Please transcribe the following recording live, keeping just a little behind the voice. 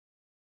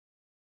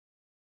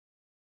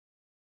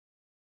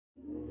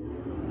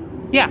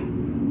Yeah,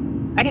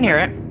 I can hear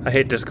it. I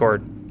hate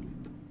Discord.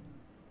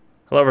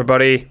 Hello,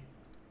 everybody.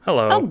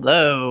 Hello.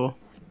 Hello.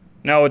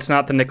 No, it's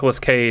not the Nicolas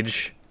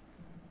Cage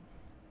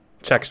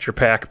texture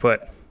pack,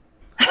 but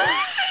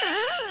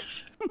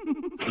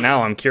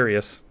now I'm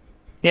curious.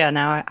 Yeah,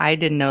 now I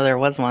didn't know there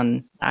was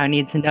one. I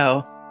need to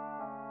know.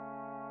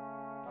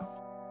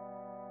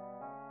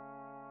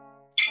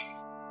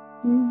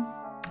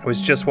 I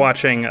was just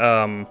watching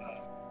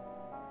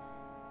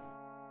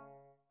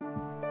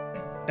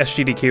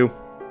SGDQ,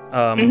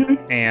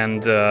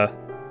 and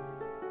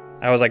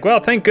I was like, well,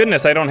 thank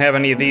goodness I don't have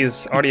any of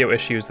these audio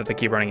issues that they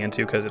keep running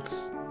into, because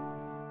it's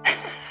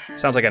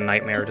sounds like a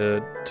nightmare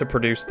to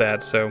produce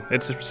that. So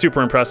it's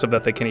super impressive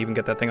that they can even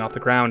get that thing off the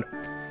ground.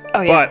 Oh,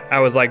 yeah. But I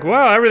was like,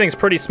 well, everything's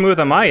pretty smooth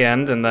on my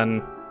end, and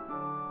then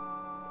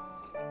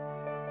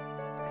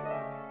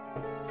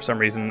for some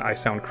reason I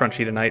sound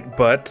crunchy tonight,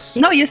 but...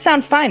 No, you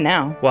sound fine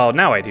now. Well,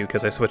 now I do,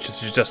 because I switched it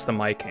to just the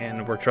mic,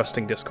 and we're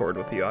trusting Discord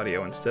with the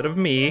audio instead of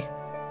me.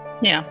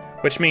 Yeah.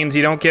 Which means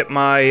you don't get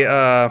my,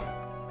 I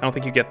don't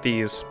think you get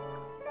these.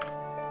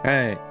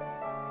 Hey.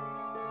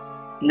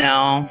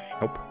 No.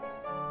 Nope.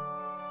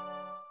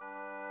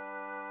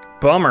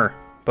 Bummer,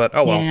 but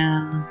oh well.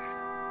 Yeah.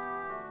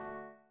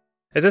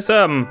 Is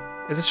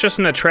this just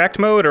an attract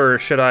mode, or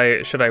should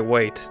I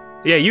wait?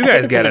 Yeah, you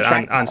guys get it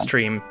on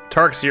stream.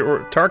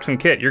 Tarks and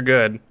Kit, you're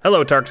good.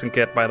 Hello, Tarks and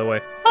Kit, by the way.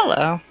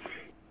 Hello.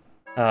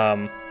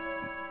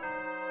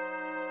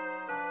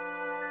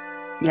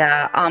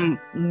 Yeah,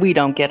 we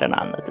don't get it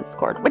on the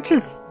Discord, which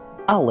is,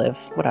 I'll live,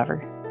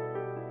 whatever.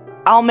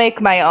 I'll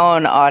make my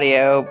own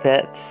audio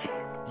bits.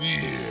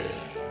 Yeah.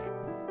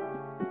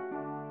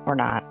 Or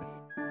not.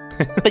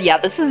 But yeah,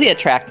 this is the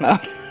attract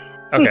mode.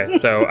 Okay,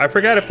 so I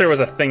forgot if there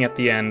was a thing at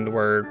the end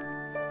where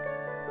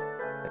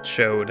it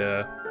showed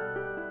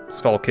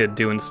Skull Kid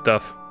doing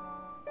stuff.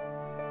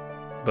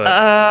 But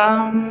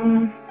I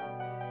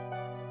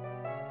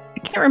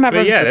can't remember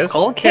if it's the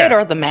Skull Kid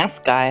or the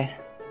mask guy.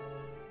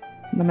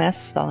 The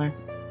mask seller.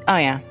 Oh,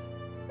 yeah.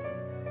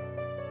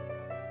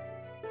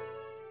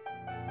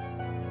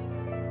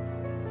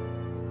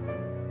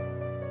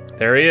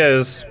 there he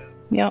is.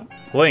 Yep.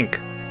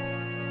 Link.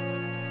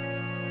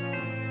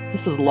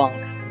 This is Lunk.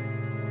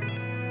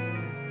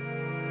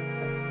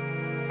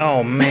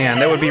 Oh man,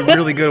 that would be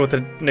really good with a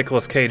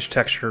Nicolas Cage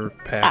texture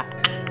pack.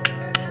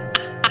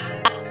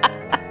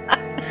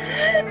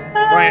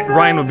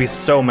 Ryan would be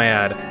so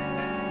mad.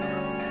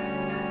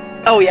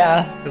 Oh,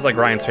 yeah. It's like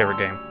Ryan's favorite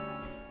game.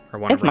 Or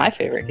one It's of my Ryan's.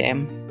 favorite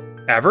game.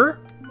 Ever?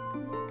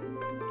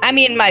 I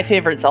mean, my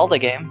favorite Zelda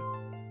game.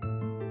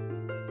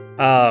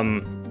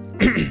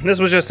 This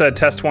was just a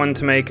test one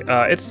to make.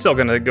 It's still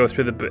gonna go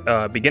through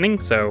the beginning,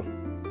 so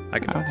I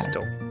can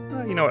still...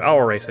 you know what, I'll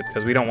erase it,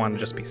 because we don't want to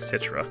just be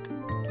Citra.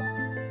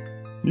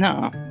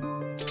 No.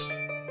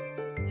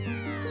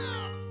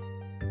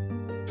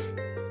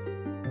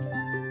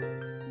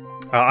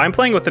 I'm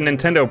playing with the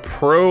Nintendo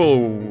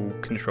Pro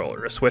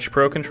controller, a Switch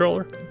Pro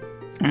controller,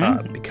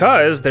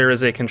 because there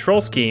is a control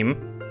scheme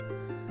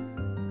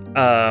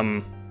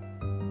that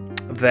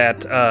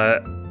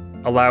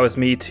allows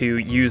me to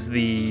use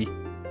the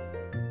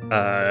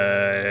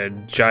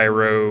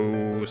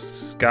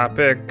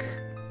gyroscopic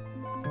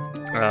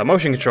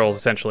motion controls,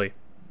 essentially.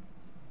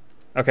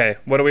 Okay,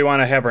 what do we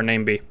want to have our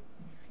name be?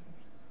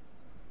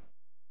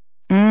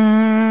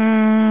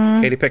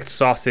 Katie picked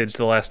sausage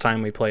the last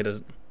time we played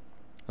a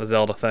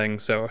Zelda thing,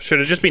 so should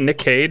it just be Nick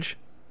Cage?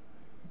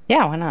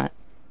 Yeah, why not?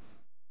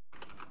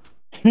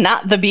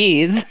 Not the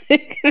bees.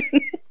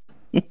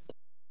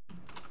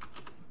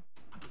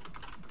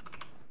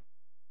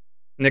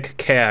 Nick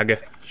Cag.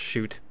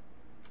 Shoot.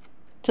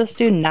 Just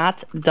do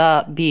not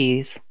the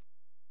bees.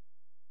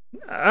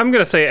 I'm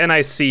gonna say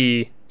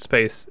NIC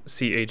space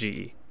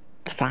CAGE.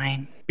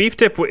 Fine. Beef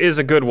Tip is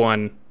a good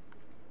one,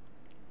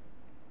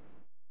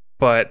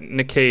 but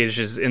Nick Cage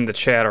is in the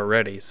chat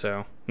already,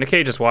 so... Nick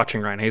Cage is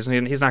watching right now. He's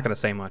not going to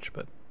say much,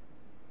 but...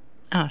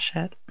 Oh,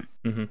 shit.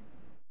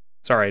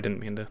 Sorry, I didn't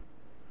mean to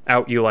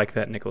out you like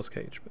that, Nicolas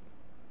Cage. But...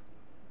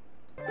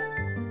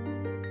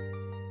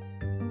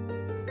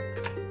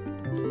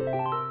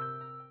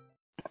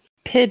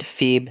 Pid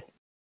Phoebe.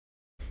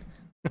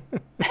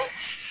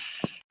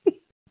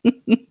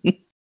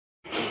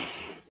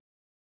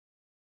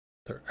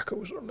 Their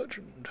echoes are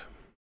legend.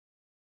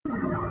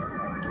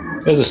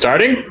 Is it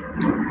starting?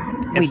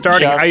 It's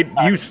starting.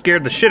 You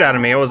scared the shit out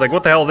of me. I was like,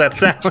 what the hell is that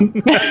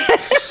sound?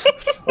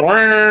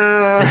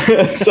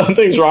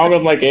 Something's wrong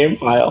with my game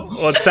file.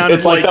 Well, it sounded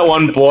it's like that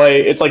one boy.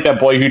 It's like that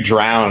boy who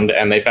drowned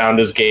and they found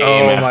his game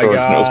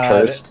afterwards and it was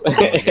cursed. Oh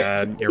my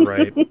god, you're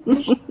right. It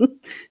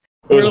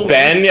was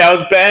Ben? Yeah, it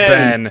was Ben.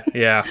 Ben,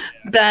 yeah.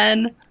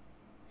 Ben.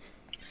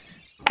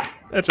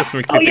 That just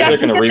makes me think they're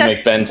going to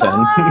remake Ben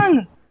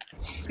 10.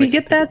 We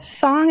get that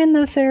song in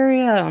this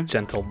area.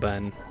 Gentle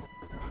Ben.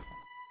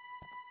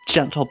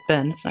 Gentle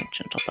Ben. It's not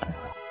Gentle Ben.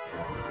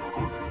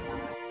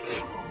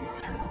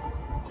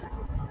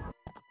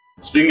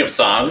 Speaking of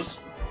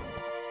songs,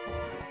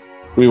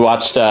 we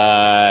watched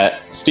the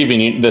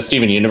Steven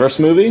Universe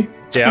movie.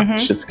 Yeah.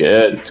 Shit's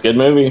good. It's a good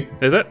movie.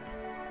 Is it?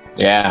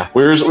 Yeah,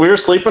 we were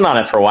sleeping on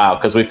it for a while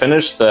because we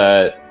finished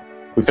the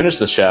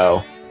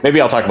show. Maybe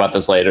I'll talk about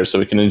this later so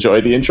we can enjoy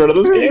the intro to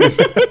this game.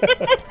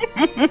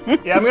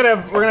 Yeah, we're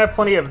gonna have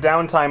plenty of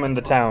downtime in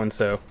the town,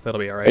 so that'll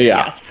be all right.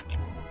 Yeah. Yes.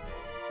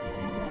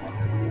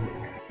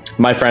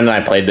 My friend and I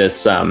played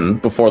this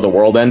before the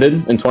world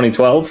ended in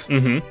 2012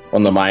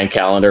 when the Mayan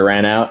calendar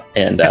ran out,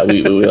 and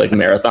we like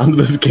marathoned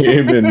this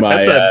game in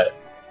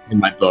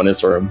my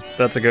bonus room.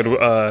 That's a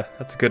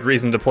good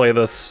reason to play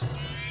this.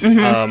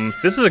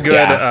 This is a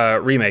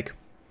good remake.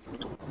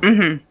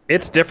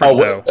 It's different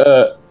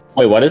though.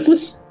 Wait, what is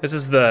this? This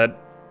is the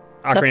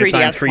Ocarina of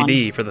Time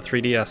 3D for the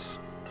 3DS.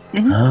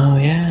 Oh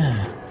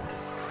yeah.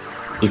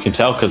 You can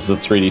tell because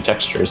of the 3D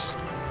textures.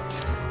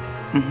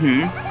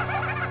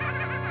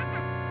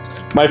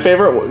 My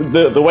favorite,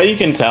 the way you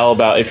can tell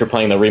about if you're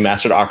playing the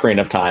remastered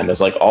Ocarina of Time is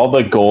like all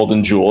the gold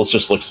and jewels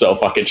just look so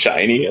fucking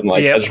shiny, and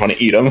like I just want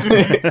to eat them.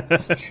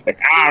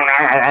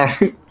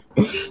 Like,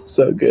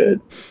 so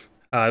good.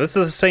 This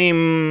is the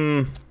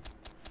same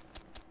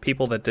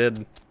people that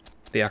did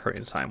the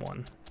Ocarina of Time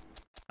one.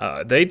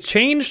 They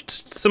changed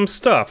some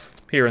stuff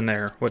here and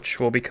there, which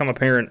will become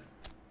apparent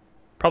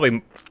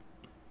probably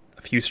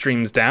a few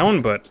streams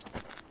down, but...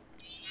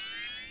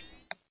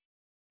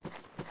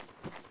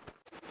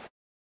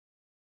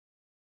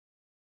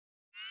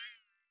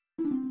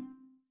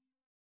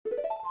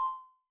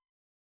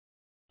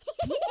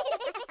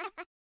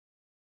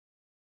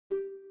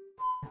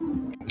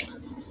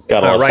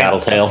 Got a little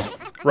tattletale.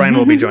 Ryan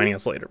will be joining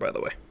us later, by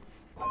the way.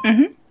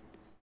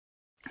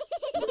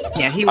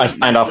 Yeah, I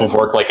signed off of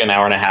work like an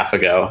hour and a half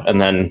ago, and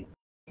then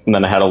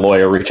I had a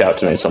lawyer reach out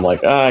to me, so I'm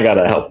like, I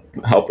gotta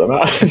help them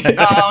out.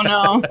 Oh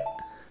no.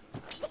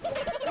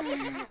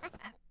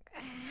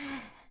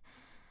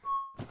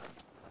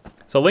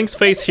 So Link's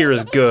face here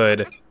is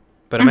good,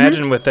 but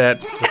imagine with the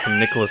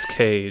Nicolas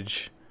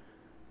Cage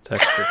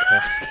texture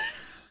pack.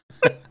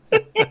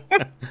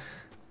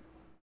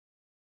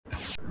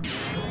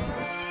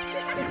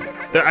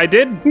 I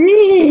did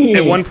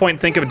at one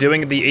point think of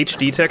doing the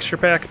HD texture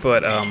pack,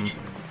 but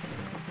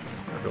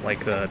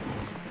like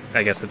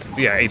I guess it's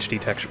HD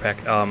texture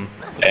pack.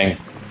 Dang.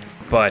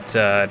 But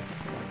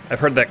I've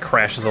heard that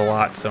crashes a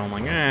lot, so I'm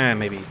like,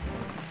 maybe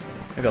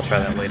I'll try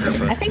that later.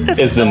 But... I think this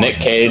is the Nick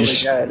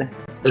Cage. Really good.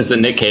 Is the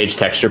Nick Cage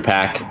texture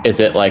pack? Is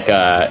it like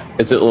a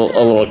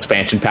little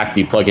expansion pack that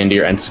you plug into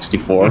your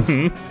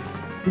N64,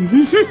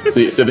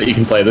 so that you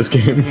can play this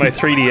game? My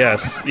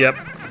 3DS. Yep.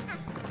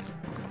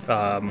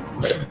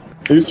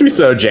 It used to be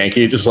so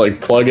janky. Just like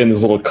plug in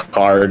this little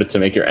card to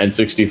make your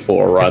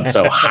N64 run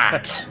so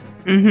hot.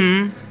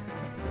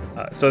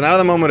 So now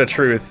the moment of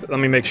truth. Let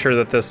me make sure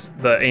that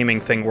the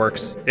aiming thing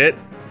works.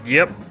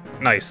 Yep.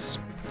 Nice.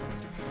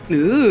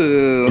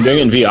 Ooh. You're doing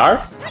it in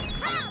VR?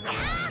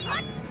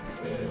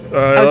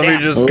 Let me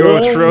just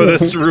go throw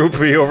this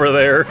rupee over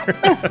there.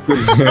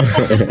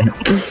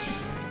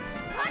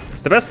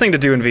 The best thing to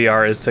do in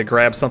VR is to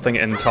grab something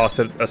and toss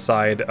it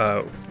aside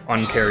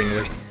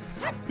uncaringly.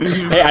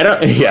 Hey, I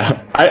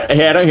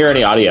don't hear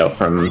any audio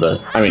from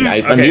the. I mean,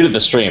 I muted the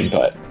stream,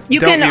 but you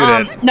don't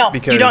can mute it. No,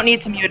 because, you don't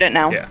need to mute it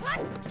now. Yeah.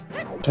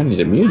 Don't need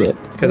to mute it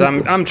because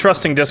I'm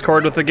trusting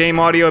Discord with the game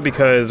audio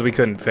because we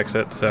couldn't fix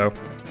it. So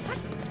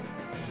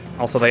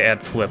also they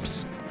add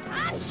flips,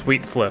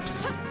 sweet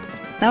flips.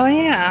 Oh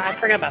yeah, I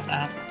forgot about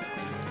that.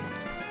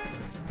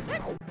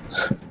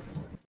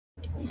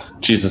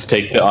 Jesus,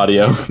 take the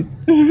audio.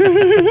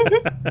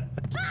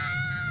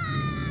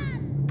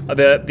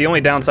 The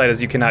only downside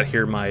is you cannot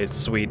hear my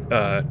sweet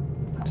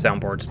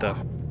soundboard stuff.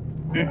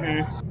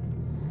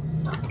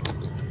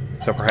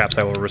 So perhaps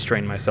I will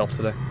restrain myself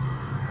today.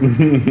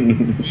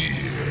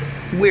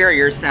 We're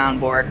your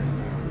soundboard.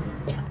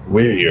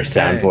 We're your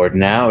soundboard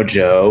now,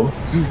 Joe.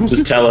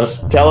 Just tell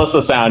us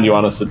the sound you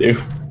want us to do.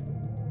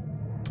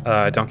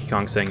 Donkey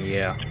Kong saying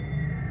yeah.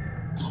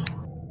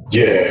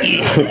 Yeah.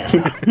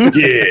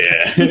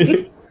 Yeah.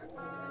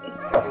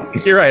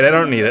 You're right, I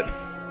don't need it.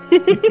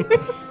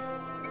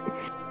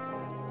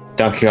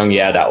 Donkey Kong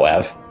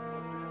yeah.wav.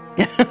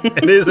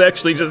 It is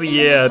actually just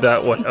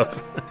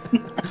yeah.wav.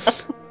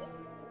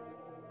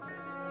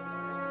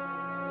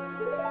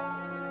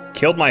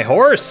 Killed my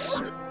horse!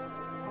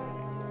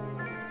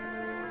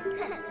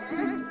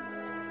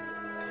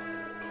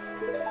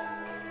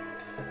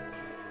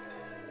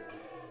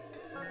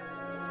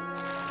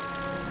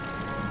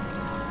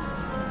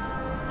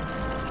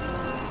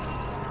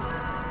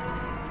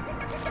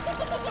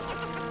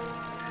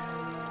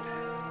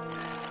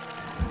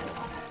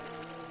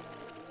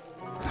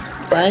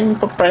 Bang,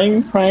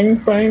 bang, bang,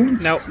 bang.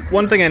 Now,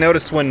 one thing I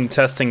noticed when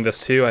testing this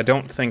too, I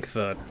don't think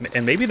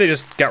and maybe they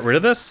just got rid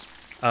of this,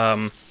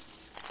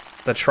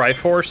 the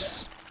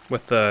Triforce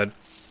with the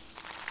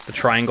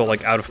triangle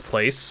like out of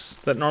place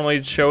that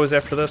normally shows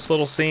after this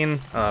little scene,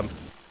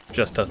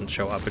 just doesn't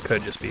show up. It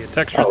could just be a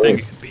texture thing.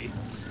 It could be.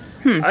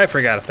 I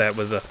forgot if that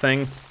was a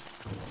thing.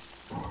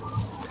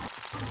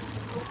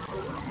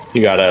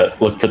 You gotta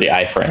look for the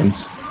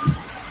iframes.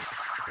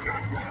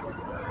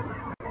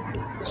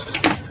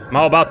 I'm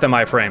all about them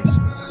iframes.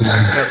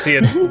 Don't see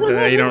it. You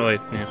don't really.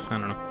 Yeah, I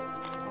don't know.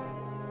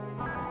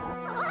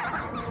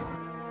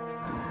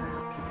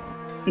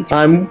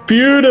 I'm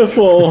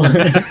beautiful.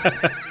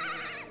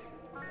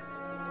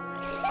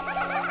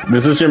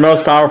 This is your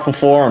most powerful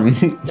form.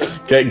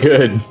 Get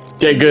good.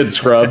 Get good,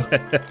 scrub.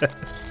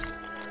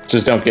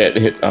 Just don't get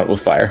hit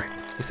with fire.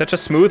 He's such a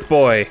smooth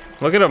boy.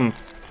 Look at him.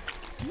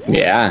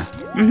 Yeah.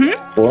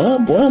 Blah,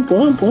 blah,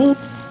 blah, blah.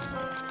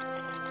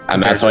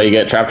 And that's why you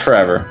get trapped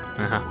forever.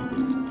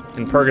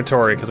 In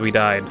purgatory, because we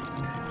died.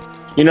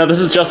 You know, this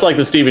is just like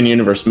the Steven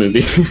Universe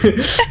movie.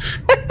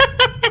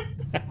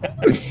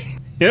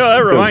 You know,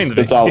 that reminds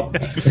me.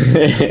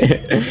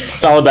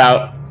 It's all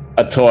about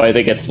a toy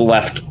that gets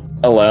left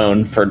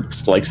alone for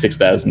like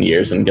 6,000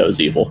 years and goes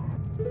evil.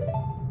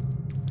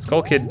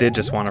 Skull Kid did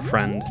just want a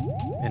friend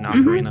in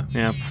Ocarina.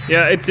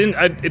 Yeah,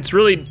 it's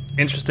really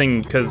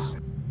interesting because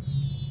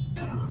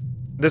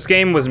this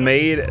game was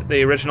made.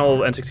 The original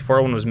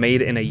N64 one was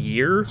made in a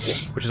year,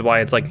 which is why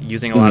it's like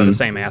using a lot of the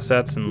same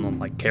assets and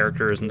like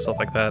characters and stuff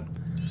like that.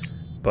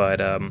 But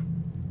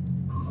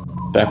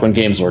back when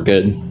games were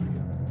good.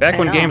 Back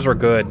when games were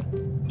good.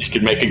 You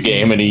could make a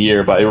game in a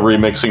year by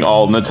remixing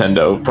all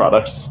Nintendo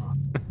products.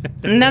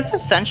 And that's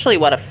essentially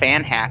what a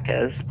fan hack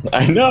is.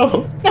 I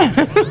know.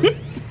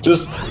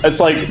 It's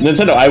like,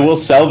 Nintendo, I will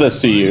sell this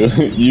to you.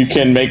 You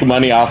can make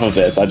money off of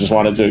this. I just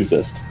want it to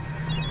exist.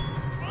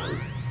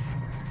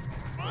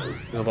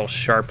 A little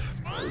sharp,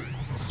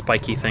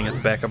 spiky thing at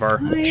the back of our...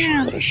 Oh,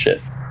 yeah. Little shit.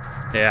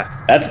 Yeah.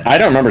 I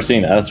don't remember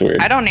seeing that. That's weird.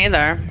 I don't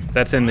either.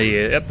 That's in the...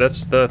 Yep,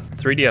 that's the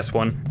 3DS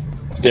one.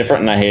 It's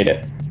different and I hate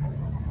it.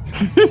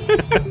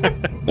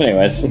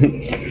 Anyways,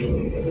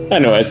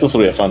 this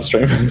will be a fun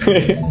stream.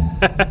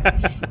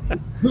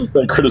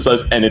 Don't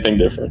criticize anything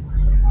different.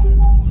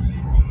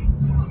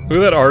 Look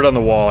at that art on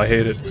the wall. I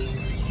hate it.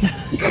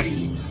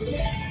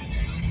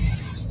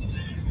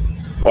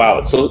 Wow,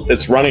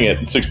 it's running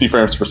at 60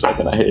 frames per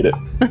second. I hate it.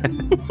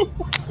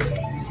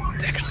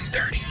 It's actually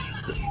 30.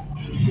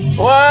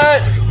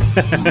 What?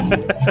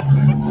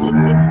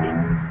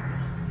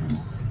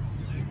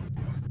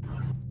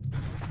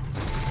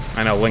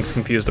 I know, Link's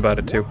confused about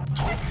it too.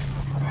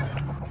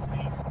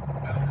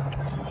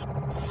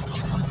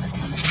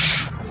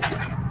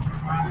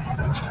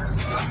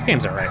 This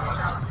game's alright.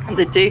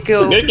 The Deku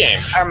It's a good game.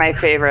 are my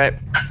favorite.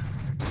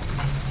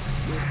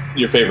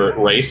 Your favorite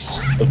race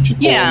of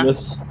people in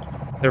this?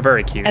 They're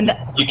very cute. And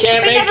You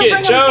can't make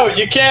it, Joe!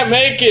 You can't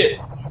make it!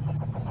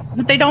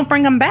 but they don't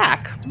bring them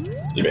back.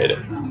 You made it.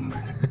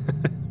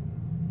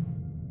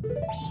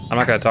 I'm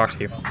not gonna talk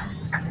to you.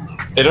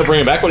 They don't bring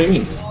it back? What do you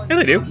mean? Yeah,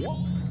 they do.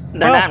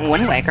 They're not in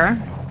Wind Waker.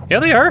 Yeah,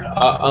 they are.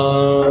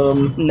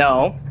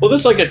 No. Well,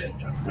 there's like a...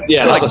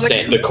 Yeah, not the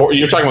same.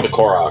 You're talking about the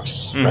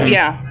Koroks, right?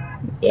 Yeah.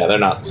 Yeah, they're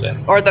not the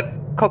same. Or the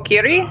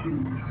Kokiri?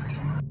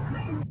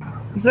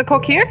 Is it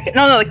Kokiri?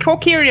 No, the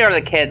Kokiri are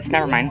the kids.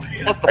 Never mind.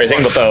 That's the Are you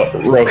thinking about the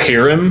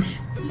Rohirrim?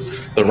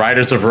 The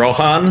Riders of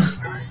Rohan?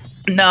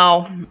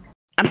 No.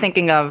 I'm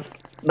thinking of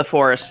the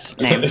forest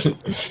name.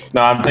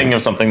 No, I'm thinking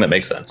of something that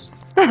makes sense.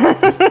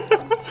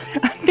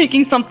 I'm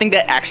thinking something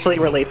that actually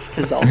relates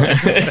to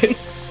Zelda.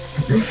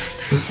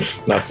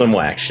 Not some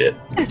whack shit.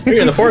 You're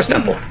in the Forest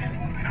Temple.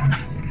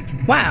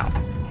 Wow.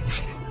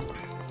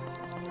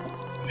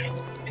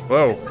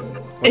 Whoa.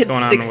 What's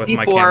going on with my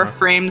 64 camera?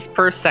 frames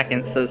per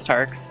second, says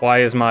Tarks. Why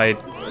is my...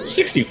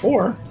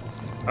 64?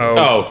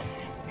 Oh.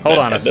 Hold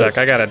on a sec. This.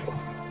 I gotta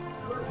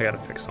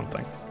fix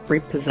something.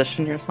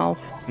 Reposition yourself.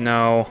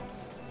 No.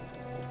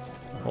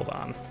 Hold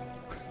on.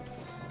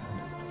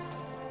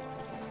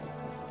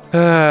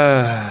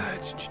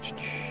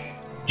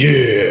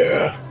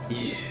 Yeah.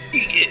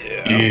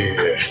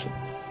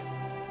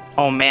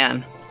 Oh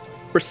man.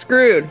 We're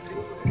screwed.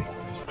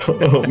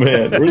 Oh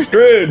man, we're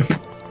screwed.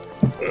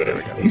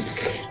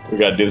 We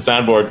gotta do the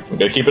soundboard. We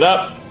gotta keep it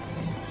up.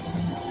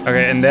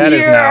 Okay, and that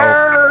is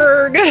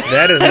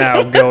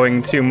now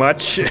going too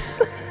much.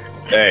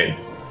 Hey.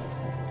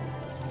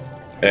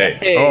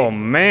 Hey. Oh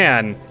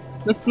man.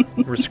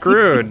 We're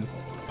screwed.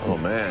 Oh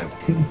man.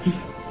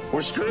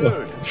 We're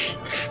screwed.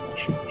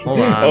 Hold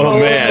on. Oh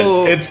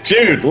man, it's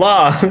Jude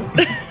Law.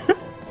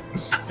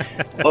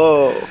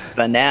 Oh,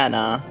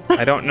 banana.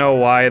 I don't know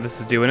why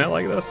this is doing it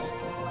like this.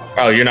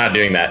 Oh, you're not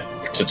doing that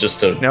just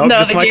to Nope,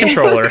 just my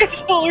controller.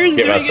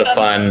 give us a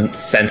fun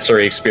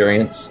sensory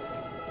experience.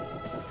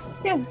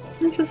 Yeah,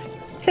 I'm just I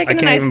taking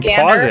a can't nice even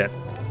gander. pause it.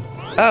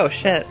 Oh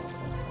shit.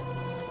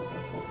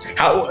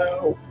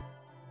 How?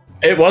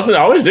 It wasn't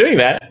always doing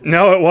that.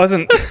 No, it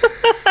wasn't.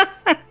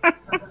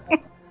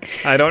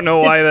 I don't know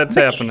why that's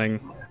happening.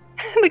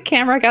 The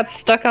camera got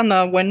stuck on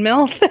the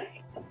windmill thing.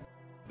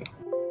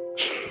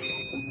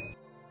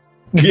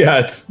 Yeah,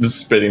 it's just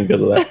spitting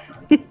because of that.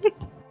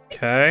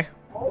 Okay.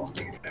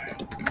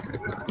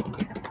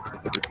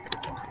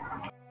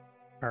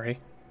 Sorry.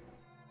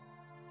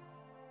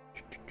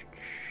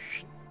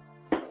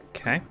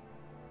 Okay.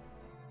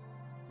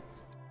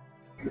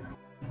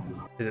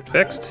 Is it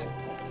fixed?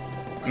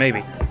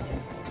 Maybe.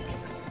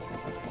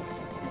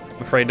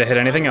 I'm afraid to hit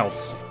anything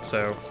else,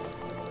 so...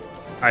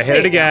 I hit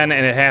it again,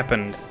 and it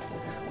happened.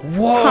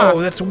 Whoa,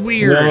 that's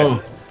weird.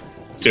 No.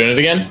 It's doing it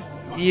again?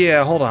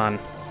 Yeah, hold on.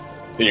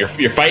 You're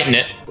fighting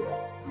it.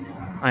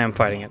 I am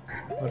fighting it.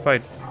 What if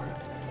I...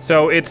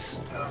 So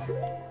it's...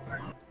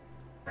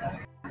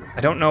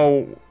 I don't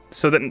know...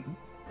 So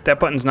that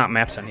button's not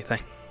mapped to anything.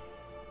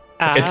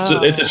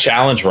 It's a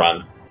challenge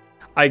run.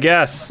 I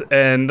guess,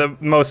 and the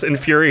most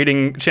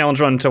infuriating challenge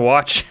run to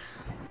watch.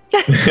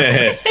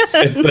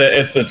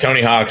 it's the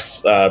Tony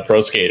Hawk's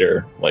Pro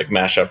Skater like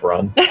mashup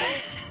run.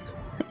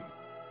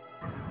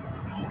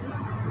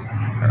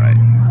 All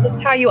right. Just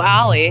how you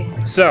ollie.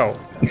 So,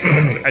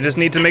 I just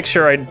need to make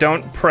sure I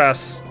don't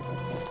press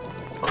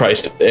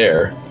Christ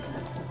Air.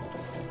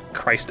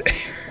 Christ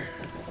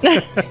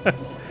Air.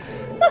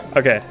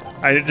 Okay,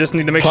 I just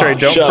need to make sure I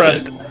don't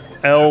press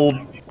L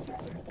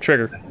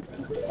trigger.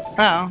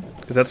 Oh.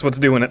 Because that's what's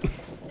doing it.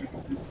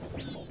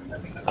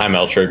 I'm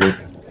L triggered.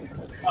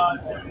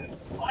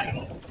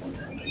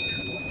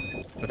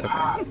 That's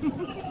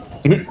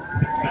okay.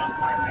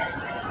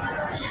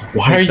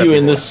 Why are you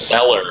in this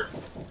cellar?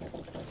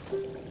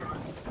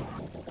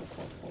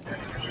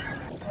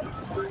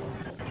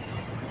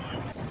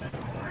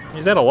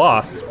 He's at a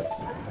loss.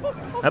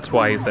 That's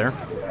why he's there.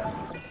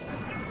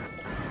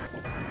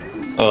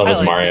 Oh, this I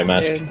like Mario this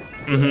mask. dude.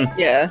 Mm-hmm.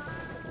 Yeah.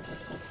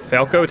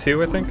 Falco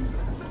too, I think.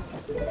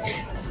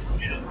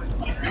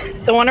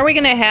 So when are we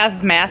gonna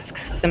have Mask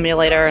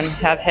Simulator and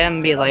have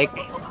him be like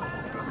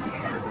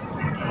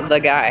the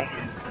guy?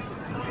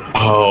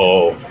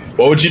 Oh,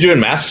 what would you do in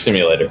Mask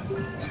Simulator?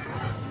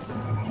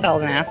 Sell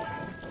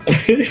masks.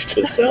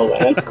 Just sell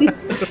masks.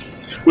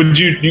 Would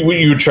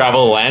you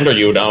travel the land, or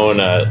you would own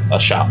a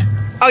shop?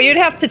 Oh, you'd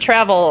have to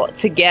travel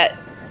to get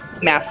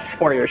masks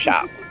for your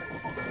shop.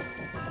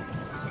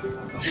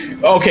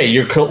 Okay,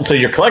 so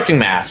you're collecting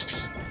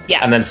masks,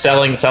 Yes. and then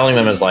selling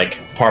them as like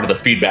part of the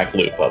feedback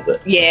loop of it.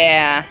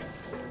 Yeah.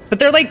 But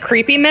they're like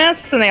creepy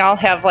masks, and they all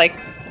have like...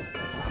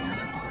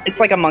 It's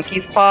like a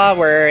monkey's paw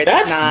where it's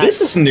not...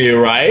 This is new,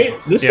 right?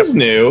 This is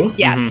new.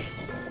 Yes.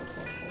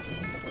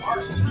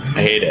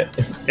 I hate it.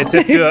 It's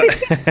if you...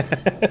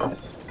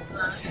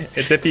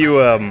 it's if you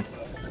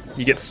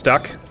you get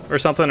stuck or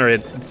something, or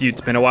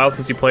it's been a while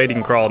since you played. You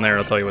can crawl in there, and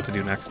it'll tell you what to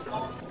do next.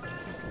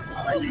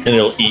 And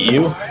it'll eat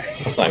you?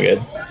 That's not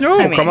good. No,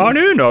 I mean- come on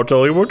in. I'll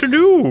tell you what to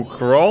do.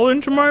 Crawl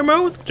into my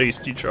mouth,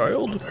 tasty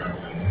child.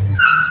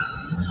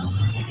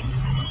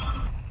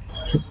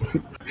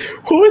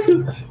 What was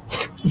it?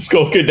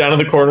 Skulking down in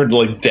the corner,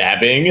 like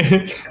dabbing.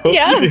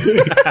 Yeah.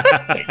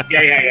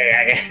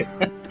 Yeah.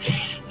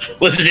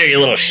 Listen here, you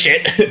little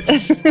shit.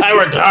 I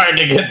worked hard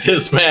to get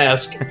this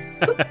mask.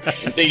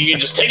 Think you can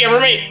just take it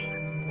from me?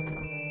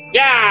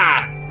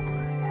 Yeah.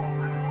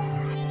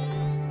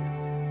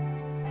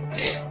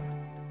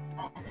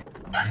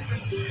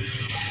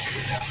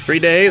 3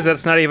 days?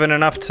 That's not even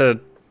enough to...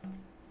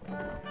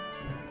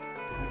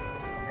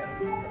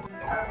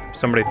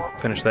 Somebody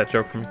finish that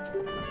joke for me.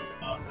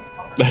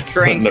 That's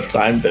Drink. not enough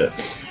time to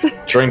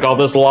drink all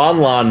this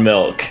lawn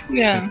milk.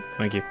 Yeah.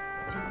 Thank you.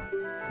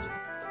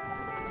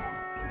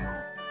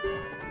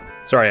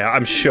 Sorry,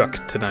 I'm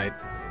shook tonight.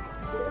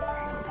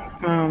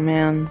 Oh,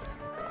 man.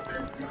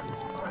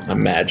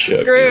 I'm mad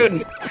shook.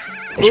 Screwed.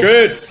 I'm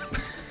screwed.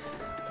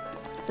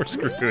 We're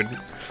screwed.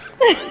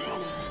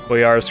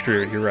 We are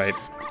screwed, you're right.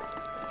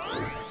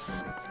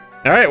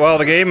 Alright, well,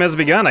 the game has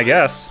begun, I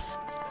guess.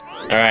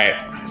 Alright.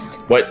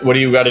 What do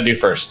you got to do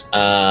first?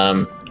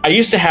 I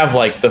used to have,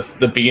 like, the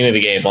beginning of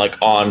the game, like,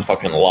 on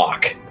fucking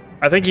lock.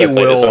 I think So you I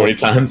played will it so many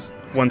times.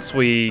 once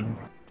we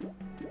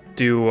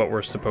do what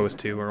we're supposed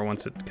to, or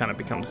once it kind of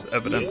becomes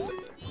evident.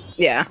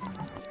 Yeah.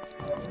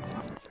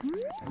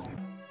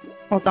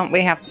 Well, don't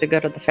we have to go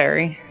to the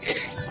ferry?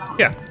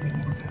 Yeah.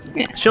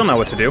 Yeah. She'll know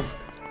what to do.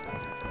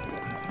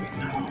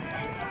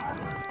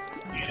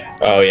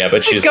 Oh, yeah,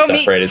 but she's Go meet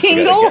separated, so we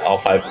gotta Tingle. get all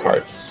 5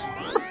 parts.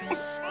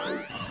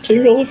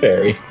 Tingle the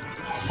fairy.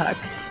 Fuck.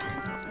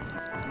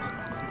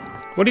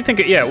 What do you think?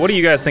 Yeah, what do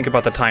you guys think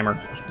about the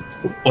timer?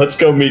 Let's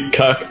go meet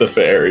Cuck the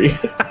fairy.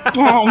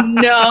 Oh,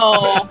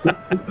 no.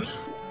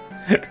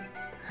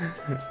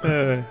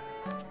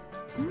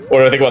 What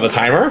do I think about the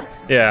timer?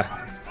 Yeah.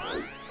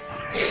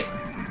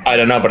 I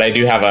don't know, but I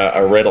do have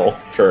a riddle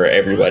for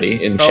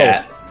everybody in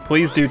chat.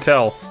 Please do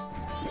tell.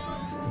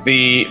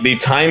 The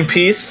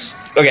timepiece.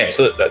 Okay,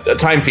 so the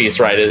timepiece,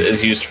 right,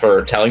 is used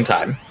for telling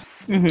time,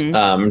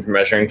 for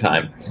measuring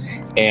time,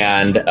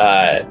 and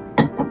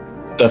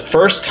the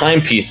first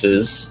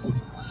timepieces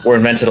were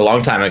invented a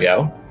long time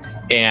ago,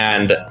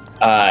 and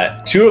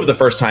 2 of the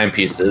first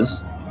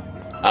timepieces,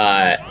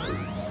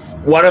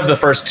 one of the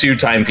first 2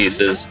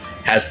 timepieces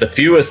has the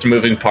fewest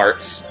moving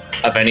parts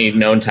of any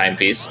known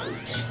timepiece,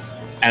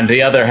 and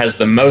the other has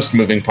the most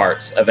moving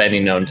parts of any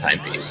known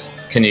timepiece.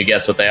 Can you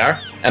guess what they are?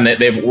 And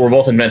they were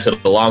both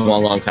invented a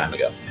long time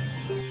ago.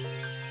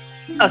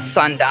 A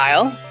sundial.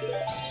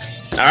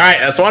 All right,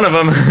 that's one of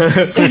them.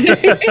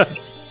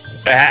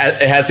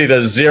 It has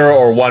either 0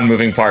 or 1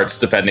 moving parts,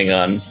 depending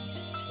on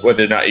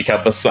whether or not you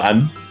count the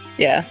sun.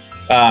 Yeah.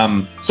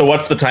 So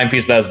what's the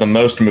timepiece that has the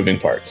most moving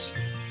parts?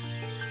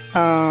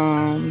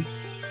 A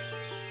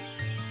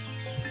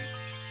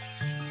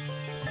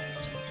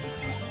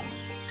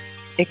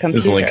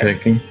Is the link computer.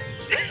 clicking?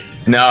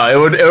 No, it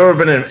would have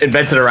been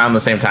invented around the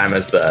same time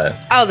as the.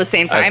 Oh, the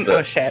same time.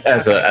 Oh shit.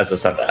 As a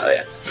sundial,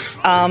 yeah.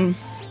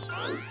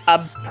 A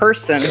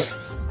person.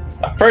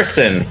 A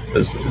person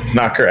is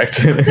not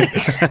correct.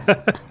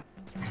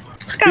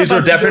 These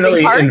are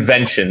definitely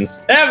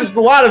inventions. They have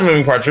a lot of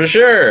moving parts for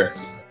sure,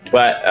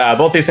 but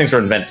both these things were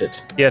invented.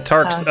 Yeah,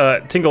 Tark's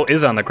Tingle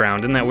is on the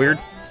ground. Isn't that weird?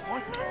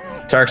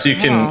 Tarks,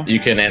 you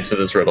can answer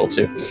this riddle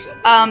too.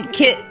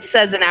 Kit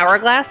says an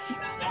hourglass.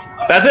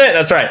 That's it.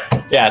 That's right.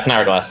 Yeah, it's an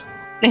hourglass.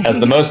 Has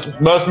the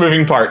most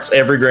moving parts.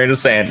 Every grain of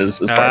sand is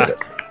part of it.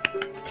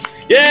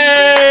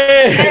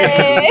 Yay!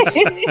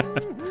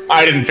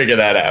 I didn't figure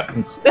that out.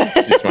 It's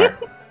too smart.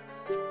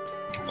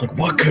 It's like,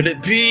 what could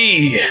it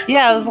be?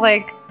 Yeah, I was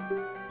like,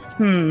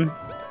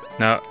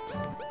 No.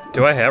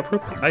 Do I have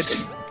proof?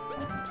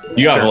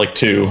 You have like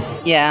 2.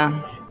 Yeah.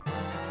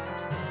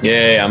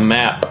 Yay, a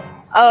map.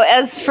 Oh,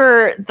 as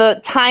for the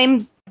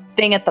time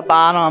thing at the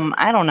bottom,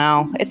 I don't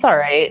know. It's all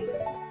right.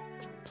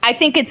 I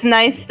think it's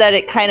nice that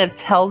it kind of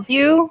tells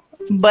you,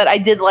 but I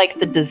did like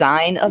the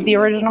design of the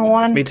original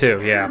one. Me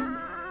too, yeah.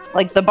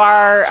 Like the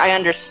bar, I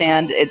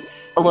understand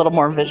it's a little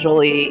more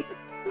visually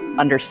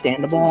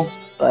understandable,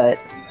 but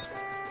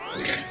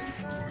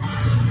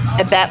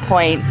at that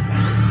point,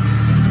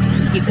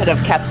 you could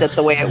have kept it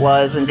the way it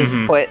was and just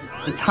put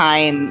the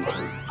time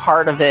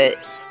part of it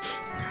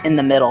in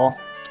the middle.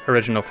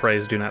 Original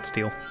phrase, do not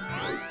steal.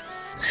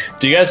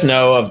 Do you guys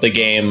know of the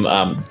game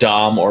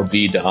Dom or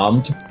Be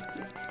Dommed?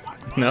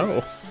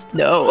 No.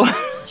 No.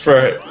 It's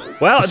for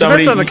well, it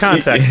depends on the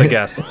context, I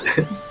guess.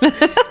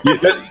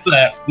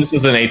 This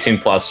is an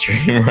 18+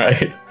 stream,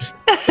 right?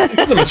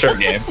 It's a mature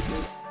game.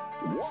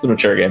 It's a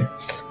mature game.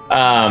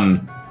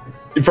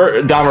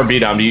 For Dom or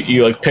Be Dommed,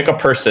 you like pick a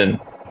person,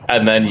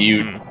 and then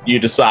you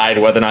decide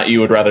whether or not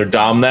you would rather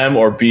dom them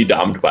or be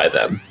dommed by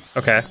them.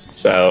 Okay.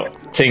 So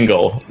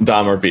Tingle,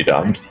 Dom or Be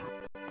Dommed.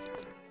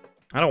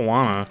 I don't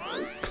wanna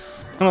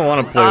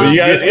play. You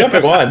gotta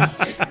pick one.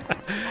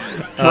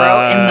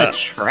 Throw in the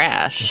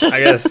trash. I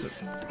guess.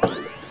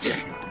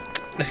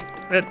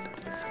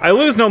 I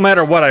lose no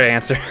matter what I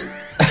answer.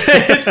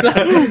 It's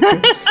not.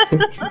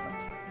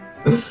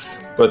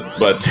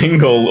 But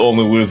Tingle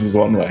only loses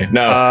one way.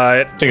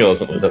 No, Tingle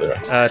doesn't lose other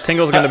way.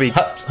 Tingle's gonna be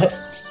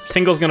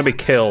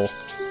kill.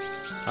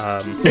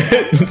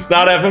 It's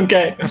not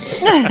FMK.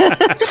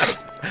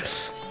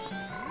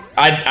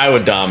 I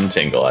would dom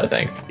Tingle, I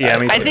think. Yeah,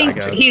 I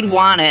think he'd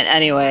want it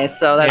anyway,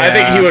 so that's... I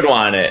think he would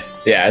want it.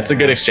 Yeah, it's a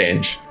good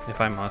exchange. If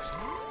I must.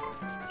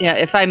 Yeah,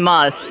 if I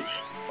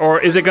must.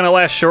 Or is it gonna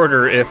last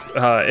shorter if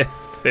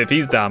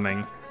he's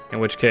doming? In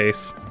which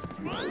case,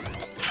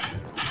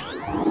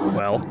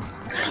 well,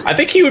 I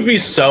think he would be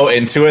so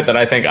into it that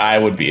I think I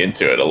would be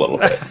into it a little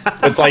bit.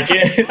 It's like,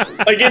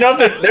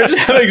 they're just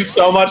having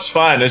so much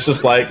fun. It's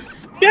just like,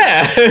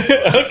 yeah,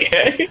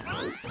 okay.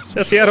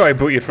 Jesse, how do I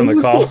boot you from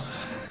the call?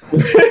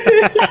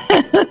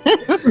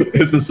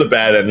 Is this a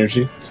bad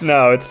energy?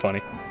 No, it's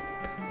funny.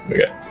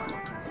 Okay.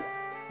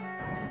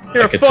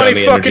 You're a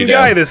funny fucking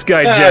guy, this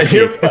guy, Jesse.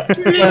 You're a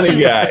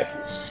funny guy.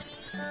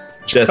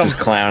 Jesse's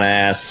clown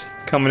ass.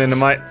 Coming into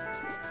my...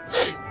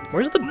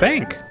 Where's the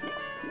bank?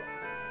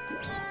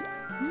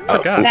 I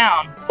forgot.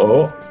 Down.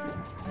 Oh.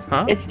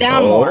 Huh? It's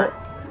down more.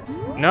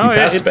 No, you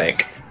passed the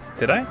bank.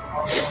 Did I?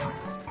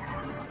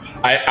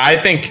 I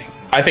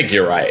think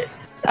you're right.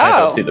 I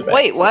don't see the bank.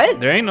 Wait, what?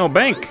 There ain't no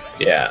bank.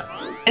 Yeah.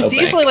 It's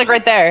usually like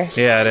right there.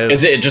 Yeah, it is.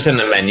 Is it just in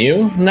the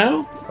menu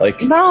now?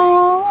 Like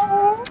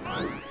no.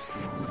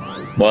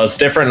 Well, it's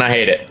different and I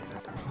hate it.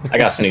 I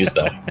got snooze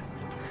though. I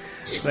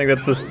think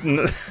that's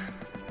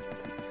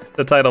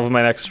the title of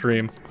my next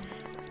stream.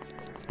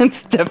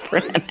 It's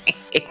different and I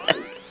hate it.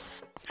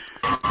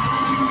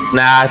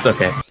 Nah, it's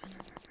okay.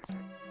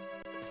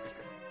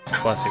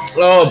 Bless you.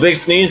 Oh, big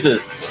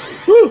sneezes.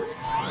 Woo.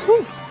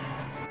 Woo.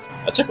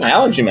 I took my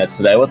allergy meds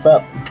today. What's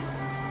up?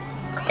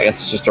 I guess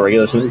it's just a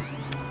regular sneeze.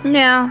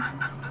 Yeah.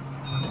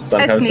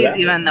 Sometimes I sneeze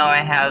even though I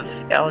have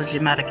allergy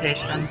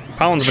medication.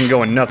 Pollen's been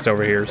going nuts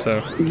over here,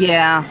 so.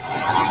 Yeah.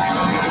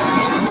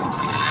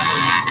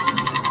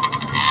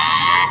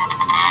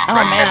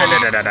 Oh man.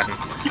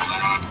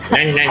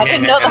 I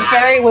didn't know the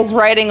fairy was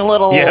riding a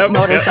little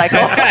motorcycle.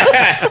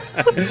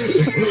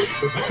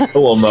 A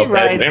little moped.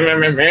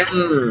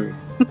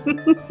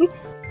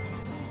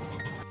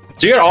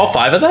 Do you get all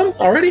 5 of them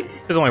already?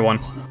 There's only one.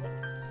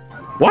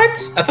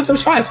 What? I thought there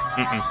was 5.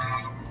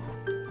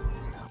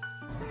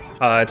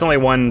 It's only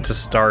 1 to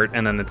start,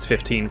 and then it's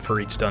 15 for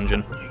each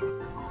dungeon.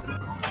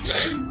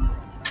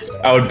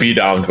 I would be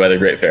domed by the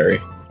Great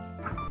Fairy.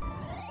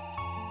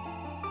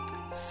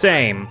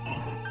 Same.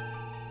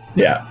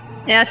 Yeah.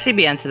 Yeah, she'd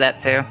be into that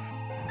too.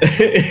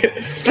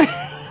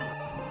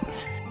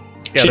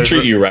 She'd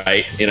treat you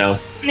right, you know.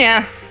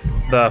 Yeah.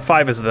 The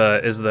 5 is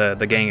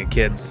the gang of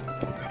kids.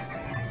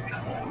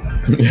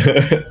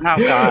 Oh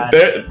god.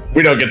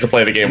 We don't get to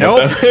play the game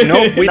with them.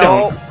 Nope, we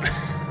don't.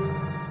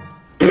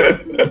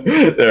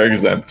 They're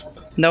exempt.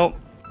 Nope.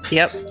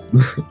 Yep.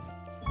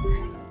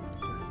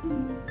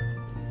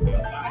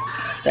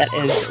 That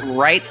is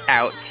right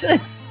out.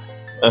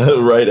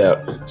 Right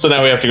out. So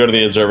now we have to go to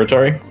the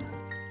observatory?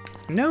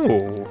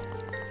 No.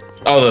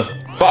 Oh,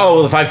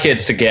 the 5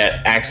 kids to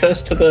get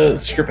access to the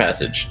secret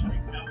passage.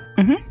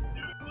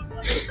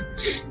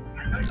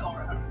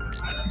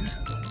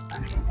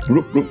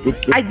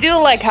 I do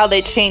like how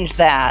they changed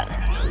that.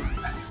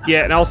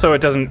 Yeah, and also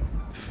it doesn't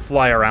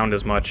fly around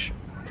as much.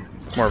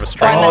 It's more of a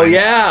straight. Oh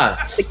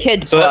yeah, the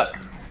kid so book.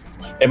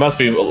 It must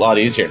be a lot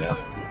easier now.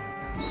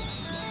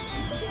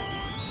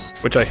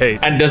 Which I hate.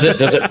 And does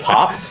it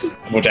pop?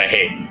 Which I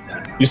hate.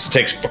 Used to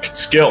take fucking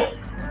skill.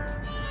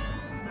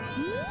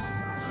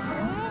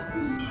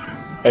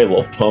 Hey,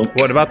 little punk.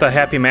 What about the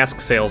Happy Mask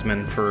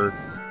salesman for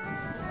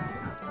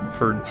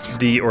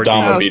D or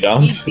Dom D? would be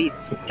domed. He'd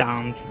be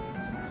domed.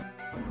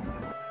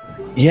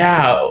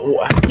 Yeah.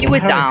 He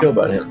would How do I dom. feel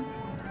about him?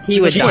 He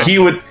would dom. He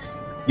would.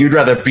 You'd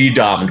rather be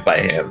domed by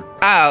him.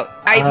 Oh,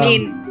 I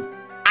mean,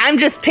 I'm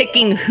just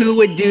picking who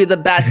would do the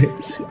best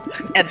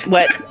at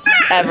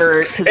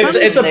whatever.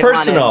 It's a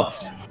personal.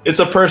 It's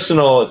a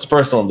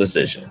personal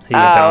decision.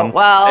 Oh,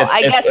 well,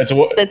 I guess it's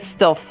it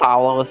still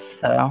follows,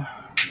 so.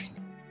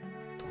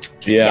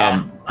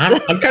 Yeah. I'm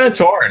kind of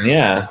torn,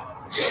 yeah.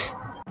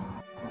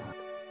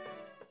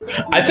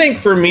 I think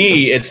for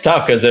me, it's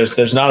tough because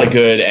there's not a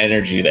good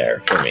energy there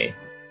for me.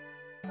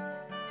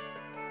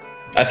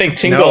 I think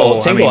Tingle,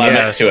 I'm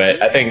into it.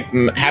 I think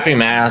Happy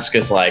Mask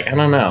is like, I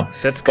don't know.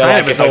 That's kind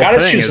of his whole thing. If I gotta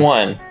thing choose is,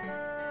 one.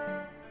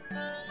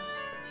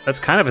 That's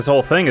kind of his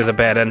whole thing is a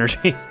bad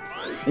energy.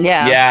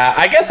 Yeah. Yeah,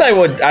 I guess I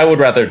would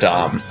rather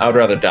Dom. I would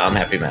rather Dom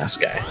Happy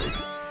Mask guy.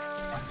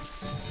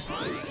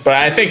 But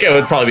I think it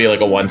would probably be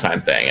like a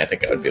one-time thing. I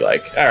think it would be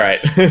like, all right,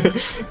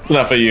 it's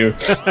enough of you.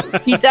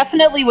 He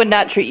definitely would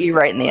not treat you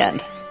right in the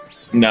end.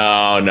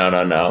 No.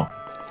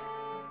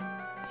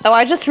 Oh,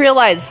 I just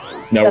realized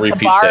No that repeat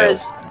the bar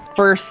sales. is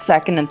first,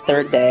 second, and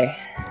third day.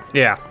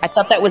 Yeah. I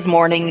thought that was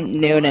morning,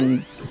 noon,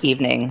 and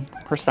evening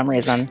for some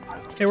reason.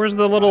 Hey, where's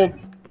the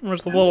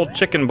little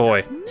chicken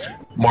boy?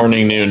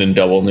 Morning, noon, and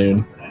double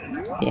noon.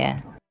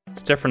 Yeah.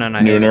 It's different and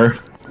I hate Nooner.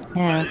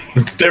 Yeah.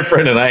 It's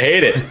different and I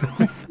hate it.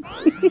 it.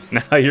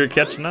 Now you're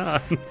catching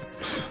on.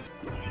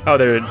 Oh,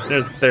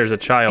 there's a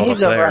child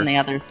He's up over there. on the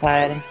other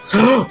side.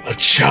 A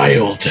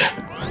child.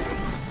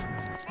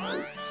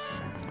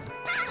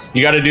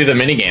 You got to do the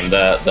minigame,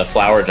 the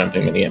flower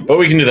jumping minigame. But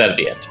we can do that at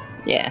the end.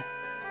 Yeah.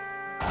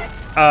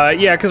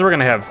 Yeah, because we're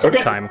gonna have Okay.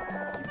 time.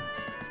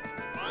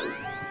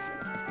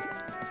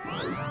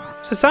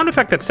 It's a sound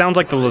effect that sounds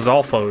like the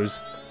Lizalfos.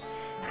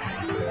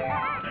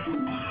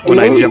 When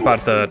I jump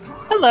out the...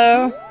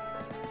 Hello.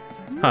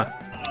 Huh.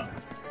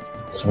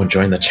 Someone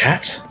joined the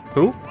chat.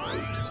 Who?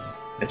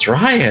 It's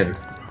Ryan.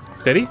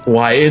 Did he?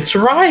 Why, it's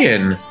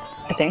Ryan.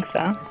 I think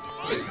so.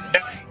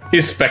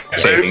 He's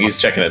spectating. He's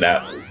checking it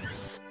out.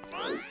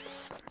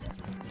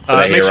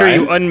 Make sure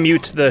you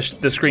unmute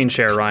the screen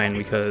share, Ryan,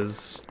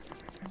 because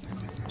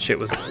shit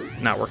was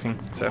not working.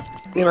 So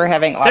We were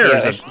having audio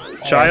there's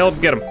issues. a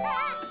child. Get him.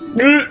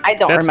 I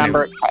don't That's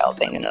remember new. a child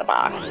being in the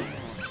box.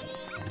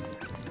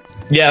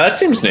 Yeah, that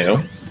seems new.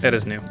 That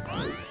is new.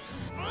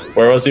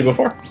 Where was he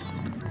before?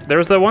 There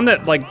was the one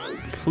that like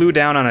flew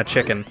down on a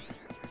chicken.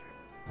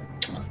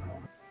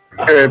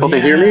 Are you able to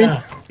hear me?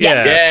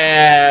 Yeah.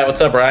 Yeah.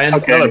 What's up, Ryan?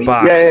 Okay. Another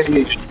box.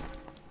 Yay.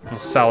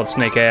 Solid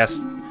snake ass.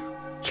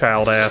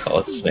 Child ass.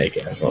 Solid snake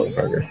ass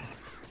motherfucker.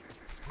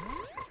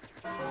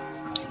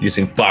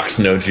 Using box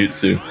no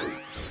jutsu.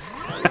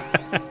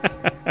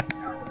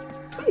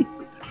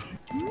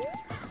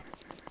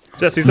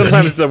 Jesse,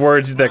 sometimes the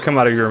words that come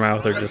out of your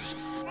mouth are just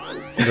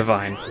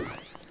divine.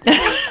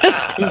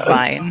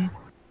 Fine.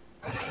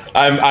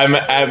 I'm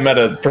at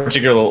a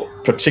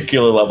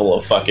particular level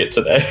of fuck it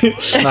today.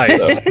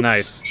 Nice,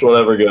 nice.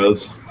 Whatever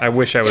goes. I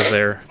wish I was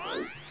there.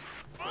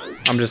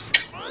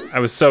 I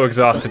was so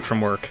exhausted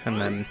from work,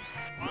 and then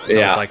I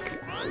was like,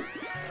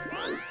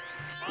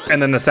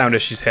 and then the sound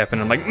issues happen.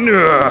 I'm like,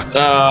 no.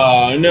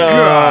 Oh no!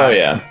 God.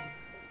 Yeah.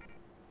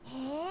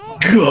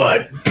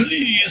 God,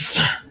 please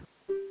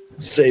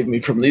save me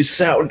from these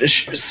sound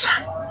issues.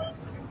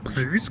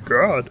 Please,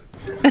 God.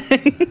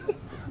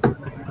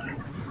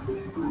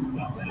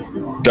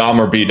 Dom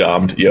or be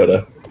domed,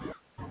 Yoda.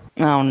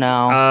 Oh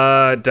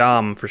no.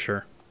 Dom for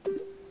sure.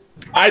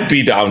 I'd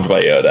be domed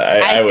by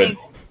Yoda. I would. think-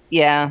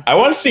 Yeah. I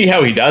want to see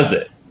how he does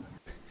it.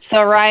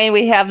 So Ryan,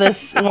 we have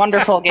this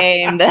wonderful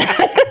game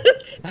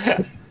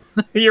that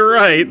You're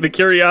right. The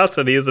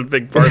curiosity is a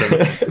big part of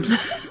it.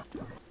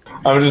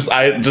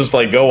 I just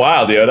like go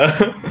wild,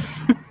 Yoda.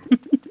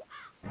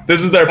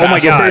 This is their Oh my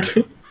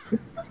password.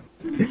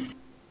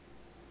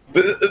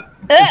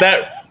 Is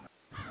that?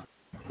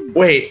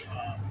 Wait,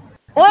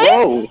 what?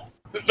 Whoa.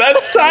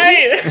 that's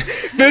tight.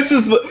 This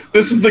is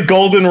the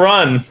golden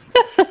run.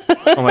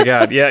 Oh my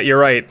God. Yeah, you're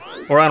right.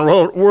 We're on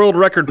world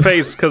record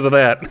pace because of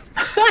that.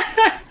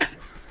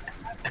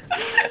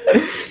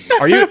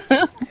 Are you?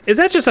 Is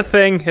that just a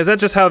thing? Is that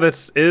just how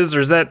this is, or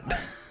is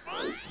that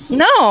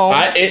No.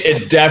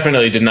 It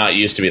definitely did not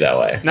used to be that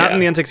way. not in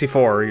the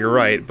N64? You're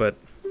right, but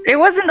It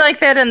wasn't like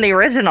that in the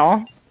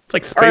original. it's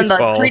like Or in the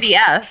Spaceballs.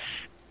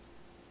 3DS.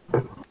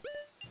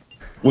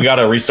 We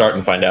gotta restart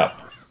and find out.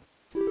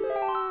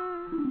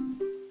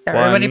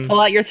 Everybody One.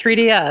 pull out your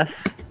 3DS.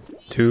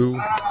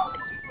 2,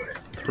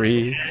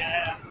 3,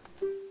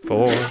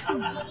 4,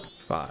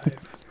 5.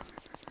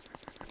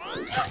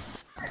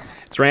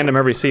 It's random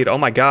every seat. Oh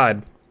my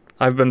god.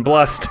 I've been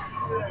blessed.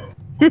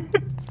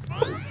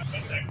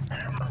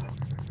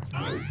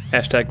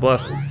 Hashtag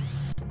blessed.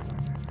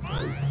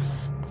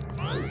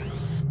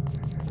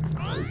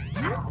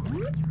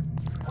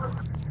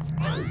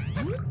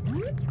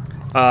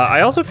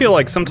 I also feel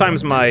like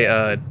sometimes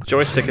my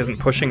joystick isn't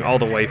pushing all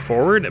the way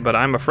forward, but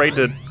I'm afraid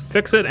to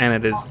fix it, and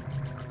it is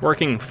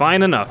working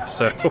fine enough,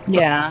 so...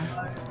 Yeah.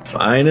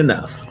 Fine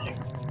enough.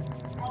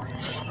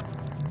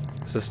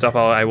 This is stuff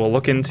I will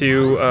look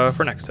into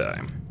for next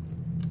time.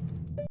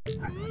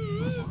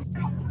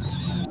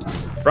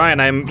 Brian,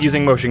 I'm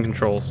using motion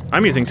controls.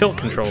 I'm using tilt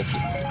controls.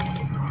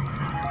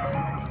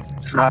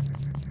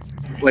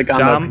 Like on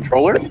Dom. the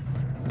controller?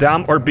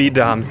 Dom or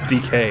B-Dom,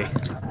 DK.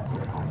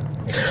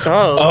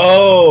 Oh.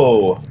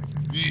 Oh!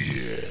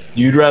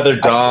 You'd rather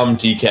Dom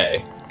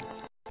DK.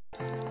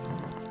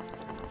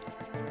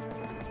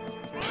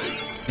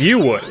 You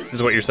would,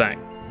 is what you're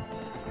saying.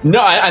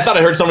 No, I thought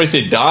I heard somebody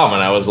say Dom,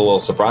 and I was a little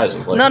surprised. I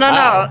was like, No.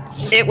 wow.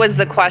 It was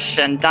the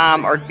question,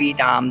 Dom or be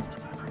Dom.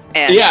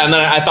 And Yeah, and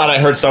then I thought I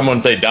heard someone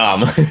say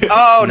Dom.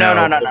 Oh, no.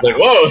 Like,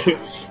 whoa!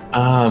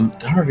 Dom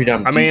or be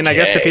Dom I mean, I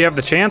guess if DK? you have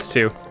the chance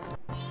to.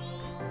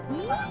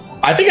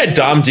 I think I'd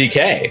Dom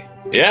DK.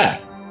 Yeah.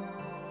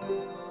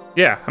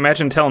 Yeah,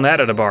 imagine telling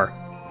that at a bar.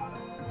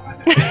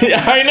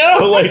 Yeah, I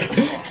know. Like,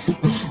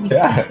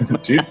 yeah,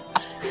 dude.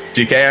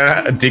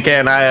 DK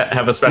and I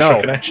have a special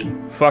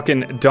connection.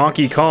 Fucking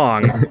Donkey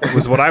Kong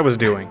was what I was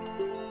doing.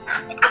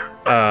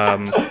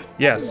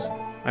 Yes,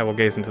 I will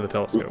gaze into the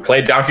telescope.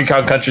 Play Donkey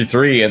Kong Country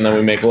 3 and then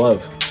we make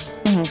love.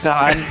 Oh,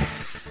 God.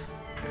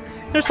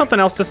 There's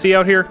something else to see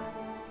out here.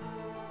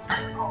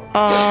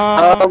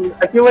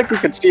 I feel like we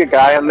could see a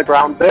guy on the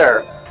ground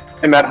there,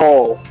 in that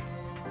hole.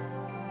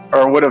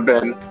 Or would have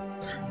been.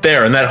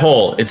 There, in that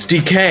hole. It's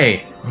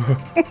DK.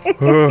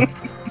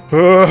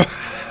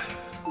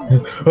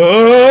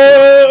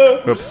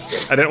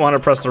 Oops, I didn't want to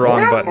press the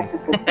wrong button.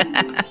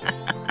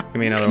 Give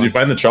me another Did you one.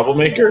 find the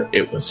troublemaker?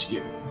 It was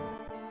you.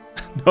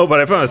 No, but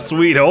I found a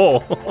sweet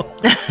hole.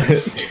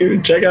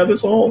 Dude, check out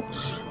this hole.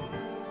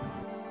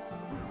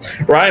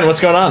 Ryan, what's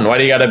going on? Why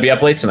do you gotta be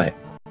up late tonight?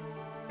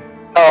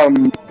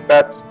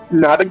 That's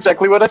not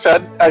exactly what I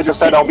said. I just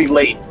said I'll be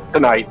late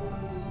tonight.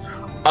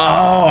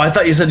 Oh, I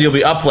thought you said you'll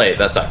be up late.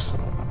 That sucks.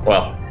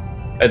 Well,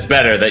 it's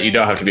better that you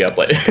don't have to be up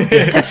late.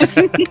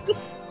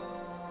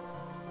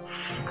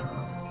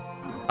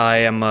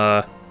 I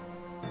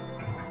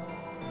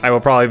will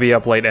probably be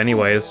up late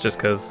anyways, just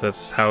because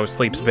that's how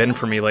sleep's been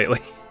for me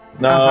lately.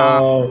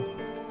 No.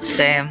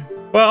 Damn.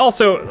 Well,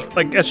 also,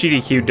 like,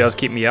 SGDQ does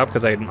keep me up,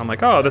 because I'm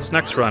like, oh, this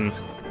next run.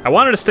 I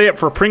wanted to stay up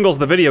for Pringles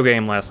the video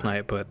game last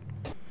night, but...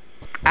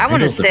 I want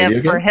to Pringles the stay up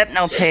video for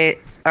game?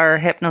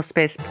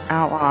 Hypnospace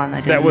Outlaw, and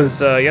I didn't. That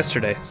was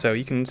yesterday, so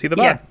you can see the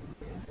Yeah. VOD.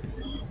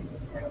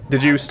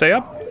 Did you stay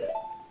up?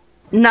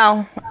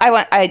 No, I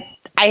went.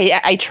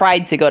 I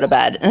tried to go to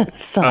bed.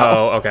 So.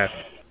 Oh, okay.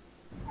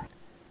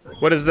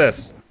 What is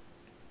this?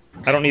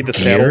 I don't need this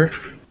Gear? towel.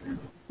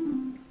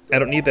 I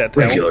don't need that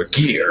towel. Regular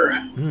gear.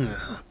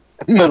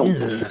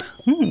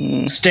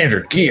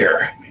 Standard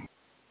gear.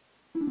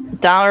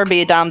 Dom or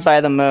be Dommed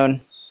by the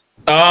moon.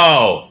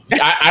 Oh,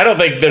 I don't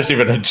think there's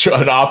even an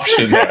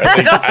option there.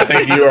 I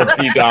think you are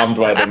P-domed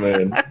by the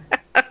moon.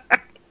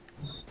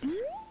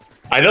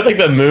 I don't think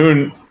the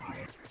moon...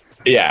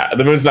 Yeah,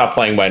 the moon's not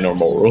playing by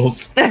normal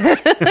rules.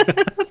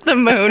 The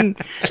moon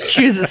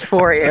chooses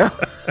for you.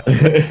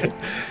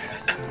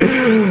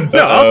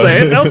 No, I'll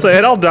say it. I'll say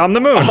it. I'll dom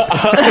the moon.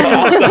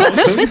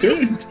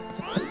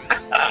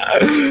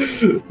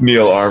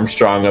 Neil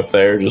Armstrong up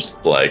there, just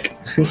like...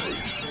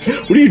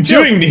 What are you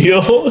doing,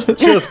 Neil?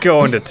 Just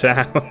going to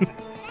town.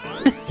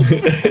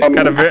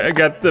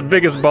 Got the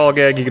biggest ball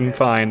gag you can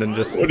find, and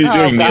just... What are you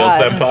doing, Neil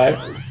God. Senpai?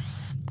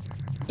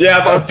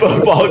 Yeah,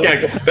 ball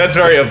gag. That's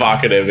very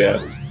evocative,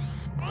 yeah.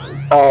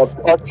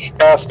 Touch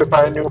asked if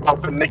I knew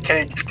about the Nick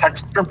Cage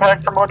texture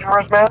pack from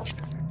Majora's Mask.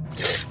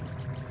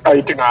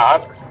 I do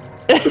not.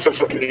 Is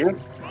this a thing?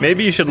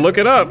 Maybe you should look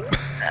it up.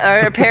 Or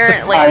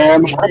apparently. I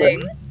am.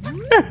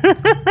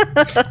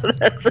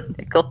 That's a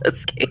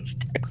Nicolas Cage.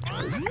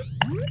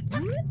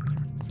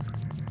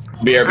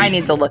 BRB. I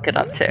need to look it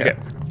up too. Okay.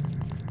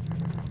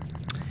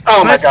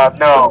 Oh my Nice. god,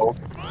 no.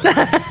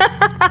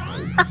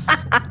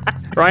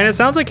 Ryan, it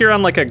sounds like you're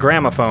on like a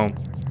gramophone.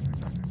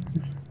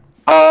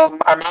 I'm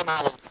on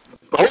a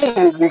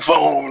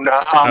phone.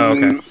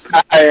 Okay.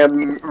 I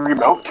am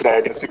remote today,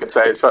 I guess you could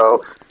say.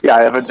 So, yeah,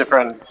 I have a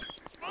different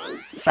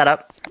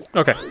Setup.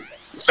 Okay.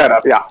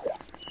 setup, yeah.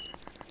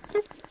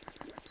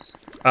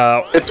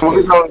 It's one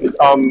of those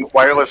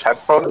wireless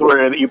headphones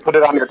where you put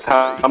it on your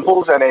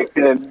temples and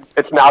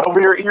it's not over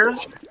your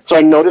ears. So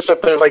I notice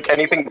if there's like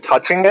anything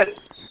touching it,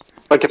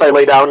 like if I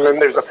lay down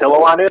and there's a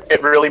pillow on it,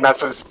 it really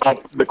messes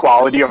up the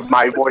quality of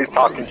my voice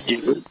talking to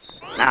you.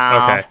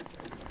 Oh, Okay.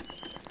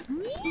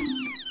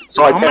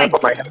 So I Oh can't my-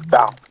 put my head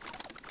down.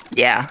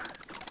 Yeah.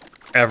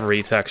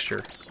 Every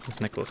texture.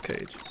 is Nicolas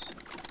Cage.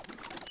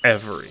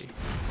 Every.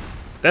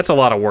 That's a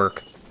lot of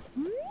work.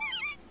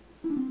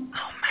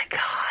 Oh my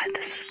god,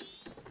 this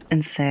is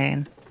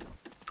insane.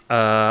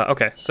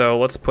 Okay, so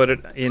let's put it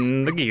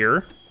in the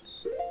gear.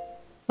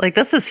 Like,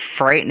 this is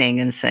frightening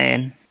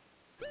insane.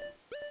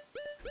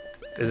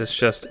 Is this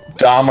just...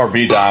 Dom or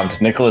be dommed.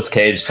 Nicolas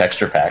Cage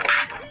texture pack.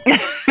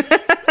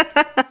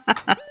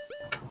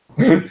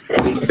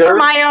 For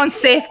my own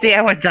safety,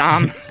 I would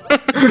dom.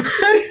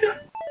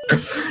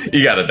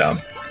 You got it,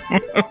 Dom.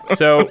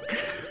 So,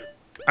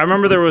 I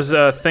remember there was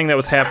a thing that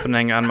was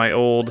happening on my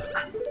old...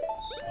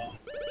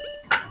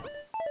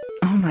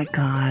 Oh my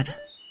god.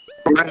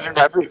 Imagine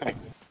everything.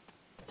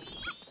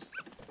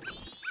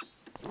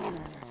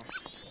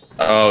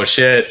 Oh,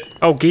 shit.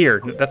 Oh,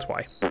 gear. That's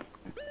why.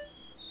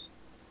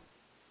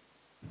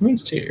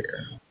 Moonsteer.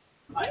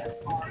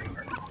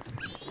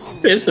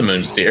 It is the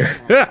Moonsteer.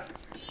 Yeah.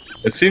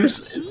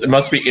 It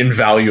must be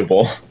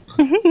invaluable.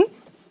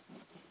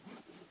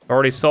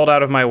 Already sold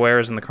out of my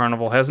wares and the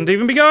carnival hasn't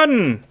even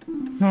begun.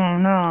 Oh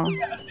no.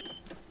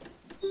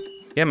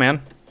 Yeah,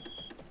 man.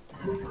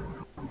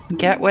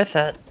 Get with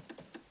it.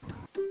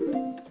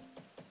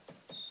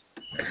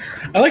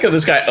 I like how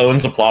this guy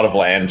owns a plot of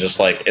land just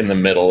like in the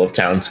middle of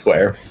town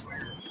square.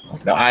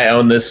 No, I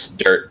own this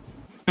dirt.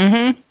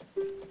 Mm-hmm.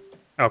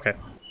 Okay.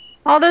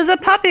 Oh, there's a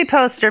puppy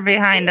poster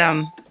behind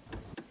him.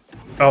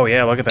 Oh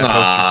yeah, look at that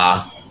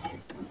poster.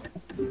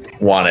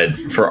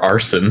 Wanted for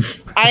arson.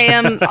 I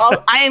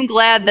am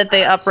glad that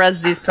they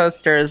up-res these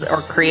posters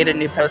or created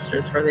new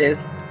posters for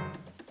these.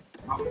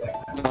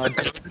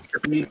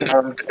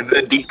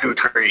 The Deku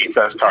tree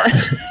says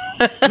Tars.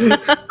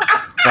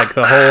 Like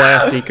the whole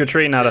ass Deku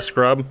tree, not a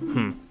scrub?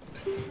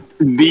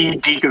 The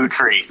Deku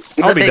tree.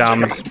 I'll be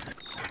dommed.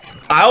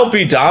 I'll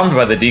be dommed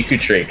by the Deku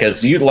tree,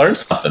 because you learned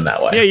something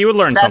that way. Yeah, you would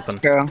learn That's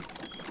something. true.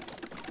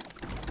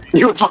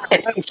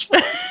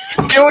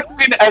 It would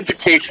be an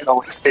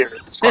educational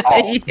experience for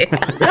all.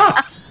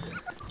 Yeah.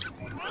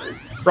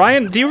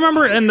 Ryan, do you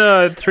remember in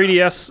the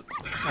 3DS...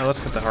 Oh,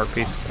 let's get the heart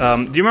piece.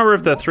 Do you remember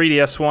if the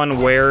 3DS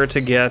one where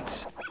to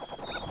get...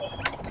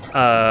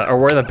 or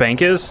where the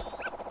bank is?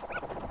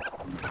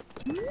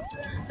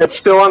 It's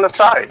still on the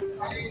side.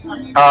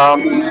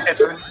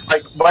 It's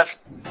like West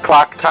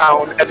Clock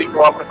Town as you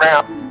go up the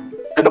ramp.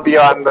 It'll be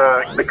on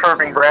the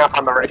curving ramp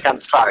on the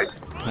right-hand side.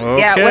 Okay.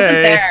 Yeah, it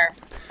wasn't there.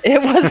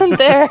 It wasn't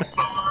there.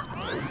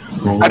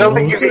 I don't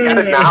think you can get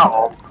it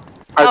now.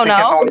 I think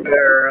no? it's only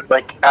there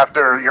like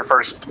after your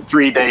first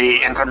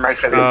 3-day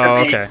intermission. Oh,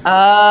 okay.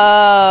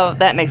 Oh,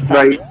 that makes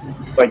sense.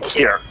 Right, like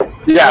here.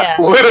 Yeah,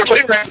 Yeah.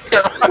 literally right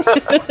here.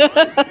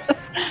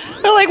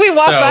 We're like, we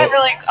walk by, we're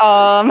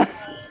like,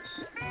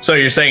 So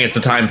you're saying it's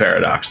a time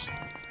paradox?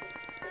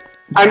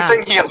 I'm Yeah.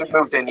 saying he hasn't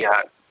moved in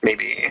yet.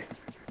 Maybe.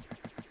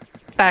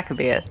 That could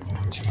be it.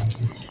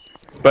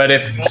 But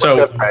if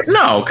so,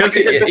 no, because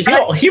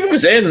he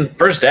moves in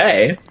first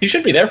day. He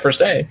should be there first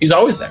day. He's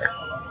always there.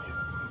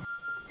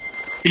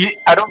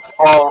 I don't.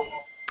 Well,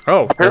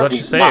 Oh, they let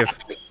you save.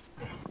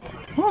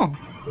 Oh.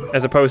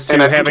 As opposed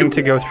to having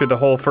to go through the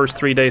whole first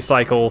 3-day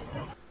cycle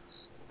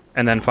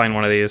and then find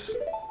one of these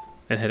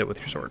and hit it with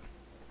your sword.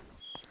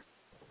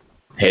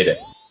 Hate it.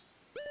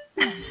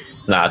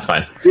 Nah, it's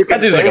fine.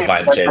 That seems like a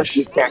fine change.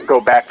 You can't go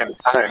back in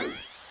time.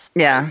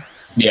 Yeah.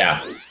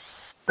 Yeah.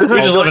 We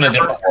just live in a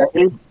different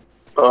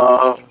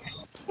world.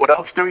 What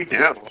else do we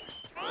do?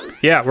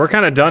 Yeah, we're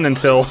kind of done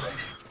until...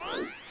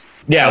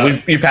 Yeah,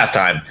 we pass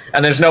time,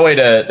 and there's no way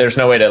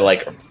to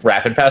like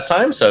rapid pass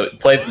time. So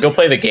go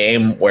play the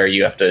game where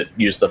you have to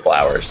use the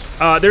flowers.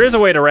 There is a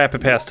way to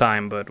rapid pass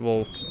time, but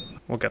we'll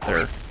get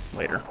there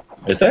later.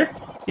 Is there?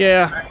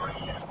 Yeah.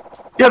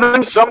 Yeah,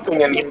 there's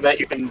something in here that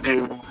you can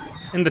do.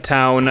 In the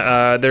town,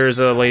 there's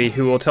a lady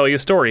who will tell you a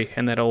story,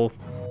 and that'll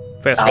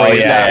fast Oh forward.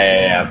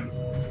 yeah.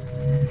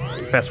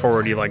 Fast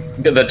forward you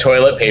like. The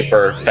toilet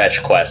paper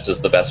fetch quest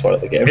is the best one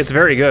of the game. It's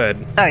very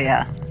good. Oh,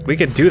 yeah. We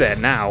could do that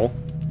now.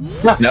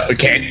 No, you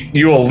can't.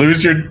 You will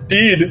lose your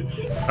deed.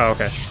 Oh,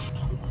 okay.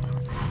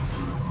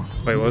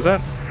 Wait, what was that?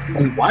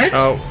 What?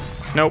 Oh,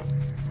 nope.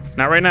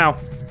 Not right now.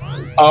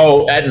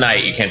 Oh, at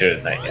night. You can't do it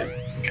at night. Yeah.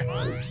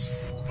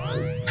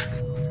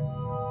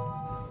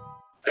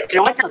 I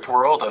feel like your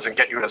twirl doesn't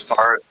get you as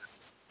far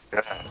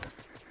as.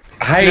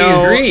 I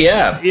No. agree.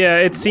 Yeah. Yeah,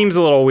 it seems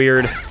a little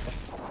weird.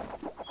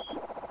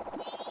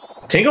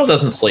 Tingle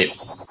doesn't sleep.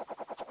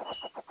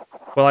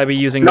 Will I be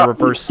using the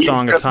reverse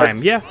Song of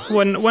Time? Yeah,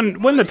 when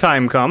the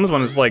time comes,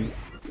 when it's like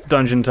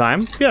dungeon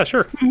time. Yeah,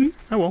 sure.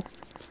 I will.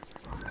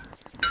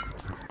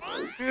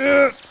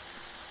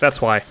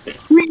 That's why.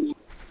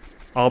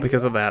 All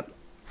because of that.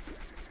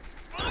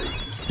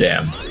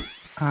 Damn.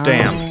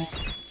 Damn.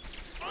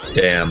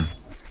 Damn.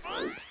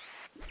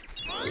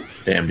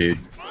 Damn, dude.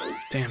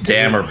 Damn.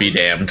 Damn or be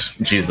damned.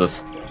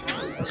 Jesus.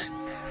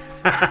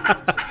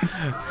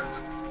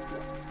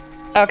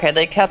 Okay,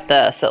 they kept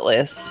this at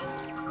least.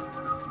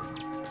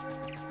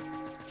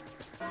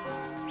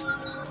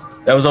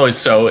 That was always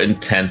so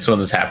intense when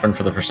this happened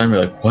for the first time.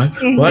 You're like, what?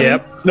 What?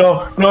 Yep.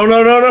 No.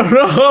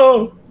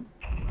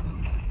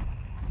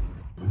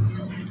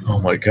 Oh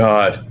my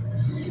god.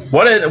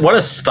 What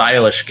a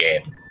stylish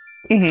game.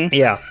 Mm-hmm.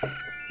 Yeah.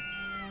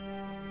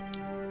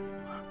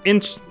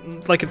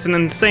 Like, it's an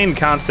insane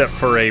concept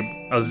for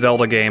a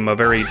Zelda game, a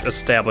very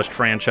established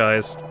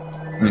franchise,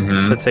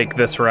 to take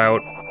this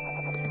route.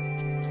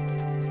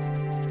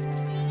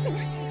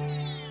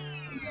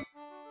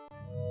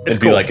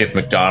 It'd be like if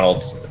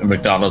McDonald's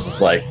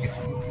is like,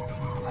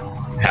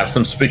 have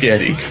some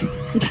spaghetti.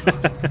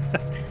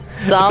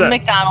 Some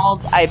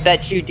McDonald's, I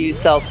bet you do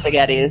sell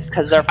spaghettis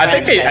because they're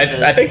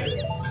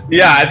franchises.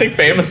 I think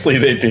famously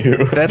they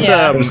do. That's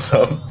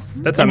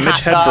that's a Mitch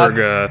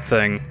Hedberg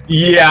thing.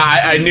 Yeah,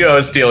 I knew I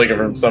was stealing it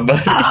from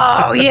somebody.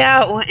 Oh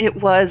yeah, it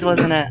was,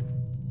 wasn't it?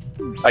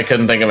 I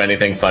couldn't think of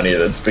anything funnier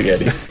than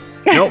spaghetti.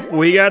 Nope,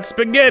 we got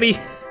spaghetti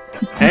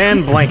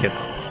and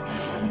blankets.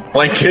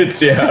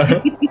 Blankets,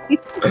 yeah.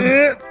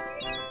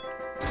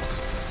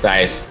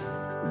 Nice.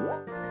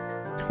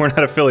 We're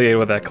not affiliated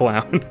with that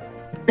clown.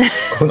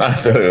 I'm not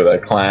affiliated with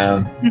that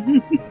clown.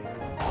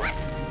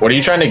 What are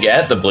you trying to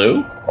get? The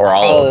blue or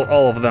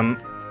all of them?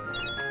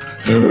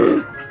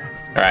 All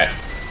right.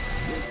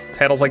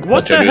 Tattle's like,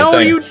 what the hell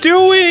are you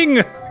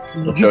doing?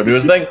 Let Joe do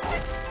his thing.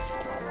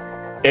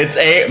 It's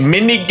a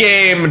mini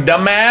game,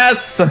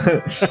 dumbass.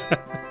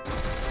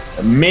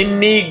 A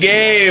mini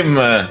game.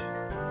 I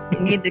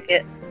need to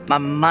get my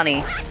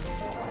money.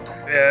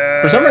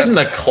 For some reason,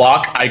 the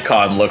clock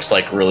icon looks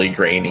like really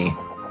grainy.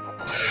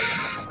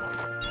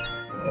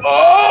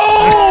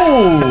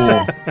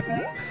 Oh!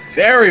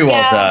 Very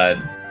well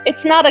done.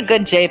 It's not a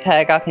good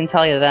JPEG, I can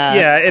tell you that.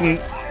 Yeah, and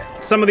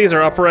some of these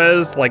are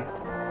up-res, like,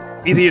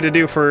 easier to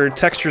do for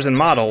textures and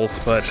models,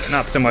 but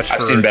not so much for...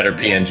 I've seen better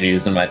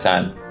PNGs in my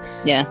time.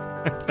 Yeah.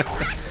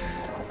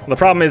 The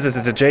problem is it's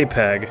a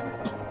JPEG.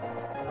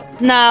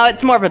 No,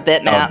 it's more of a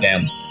bitmap. Oh,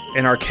 damn.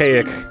 An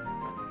archaic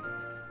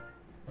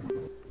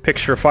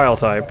picture file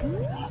type.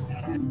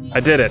 I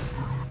did it.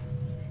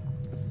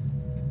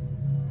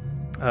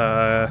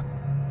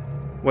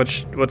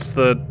 What's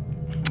the...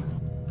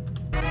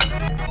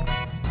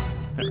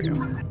 There we go.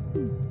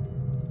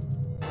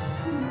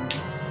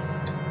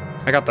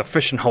 I got the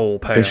fishing hole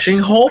pass. Fishing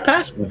hole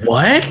pass?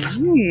 What? That's a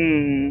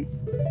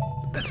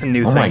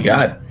new thing. Oh my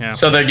god. Yeah.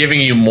 So they're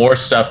giving you more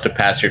stuff to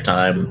pass your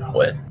time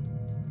with.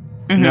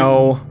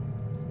 No.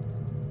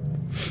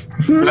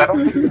 You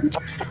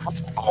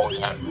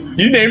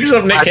named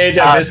yourself Nick Cage,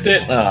 I missed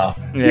it? Oh.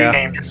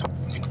 Yeah.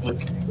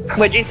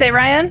 What'd you say,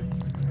 Ryan?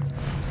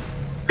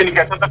 Can you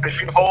get to the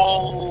fishing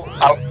hole?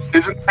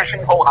 Isn't the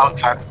fishing hole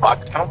outside the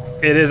clock town?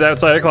 It is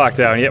outside of clock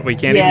town. Yet we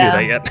can't even do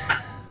that yet.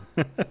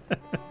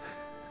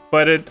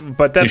 But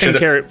that thing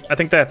I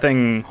think that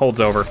thing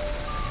holds over.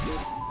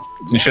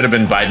 You should have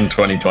been Biden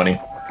 2020.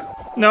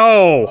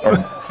 No. Or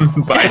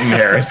Biden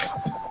Harris.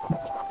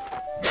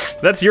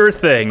 That's your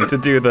thing to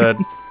do the.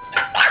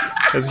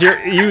 Cause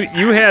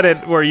you had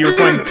it where you were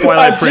playing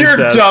Twilight Princess.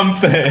 That's your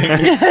dumb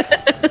thing.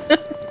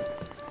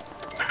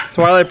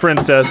 Twilight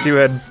Princess. You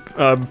had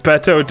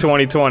Beto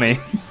 2020.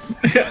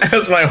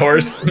 As my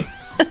horse.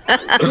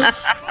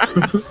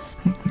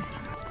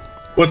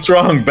 What's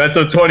wrong?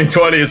 Beto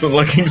 2020 isn't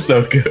looking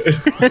so good.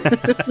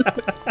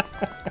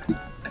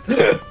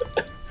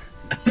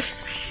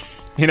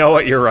 You know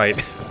what? You're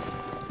right.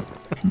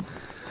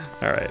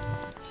 All right.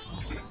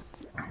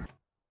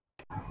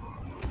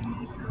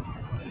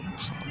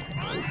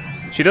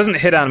 She doesn't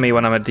hit on me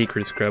when I'm a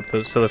decreased grip,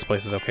 so this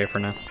place is okay for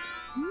now.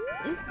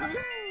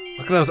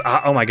 Look at those.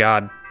 Oh my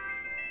god.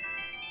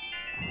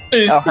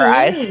 Oh, her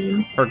eyes?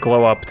 Mm-hmm. Her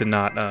glow up did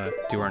not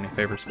do her any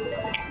favors.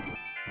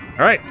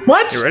 Alright.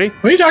 What? You ready?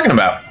 What are you talking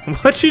about?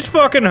 What? She's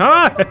fucking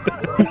hot!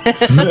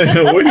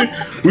 What are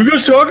you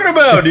guys talking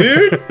about,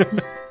 dude?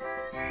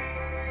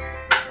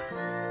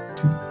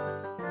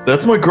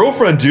 That's my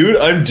girlfriend, dude.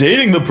 I'm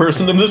dating the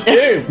person in this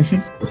game.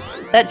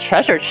 That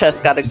treasure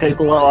chest got a good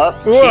glow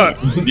up. What?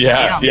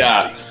 Yeah.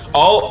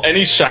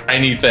 Any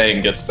shiny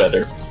thing gets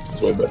better.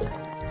 It's way better.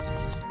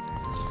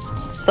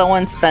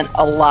 Someone spent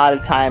a lot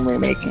of time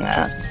remaking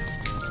that.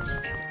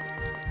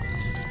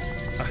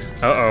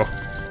 Uh-oh.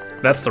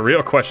 That's the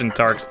real question,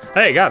 Tarks.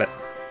 Hey, got it.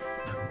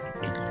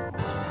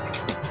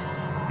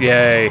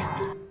 Yay.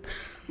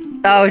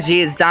 Oh,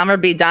 geez. Dom or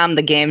be Dom,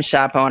 the game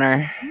shop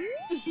owner.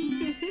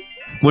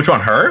 Which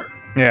one, her?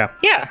 Yeah.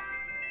 Yeah.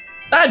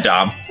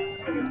 Dom.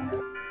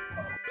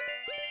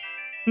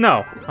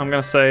 No, I'm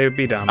gonna say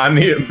be Dom. I'm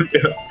here.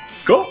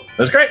 Cool.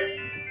 That's great.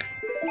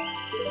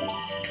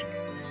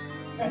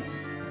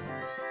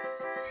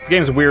 This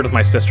game's weird with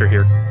my sister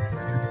here.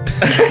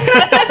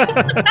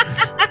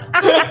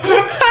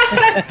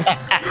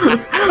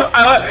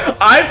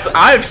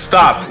 I've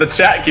stopped. The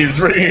chat keeps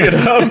bringing it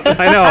up.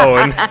 I know,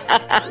 and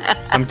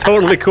I'm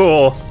totally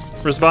cool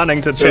responding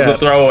to chat. There's a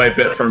throwaway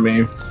bit for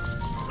me.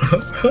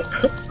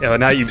 Yeah, but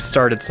now you've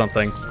started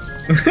something.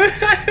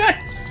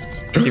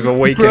 You've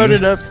awakened. You brought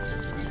it up.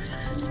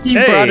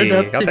 You brought it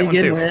up got to that one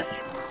begin too. with.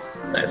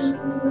 Nice.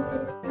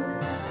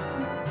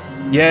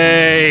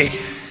 Yay!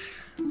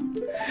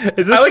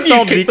 Is this I like just all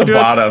you kicked the Deacon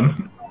Nuts?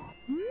 bottom.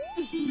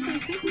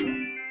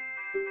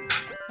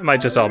 It might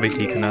just all be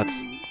Deacon Nuts.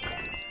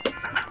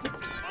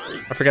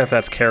 I forget if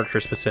that's character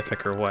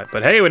specific or what.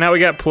 But hey, now we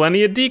got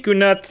plenty of Deku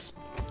nuts.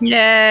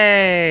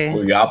 Yay!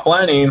 We got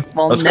plenty.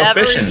 We'll Let's go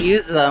never fishing.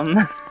 use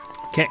them.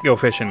 Can't go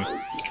fishing.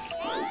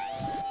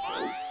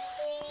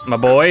 My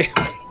boy.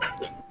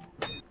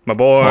 My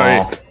boy.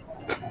 Aw.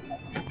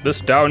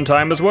 This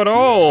downtime is what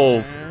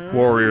all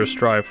warriors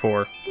strive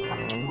for.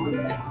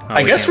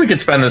 I guess we could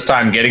spend this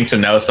time getting to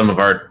know some of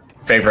our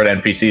favorite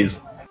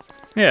NPCs.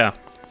 Yeah.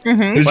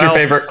 Who's your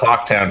favorite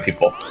Clocktown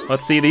people?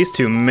 Let's see these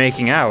two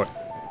making out.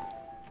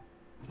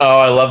 Oh,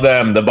 I love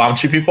them. The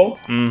Bombchi people?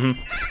 Mm-hmm.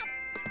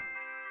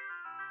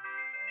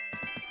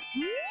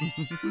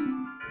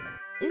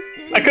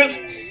 Because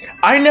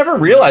I never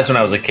realized when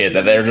I was a kid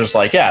that they're just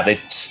like, yeah,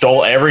 they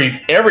stole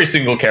every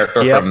single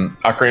character from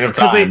Ocarina of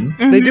Time.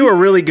 They do a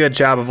really good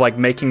job of like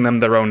making them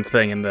their own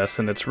thing in this,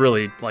 and it's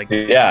really like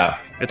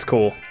it's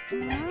cool.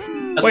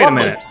 That's Wait lovely. a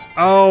minute.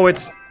 Oh,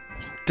 it's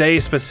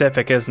day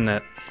specific, isn't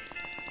it?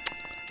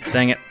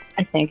 Dang it.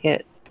 I think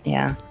it,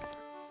 yeah.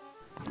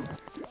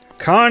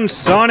 Con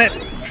Sonnet!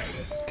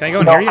 Can I go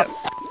in here yet?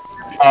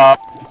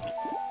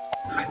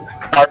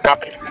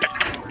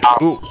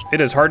 Ooh,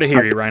 it is hard to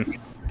hear you, Ryan.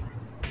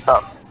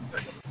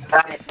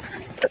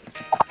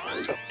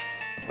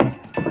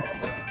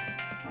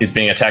 He's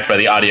being attacked by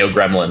the audio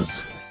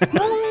gremlins.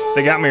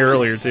 They got me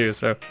earlier too,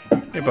 so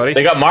hey buddy.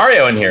 They got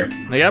Mario in here.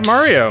 They got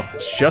Mario.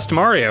 It's just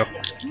Mario.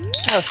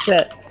 Oh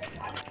shit.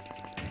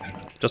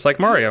 Just like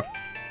Mario.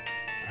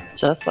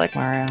 Just like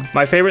Mario.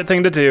 My favorite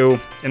thing to do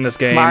in this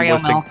game Mario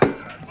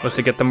was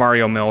to get the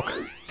Mario milk.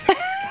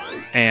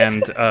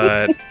 And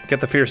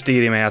get the Fierce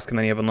Deity mask, and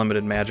then you have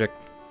unlimited magic.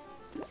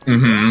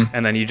 Mm-hmm.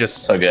 And then you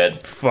just So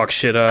good. fuck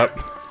shit up.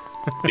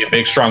 Be a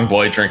big, strong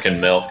boy drinking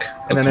milk.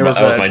 And then That there was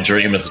was my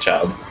dream as a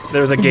child.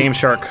 There was a Game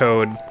Shark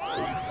code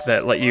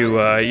that let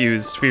you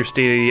use Fierce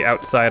Deity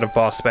outside of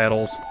boss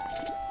battles.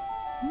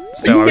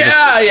 So I was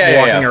just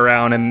walking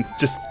around and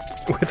just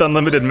with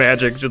unlimited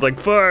magic, just like,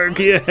 fuck,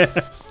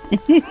 yes!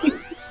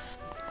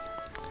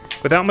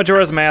 Without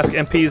Majora's Mask,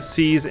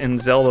 NPCs in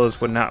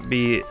Zeldas would not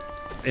be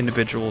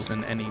individuals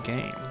in any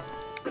game.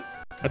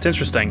 That's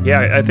interesting.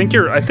 Yeah, I think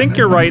you're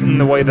right in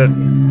the way that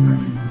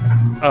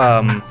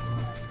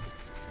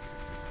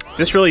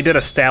this really did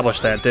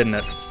establish that, didn't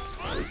it?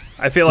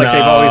 I feel like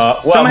they've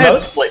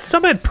always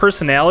some had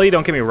personality,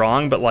 don't get me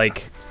wrong, but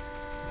like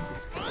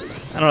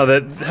I don't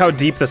know how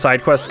deep the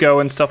side quests go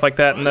and stuff like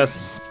that in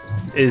this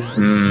is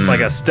like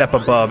a step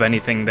above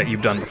anything that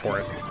you've done before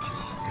it.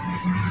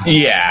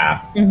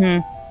 Yeah.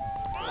 Mm-hmm.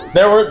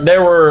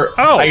 There were.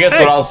 Oh, I guess hey.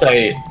 what I'll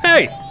say.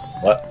 Hey,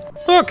 What?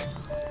 look,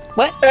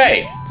 What?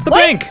 Hey. it's the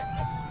bank.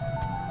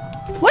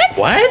 What?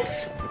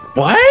 What?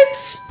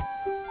 What?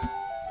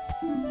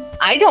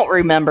 I don't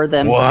remember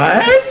them.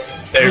 What?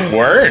 They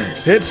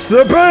weren't. It's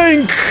the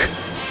bank.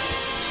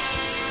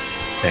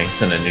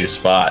 Bank's in a new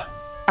spot.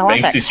 I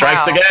want Banksy that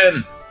strikes cow.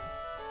 again.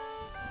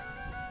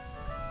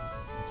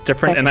 It's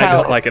different, That and I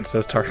cow. don't like it.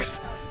 Says Tarkus.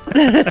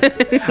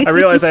 I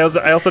realize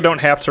I also don't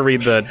have to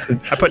read the.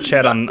 I put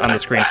chat on the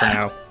screen for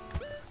now,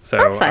 so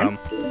That's fine.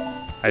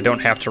 I don't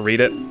have to read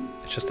it.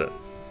 It's just a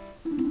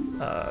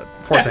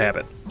force of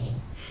habit.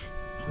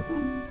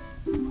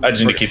 I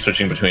just need to keep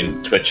switching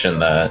between Twitch and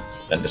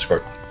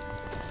Discord.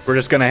 We're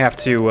just gonna have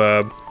to.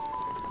 I'm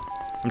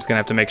just gonna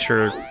have to make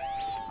sure.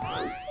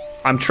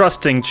 I'm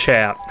trusting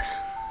chat.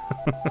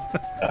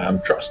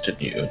 I'm trusting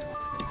you.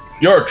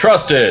 You're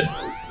trusted.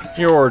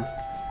 You're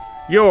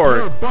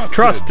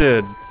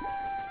trusted.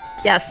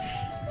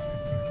 Yes.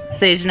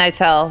 Sage Knight's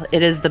Hell.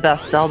 It is the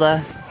best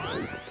Zelda.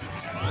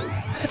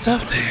 It's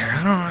up there.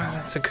 I don't know.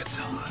 It's a good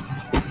Zelda.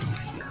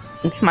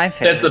 It's my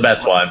favorite. It's the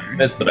best one.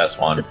 It's the best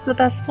one. It's the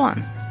best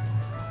one.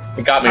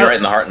 It got me right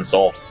in the heart and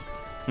soul.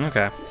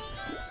 Okay.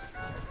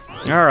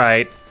 All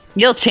right.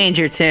 You'll change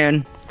your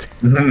tune.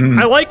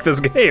 I like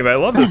this game. I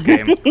love this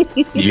game.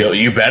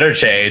 You better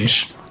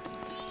change.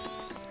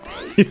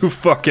 You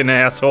fucking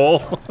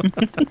asshole.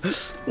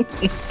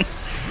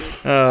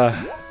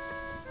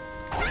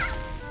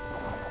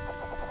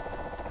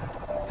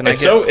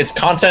 It's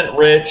content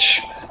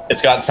rich.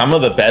 It's got some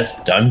of the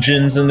best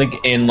dungeons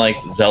in like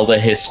Zelda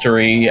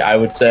history, I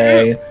would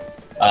say.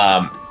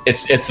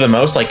 It's the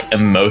most like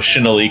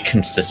emotionally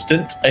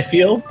consistent, I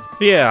feel.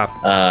 Yeah.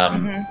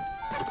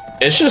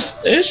 It's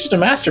just a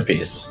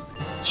masterpiece.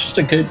 It's just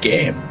a good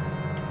game.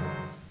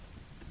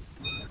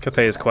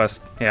 Cape's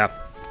Quest. Yeah.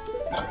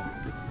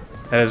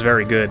 That is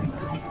very good.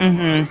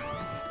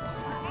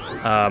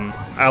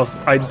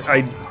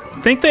 I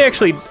think they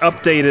actually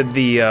updated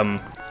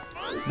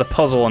the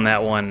puzzle in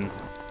that one,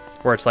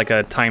 where it's like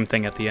a time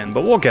thing at the end.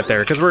 But we'll get there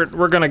because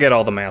we're gonna get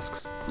all the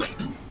masks.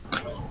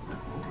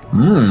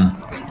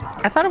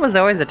 I thought it was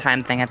always a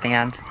time thing at the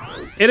end.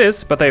 It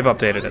is, but they've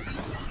updated it.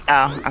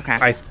 Oh, okay.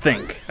 I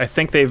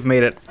think they've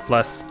made it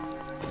less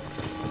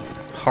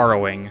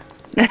harrowing.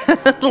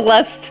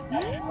 Less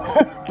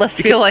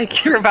feel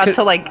like you're about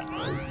to like.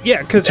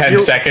 Yeah, because 10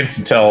 seconds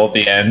until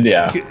the end.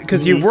 Yeah.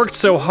 Because you've worked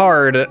so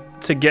hard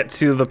to get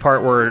to the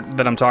part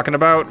that I'm talking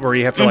about, where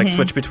you have to like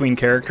switch between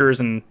characters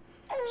and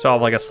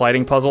solve like a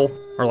sliding puzzle,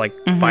 or like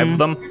 5 of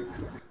them.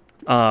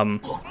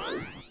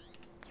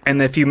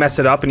 And if you mess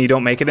it up and you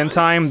don't make it in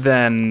time,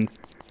 then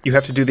you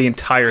have to do the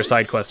entire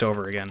side quest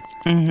over again.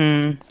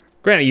 Mm-hmm.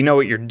 Granted, you know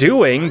what you're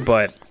doing,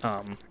 but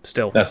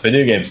still. That's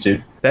video games,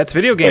 dude. That's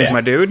video games,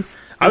 my dude.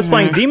 I was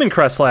playing Demon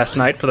Crest last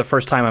night for the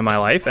first time in my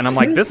life, and I'm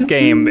like, this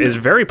game is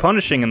very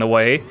punishing in the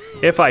way,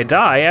 if I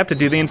die, I have to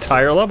do the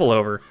entire level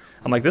over.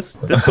 I'm like, this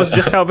was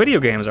just how video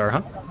games are,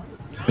 huh?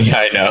 Yeah,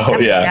 I know.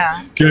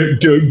 Yeah.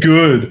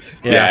 Good.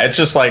 Yeah, it's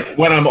just like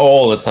when I'm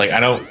old, it's like I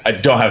don't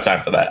have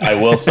time for that. I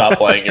will stop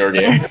playing your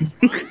game.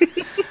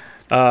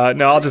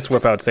 No, I'll just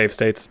whip out save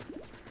states.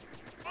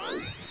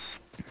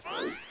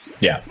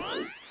 Yeah.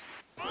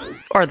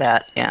 Or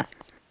that, yeah.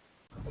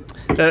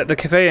 The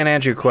Cafe and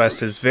Andrew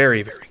quest is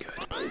very, very good.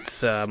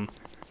 It's I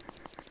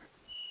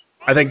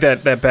think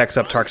that backs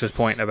up Tarx's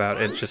point about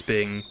it just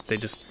being they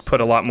just put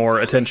a lot more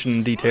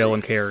attention, detail,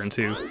 and care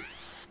into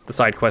the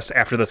side quests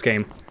after this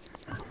game.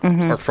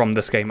 Or from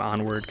this game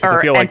onward. Or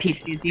I feel like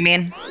NPCs, you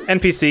mean?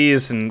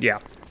 NPCs and yeah.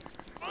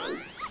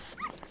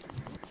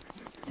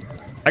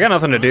 I got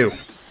nothing to do.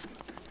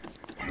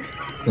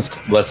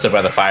 Let's sit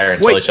by the fire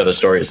and tell each other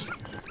stories.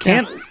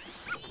 Can't.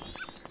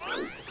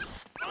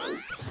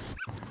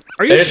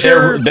 Are you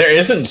sure? There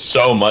isn't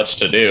so much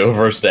to do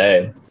first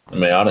day. I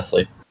mean,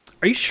 honestly.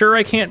 Are you sure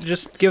I can't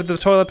just give the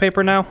toilet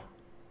paper now?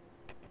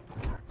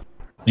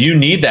 You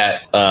need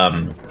that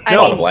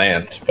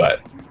land,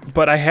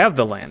 but I have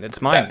the land.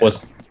 It's mine.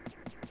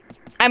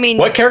 I mean,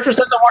 what character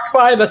said that walked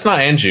by? That's not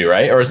Andrew,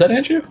 right? Or is that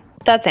Andrew?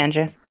 That's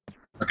Andrew.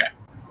 Okay.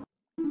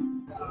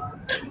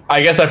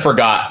 I guess I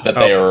forgot that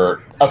they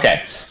were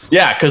okay.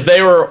 Yeah, because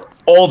they were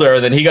older.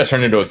 Then he got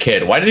turned into a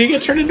kid. Why did he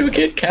get turned into a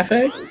kid?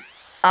 Cafe.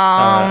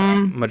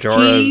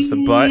 Majora's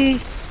the butt.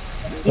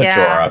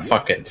 Majora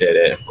fucking did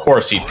it. Of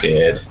course he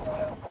did.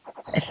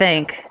 I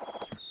think.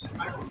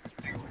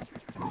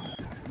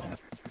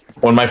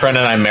 When my friend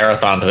and I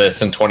marathoned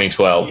this in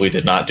 2012, we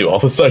did not do all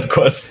the side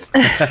quests.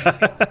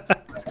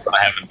 So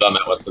I haven't done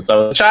that since I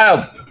was a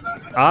child.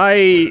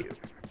 I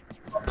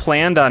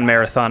planned on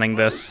marathoning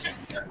this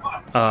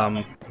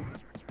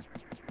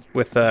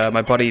with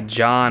my buddy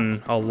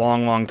John a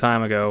long, long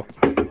time ago.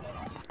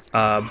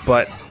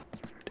 But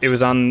it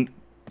was on...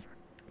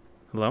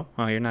 Hello?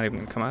 Oh, you're not even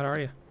going to come out, are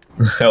you?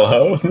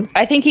 Hello?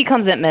 I think he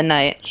comes at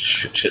midnight.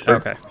 Shit.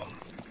 Okay.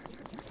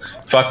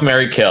 Fuck,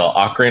 marry, kill.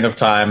 Ocarina of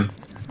Time.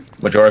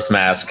 Majora's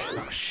Mask.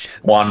 Oh, shit.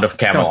 Wand of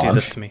Gamelon. Don't do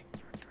this to me.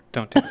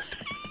 Don't do this to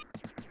me.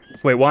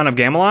 Wait, Wand of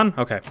Gamelon?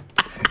 Okay.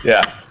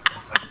 Yeah.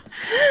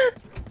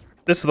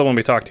 This is the one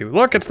we talked to.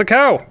 Look, it's the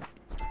cow!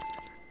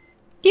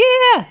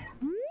 Yeah!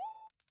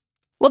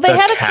 Well, they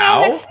had a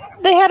cow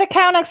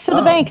cow next to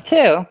the bank,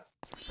 too.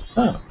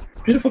 Oh,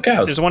 beautiful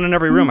cows. There's one in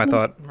every room, I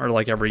thought. Or,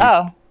 like, every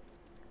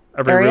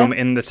room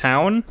in the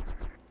town.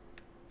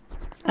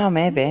 Oh,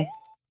 maybe.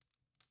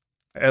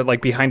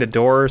 Like, behind a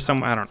door or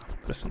something. I don't know.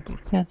 There's something.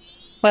 Yeah.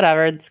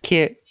 Whatever, it's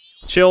cute.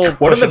 Chill.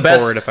 What are the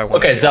best? If I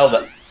want okay, to.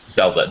 Zelda.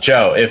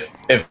 Joe, if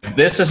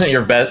this isn't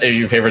your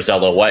favorite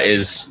Zelda,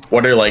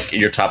 what are like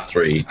your top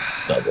 3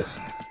 Zeldas?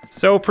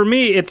 So for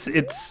me, it's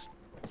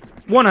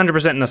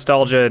 100%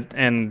 nostalgia,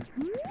 and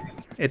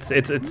it's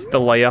the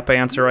layup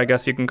answer, I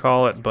guess you can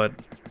call it. But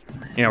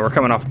you know, we're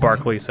coming off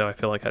Barkley, so I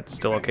feel like that's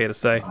still okay to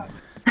say.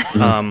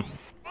 Ocarina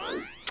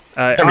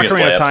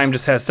of Time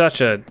just has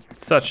such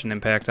an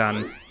impact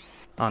on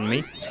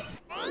me.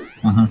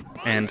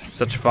 And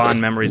such fond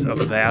memories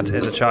of that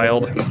as a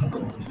child.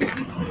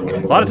 A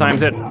lot of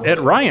times at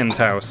Ryan's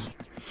house.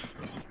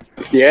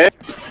 Yeah.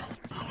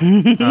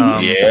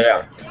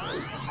 Yeah.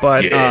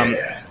 But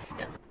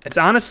it's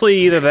honestly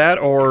either that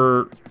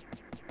or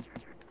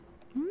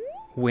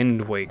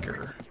Wind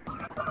Waker.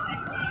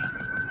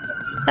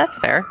 That's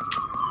fair.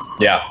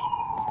 Yeah.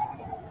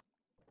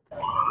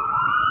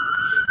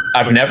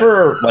 I've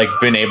never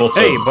been able to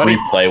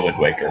replay Wind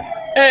Waker.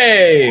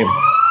 Hey.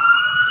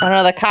 I don't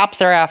know, the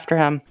cops are after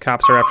him.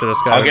 Cops are after this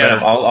guy. I'll get him.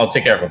 I'll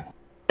take care of him.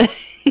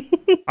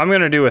 I'm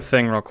gonna do a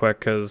thing real quick,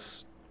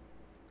 because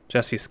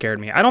Jesse scared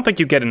me. I don't think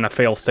you get in a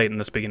fail state in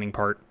this beginning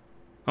part.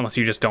 Unless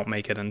you just don't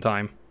make it in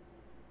time.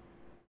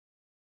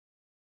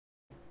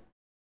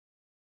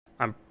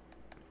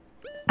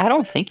 I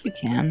don't think you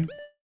can.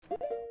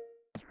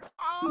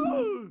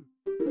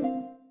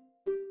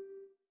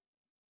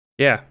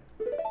 Yeah.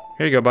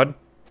 Here you go, bud.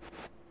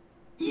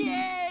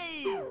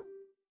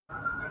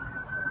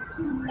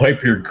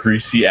 Wipe your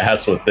greasy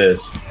ass with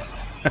this.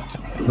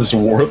 This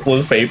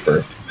worthless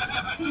paper.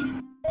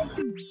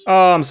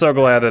 Oh, I'm so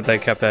glad that they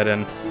kept that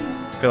in.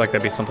 I feel like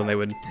that'd be something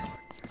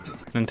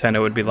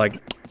Nintendo would be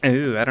like,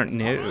 ooh, I don't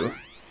know.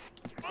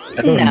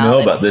 I don't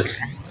know about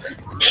this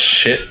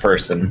shit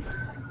person.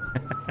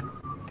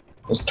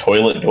 This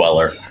toilet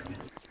dweller.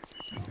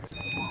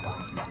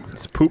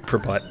 It's poop for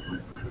butt.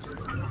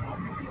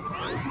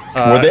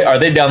 Are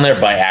they down there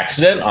by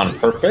accident, on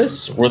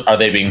purpose? Are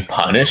they being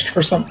punished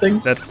for something?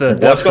 That's the.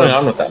 What's going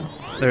on with them?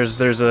 There's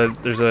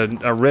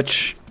a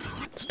rich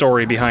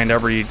story behind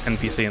every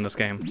NPC in this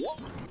game.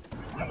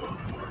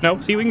 No,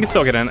 see, we can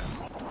still get in it.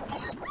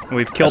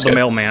 We've killed the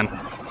mailman.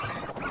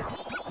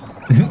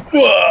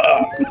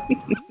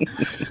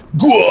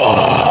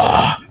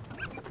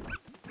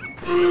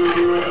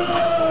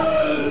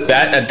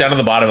 That down at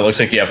the bottom, it looks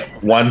like you have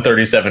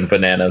 137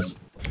 bananas.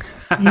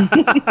 I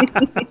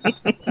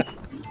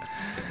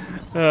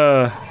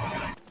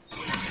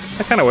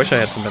kind of wish I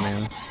had some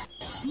bananas.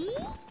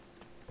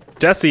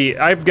 Jesse,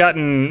 I've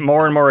gotten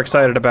more and more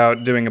excited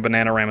about doing a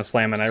Bananarama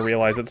Slam, and I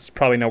realize it's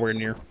probably nowhere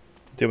near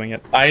doing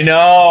it. I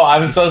know.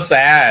 I'm so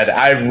sad.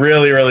 I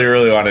really, really,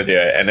 really want to do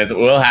it, and it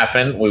will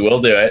happen. We will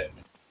do it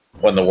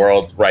when the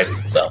world rights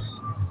itself.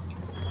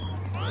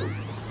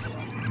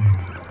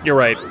 You're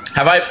right.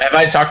 Have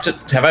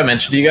I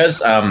mentioned to you guys?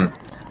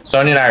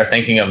 Sonia and I are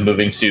thinking of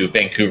moving to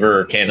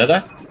Vancouver,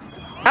 Canada.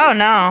 Oh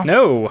no.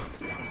 No.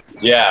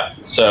 Yeah,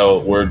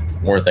 so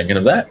we're thinking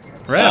of that.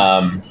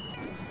 Right.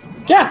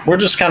 Yeah, we're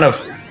just kind of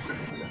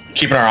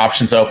keeping our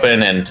options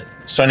open, and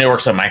Sonia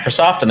works at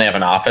Microsoft, and they have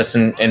an office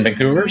in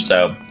Vancouver,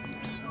 so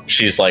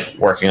she's like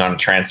working on a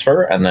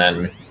transfer, and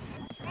then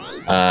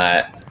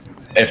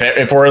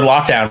if we're in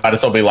lockdown, might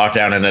as well be locked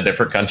down in a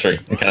different country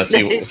and kind of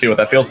see what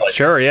that feels like.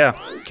 Sure, yeah.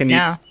 Can you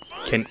Yeah.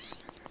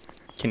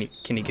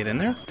 can you get in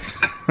there?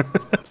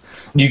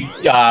 You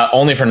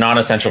only for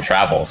non-essential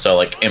travel, so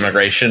like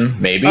immigration,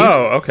 maybe.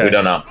 Oh, okay. We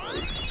don't know.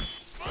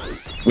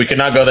 We could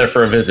not go there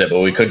for a visit, but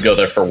we could go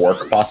there for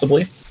work,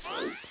 possibly.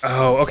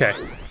 Oh, okay.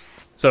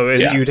 So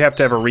Yeah. you'd have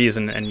to have a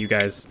reason, and you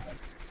guys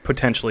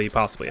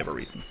possibly have a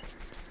reason.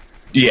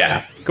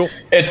 Yeah. Cool.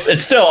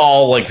 It's still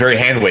all like very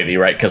hand wavy,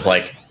 right? Because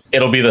like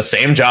it'll be the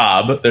same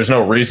job. There's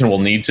no reason we'll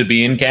need to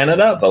be in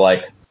Canada, but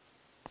like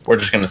we're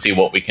just gonna see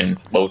what we can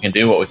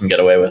do, what we can get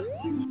away with.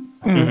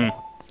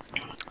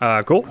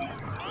 Cool.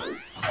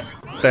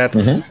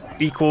 That's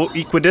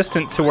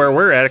equidistant to where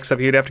we're at,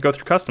 except you'd have to go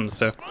through customs,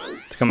 so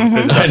to come and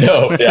visit I us.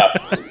 know. Yeah.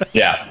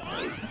 Yeah.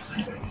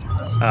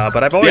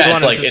 But I've always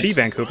wanted like, to see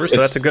Vancouver, so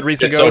that's a good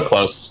reason to it's go so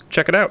close.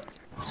 check it out.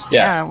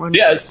 Yeah.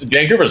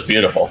 Vancouver's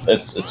beautiful.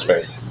 It's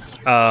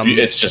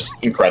it's just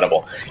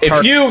incredible.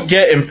 If you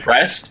get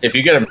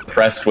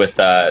impressed with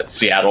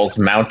Seattle's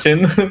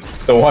mountain,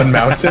 the one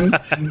mountain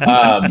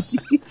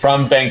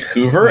from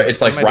Vancouver, it's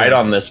like right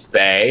on this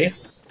bay,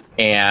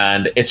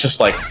 and it's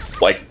just like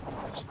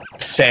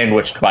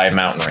sandwiched by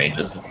mountain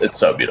ranges. It's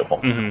so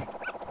beautiful.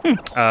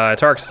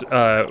 Tark's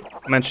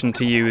mentioned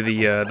to you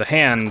the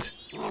hand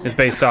is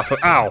based off of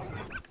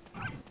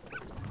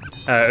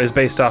is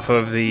based off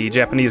of the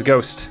Japanese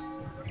ghost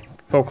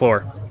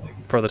folklore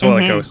for the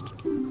toilet ghost.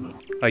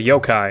 A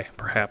yokai,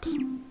 perhaps.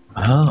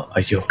 Oh,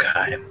 a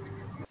yokai.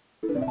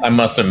 I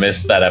must have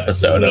missed that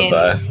episode of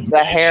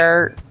the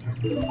hair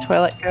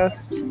toilet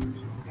ghost.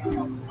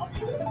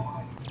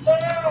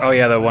 Oh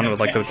yeah, the one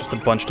with like just the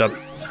bunched up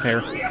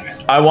hair.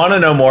 I want to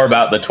know more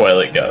about the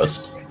toilet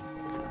ghost.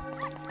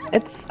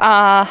 It's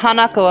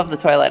Hanako of the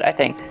toilet, I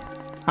think.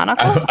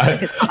 Hanako?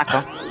 It's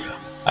Hanako.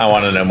 I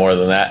want to know more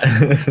than that.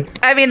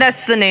 I mean,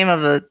 that's the name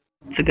of the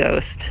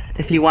ghost,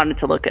 if you wanted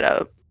to look it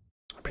up.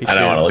 I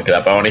don't want to look it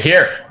up. I want to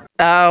hear it.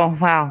 Oh,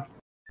 wow.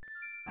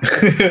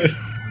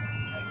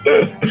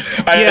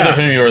 Either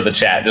from you or the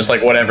chat, just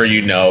like whatever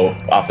you know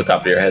off the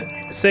top of your head.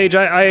 Sage,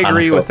 I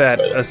agree with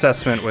that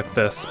assessment with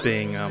this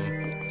being,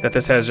 that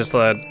this has just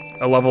a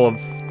level of,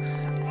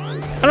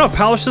 I don't know if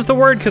polished is the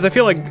word, because I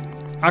feel like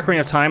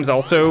Ocarina of Time is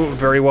also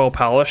very well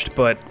polished,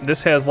 but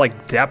this has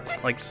like depth,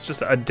 like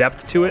just a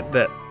depth to it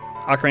that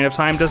Ocarina of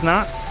Time does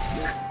not.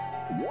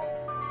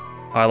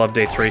 Oh, I love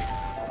Day 3.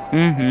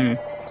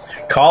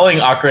 Calling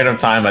Ocarina of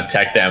Time a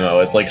tech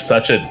demo is like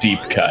such a deep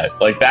cut.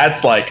 Like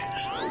that's like,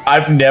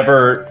 I've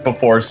never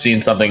before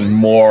seen something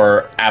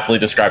more aptly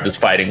described as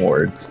fighting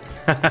words.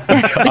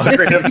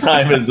 Ocarina of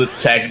Time is a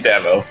tech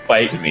demo.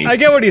 Fight me. I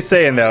get what he's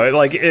saying though.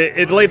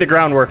 It laid the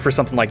groundwork for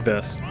something like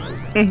this.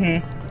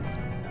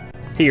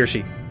 He or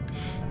she.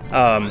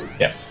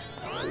 Yeah.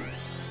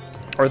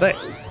 Or they.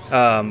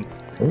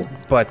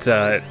 But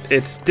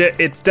it's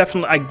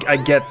definitely I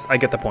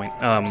get the point.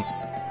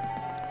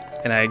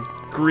 And I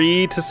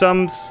agree to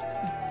some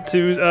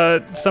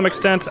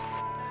extent.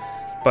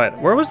 But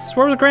where was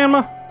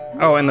Grandma?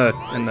 Oh, in the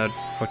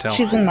hotel.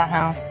 She's in the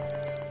house.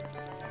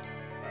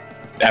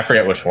 I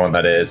forget which one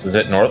that is. Is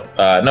it north?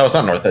 No, it's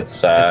not north.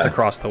 It's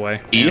across the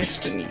way.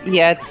 East?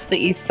 Yeah, it's the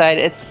east side.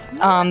 It's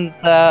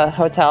the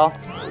hotel.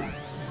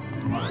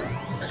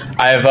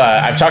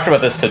 I've talked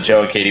about this to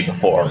Joe and Katie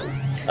before.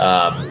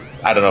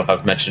 I don't know if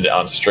I've mentioned it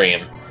on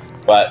stream,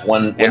 but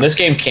when this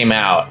game came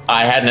out,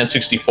 I had an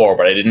N64,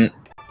 but I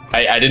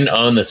didn't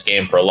own this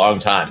game for a long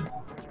time,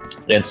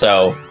 and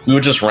so we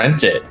would just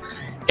rent it,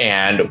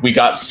 and we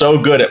got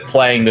so good at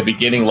playing the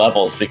beginning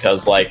levels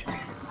because like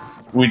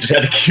we just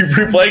had to keep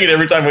replaying it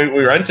every time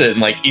we rented it,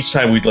 and like each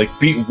time we'd like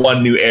beat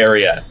one new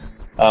area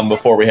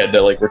before we had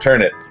to like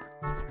return it,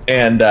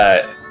 and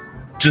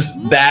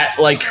just that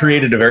like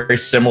created a very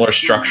similar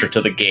structure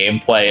to the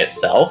gameplay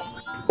itself,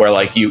 where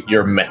like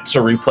you're meant to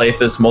replay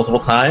this multiple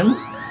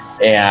times,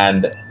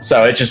 and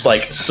so it just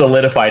like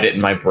solidified it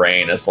in my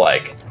brain as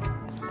like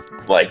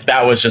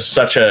that was just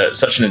such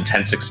an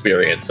intense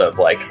experience of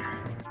like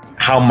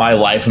how my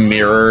life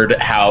mirrored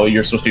how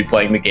you're supposed to be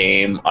playing the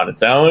game on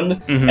its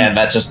own, and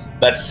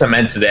that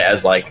cemented it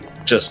as like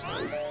just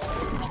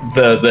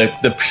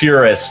the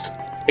purest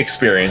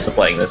experience of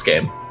playing this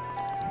game.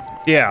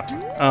 Yeah.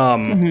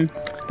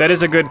 That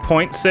is a good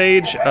point,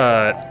 Sage.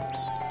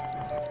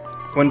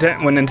 When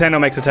Nintendo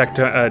makes a tech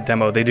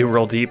demo, they do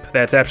roll deep.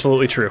 That's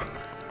absolutely true.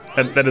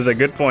 That is a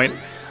good point.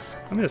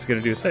 I'm just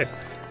gonna do a save.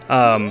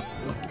 The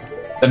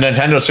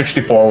Nintendo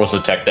 64 was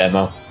a tech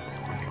demo.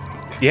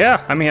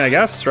 Yeah, I mean, I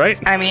guess, right?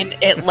 I mean,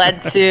 it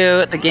led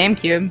to the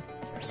GameCube.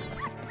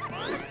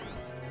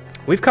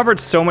 We've covered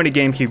so many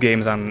GameCube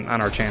games on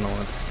our channel,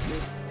 and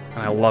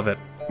I love it.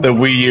 The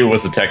Wii U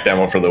was a tech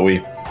demo for the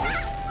Wii.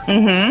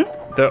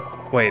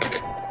 Wait.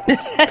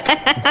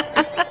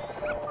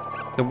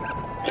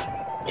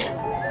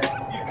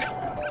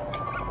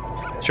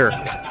 Sure.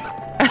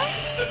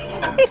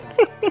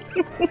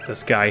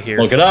 This guy here.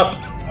 Look it up.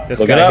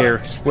 This guy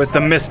here with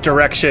the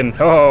misdirection.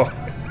 Oh,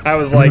 I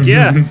was like,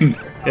 yeah.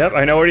 Yep,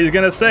 I know what he's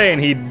gonna say,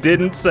 and he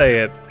didn't say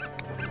it.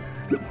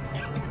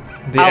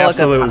 The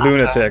absolute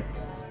lunatic.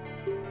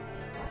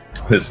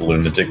 This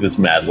lunatic, this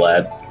mad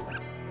lad.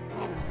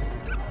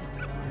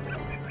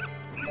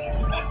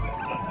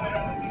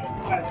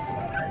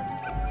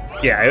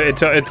 Yeah,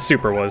 it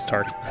super was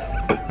Tarks.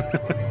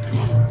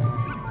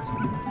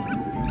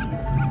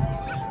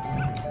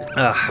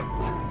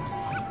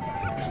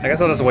 I guess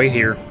I'll just wait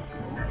here.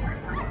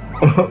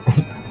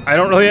 I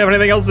don't really have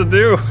anything else to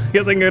do. I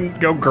guess I can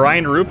go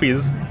grind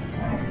rupees.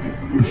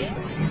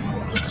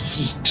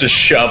 Just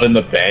shove in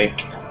the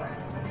bank.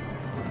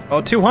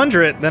 Oh,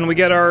 200. Then we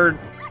get a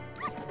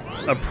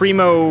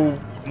primo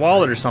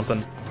wallet or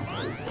something.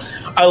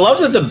 I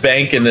love that the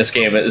bank in this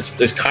game is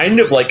kind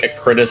of like a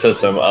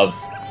criticism of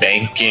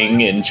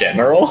banking in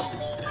general.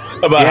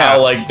 About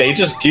how like they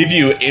just give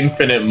you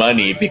infinite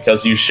money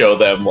because you show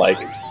them like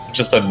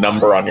just a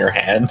number on your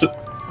hand.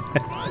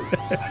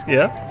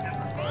 Yeah.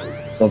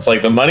 It's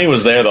like the money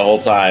was there the whole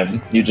time.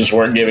 You just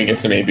weren't giving it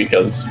to me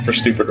because for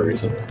stupid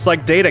reasons. It's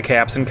like data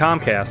caps in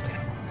Comcast.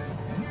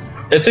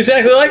 It's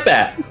exactly like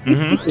that.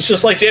 It's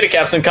just like data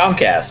caps in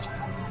Comcast.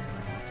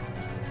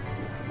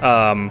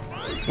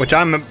 Which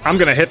I'm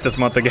gonna hit this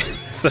month again.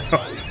 So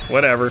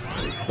whatever.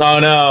 Oh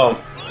no.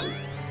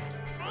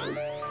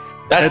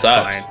 That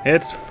sucks. Fine.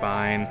 It's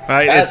fine.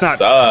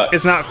 Sucks.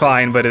 It's not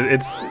fine, but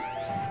it's.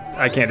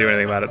 I can't do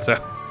anything about it. So,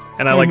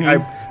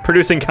 and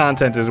producing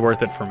content is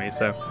worth it for me.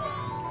 So.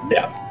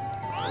 Yeah.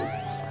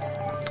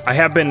 I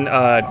have been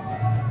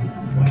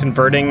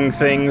converting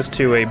things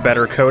to a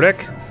better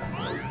codec.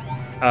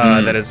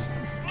 That is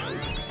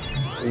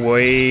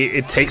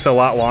it takes a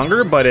lot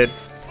longer, but it's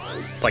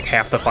like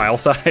half the file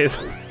size.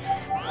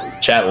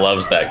 Chat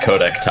loves that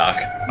codec talk.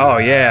 Oh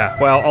yeah.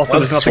 Well, also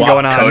Let's there's nothing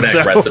going on.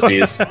 Codec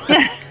recipes.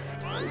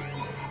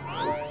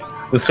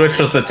 The Switch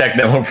was the tech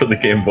demo for the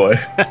Game Boy.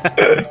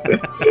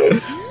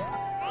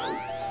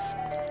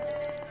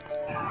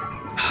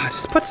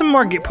 Just put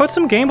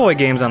some Game Boy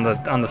games on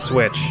the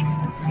Switch.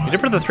 You did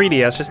for the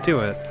 3DS, just do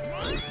it.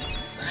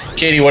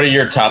 Katie, what are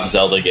your top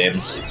Zelda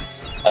games?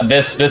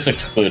 This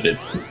excluded.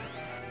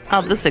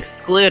 Oh, this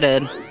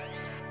excluded.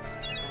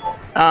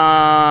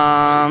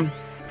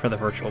 For the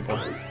Virtual Boy.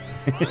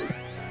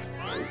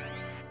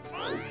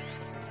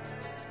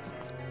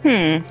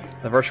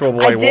 The Virtual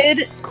Boy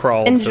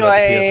crawled so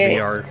that the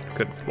PSVR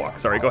could walk.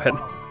 Sorry, go ahead.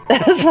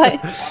 That's fine.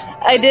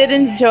 I did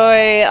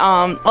enjoy,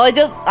 well, I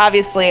did,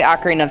 obviously,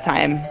 Ocarina of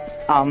Time,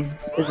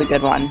 is a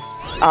good one.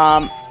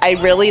 I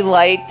really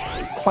liked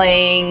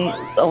playing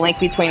A Link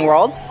Between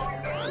Worlds.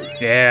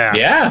 Yeah.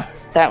 Yeah.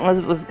 That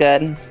was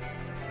good.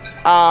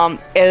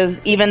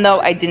 Even though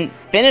I didn't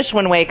finish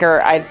Wind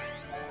Waker, I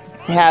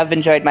have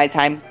enjoyed my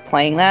time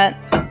playing that.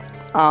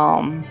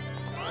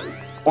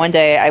 One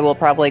day I will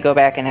probably go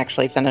back and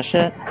actually finish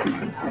it.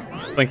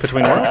 Link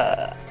Between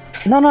Worlds?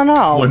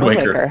 No. Wind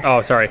Waker.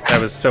 Oh, sorry. I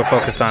was so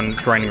focused on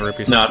grinding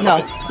rupees. No.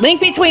 Link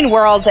Between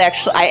Worlds,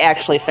 I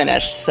actually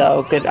finished,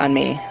 so good on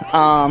me.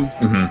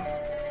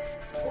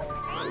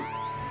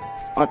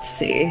 Let's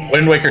see.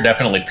 Wind Waker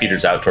definitely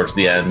peters out towards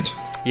the end.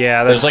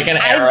 Yeah, there's like an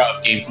era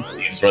of games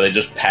where they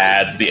just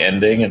pad the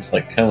ending. It's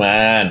like, come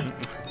on.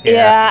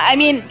 Yeah, I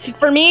mean,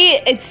 for me,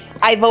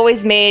 I've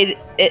always made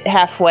it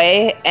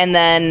halfway, and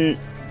then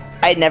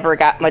I never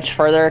got much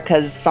further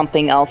because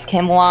something else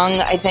came along,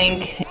 I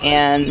think,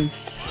 and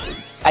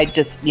I've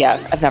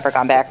never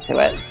gone back to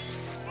it.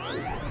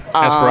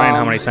 Ask Brian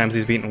how many times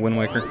he's beaten Wind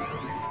Waker.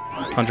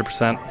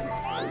 100%.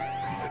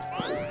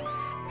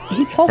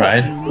 He told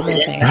Brian?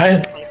 me.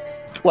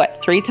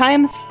 What, 3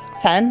 times?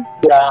 10?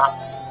 Yeah.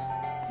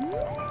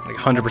 Like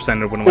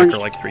 100% of Wind Waker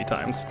like 3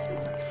 times.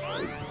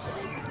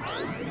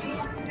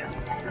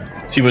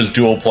 He was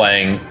dual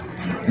playing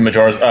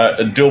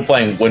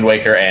Wind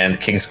Waker and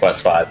King's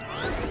Quest V.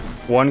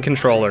 One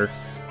controller.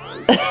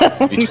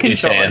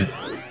 Each hand.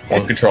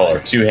 One controller.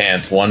 2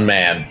 hands. 1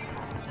 man.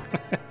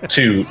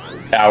 2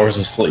 hours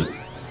of sleep.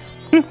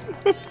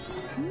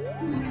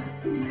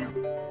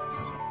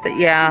 But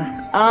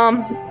yeah,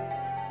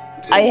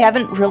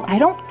 I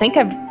don't think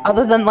I've,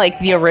 other than like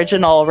the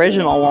original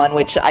one,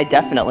 which I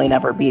definitely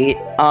never beat.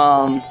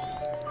 Oh,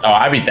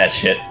 I beat that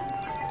shit.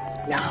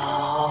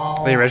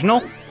 No. The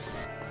original?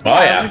 Oh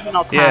yeah.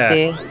 Original copy.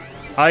 Yeah.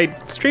 I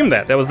streamed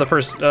that. That was the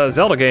first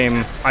Zelda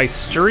game I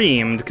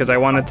streamed because I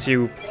was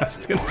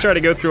going to try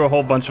to go through a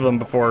whole bunch of them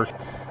before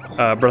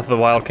Breath of the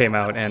Wild came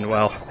out, and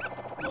well,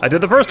 I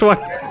did the first one.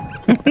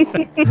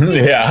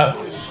 Yeah.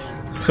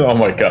 Oh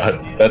my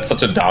god, that's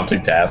such a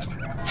daunting task.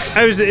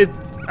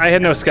 I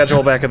had no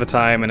schedule back at the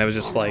time, and I was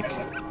just like,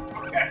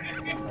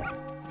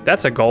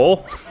 that's a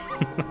goal.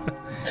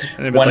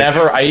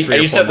 Whenever I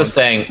used to have this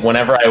thing,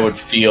 whenever I would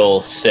feel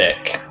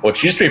sick,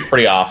 which used to be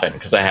pretty often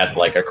because I had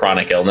like a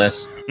chronic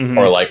illness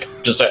or like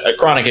just a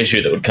chronic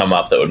issue that would come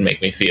up that would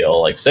make me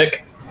feel like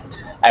sick,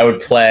 I would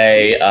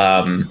play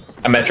a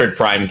Metroid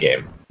Prime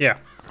game. Yeah.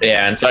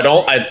 Yeah, and so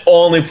I'd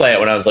only play it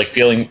when I was like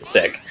feeling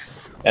sick,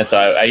 and so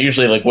I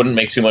usually like wouldn't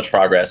make too much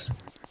progress.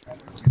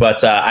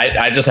 But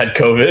I just had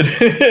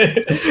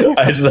COVID.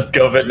 I just had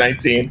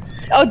COVID-19.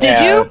 Oh, did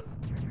you?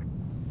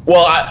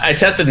 Well, I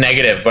tested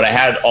negative, but I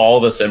had all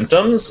the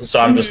symptoms, so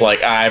I'm just like,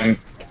 I'm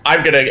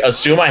gonna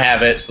assume I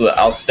have it, so that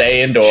I'll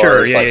stay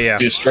indoors, sure,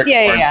 do strict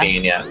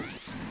quarantine. Yeah.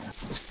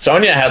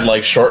 Sonia had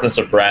like shortness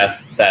of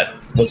breath that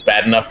was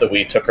bad enough that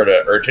we took her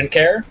to urgent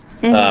care.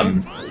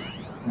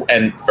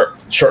 And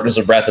shortness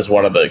of breath is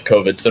one of the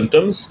COVID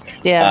symptoms.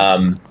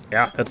 Yeah.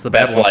 Yeah, that's the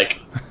bad one.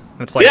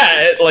 That's like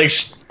yeah,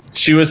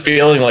 she was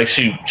feeling like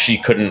she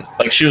couldn't,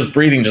 like she was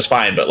breathing just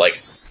fine, but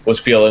like was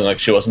feeling like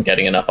she wasn't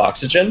getting enough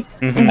oxygen.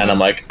 And I'm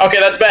like, okay,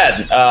 that's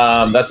bad.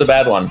 That's a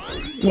bad one.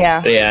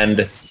 Yeah.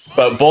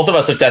 But both of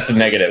us have tested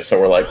negative, so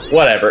we're like,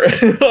 whatever.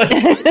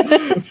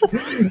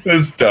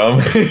 It's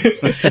dumb.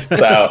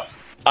 So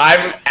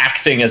I'm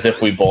acting as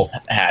if we both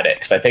had it,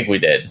 because I think we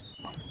did.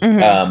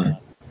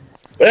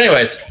 But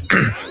anyways,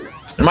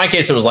 in my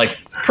case, it was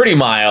like pretty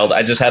mild.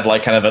 I just had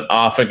like kind of an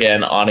off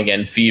again, on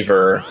again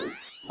fever,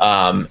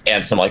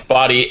 and some like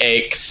body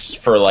aches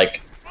for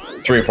like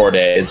 3 or 4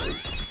 days.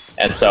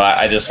 And so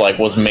I just like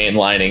was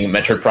mainlining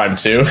Metroid Prime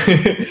 2,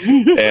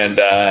 and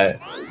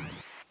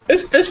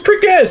it's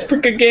pretty good. It's a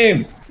pretty good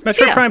game.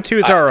 Metroid Prime 2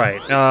 is all right.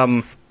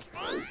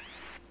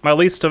 My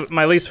least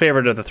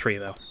favorite of the 3,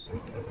 though.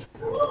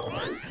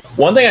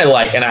 One thing I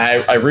like, and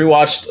I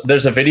rewatched.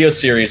 There's a video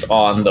series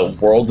on the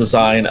world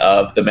design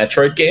of the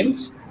Metroid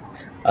games,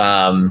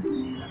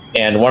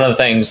 and one of the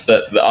things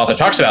that the author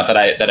talks about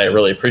that I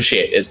really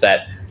appreciate is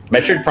that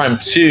Metroid Prime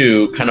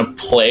 2 kind of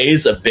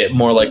plays a bit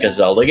more like a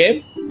Zelda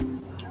game.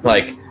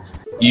 Like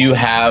you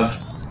have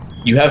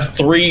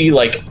 3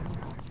 like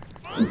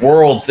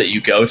worlds that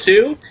you go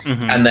to,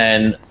 and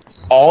then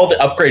all the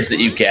upgrades that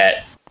you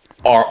get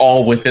are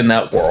all within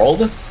that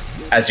world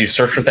as you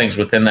search for things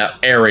within that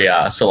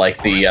area. So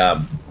like the I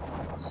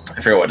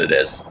forget what it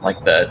is,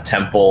 like the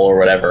temple or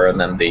whatever, and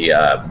then the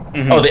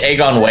the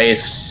Aegon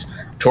Wastes,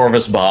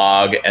 Torvus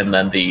Bog, and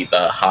then the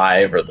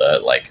hive or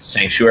the like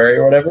sanctuary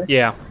or whatever.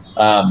 Yeah.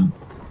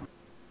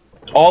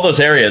 All those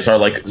areas are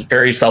like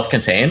very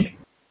self-contained,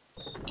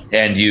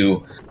 and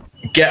you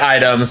get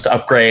items to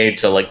upgrade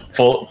to like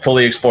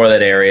fully explore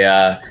that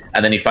area,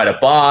 and then you fight a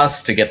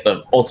boss to get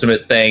the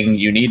ultimate thing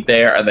you need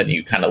there, and then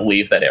you kind of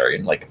leave that area,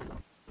 and like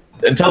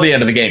until the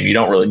end of the game you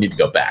don't really need to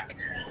go back.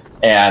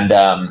 And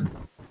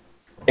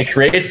it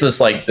creates this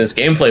like this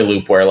gameplay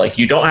loop where like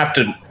you don't have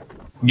to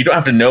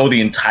know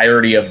the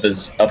entirety of the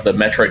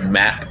Metroid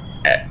map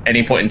at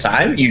any point in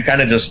time. You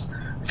kind of just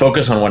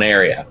focus on one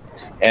area,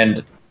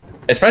 and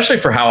especially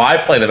for how I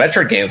play the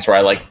Metroid games, where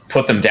I like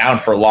put them down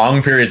for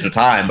long periods of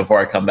time before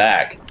I come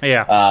back.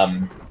 Yeah.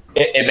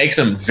 It makes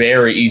them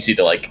very easy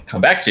to like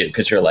come back to,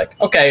 because you're like,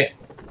 okay,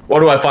 what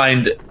do I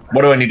find?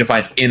 What do I need to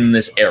find in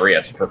this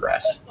area to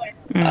progress?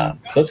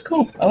 So it's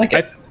cool. I like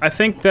it. I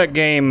think that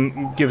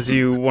game gives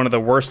you one of the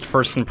worst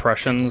first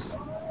impressions.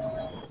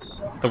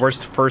 The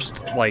worst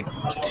first like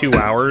 2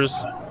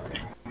 hours.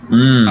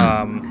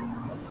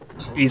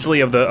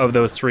 Easily of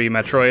those 3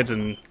 Metroids,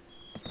 and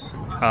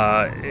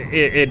I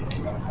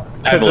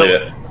believe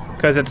it.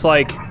 Because it's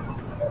like,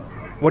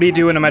 what do you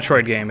do in a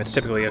Metroid game? It's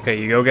typically, okay,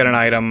 you go get an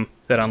item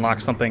that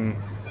unlocks something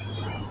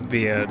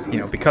via,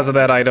 because of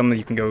that item,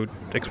 you can go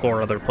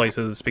explore other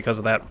places because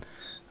of that.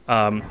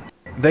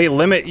 They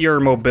limit your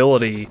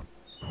mobility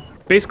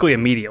basically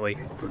immediately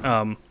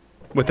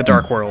with the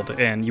Dark World,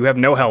 and you have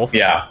no health.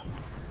 Yeah.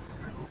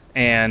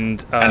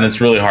 And it's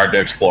really hard to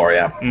explore,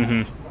 yeah.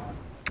 And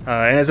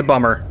it's a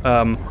bummer.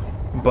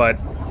 But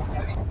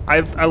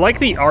I like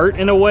the art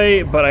in a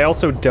way, but I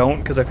also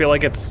don't, because I feel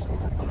like it's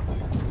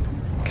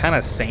kind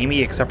of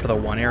samey, except for the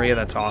one area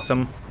that's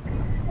awesome.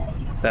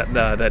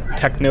 That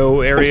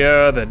techno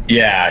area.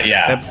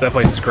 That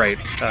place is great.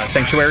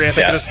 Sanctuary, I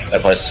think it is.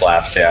 That place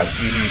slaps. Yeah.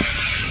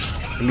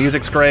 The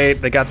music's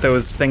great. They got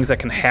those things that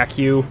can hack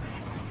you.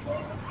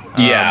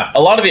 A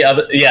lot of the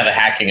other the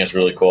hacking is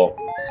really cool.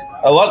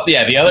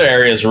 The other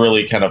areas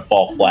really kind of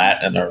fall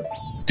flat and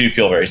do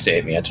feel very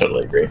samey. I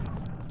totally agree.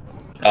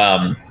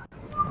 The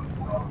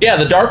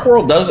Dark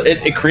World does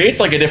it creates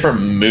like a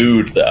different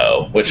mood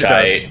though, which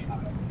I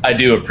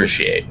do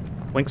appreciate.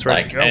 Link's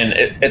ready to go. And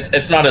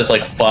it's not as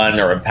like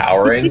fun or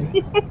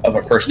empowering of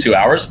a first 2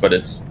 hours, but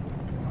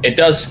it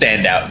does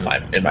stand out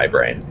in my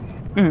brain.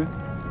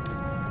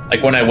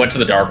 like when I went to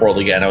the Dark World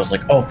again, I was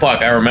like, oh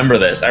fuck, I remember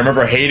this. I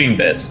remember hating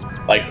this.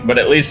 Like, but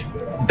at least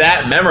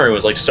that memory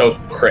was like so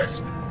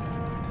crisp.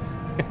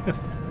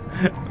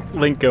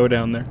 Link, go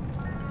down there.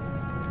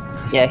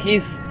 Yeah,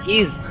 he's.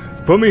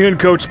 Put me in,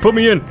 coach. Put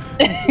me in.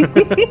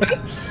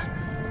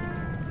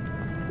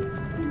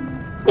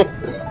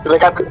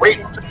 Like I've been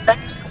waiting for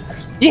that.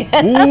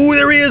 Yeah. Ooh,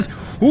 there he is.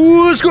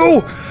 Ooh, let's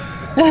go.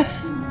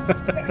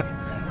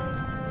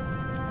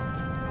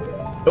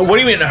 What do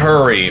you mean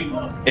hurry?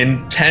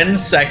 In 10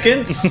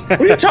 seconds? What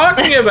are you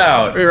talking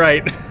about? You're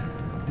right.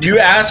 You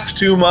ask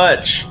too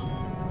much.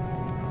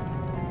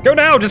 Go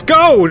now. Just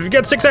go. You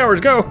got 6 hours.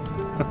 Go.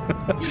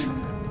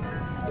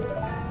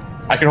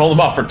 I can hold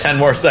him off for 10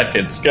 more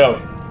seconds.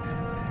 Go.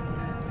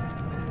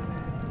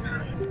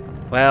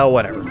 Well,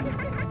 whatever.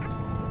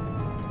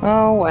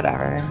 Oh,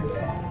 whatever.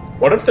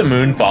 What if the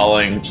moon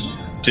falling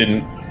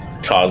didn't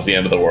cause the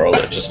end of the world?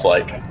 It just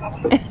like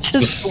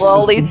just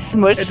slowly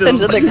smushed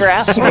into the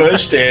ground.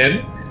 Smushed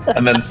in,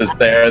 and then sits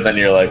there, and then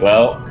you're like,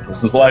 well,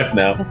 this is life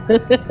now.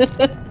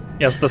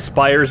 Yes, the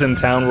spires in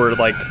town were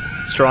like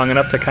strong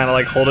enough to kind of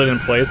like hold it in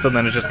place, and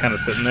then it's just kind of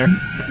sitting there.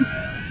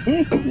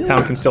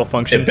 Town can still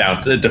function. It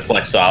bounces, it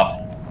deflects off.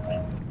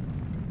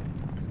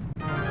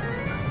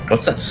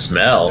 What's that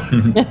smell?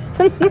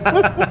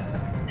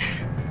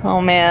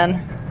 Oh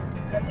man.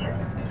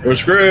 We're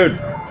screwed.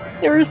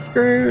 You're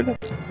screwed.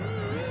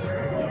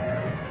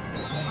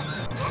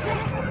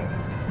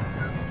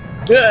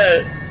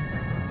 Yeah.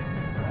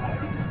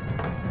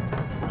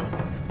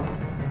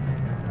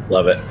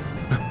 Love it.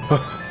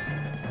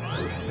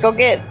 Go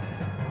get.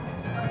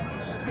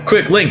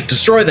 Quick, Link,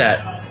 destroy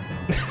that.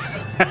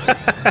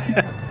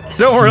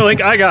 Don't worry,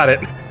 Link, I got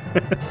it.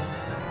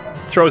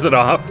 Throws it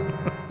off.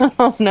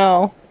 Oh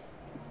no.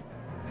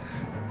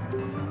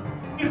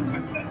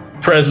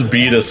 Press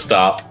B to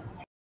stop.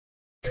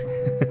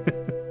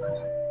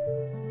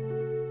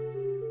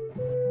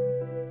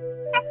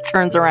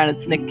 Turns around,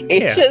 it's Nick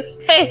Cage's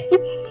face.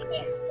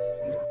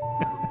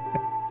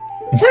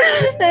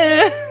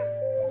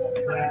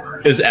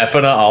 Is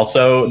Epona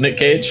also Nick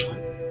Cage?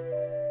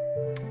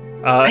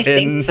 I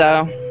think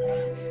so.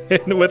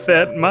 With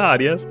that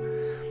mod, yes.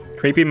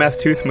 Creepy Meth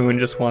Tooth Moon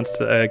just wants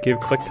to give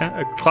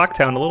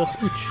Clocktown a little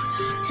smooch.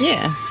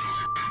 Yeah.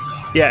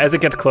 Yeah, as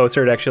it gets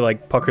closer, it actually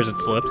like puckers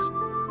its lips.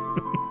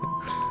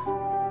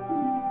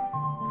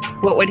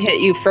 What would hit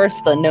you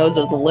first, the nose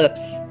or the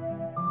lips?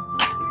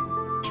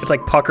 It's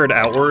like puckered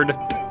outward,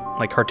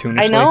 like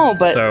cartoonishly. I know,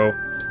 but so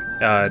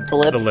the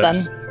lips.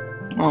 Then.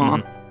 Aw.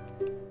 Mm-hmm.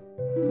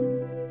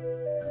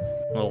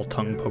 A little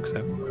tongue pokes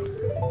out.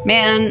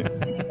 Man,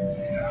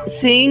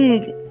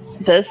 seeing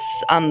this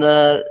on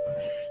the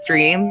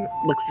stream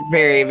looks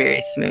very,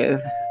 very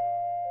smooth.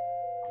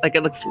 Like,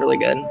 it looks really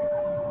good.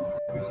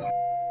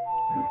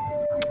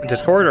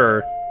 Discord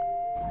or?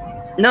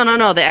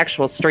 No, the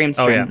actual stream.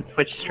 Oh, yeah. The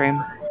Twitch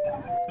stream.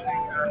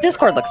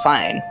 Discord looks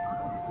fine.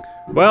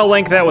 Well,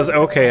 Link, that was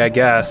okay, I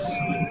guess.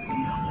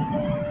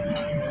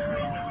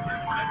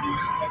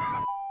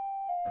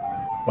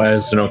 Why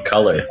is there no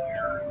color?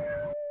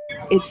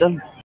 It's a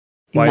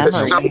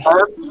memory.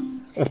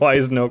 Why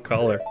is no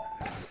color?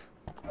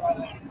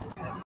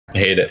 I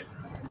hate it.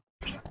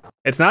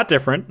 It's not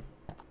different.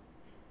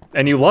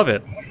 And you love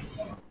it.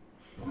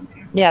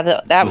 Yeah,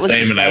 that It's was the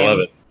same, and I love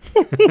it.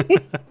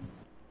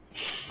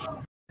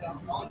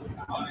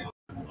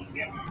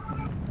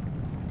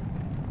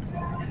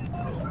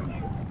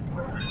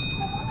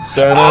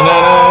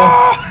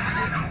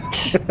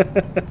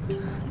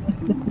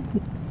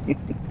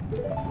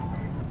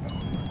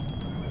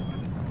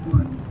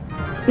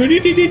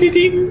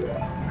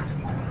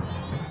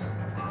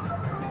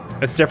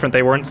 It's different.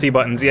 They weren't C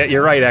buttons yet.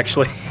 You're right,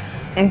 actually.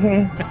 All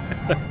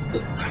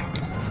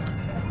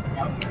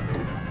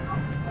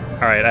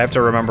right, I have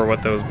to remember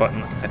what those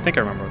buttons. I think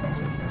I remember what those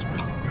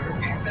buttons.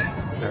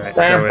 All right,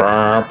 so it's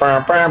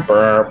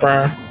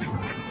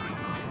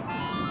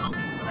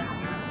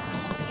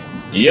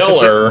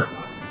Yeller.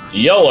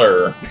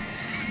 Yeller.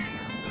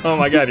 Oh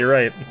my God, you're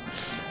right.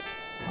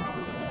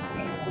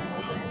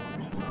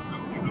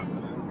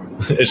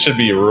 It should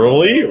be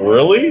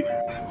really.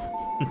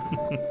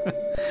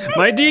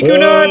 My Deku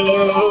nuts!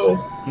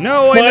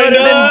 No, I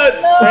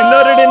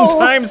nutted in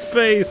time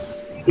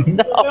space.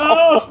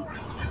 No.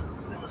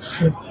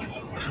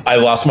 I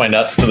lost my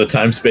nuts to the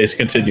time-space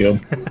continuum.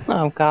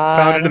 Oh God.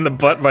 Pounded in the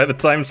butt by the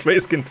time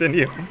space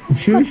continuum.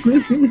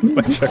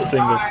 By Chuck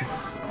Tingle.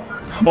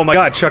 Oh my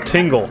God, Chuck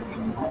Tingle.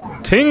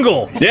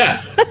 Tingle!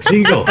 Yeah,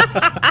 Tingle.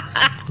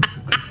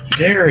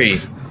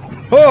 Very.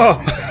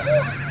 Oh!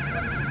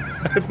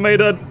 I've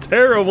made a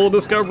terrible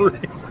discovery.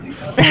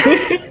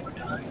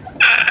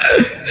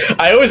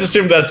 I always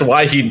assumed that's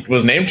why he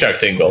was named Chuck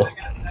Tingle.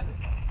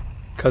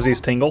 Because he's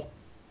Tingle?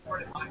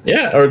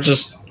 Yeah, or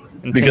just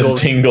And because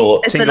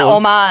Tingle. It's an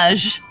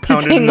homage to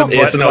Pounded in the Tingle.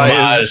 butt It's an by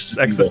homage his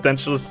to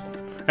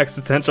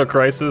existential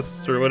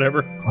crisis or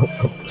whatever.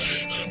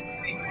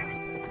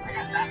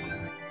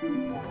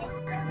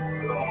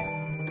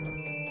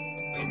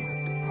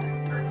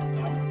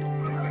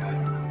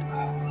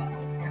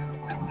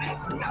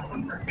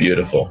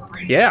 Beautiful.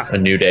 Yeah. A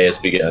new day has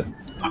begun.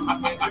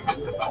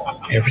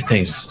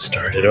 Everything's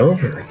started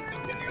over.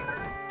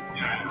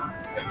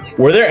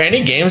 Were there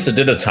any games that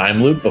did a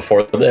time loop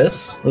before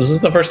this? Was this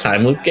the first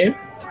time loop game?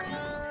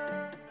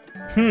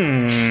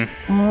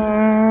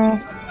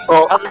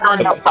 Well, Other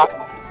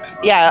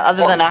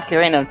than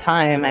Ocarina of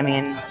Time, I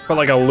mean. But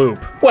like a loop.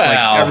 Well,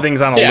 like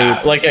everything's on a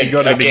loop. Like you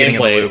go to the beginning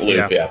of the gameplay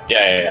loop. loop.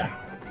 Yeah.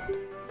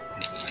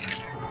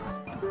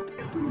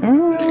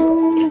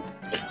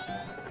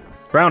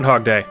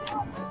 Groundhog Day.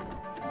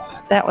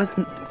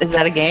 Is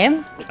that a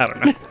game? I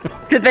don't know.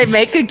 Did they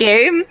make a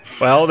game?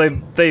 Well,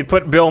 they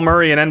put Bill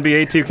Murray in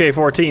NBA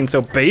 2K14,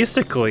 so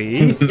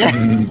basically,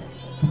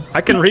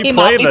 I can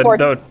replay the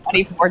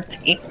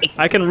 2014.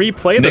 I can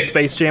replay the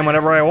Space Jam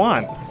whenever I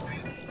want.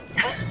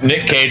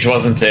 Nick Cage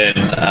wasn't in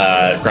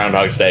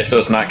Groundhog's Day, so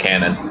it's not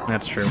canon.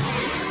 That's true.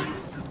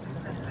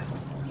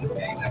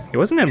 It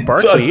wasn't in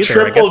Barkley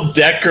either.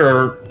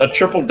 A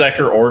triple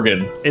decker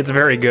organ. It's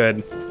very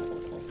good.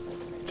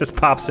 Just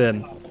pops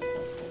in.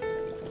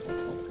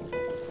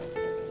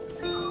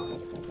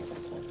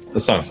 The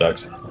song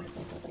sucks.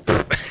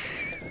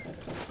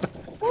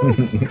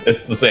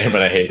 It's the same,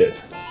 and I hate it.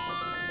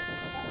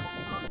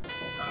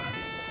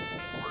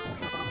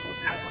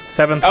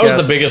 Seventh. That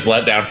was the biggest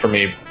letdown for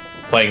me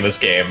playing this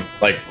game.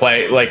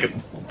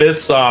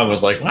 This song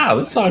was like, wow,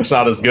 this song's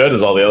not as good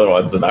as all the other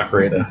ones in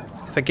Ocarina.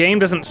 If a game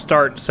doesn't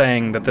start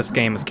saying that this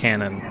game is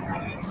canon,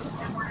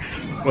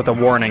 with a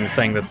warning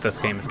saying that this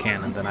game is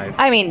canon, then I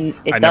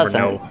never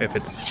know if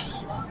it's.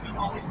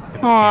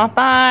 Aw,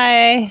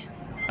 bye.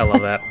 I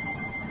love that.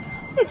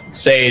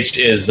 Sage,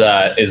 is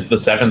the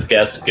seventh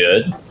guest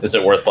good? Is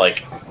it worth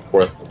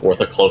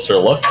a closer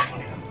look? Do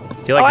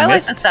you like I like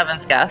Myst? the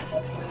seventh guest.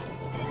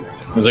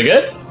 Is it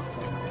good?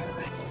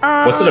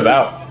 What's it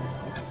about?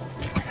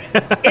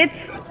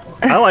 It's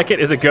I like it.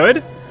 Is it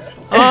good?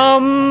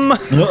 no,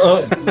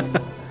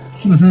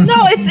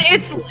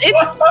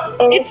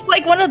 it's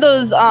like one of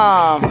those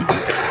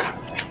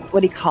what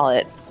do you call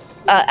it?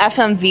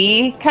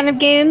 FMV kind of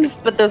games,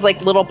 but there's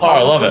like little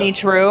puzzles in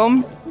each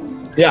room.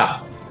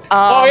 Yeah.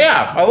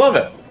 Yeah, I love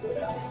it.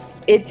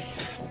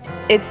 It's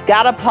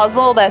got a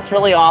puzzle that's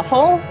really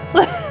awful.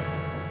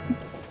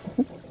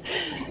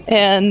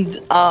 And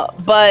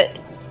but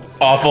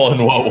awful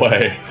in what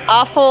way?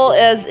 Awful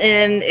as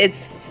in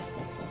it's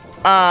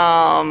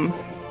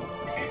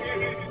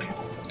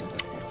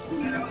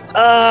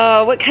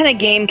what kind of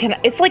game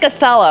it's like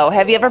Othello.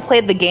 Have you ever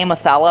played the game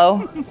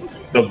Othello?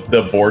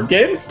 The board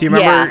game? Do you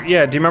remember do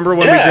you remember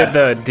when we did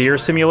the deer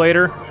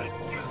simulator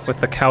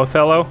with the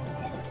Cowthello?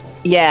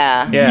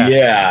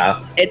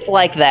 Yeah. It's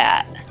like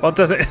that. Well, it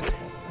doesn't.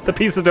 The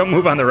pieces don't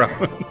move on their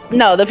own.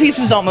 No, the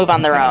pieces don't move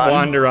on their own.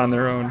 Wander on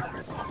their own.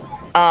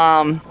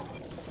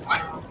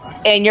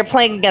 And you're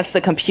playing against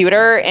the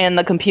computer, and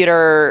the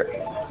computer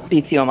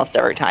beats you almost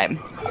every time.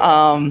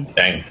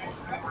 Dang.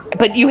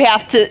 But you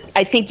have to.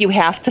 I think you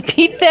have to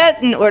beat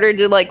that in order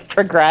to like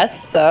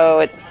progress. So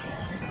it's.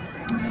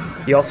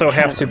 You also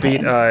have to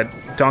beat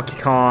Donkey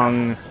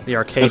Kong, the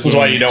arcade. This is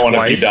why you don't want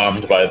to be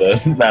domed by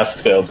the masked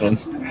salesman.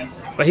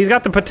 But he's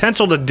got the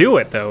potential to do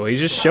it, though. He's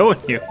just showing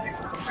you.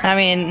 I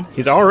mean...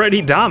 He's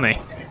already doming.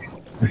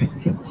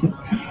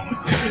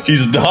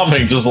 He's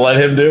doming, just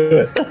let him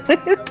do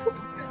it.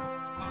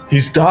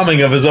 He's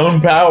doming of his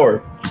own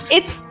power.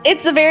 It's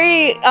a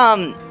very,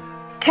 kind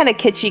of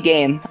kitschy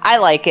game. I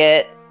like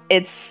it.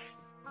 It's...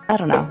 I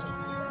don't know.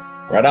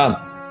 Right on.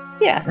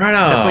 Yeah. Right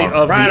on. Definitely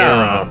of the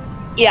era.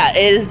 Yeah,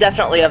 it is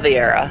definitely of the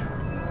era.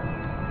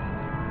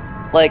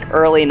 Like,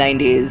 early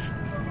 90s.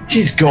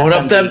 He's going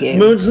up that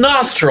moon's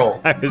nostril.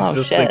 I was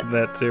just thinking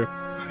that too.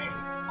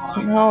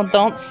 No,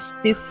 don't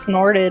be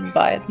snorted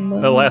by the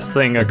moon. The last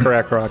thing a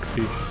crack rock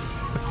sees.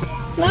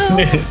 No.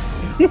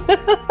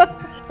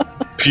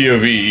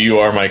 POV, you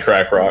are my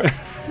crack rock.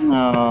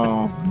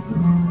 No.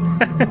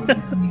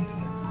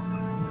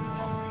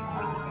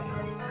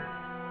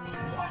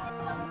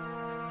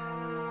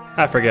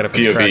 I forget if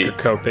it's POV. crack or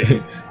coke.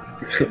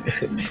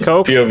 It's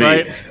coke, POV.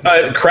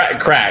 right?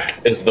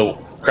 Crack is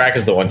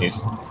the one you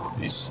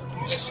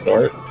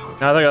snort.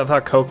 No, I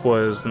thought coke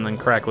was, and then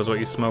crack was what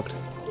you smoked.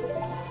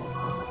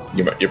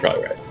 You're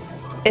probably right.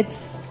 It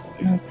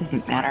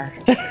doesn't matter.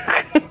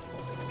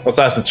 Let's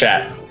ask the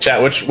chat.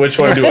 Chat, which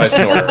one do I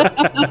snort?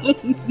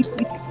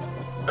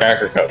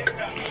 Crack or coke?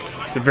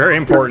 It's very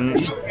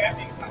important.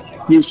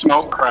 You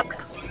smoke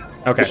crack.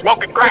 Okay. You're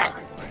smoking crack.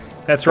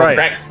 That's right.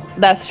 Crack.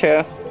 That's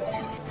true.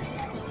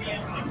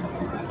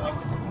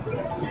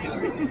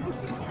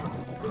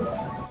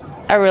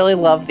 I really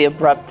love the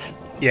abrupt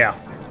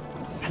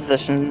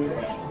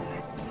positions.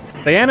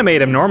 They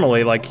animate him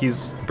normally, like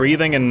he's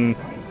breathing and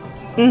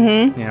you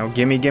know,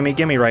 gimme, gimme,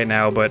 gimme right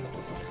now, but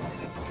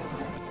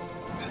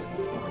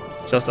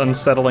just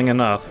unsettling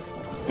enough.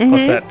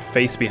 Plus that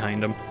face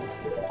behind him.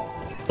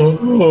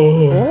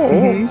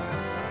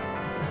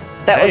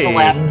 That was the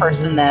last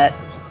person that,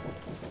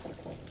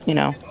 you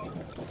know.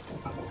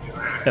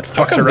 That How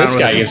fucked come around this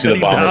with guy him gives you the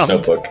and he bomber's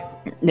dumped. notebook?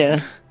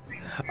 Yeah.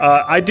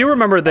 I do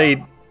remember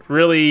they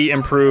really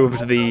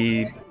improved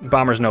the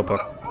Bomber's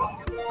Notebook.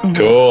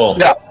 Cool.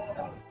 Yeah.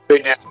 They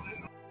did.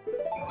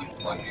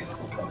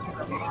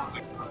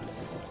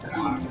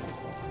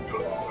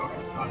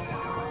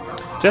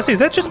 Jesse, is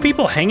that just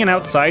people hanging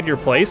outside your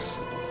place?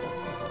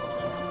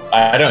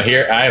 I don't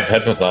hear. I have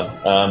headphones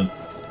on.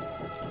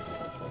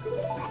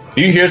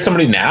 Do you hear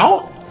somebody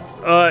now?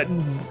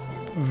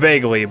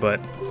 Vaguely, but.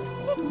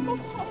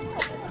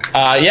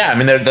 Yeah. I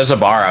mean, there's a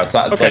bar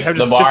outside. Okay, like,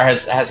 the bar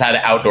has had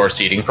outdoor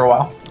seating for a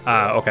while.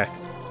 Okay.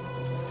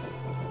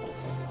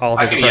 All of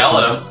I his can yell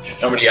at him.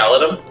 Nobody yell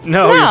at him.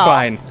 No, you're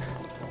fine.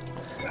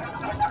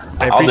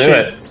 I'll do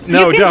it.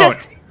 No, don't.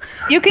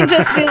 You can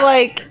just be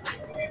like,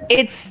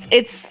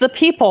 it's the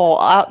people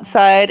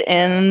outside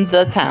in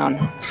the town.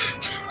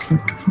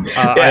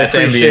 Yeah, it's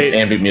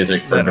ambient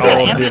music. That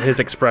all of his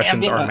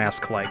expressions are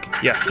mask-like.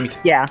 Yes, me too.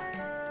 Yeah.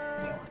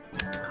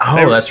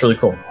 Oh, that's really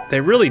cool.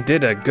 They really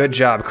did a good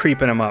job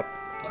creeping him up.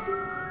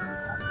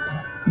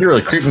 You're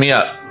really creeping me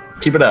up.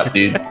 Keep it up,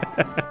 dude.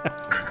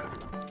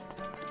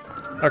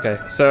 Okay,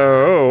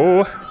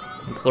 so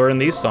let's learn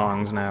these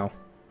songs now.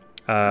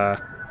 We're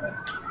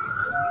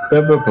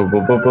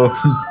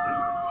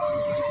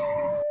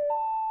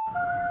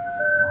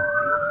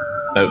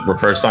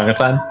first song of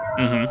time?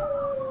 Mm-hmm.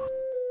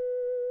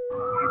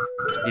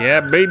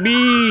 Yeah,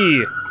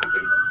 baby!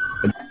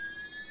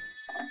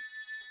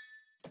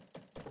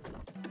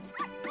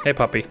 Hey,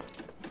 puppy.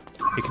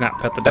 You cannot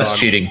pet the dog. That's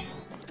cheating.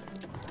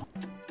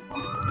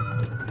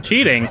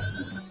 Cheating?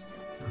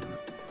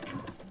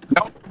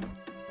 No.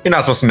 You're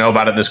not supposed to know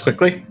about it this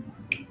quickly.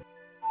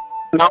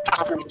 Not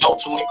having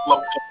adults link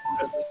low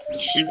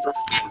super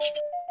fast.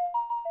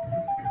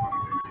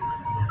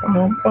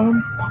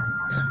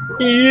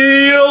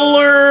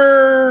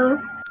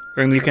 Healer!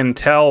 And you can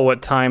tell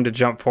what time to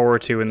jump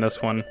forward to in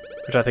this one,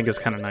 which I think is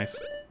kind of nice.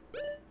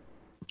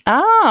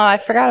 Oh, I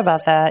forgot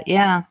about that.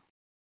 Yeah.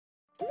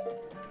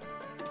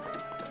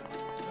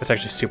 It's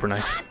actually super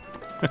nice.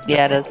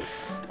 Yeah, it is.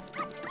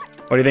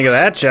 What do you think of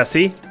that,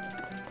 Jesse?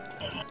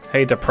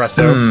 Hey,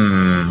 Depresso.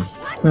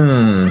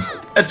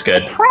 That's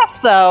good.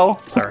 Presso.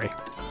 Sorry.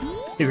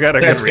 He's got a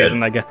good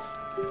reason, I guess.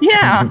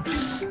 Yeah.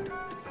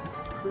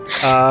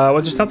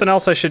 Was there something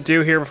else I should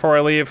do here before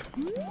I leave?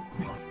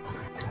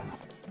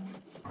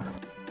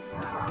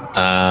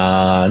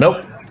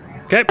 Nope.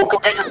 Okay. Go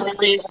get your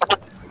rupees.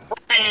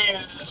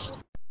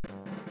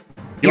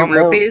 You want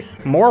rupees?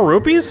 More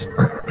rupees?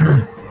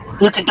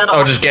 You can get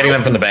Just getting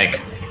them from the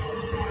bank.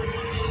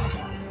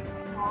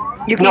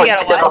 You can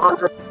get a what?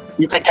 100.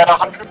 You can get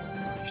 100.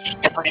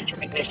 Every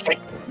 3 days.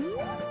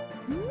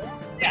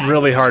 It's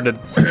really hard to...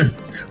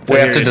 We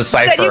have to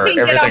decipher You can get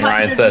everything 100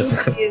 Ryan says.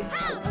 rupees.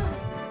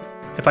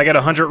 If I get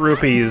 100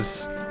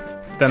 rupees,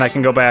 then I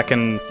can go back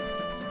and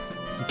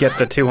get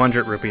the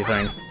 200 rupee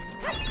thing.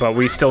 But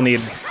we still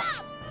need...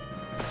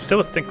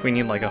 Still think we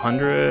need like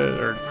 100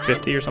 or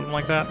 50 or something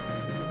like that.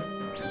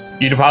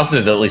 You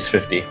deposited at least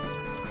 50.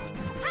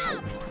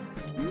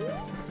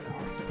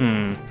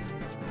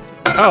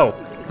 Oh.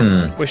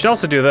 We should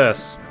also do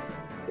this.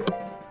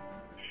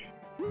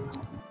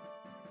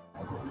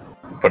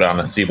 Put on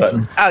a C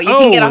button. Oh, you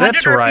can get 100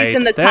 that's rupees right.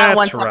 in the town That's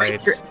once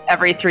right.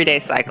 every 3-day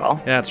cycle.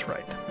 That's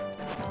right.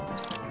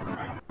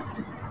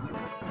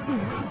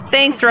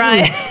 Thanks,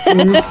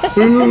 Ryan.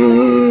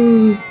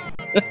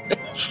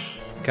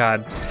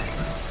 God.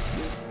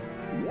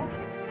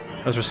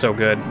 Those are so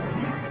good.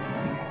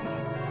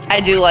 I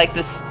do like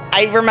this.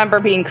 I remember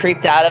being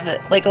creeped out of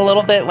it like a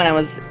little bit when I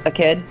was a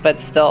kid, but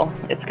still,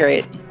 it's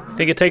great.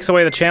 Think it takes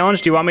away the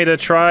challenge? Do you want me to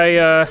try,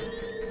 How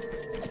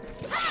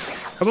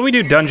about we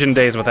do dungeon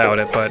days without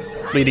it, but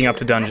leading up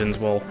to dungeons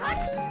we'll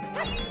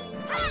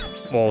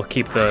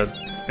keep the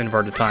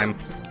inverted time.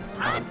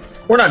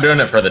 We're not doing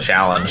it for the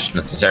challenge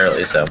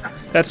necessarily, so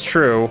That's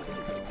true.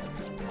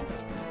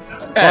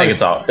 I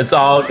think it's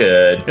all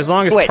good. As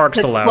long as Wait, Tarks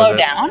to allows slow it.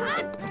 down?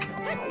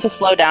 To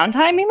slow down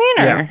time, you mean?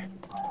 Or? Yeah.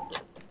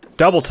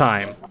 Double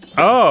time.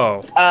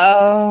 Oh.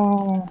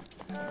 Oh.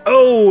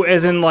 Oh,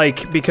 as in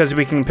like because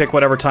we can pick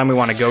whatever time we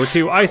want to go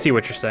to. I see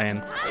what you're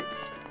saying.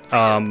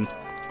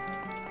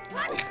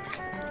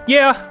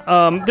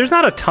 Yeah, there's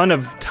not a ton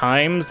of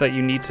times that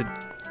you need to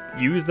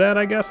use that,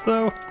 I guess,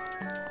 though.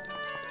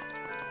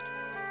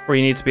 Where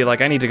you need to be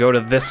like, I need to go to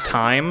this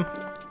time.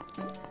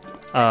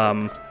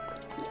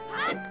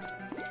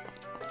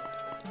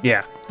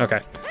 Yeah,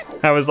 okay.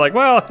 I was like,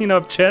 well, you know,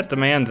 if chat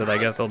demands it, I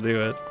guess I'll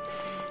do it.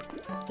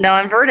 No,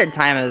 inverted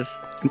time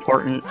is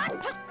important.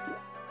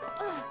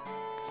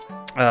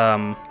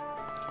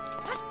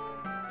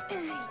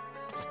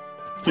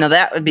 No,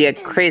 that would be a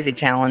crazy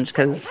challenge,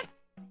 because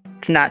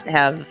to not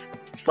have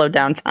slowed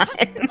down time.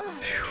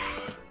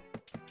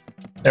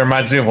 It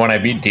reminds me of when I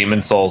beat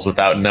Demon Souls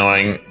without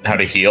knowing how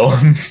to heal.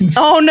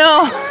 Oh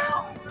no!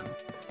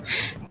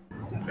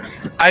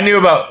 I knew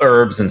about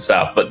herbs and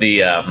stuff, but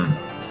the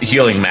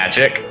healing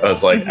magic, I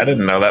was like, I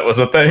didn't know that was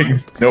a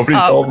thing. Nobody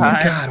told me.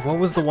 God, what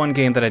was the one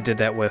game that I did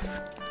that with?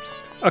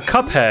 A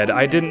Cuphead.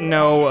 I didn't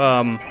know,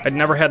 I'd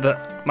never had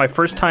my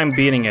first time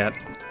beating it,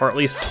 or at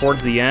least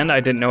towards the end, I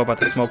didn't know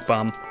about the smoke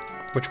bomb,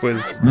 which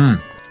was,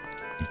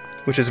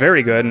 which is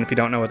very good, and if you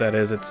don't know what that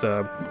is, it's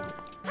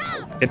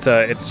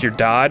it's your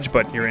dodge,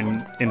 but you're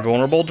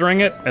invulnerable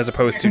during it, as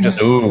opposed to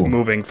just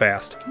moving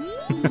fast,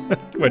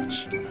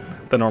 which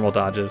the normal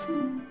dodge is.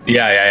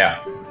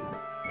 Yeah.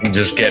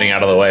 Just getting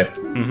out of the way.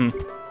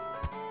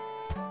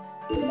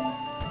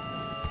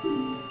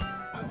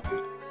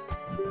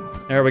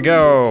 There we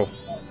go.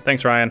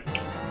 Thanks, Ryan.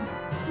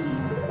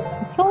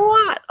 It's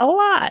a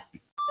lot.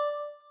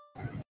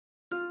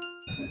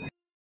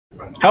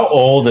 How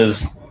old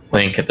is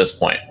Link at this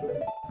point,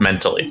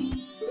 mentally?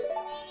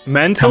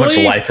 Mentally? How much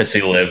life has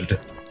he lived?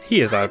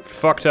 He is a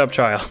fucked up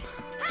child.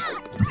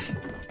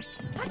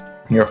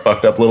 You're a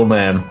fucked up little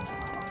man.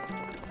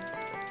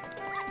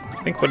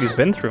 Think what he's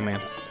been through,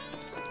 man.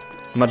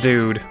 My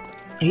dude.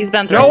 He's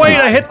been through. No, wait,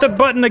 I hit the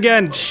button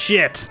again.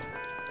 Shit.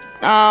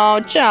 Oh,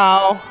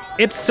 Joe.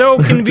 It's so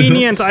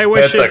convenient. I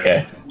wish It's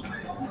okay.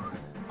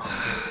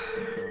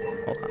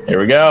 Here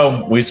we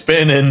go. We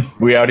spinning.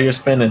 We out here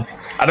spinning.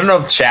 I don't know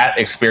if chat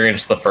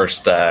experienced the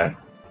first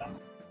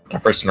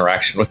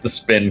interaction with the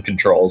spin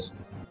controls.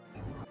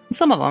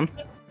 Some of them.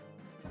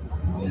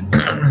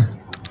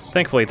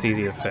 Thankfully, it's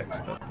easy to fix.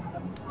 But...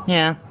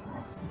 Yeah.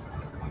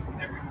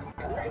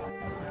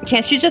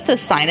 Can't you just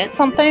assign it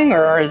something,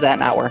 or is that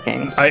not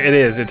working? It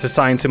is. It's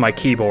assigned to my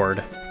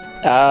keyboard.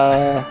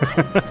 Oh,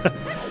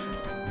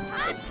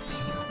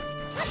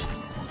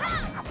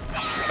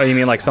 you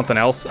mean like something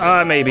else?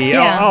 Maybe.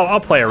 Yeah. I'll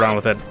play around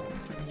with it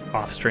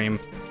off stream.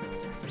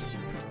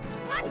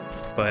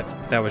 But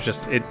that was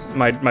just it.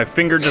 My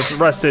finger just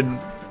rested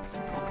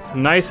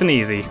nice and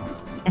easy.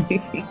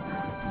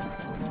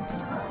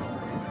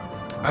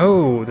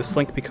 Oh, this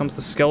Link becomes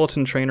the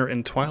skeleton trainer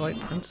in Twilight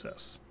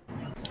Princess.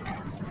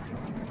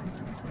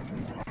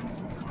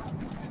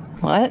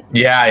 What?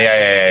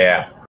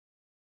 Yeah.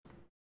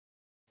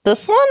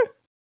 This one?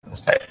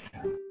 That's tight.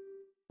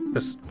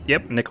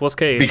 Yep, Nicolas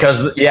Cage.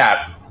 Because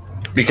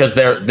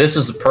this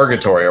is the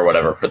purgatory or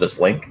whatever for this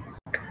Link.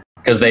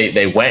 Because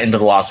they went into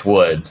the Lost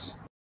Woods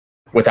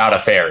without a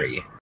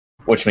fairy,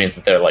 which means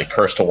that they're like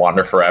cursed to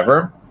wander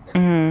forever.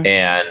 Mm-hmm.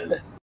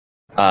 And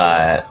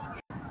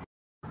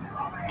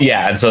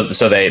and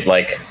so they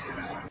like,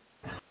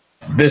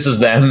 this is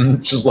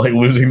them just like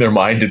losing their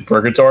mind in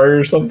purgatory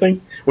or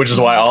something, which is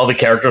why all the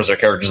characters are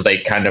characters they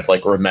kind of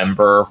like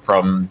remember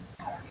from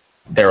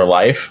their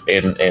life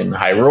in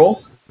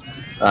Hyrule.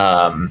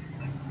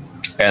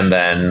 And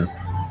then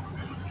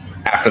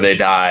after they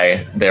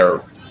die,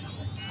 their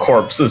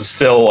corpse is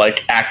still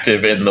like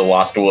active in the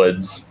Lost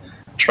Woods,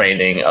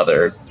 training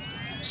other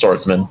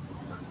swordsmen.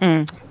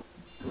 Mm.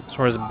 So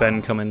where does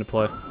Ben come into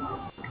play?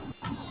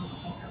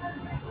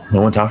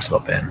 No one talks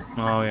about Ben.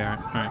 Oh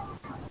yeah, all right.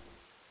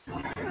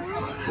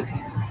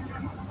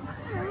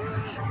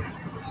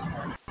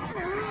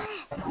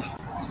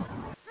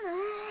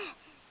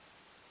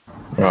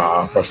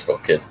 Aw, poor Skull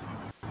Kid.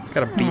 It's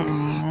got a beak.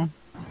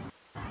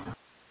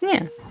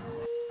 Yeah.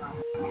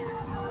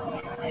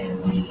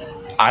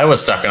 I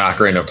was stuck in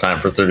Ocarina of Time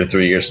for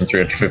 33 years and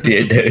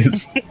 358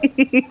 days.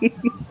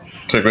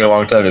 Took me a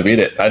long time to beat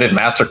it. I did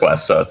Master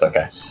Quest, so it's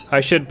okay. I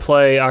should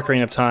play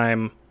Ocarina of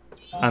Time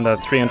on the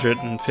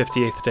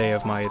 358th day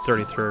of my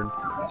 33rd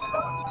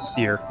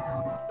year.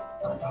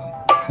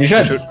 You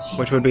should.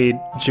 Which would be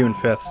June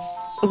 5th.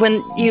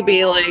 When you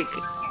be like...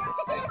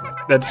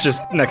 That's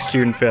just next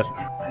June 5th.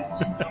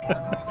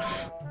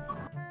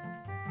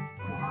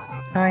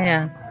 Oh,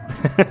 yeah.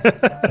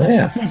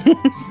 Yeah.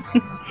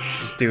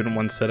 Just do it in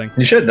one sitting.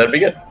 You should. That'd be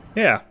good.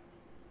 Yeah.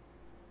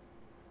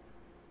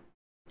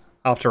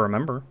 I'll have to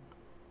remember.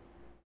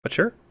 But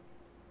sure.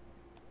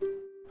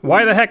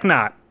 Why the heck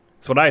not?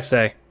 That's what I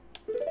say.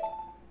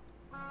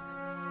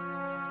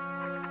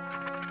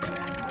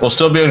 We'll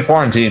still be in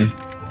quarantine.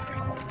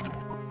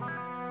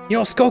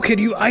 Yo, Skull Kid,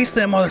 you iced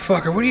that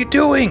motherfucker. What are you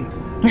doing?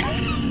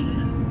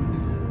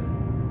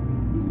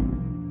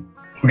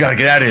 We gotta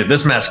get out of here.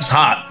 This mask is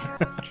hot.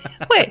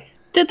 Wait,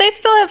 did they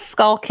still have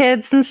Skull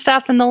Kids and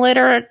stuff in the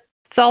later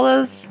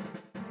Zeldas?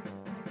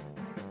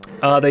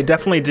 They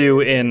definitely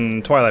do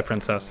in Twilight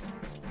Princess.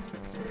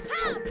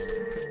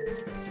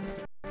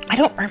 I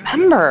don't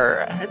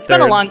remember. It's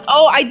been a long...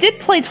 Oh, I did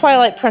play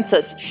Twilight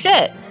Princess.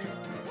 Shit.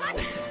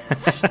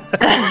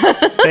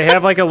 They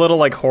have like a little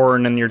like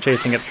horn and you're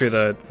chasing it through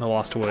the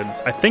Lost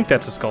Woods. I think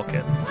that's a Skull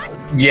Kid.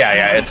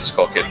 Yeah, it's a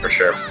Skull Kid for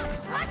sure.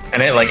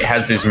 And it like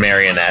has these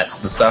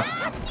marionettes and stuff.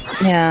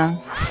 Yeah.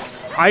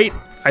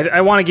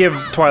 I want to give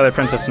Twilight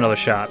Princess another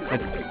shot.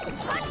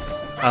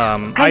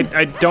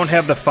 I don't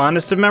have the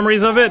fondest of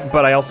memories of it,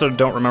 but I also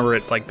don't remember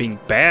it like being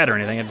bad or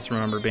anything. I just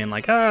remember being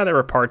like, there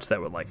were parts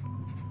that would like,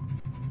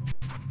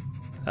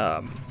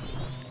 I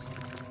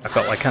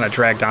felt like kind of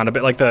dragged on a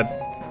bit. Like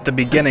the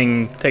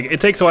beginning,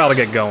 it takes a while to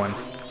get going.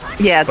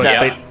 Yeah,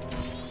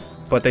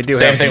 but they do.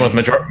 Same thing with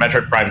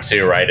Metroid Prime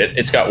 2, right?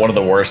 It's got one of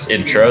the worst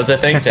intros, I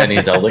think, to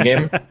any Zelda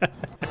game.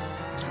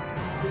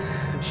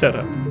 Shut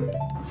up.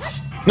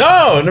 No,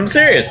 I'm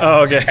serious.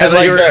 Oh, okay. I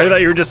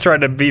thought you were just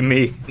trying to be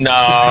me. No.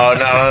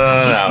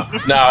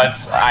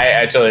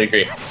 I totally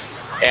agree.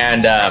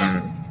 And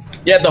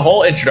the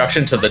whole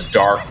introduction to the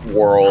dark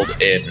world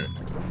in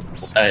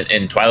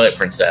Twilight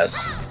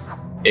Princess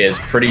is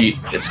pretty.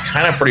 It's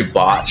kind of pretty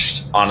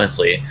botched,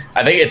 honestly.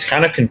 I think it's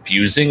kind of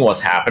confusing what's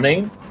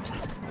happening,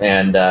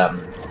 and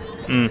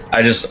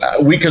I just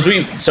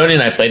Sony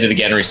and I played it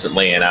again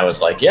recently, and I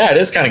was like, yeah, it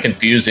is kind of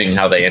confusing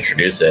how they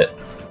introduce it,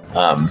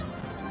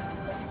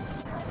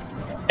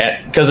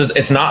 because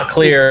it's not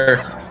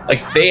clear.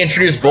 Like they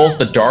introduce both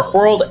the Dark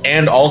World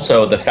and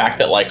also the fact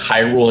that like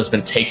Hyrule has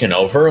been taken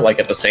over like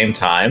at the same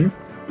time,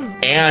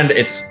 and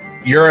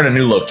you're in a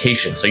new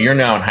location, so you're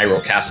now in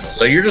Hyrule Castle.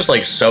 So you're just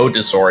like so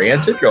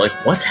disoriented. You're like,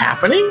 what's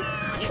happening?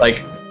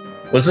 Like,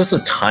 was this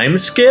a time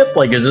skip?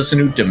 Like, is this a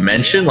new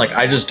dimension? Like,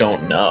 I just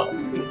don't know.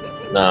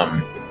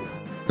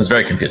 It's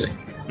very confusing.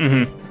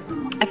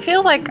 I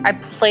feel like I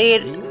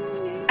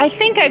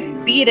think I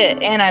beat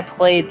it and I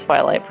played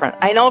Twilight Princess.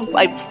 I know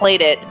I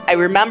played it. I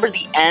remember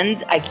the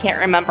end. I can't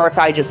remember if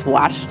I just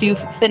watched you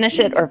finish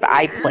it or if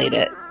I played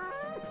it.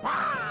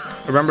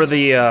 Remember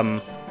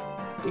the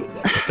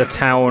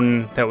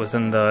town that was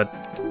in the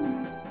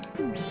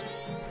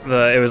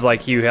it was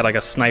like you had like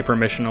a sniper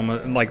mission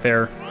almost like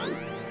there,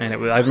 and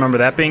I remember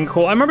that being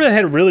cool. I remember it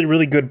had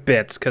really good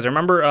bits because I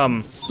remember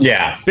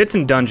bits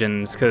and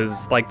dungeons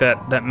because like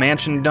that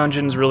mansion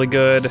dungeon's really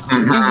good.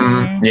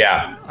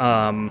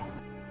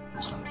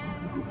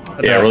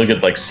 Really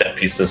good like set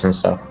pieces and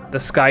stuff. The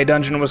sky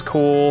dungeon was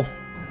cool.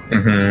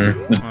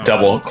 The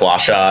double claw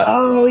shot.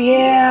 Oh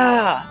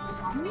yeah.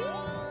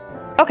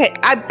 Okay,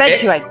 I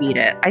bet you I beat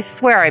it. I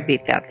swear I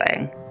beat that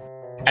thing.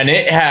 And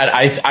it had,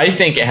 I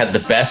think it had the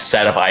best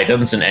set of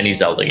items in any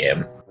Zelda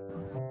game.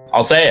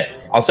 I'll say it.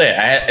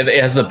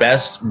 It has the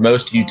best,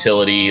 most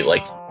utility,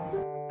 like,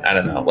 I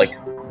don't know, like,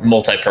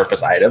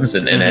 multi-purpose items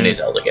in any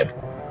Zelda game.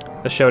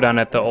 The showdown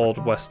at the Old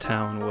West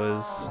Town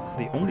was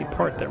the only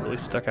part that really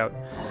stuck out.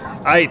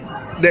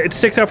 It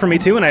sticks out for me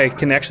too, and I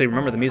can actually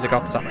remember the music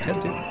off the top of my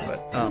head too.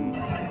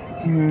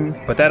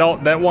 But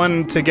that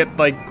one to get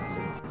like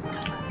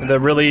the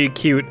really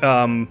cute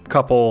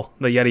couple,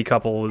 the Yeti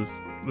couple,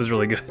 was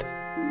really good.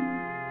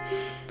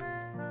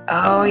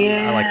 Oh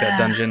yeah. I like that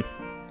dungeon.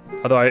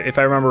 Although if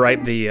I remember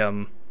right, the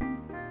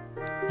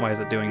why is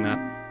it doing that?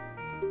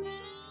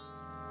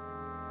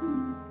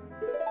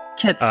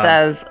 Kit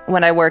says,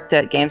 when I worked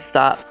at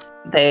GameStop,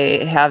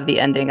 they have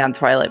the ending on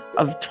Twilight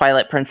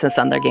Princess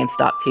on their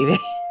GameStop TV.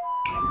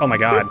 Oh my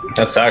god.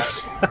 That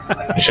sucks.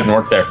 You shouldn't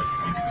work there.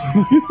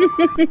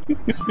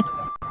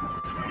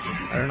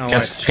 I don't know.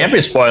 Can't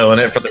be spoiling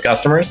it for the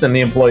customers and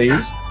the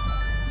employees.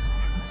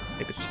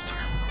 Maybe it's just here.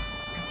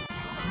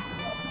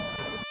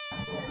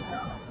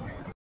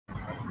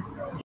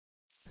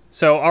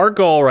 So our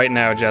goal right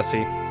now,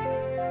 Jesse,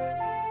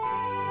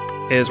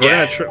 is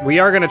we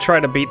are gonna try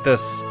to beat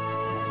this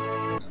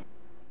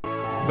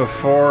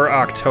before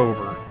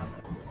October.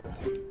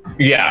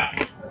 Yeah.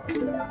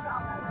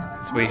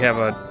 So we have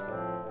a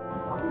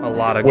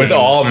lot of with games.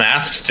 all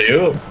masks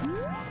too.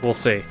 We'll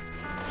see.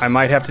 I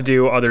might have to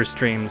do other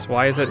streams.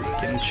 Why is it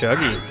getting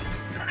chuggy?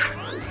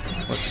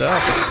 What's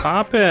up? What's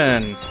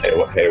poppin'?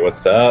 Hey,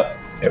 what's up?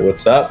 Hey,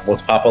 what's up?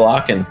 What's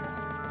papa-lockin'?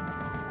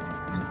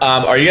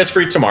 Are you guys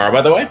free tomorrow,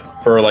 by the way,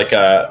 for like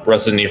a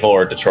Resident Evil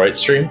or Detroit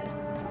stream?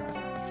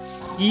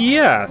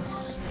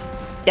 Yes.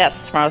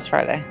 Yes, tomorrow's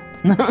Friday.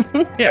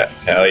 Yeah,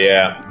 hell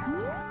yeah.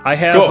 I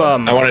have. Cool.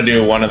 I want to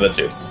do one of the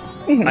two.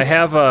 I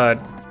have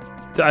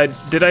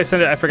did I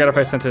send it? I forgot if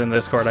I sent it in the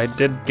Discord. I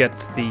did get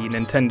the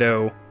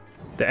Nintendo,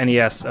 the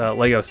NES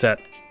Lego set.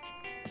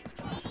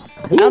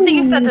 I don't think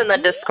you sent it in the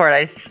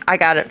Discord. I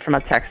got it from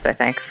a text, I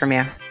think, from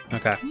you.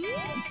 Okay.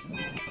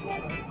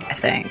 I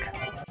think.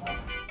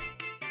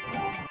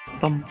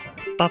 Bum,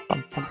 bum,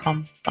 bum,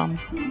 bum, bum, bum,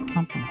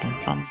 bum,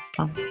 bum,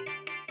 bum.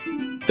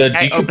 The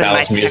Deku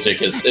Palace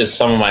music is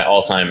some of my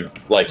all-time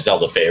like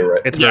Zelda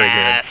favorite. It's very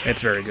good.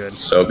 It's very good.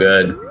 So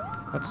good.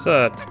 Let's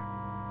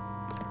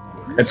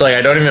It's like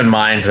I don't even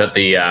mind that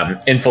the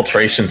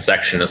infiltration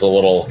section is a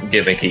little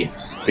gimmicky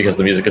because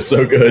the music is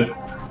so good.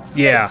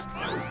 Yeah.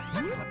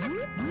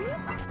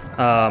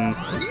 I'm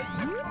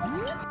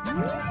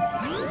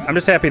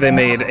just happy they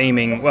made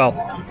aiming. Well,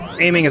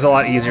 aiming is a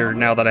lot easier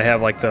now that I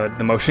have like the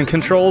motion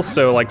controls.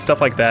 So like stuff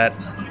like that,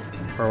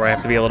 where I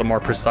have to be a little more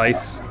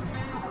precise.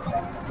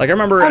 Like I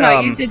remember. Oh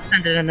no, you did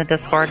send it in the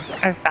Discord.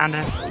 I found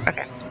it.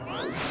 Okay.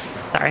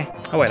 Sorry.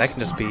 Oh wait, I can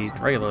just be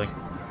regularly.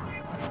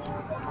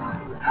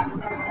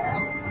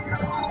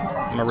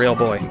 I'm a real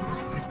boy.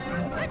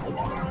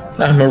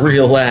 I'm a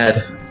real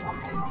lad.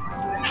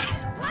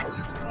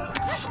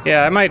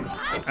 Yeah, I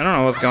don't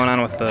know what's going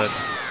on with the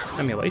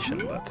emulation,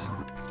 but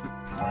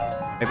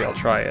maybe I'll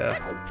try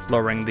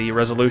lowering the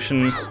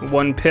resolution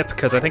 1 pip,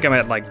 because I think I'm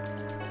at like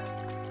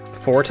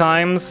 4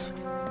 times.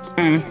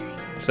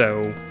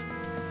 So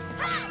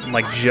I'm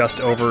like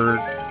just over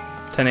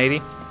 1080.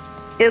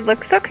 It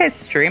looks okay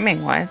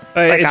streaming wise.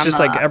 It's just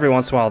like every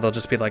once in a while there'll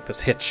just be like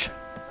this hitch.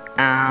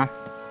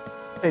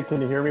 Hey,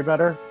 can you hear me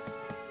better?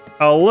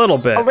 A little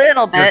bit. A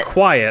little bit. You're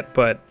quiet,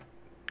 but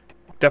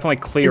definitely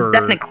clearer. It's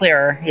definitely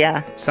clearer,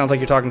 yeah. Sounds like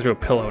you're talking through a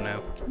pillow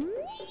now.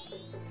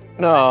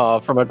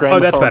 No, from a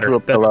gramophone that's better. to a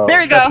pillow.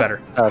 There you go. That's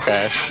better.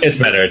 Okay. It's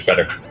better. It's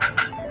better.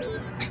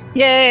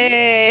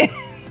 Yay!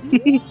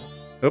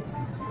 Oop.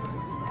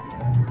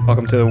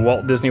 Welcome to the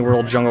Walt Disney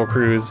World Jungle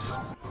Cruise.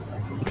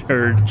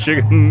 Or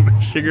Shigeru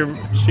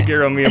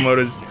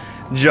Miyamoto's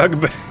Jug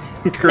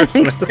Band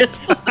Christmas.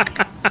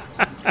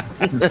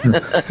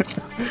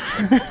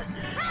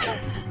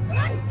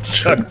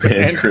 Jug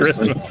Band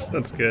Christmas.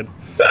 That's good.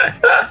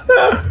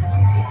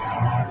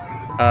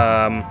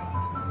 Am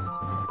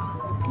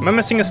I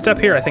missing a step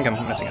here? I think I'm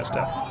missing a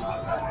step.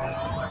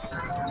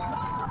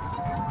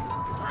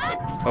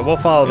 But we'll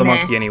follow the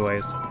monkey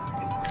anyways.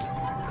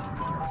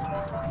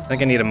 I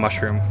think I need a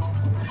mushroom.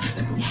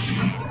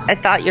 I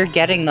thought you're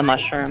getting the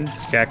mushroom.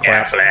 Yeah,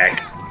 crap.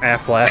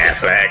 Affleck.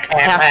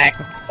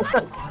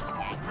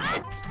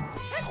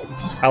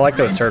 I like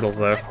those turtles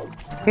though.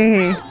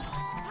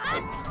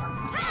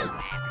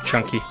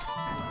 Chunky.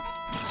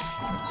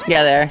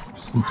 Yeah, there.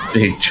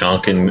 Big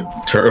chunkin'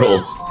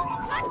 turtles.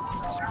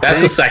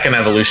 That's the second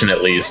evolution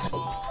at least.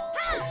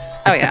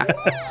 Oh yeah.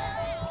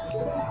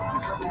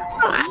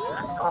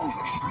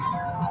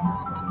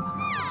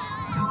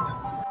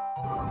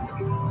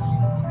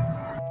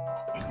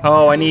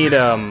 Oh, I need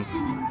A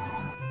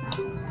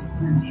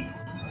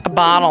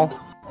bottle.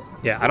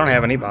 Yeah, I don't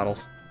have any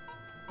bottles.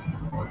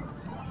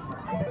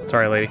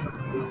 Sorry, lady.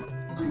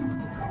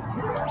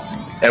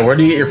 Hey, where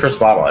do you get your first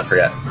bottle? I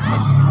forget.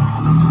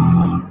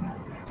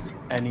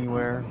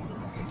 Anywhere.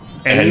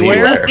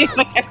 Anywhere?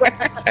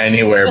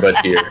 Anywhere but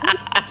here.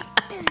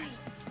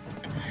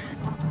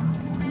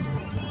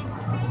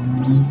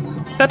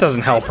 That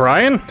doesn't help,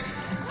 Ryan.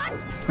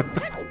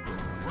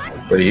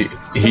 But he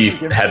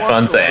had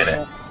fun saying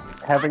it.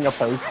 Having a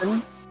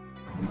potion?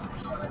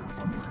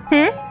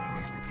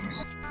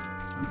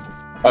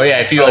 Oh yeah,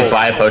 if you like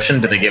buy a potion,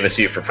 do they give it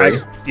to you for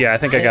free? Yeah, I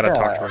think I gotta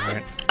talk to her.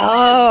 Right?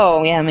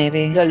 Oh, yeah,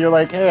 maybe. Yeah, you're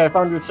like, hey, I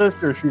found your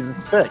sister, she's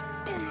sick.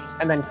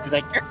 And then she's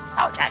like,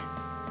 oh, God.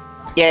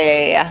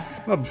 Yeah.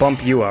 I'm gonna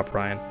bump you up,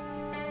 Ryan.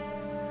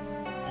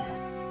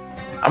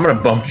 I'm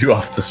gonna bump you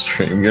off the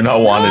stream. You're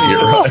not wanted here,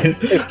 Ryan.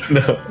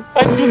 No.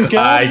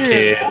 I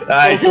kid.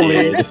 I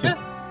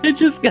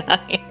just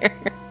got here.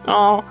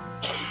 Oh.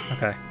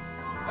 Okay.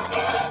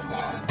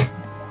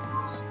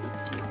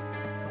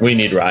 We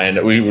need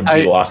Ryan. We would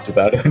be lost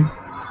without him.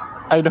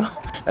 I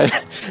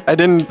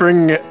didn't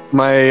bring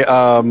my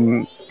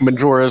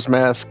Majora's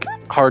Mask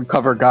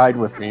hardcover guide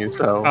with me,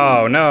 so...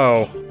 Oh,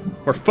 no.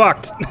 We're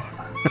fucked.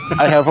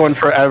 I have one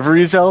for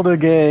every Zelda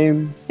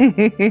game.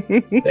 Dang.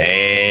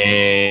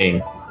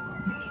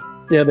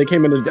 Yeah, they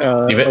came in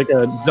like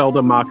a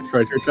Zelda mock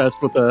treasure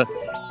chest with a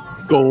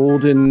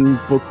golden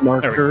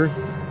bookmarker.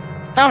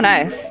 Oh,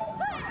 nice.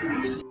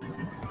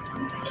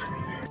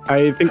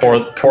 I think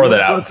pour that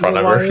out in front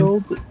of her.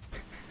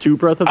 Two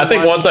Breath of the I think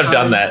Wild once I've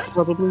done that.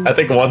 Probably. I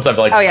think once I've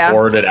like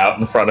poured it out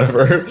in front of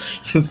her.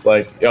 It's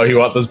like, oh, you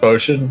want this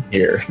potion?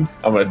 Here,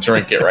 I'm gonna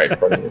drink it right in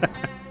front of you.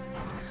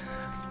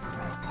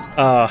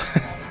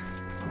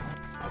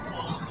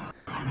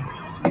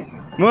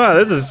 Wow,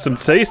 this is some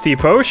tasty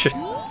potion.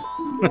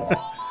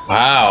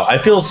 Wow, I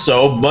feel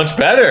so much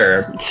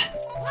better.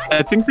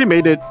 I think they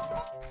made it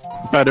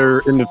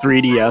better in the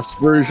 3DS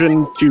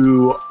version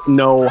to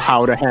know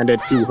how to hand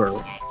it to her.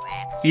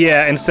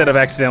 Yeah, instead of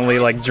accidentally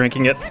like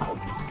drinking it.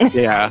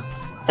 Yeah.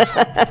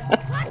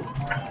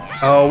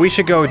 Oh, we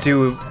should go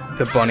do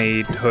the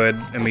bunny hood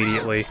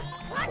immediately.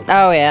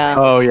 Oh, yeah.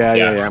 Oh,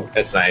 yeah.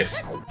 It's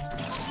nice.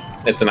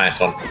 It's a nice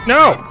one.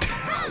 No!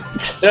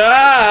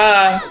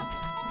 Ah!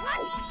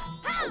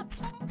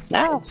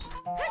 No.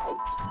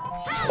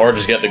 Or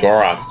just get the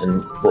Goron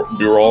and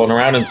be rolling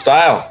around in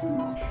style.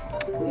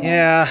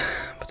 Yeah,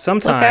 but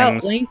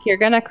sometimes... Look out, Link, you're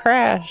gonna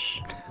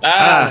crash.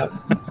 Ah!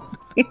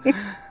 I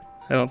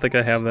don't think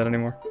I have that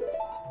anymore.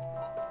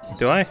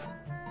 Do I?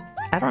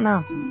 I don't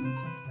know.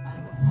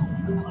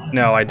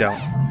 No, I don't.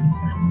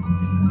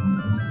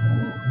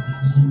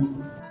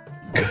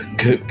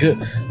 Good.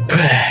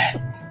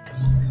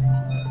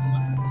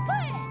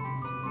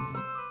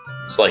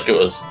 It's like it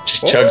was. She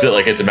chugs it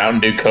like it's a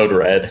Mountain Dew Code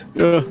Red.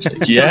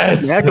 Like,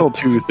 yes!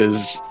 Snaggletooth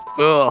is...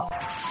 Ugh.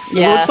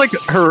 Yeah. It looks like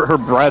her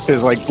breath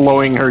is like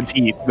blowing her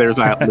teeth. There's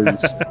that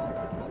loose.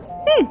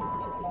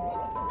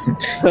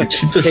 Your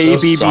teeth are so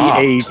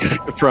ABBH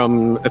soft.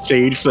 from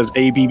Sage says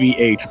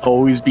ABBH.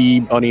 Always be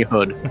Bunny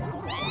Hood.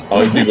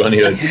 Always be Bunny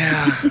Hood.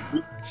 Yeah.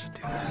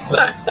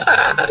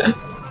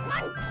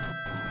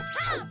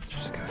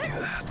 Just go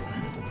do that.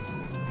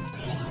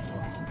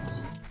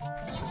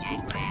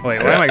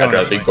 Wait, why am I going I'd rather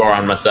this be way?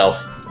 Goron myself.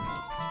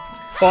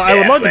 Well, I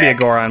would love to be a Affleck.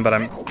 Goron, but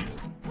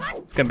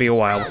it's gonna be a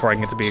while before I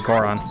can get to be a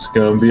Goron. It's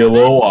gonna be a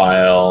little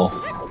while.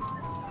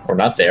 We're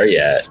not there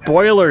yet.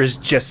 Spoilers,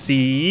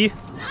 Jesse.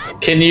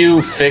 Can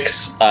you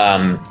fix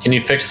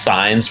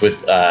signs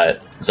with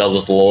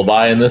Zelda's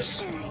Lullaby in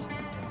this?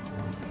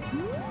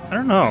 I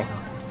don't know.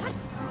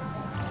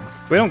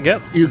 We don't get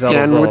You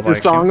Zelda's can with Lullaby.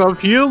 the Song of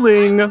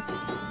Healing. Oh,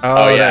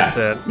 yeah. that's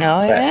it.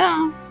 No,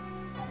 yeah.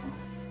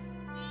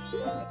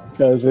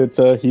 Because it's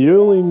a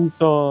healing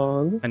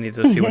song. I need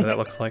to see what that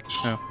looks like.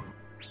 No.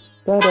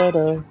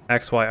 Da-da-da.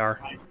 XYR.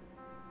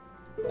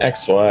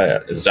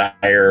 XY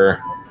Zyre.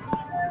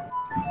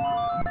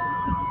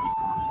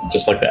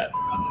 Just like that.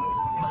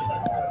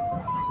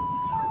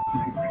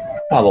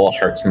 Oh, the little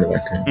hearts in the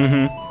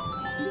background.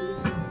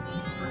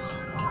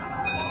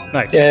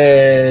 Nice.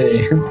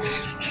 Yay!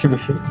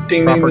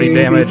 Property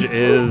damage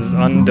is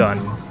undone.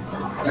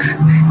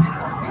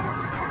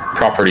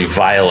 Property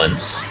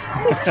violence.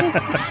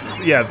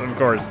 Yes, of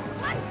course.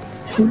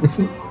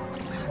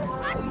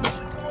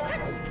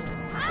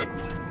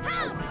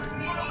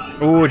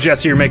 Ooh,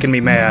 Jesse, you're making me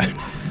mad.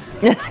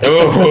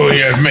 Oh,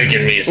 you're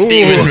making me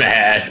steaming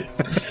mad.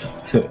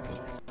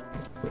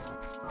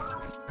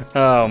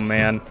 Oh,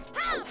 man.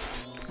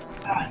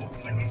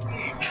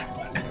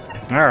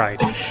 All right.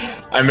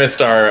 I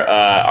missed our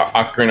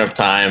Ocarina of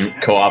Time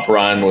co-op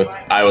run with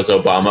I Was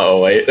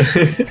Obama 08.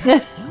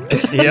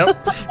 Yep.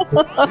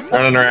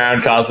 Running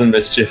around causing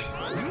mischief.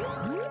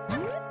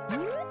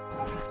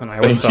 And I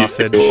was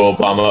sausage. You,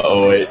 Obama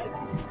 08.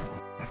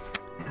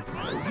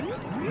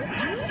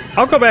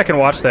 I'll go back and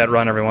watch that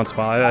run every once in a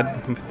while.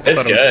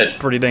 It's good.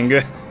 Pretty dang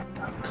good.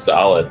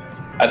 Solid.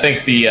 I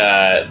think the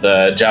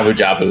Jabu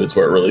Jabu is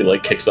where it really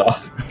like kicks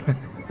off.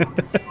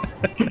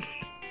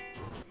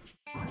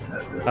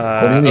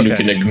 What do you mean you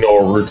can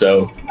ignore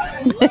Ruto?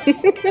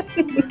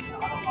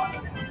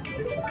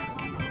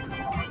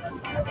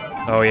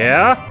 Oh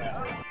yeah?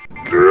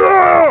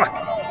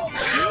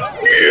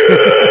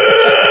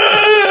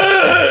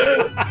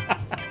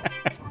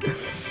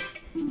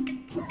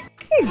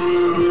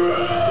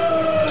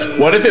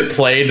 What if it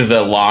played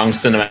the long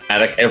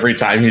cinematic every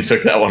time you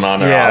took that one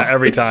on or off? Yeah,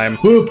 every time.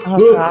 Oh,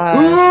 God.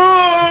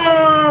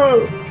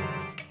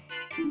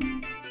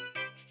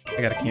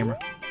 I got a camera.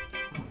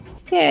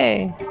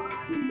 Yay.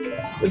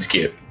 It's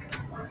cute.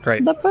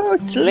 Great. The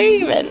boat's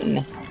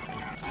leaving.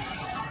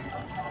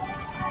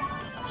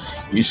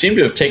 You seem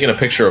to have taken a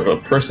picture of a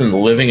person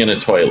living in a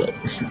toilet.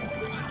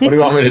 What do you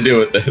want me to do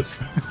with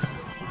this?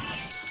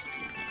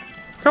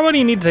 What do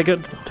you need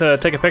to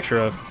take a picture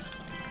of?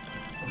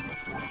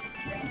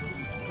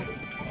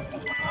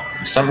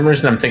 For some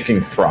reason I'm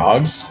thinking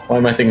frogs. Why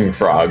am I thinking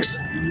frogs?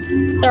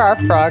 There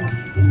are frogs.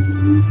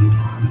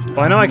 Well,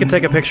 I know I can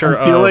take a picture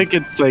of... I feel like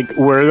it's like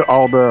where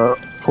all the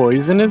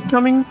poison is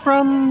coming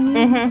from.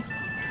 I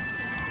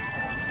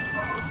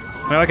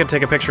know I can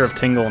take a picture of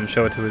Tingle and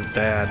show it to his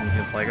dad, and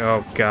he's like,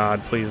 oh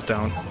god, please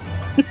don't.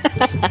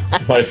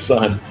 My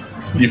son.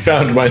 You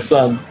found my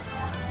son.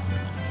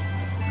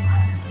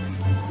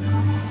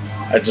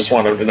 I just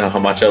want him to know how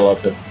much I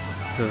love him.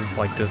 This is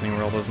like Disney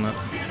World, isn't it?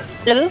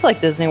 It is like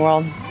Disney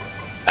World.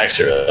 I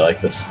actually really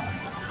like this.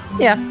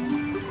 Yeah.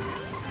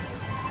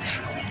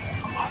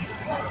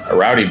 A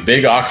rowdy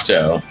big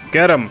octo.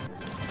 Get him!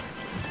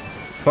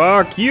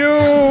 Fuck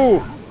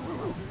you!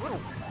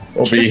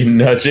 We'll be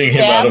nudging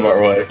him out of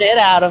our way. Get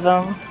out of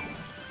him.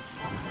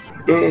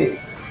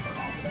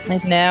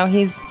 And now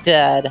he's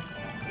dead.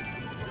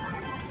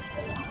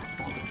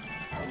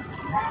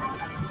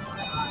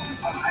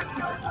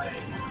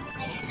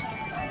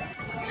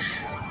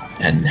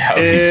 And now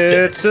he's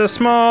dead. It's a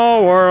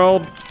small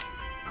world.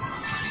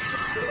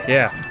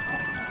 Yeah.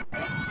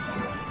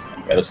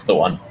 Yeah, this is the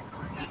one.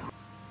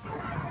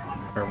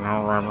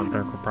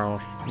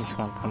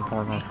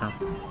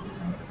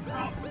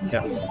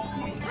 Yes.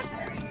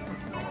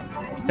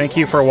 Thank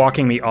you for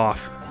walking me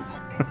off.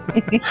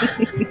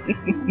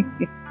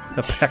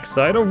 The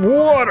backside of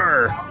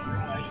water!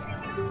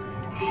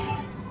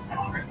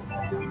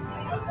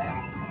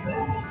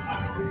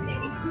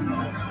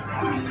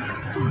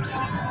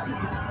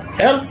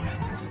 Help!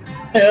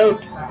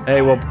 Help!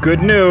 Hey, well,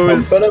 good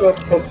news!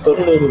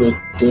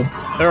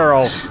 They're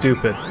all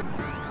stupid.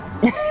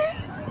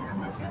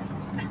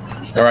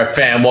 Alright,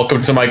 fam,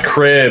 welcome to my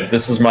crib.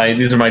 These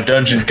are my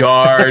dungeon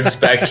guards.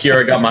 Back here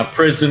I got my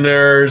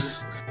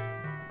prisoners.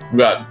 We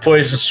got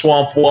poison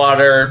swamp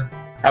water.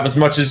 Have as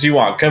much as you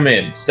want. Come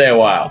in. Stay a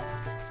while.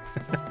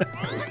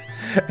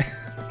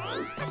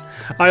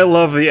 I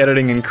love the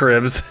editing in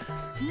cribs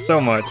so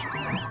much.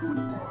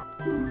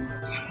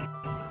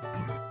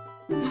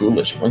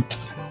 Foolish monkey.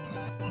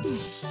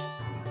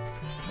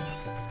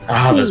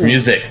 Ah, this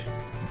music.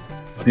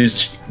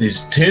 These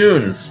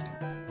tunes.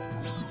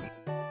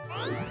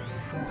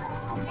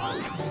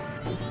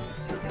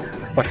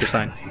 What's your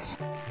sign?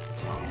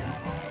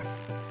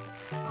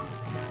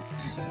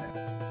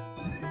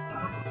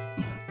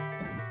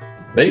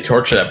 They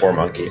torture that poor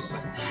monkey.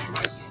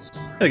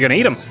 They're gonna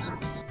eat him.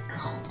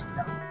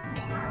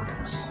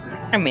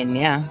 I mean,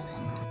 yeah.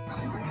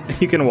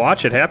 You can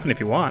watch it happen if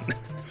you want.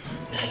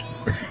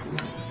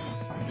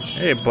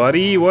 Hey,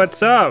 buddy,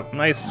 what's up?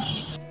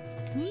 Nice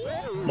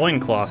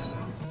loincloth.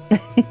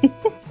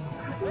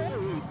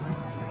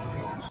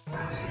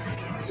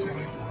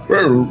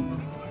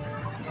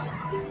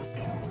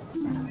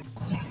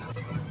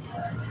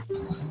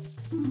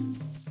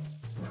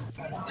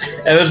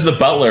 And there's the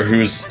butler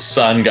whose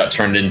son got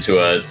turned into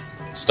a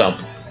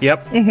stump.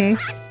 Yep. Mm-hmm.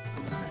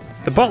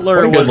 The butler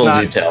What a good was little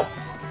not. detail.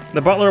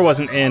 The butler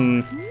wasn't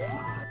in.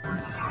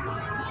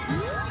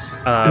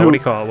 What do you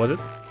call it? Was it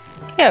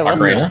Yeah, it was.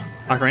 Ocarina?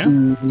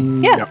 Ocarina?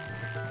 Yeah.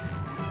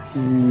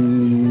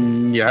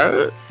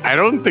 Yeah, I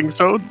don't think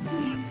so.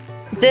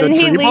 Didn't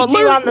he tree lead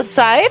butler? you on the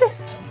side?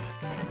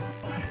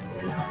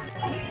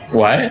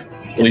 What?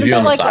 Leave you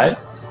on the side?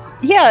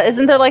 Yeah,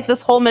 isn't there like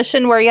this whole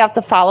mission where you have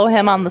to follow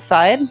him on the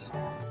side?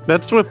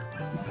 That's with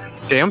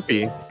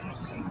Dampy.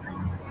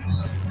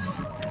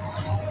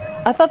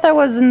 I thought that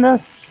was in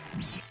this.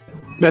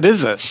 That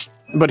is this,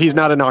 but he's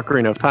not in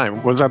Ocarina of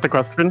Time. Was that the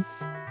question?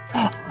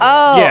 Oh,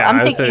 Yeah, I'm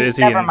I thinking. said, is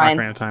he Never in mind.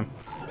 Ocarina of Time?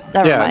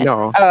 Never Yeah, mind.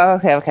 no. Oh,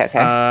 okay.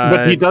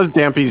 But he does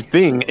Dampy's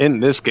thing in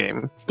this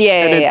game.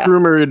 And it's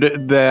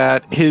rumored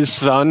that his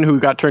son, who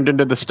got turned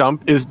into the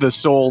stump, is the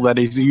soul that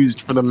is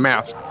used for the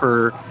mask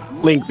for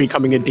Link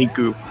becoming a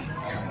Deku.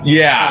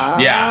 Yeah,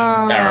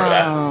 I remember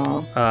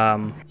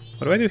that.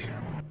 What do I do here?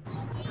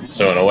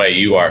 So in a way,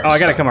 you are. Oh, I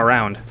gotta come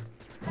around.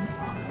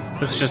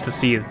 This is just to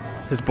see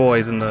his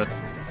boys in the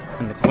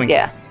clink.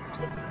 Yeah.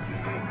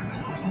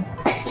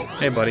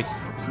 Hey, buddy.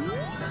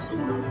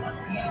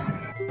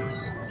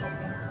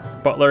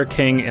 Butler,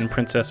 King, and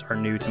Princess are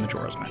new to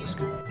Majora's Mask.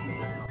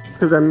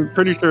 Because I'm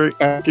pretty sure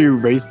after you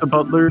race the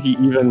butler, he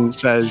even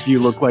says you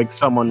look like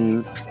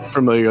someone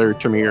familiar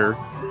to me or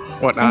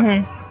whatnot.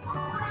 Mm-hmm.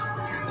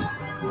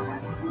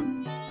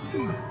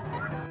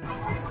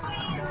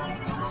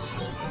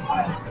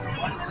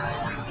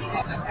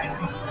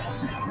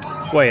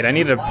 Wait, I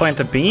need to plant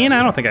a bean?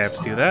 I don't think I have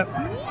to do that.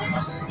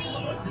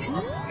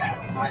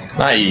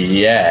 Not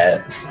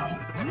yet.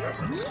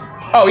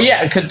 Oh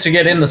yeah, to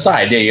get in the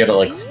side, yeah, you gotta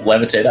like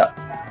levitate up.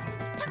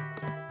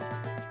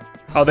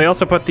 Oh, they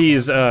also put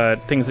these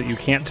things that you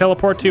can't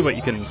teleport to, but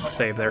you can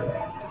save there.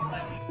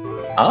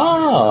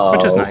 Oh,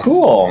 which is nice.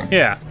 Cool.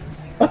 Yeah,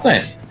 that's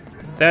nice.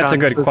 That's John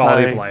a good says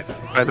quality hi, of life.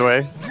 By the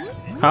way,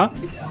 huh?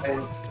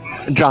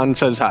 John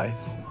says hi.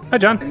 Hi,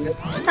 John.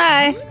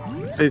 Hi.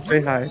 They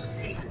say hi.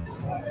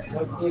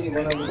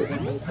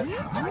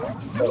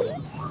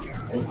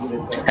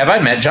 Have I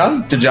met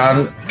John? Did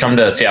John come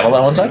to Seattle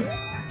that one time?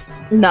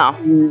 No.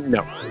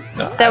 No.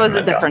 That was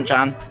a different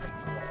John.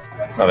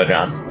 Another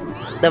John.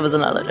 That was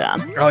another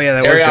John. Oh yeah,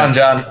 that Carry was on,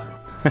 John.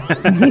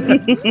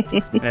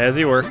 John. As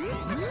you were.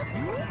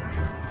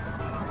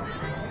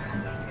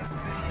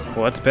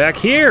 What's back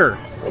here?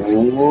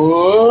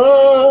 Whoa.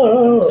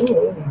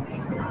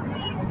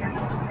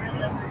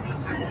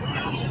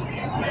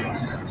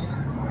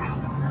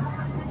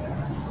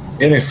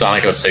 Getting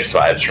Sonic 06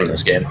 vibes from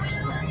this game.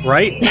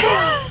 Right?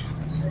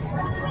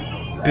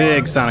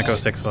 Big Sonic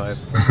 06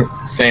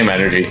 vibes. Same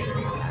energy.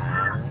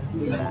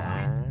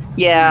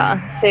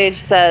 Yeah, Sage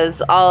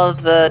says all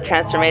of the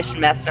transformation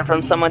master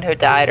from someone who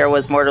died or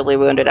was mortally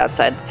wounded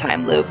outside the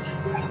time loop.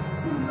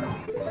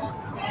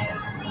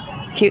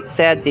 Cute,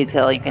 sad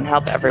detail. You can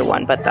help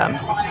everyone but them.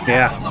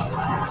 Yeah.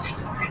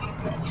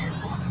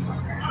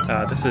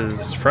 This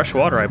is fresh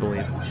water, I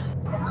believe.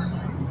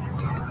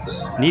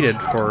 Needed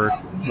for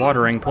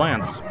watering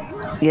plants.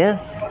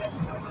 Yes.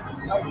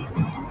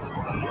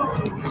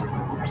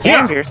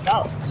 Yeah. And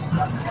yourself.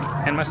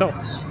 And myself.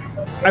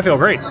 I feel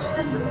great.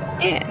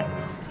 Yeah.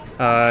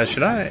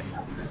 Should I?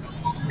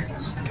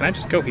 Can I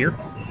just go here?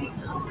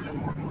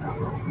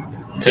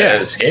 To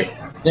escape?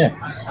 Yeah.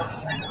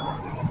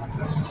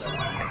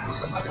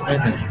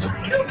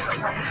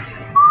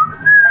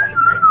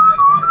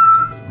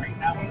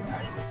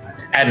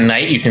 At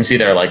night, you can see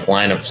their like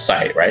line of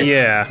sight, right?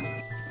 Yeah.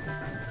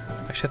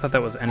 Actually, I thought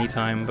that was any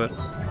time, but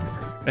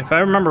if I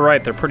remember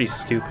right, they're pretty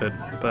stupid.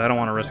 But I don't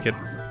want to risk it.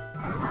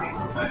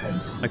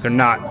 Like they're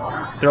not.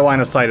 Their line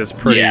of sight is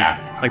pretty.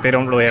 Yeah. Like they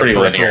don't really have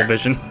peripheral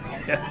vision.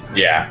 Yeah.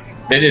 Yeah.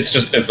 It's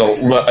just it's a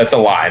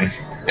line.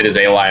 It is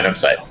a line of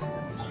sight.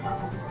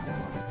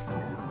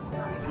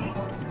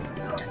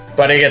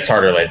 But it gets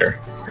harder later,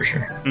 for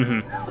sure. Mm-hmm.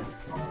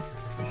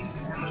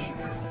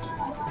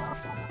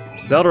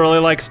 Zelda really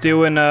likes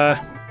doing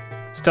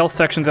stealth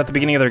sections at the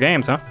beginning of their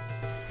games, huh?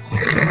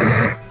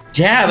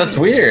 Yeah, that's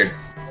weird.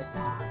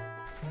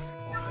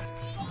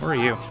 Where are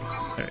you?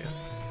 There you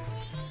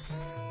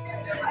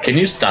go. Can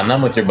you stun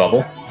them with your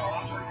bubble?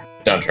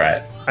 Don't try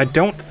it. I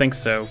don't think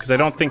so, because I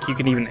don't think you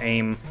can even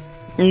aim.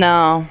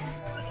 No.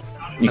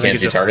 You can't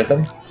see target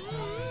them?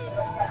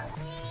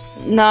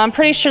 No, I'm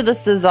pretty sure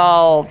this is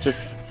all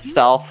just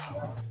stealth.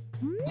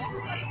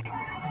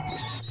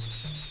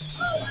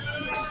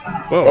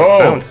 Whoa, Oh!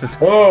 bounces.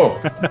 Whoa!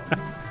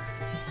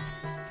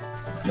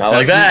 Not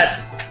like that!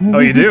 Oh,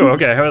 you do?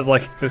 Okay, I was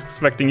like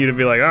expecting you to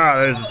be like, ah,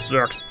 this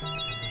sucks.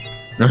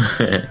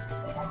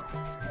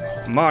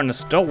 More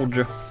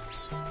nostalgia.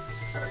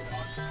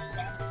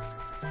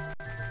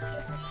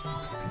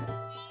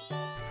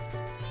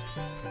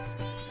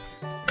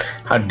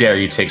 How dare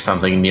you take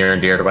something near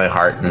and dear to my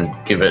heart and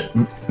give it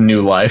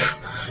new life?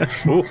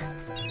 Ooh.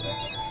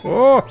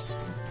 Oh.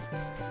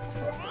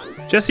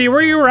 Jesse,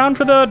 were you around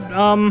for the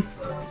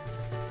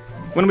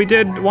when we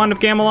did Wand of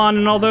Gamelon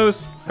and all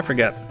those? I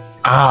forget.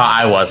 Ah,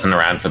 I wasn't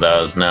around for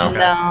those. No.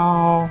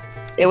 No.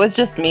 It was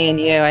just me and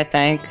you, I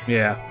think.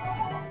 Yeah.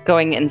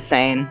 Going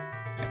insane.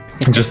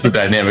 Just the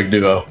dynamic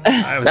duo.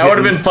 That would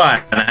have been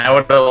fun. I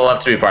would have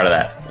loved to be part of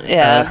that.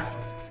 Yeah.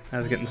 I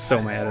was getting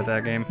so mad at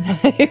that game.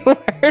 You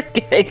were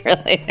getting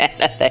really mad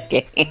at that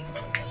game.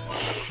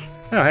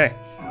 Oh, hey.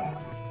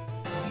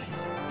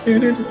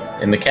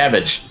 In the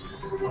cabbage.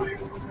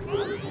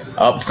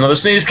 Oh, it's another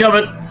sneeze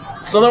coming.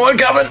 It's another one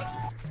coming.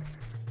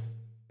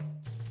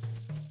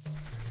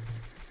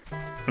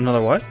 Another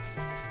what?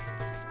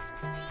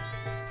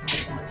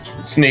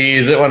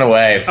 Sneeze, it went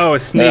away. Oh, a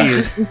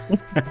sneeze.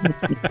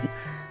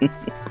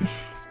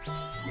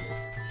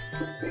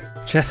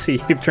 Jesse,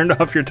 you've turned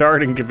off your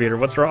targeting computer.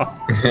 What's wrong?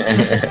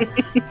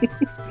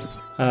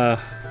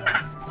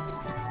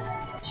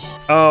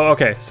 Oh,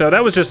 okay. So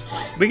that was just...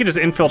 We could just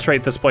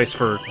infiltrate this place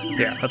for...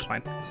 Yeah, that's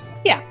fine.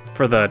 Yeah.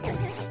 For the...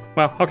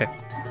 Well, okay.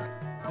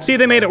 See,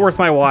 they made it worth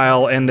my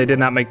while, and they did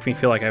not make me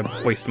feel like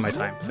I wasted my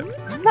time. So.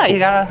 No, you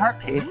got a heart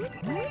piece.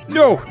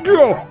 No!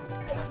 No!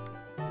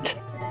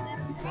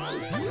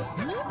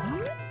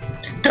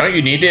 Don't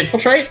you need to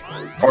infiltrate?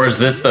 Or is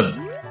this the...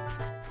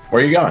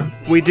 Where are you going?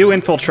 We do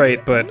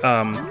infiltrate, but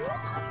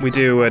we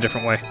do a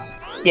different way.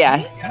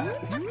 Yeah.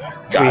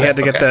 We had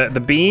to get the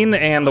bean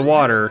and the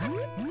water,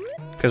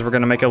 because we're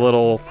going to make a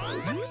little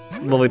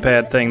lily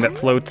pad thing that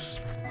floats,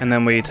 and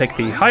then we take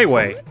the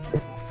highway,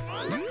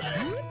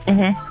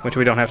 which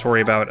we don't have to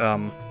worry about.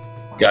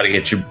 Gotta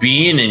get your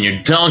bean and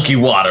your donkey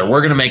water.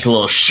 We're gonna make a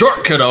little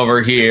shortcut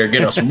over here,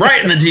 get us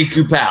right in the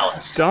Deku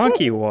Palace.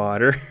 Donkey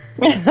water?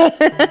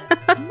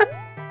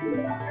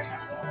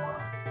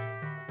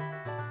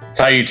 That's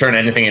how you turn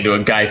anything into a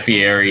Guy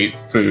Fieri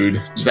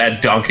food. Just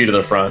add donkey to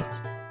the front.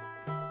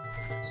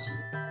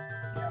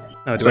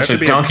 Oh,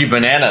 especially donkey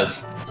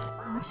bananas.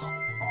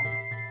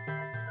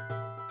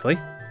 Really?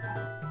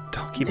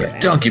 Donkey bananas? Yeah,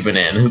 donkey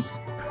bananas.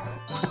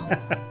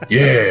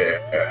 Yeah.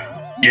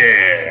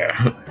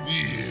 Yeah.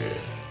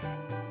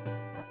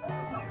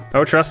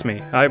 Oh, trust me.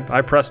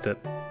 I pressed it.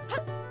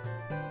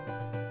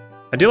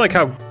 I do like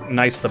how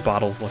nice the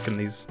bottles look in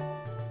these.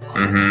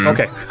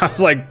 Okay, I was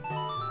like,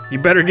 you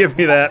better give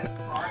me that.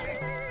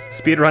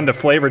 Speedrun to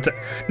Flavor Town.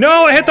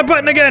 No, I hit the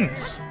button again!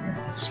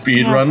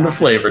 Speedrun to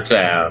Flavor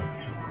Town.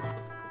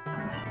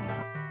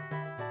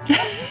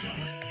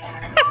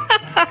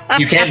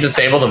 You can't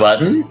disable the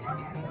button?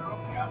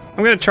 I'm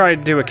gonna try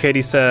to do what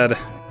Katie said.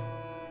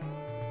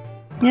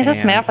 You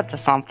just map it to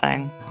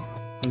something.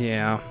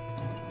 Yeah.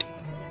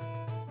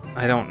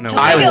 I don't know.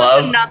 I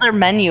love another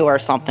menu or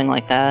something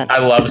like that. I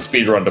love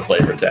Speedrun to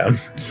Flavor Town.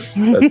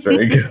 That's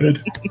very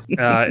good.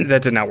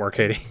 That did not work,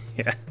 Katie.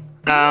 Yeah.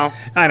 Oh.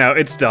 I know,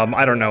 it's dumb.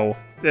 I don't know.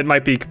 It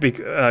might be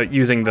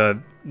using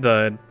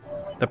the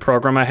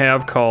program I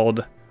have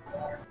called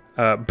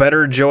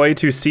Better Joy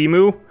to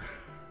Simu.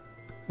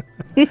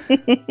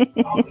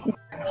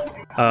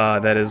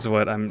 That is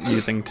what I'm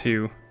using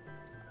to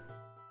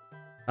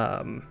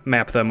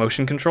map the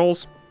motion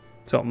controls.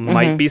 So it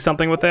might be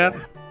something with that.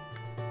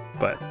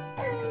 But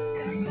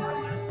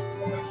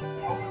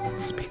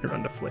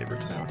speedrun to Flavor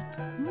Town.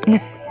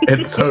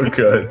 It's so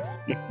good.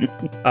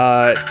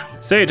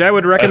 Sage, I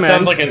would recommend. That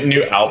sounds like a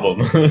new album.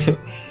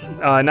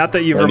 Not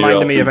that you've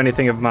reminded me of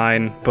anything of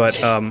mine,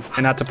 but and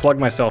not to plug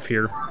myself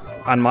here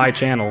on my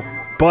channel,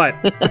 but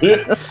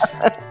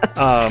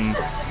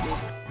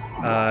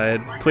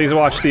please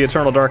watch the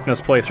Eternal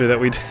Darkness playthrough that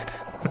we did.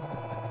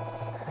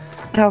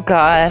 Oh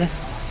God.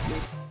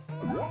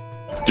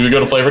 Do we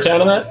go to Flavor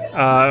Town on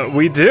that?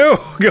 We do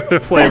go to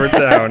Flavor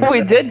Town.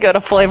 We did go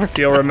to Flavor Town.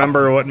 You'll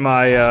remember what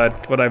my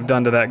what I've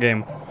done to that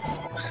game.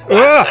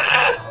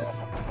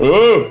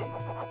 Ooh!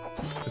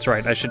 That's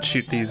right. I should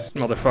shoot these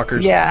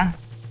motherfuckers. Yeah.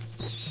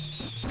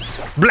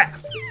 Blah.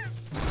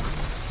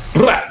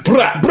 Blah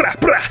blah blah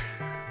blah.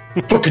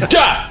 Fucking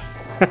die!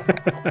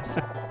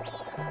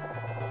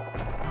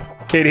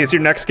 Katie, is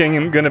your next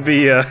game gonna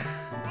be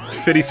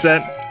 50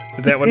 Cent?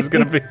 Is that what it's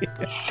gonna be?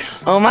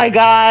 Oh my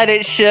God!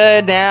 It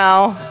should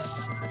now.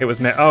 It was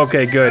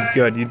okay, good,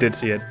 good. You did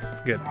see it.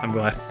 Good. I'm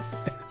glad.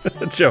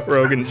 Joe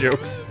Rogan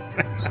jokes.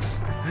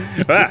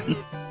 Ah.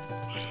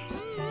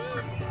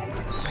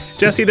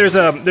 Jesse, there's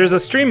a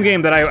stream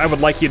game that I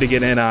would like you to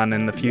get in on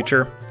in the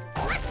future.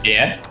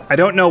 Yeah. I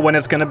don't know when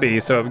it's gonna be,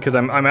 so because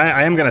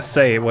I am gonna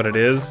say what it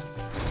is.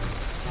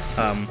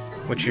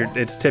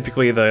 It's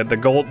typically a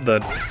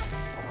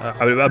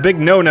big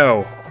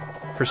no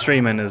for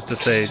streaming is to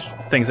say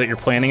things that you're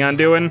planning on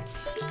doing.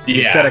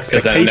 Yeah, set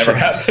expectations. That never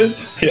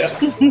happens. Yeah.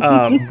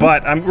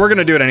 But we're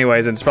gonna do it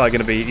anyways, and it's probably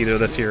gonna be either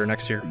this year or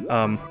next year.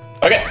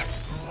 Okay.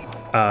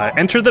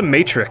 Enter the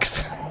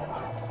Matrix.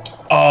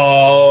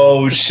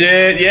 Oh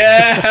shit!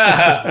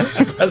 Yeah,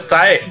 that's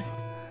tight.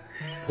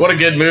 What a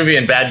good movie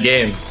and bad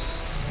game.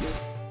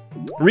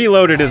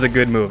 Reloaded is a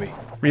good movie.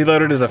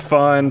 Reloaded is a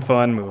fun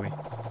movie.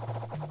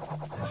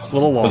 A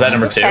little long. Was that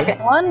number 2?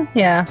 Second one?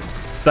 Yeah.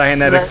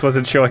 Dianetics was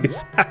a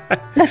choice.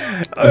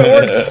 It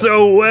worked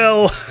so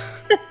well.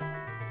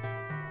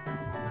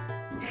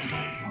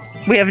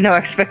 We have no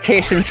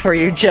expectations for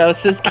you,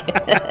 Joseph.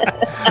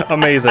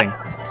 Amazing.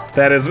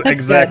 That is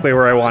exactly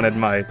where I wanted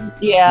my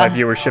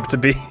viewership to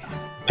be.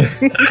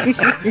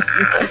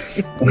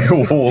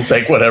 We'll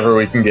take whatever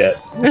we can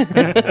get.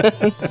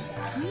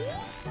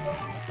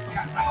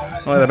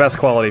 Only the best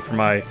quality for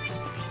my...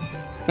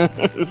 I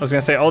was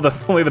gonna say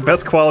only the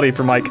best quality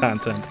for my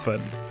content,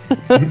 but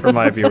for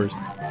my viewers.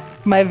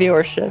 My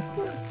viewership.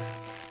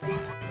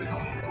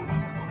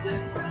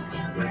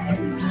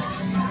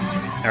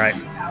 Alright.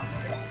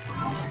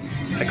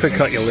 I could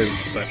cut you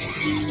loose, but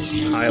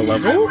high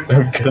level?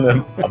 I'm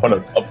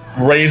gonna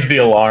raise the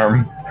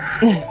alarm.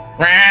 Hey,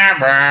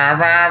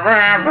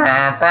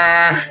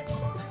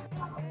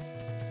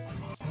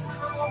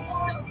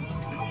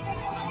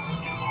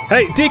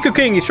 Deku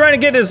King, he's trying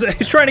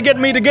to get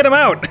me to get him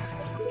out.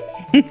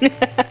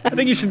 I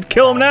think you should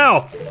kill him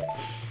now.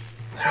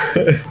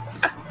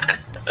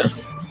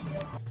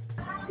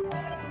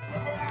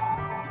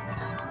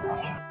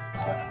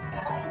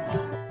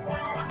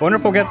 Wonder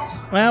if we'll get.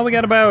 Well, we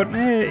got about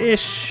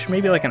ish,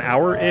 maybe like an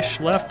hour-ish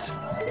left.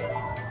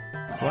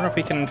 Wonder if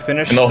we can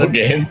finish the whole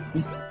game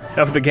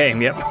of the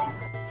game. Yep. Our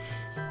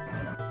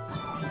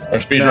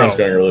speedrun's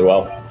going really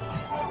well.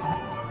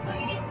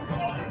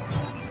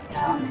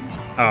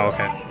 Oh,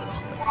 okay.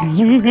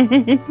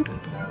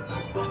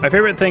 My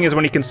favorite thing is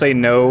when you can say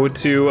no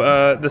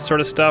to this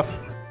sort of stuff.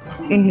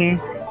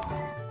 Mm-hmm.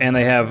 And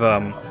they have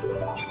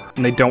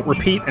and they don't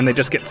repeat, and they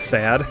just get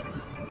sad.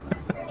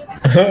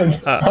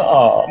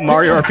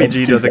 Mario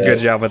RPG does a good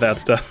job with that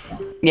stuff.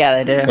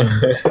 Yeah, they do.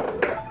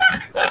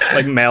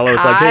 Like Mallow's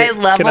like, hey,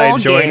 can I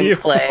join you?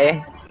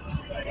 Gameplay.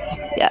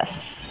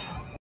 Yes.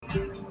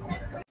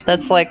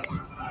 That's like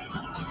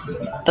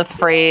the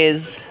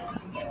phrase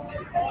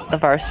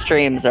of our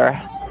streams are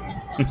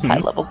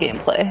high-level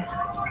gameplay.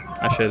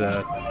 I should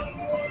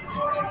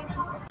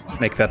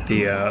make that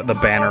the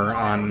banner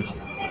on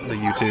the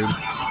YouTube.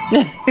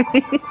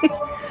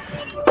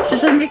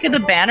 Just make it a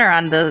banner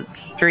on the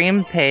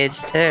stream page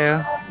too.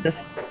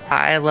 Just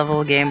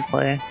high-level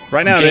gameplay.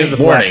 Right now, it is the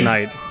Black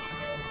Knight.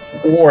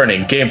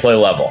 Warning: gameplay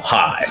level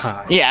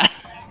high. Yeah.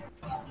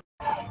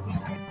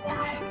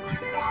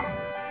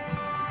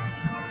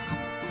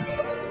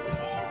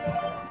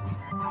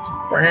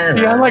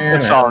 Yeah, I like the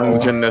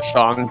songs in this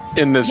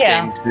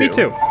game too. Me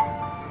too.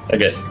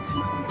 Okay,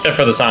 except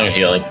for the Song of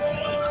Healing.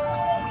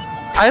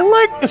 I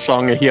like the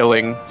Song of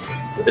Healing.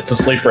 It's a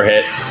sleeper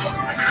hit.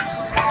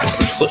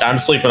 I'm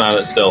sleeping on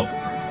it still.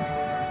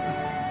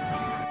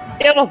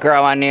 It'll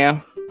grow on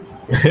you.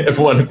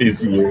 One of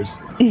these years.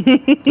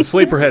 The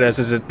sleeper hit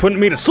is it putting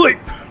me to sleep?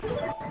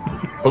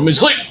 Put me to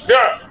sleep.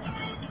 Yeah.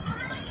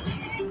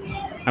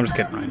 I'm just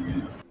kidding,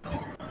 Ryan.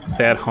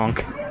 Sad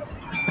honk.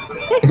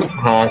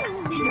 Honk.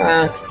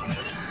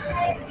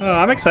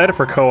 I'm excited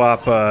for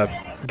co-op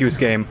Goose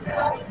Game.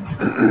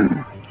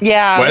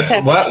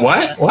 Yeah.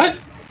 What?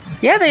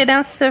 Yeah, they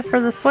announced it for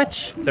the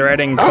Switch. They're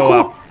adding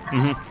co-op.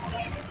 Cool.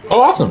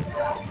 Oh, awesome.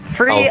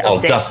 Free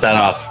I'll dust that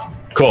off.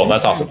 Cool,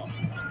 that's awesome.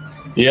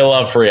 You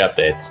love free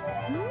updates.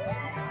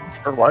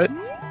 For what?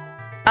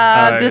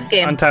 Goose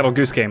Game. Untitled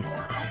Goose Game.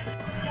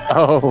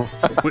 Oh.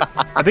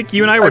 I think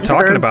you and I were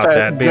talking about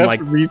that, being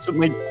like...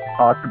 recently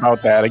talked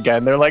about that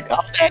again. They're like,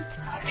 oh,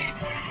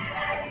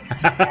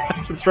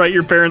 That's right,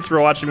 your parents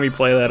were watching me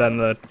play that on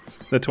the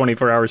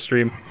 24-hour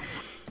stream.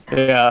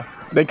 Yeah,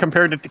 they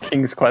compared it to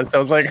King's Quest. I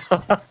was like,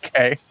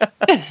 okay.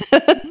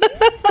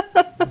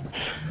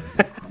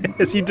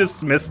 As you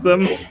dismiss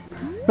them?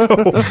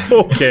 Oh,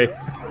 okay.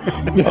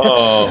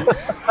 Oh.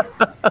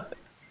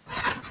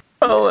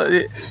 Well,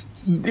 it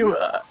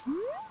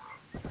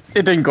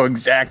didn't go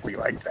exactly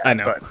like that. I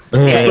know.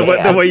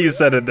 But... The way you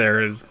said it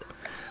there is...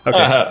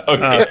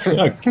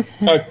 Okay.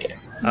 Okay.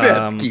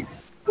 That's cute.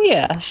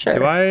 Yeah, sure.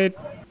 Do I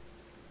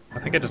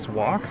think I just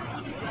walk?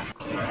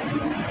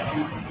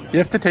 You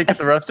have to take it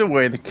the rest of the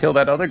way to kill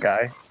that other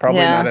guy. Probably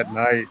not at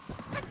night.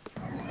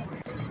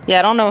 Yeah,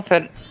 I don't know if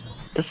it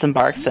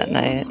disembarks at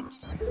night.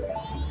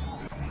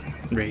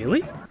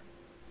 Really?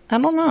 I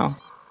don't know.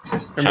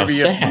 Or maybe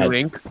you have to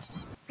Link.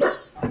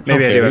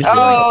 Maybe I do have to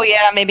Oh,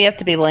 yeah, maybe you have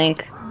to be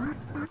Link.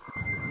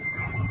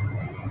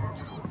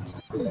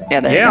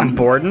 Yeah, there you go. I'm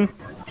Borden.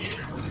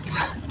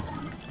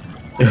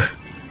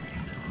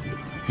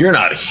 You're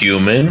not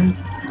human.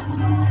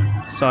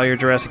 Saw your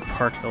Jurassic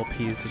Park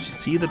LPs. Did you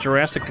see the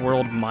Jurassic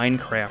World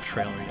Minecraft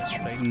trailer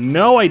yesterday?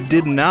 No, I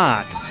did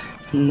not.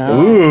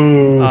 No.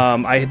 Ooh.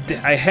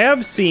 I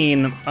have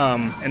seen,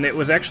 and it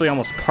was actually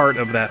almost part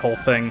of that whole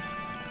thing.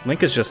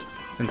 Link is just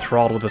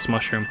enthralled with this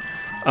mushroom.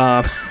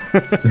 I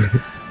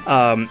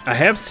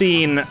have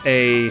seen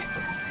and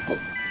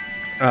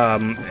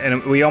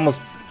we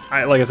almost,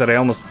 like I said, I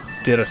almost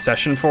did a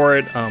session for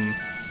it.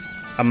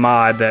 A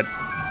mod that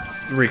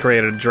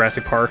recreated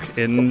Jurassic Park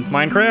in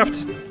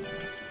Minecraft,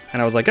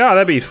 and I was like, oh,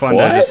 that'd be fun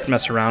to just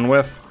mess around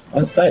with.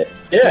 That's tight.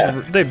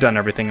 Yeah. They've done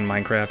everything in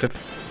Minecraft.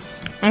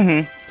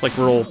 It's like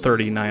Rule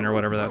 39 or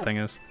whatever that thing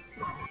is.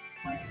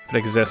 It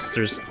exists.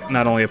 There's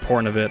not only a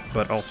porn of it,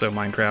 but also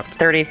Minecraft.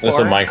 34. There's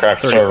a Minecraft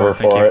server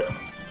for it.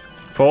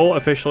 Full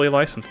officially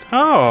licensed.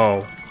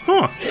 Oh.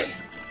 Huh.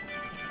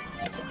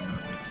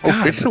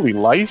 Officially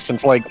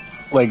licensed? Like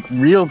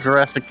real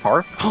Jurassic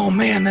Park? Oh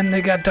man, then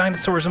they got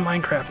dinosaurs in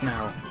Minecraft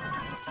now.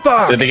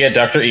 Fuck! Did they get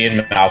Dr.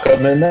 Ian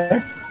Malcolm in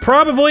there?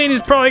 Probably, and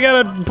he's probably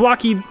got a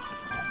blocky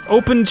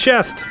open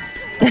chest.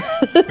 With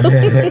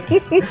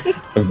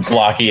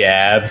blocky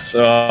abs.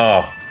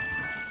 Oh.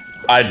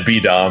 I'd be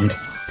dummed.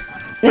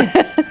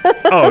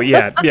 Oh,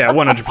 yeah,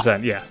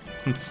 100%, yeah.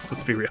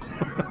 Let's be real.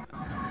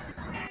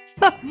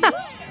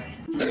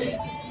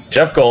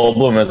 Jeff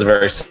Goldblum has a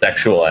very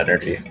sexual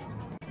energy.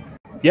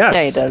 Yes.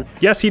 Yeah, he does.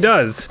 Yes, he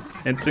does.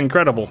 It's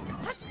incredible.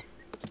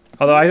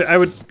 Although I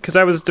would, because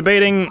I was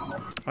debating.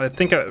 I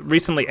think I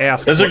recently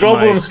asked. There's a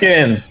Goldblum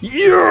skin.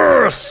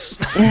 Yes.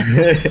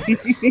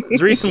 I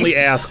was recently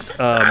asked if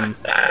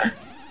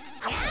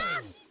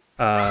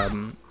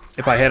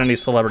I had any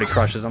celebrity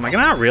crushes. I'm like,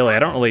 not really. I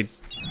don't really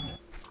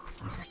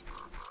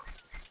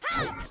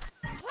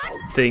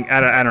think.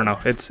 I don't know.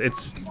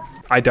 It's.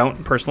 I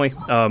don't personally.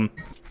 But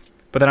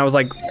then I was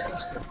like,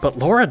 but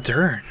Laura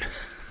Dern.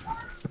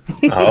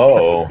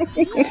 Oh.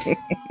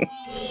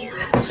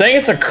 Saying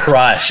it's a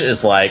crush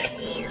is like,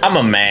 I'm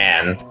a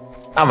man.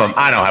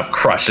 I don't have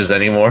crushes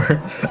anymore.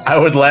 I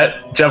would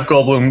let Jeff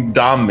Goldblum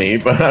dom me,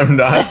 but I'm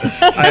not.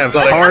 I have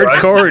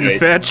hardcore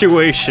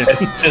infatuation.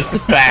 It's just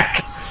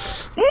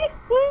facts.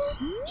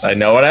 I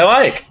know what I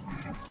like.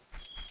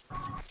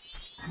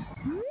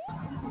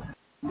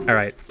 All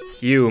right,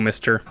 you,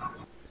 mister.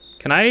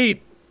 Can I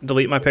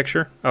delete my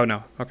picture? Oh,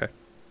 no. Okay.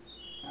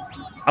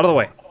 Out of the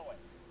way.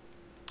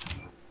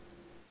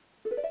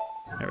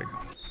 There we go.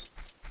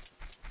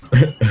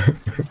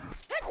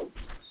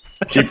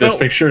 Keep this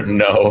picture?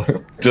 No.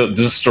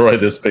 Destroy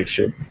this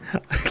picture.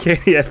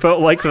 Okay, yeah, it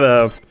felt like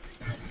the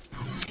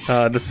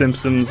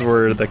Simpsons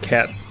where the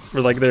cat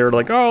were like, they were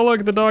like, oh,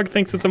 look, the dog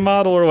thinks it's a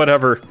model or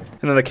whatever.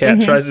 And then the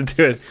cat tries to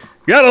do it.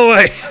 Get out of the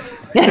way!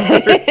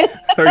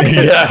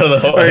 Get out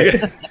of the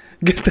way.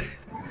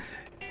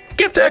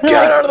 Get that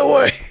cat out of the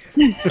way!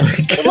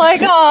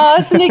 Like,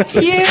 oh, it's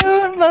cute.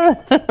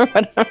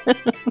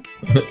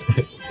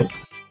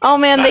 Oh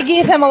man, they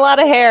gave him a lot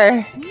of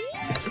hair.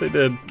 Yes, they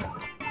did.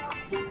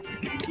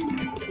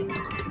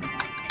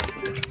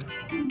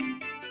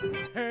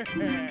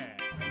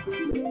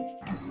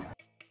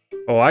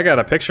 Oh, I got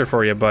a picture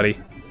for you, buddy.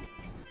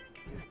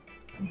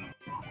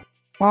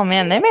 Oh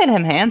man, they made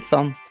him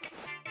handsome.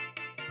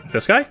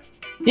 This guy?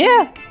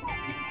 Yeah.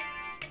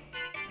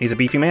 He's a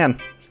beefy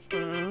man.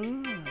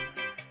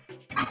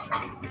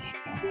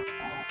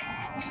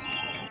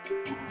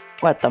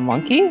 What, the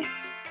monkey?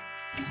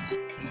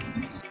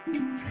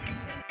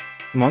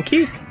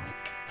 Monkey?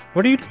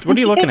 What are you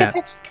looking at?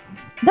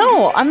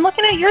 No, I'm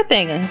looking at your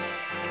thing.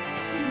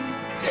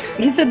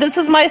 You said this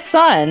is my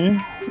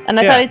son, and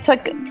I thought I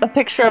took a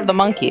picture of the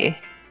monkey.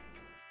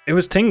 It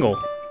was Tingle.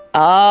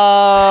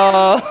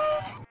 Oh.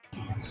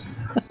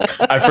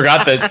 I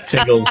forgot that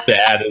Tingle's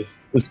dad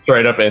is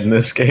straight up in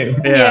this game.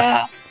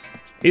 Yeah.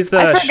 He's the.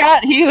 I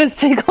forgot he was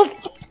Tingle.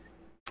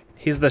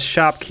 He's the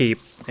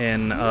shopkeep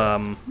in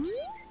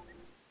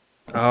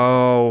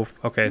Oh,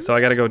 okay. So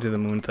I gotta go do the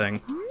moon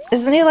thing.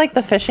 Isn't he like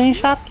the fishing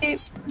shopkeep?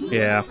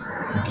 Yeah.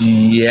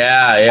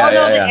 Yeah. Oh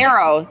no,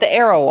 the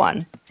arrow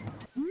one.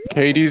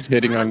 Katie's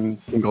hitting on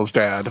Tingle's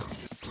dad.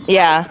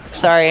 Yeah,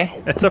 sorry.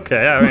 It's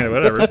okay. I mean,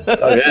 whatever.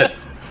 It's all good.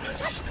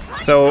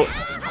 So,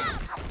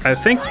 I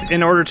think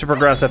in order to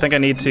progress, I think I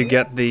need to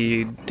get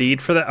the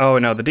deed for that. Oh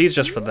no, the deed's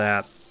just for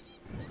that.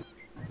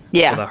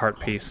 Yeah. For the heart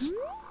piece.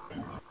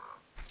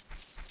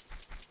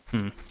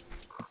 What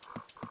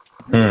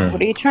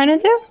are you trying to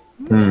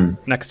do?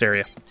 Next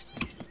area.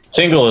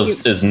 Tingle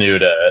is new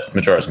to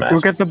Majora's Mask.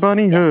 Look at the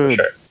bunny hood.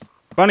 Sure.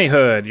 Bunny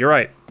hood. You're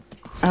right.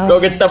 Go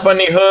get the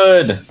bunny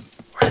hood.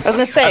 I was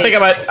gonna say. I think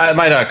I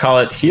might call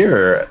it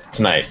here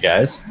tonight,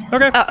 guys.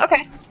 Okay. Oh,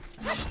 okay.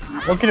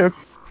 Okay.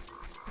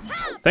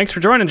 Thanks for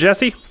joining,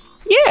 Jesse.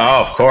 Yeah.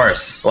 Oh, of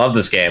course. Love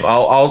this game.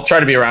 I'll try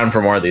to be around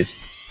for more of these.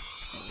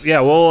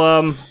 Yeah,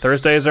 well,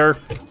 Thursdays are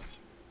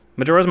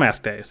Majora's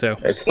Mask Day, so.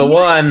 It's the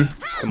one.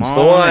 Come it's on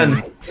the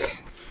one.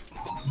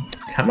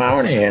 Come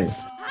on in.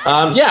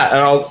 Yeah, and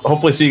I'll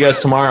hopefully see you guys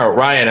tomorrow.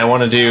 Ryan, I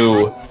want to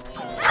do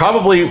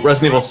probably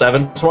Resident Evil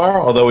 7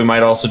 tomorrow, although we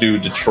might also do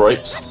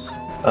Detroit,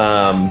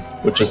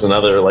 which is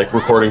another like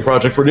recording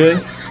project we're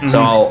doing.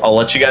 So I'll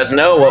let you guys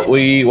know what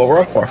we're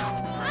up for.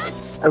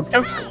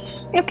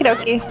 Okie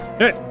dokie.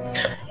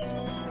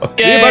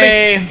 Okay,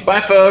 buddy.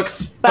 Bye,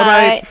 folks.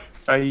 Bye.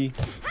 Bye.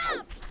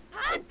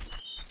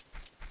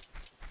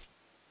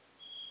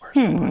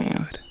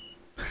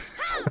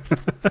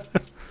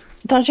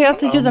 Don't you have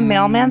to do the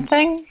mailman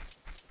thing?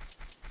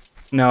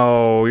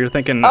 No, you're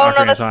thinking Oh Ocarina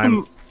no, of that's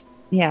Time.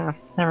 Yeah,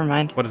 never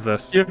mind. What is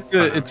this? You have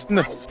to, it's in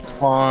the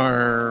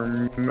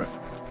farm.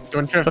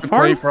 Don't you have the to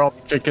farm? play for all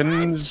the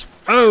chickens?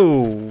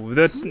 Oh,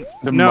 the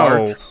no.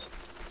 march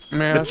The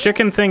mask?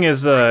 chicken thing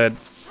is That's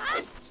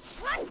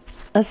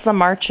the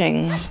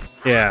marching.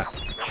 yeah.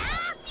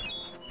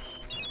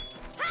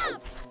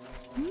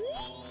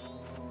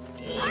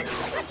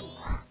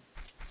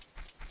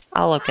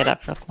 I'll look it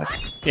up real quick.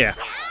 Yeah.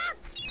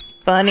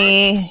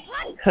 Bunny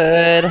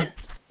Hood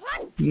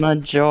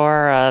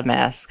Majora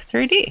Mask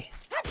 3D.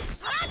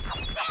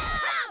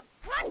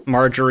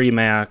 Marjorie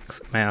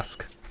mask.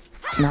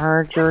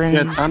 Margarine.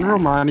 Yeah, it's on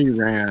Romani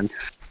Ranch.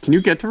 Can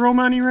you get to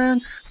Romani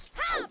Ranch?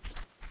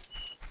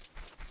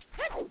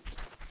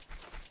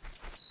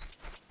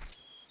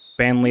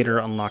 Band leader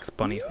unlocks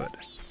Bunny Hood.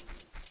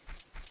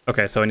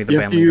 Okay, so I need the You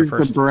band have to leader use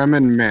first. the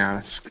Bremen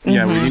mask.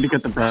 Yeah, we need to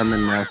get the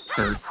Bremen mask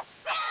first.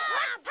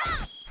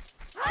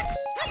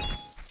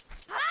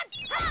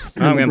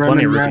 Oh, I'm the getting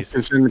plenty of Bremen rupees. mask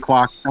is in the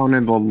clock down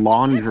in the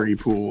laundry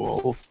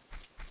pool.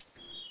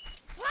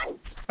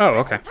 Oh,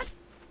 okay.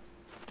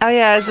 Oh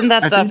yeah, isn't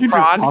that I the think you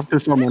frog? just talk to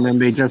someone and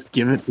they just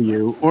give it to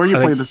you, or you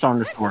play the Song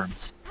of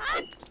Storms.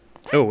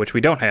 Oh, which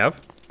we don't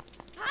have.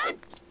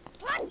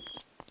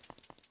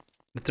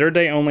 The third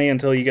day only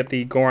until you get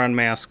the Goron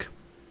mask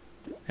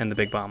and the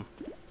big bomb.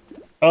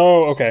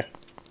 Oh, okay.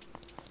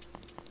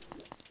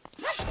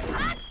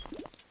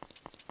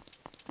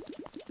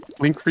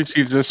 Link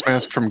receives this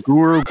mask from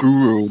Guru,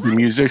 the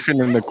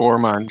musician in the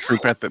Gorman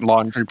troupe at the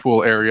laundry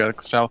pool area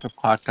south of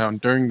Clocktown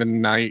during the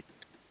night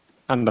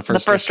on the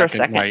first or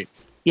second night.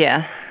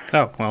 Yeah.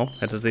 Oh, well,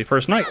 that is the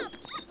first night.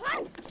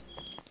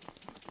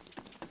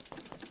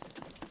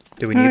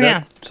 Do we need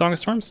that Song of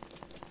Storms?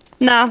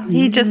 No,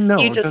 you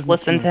just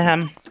listen to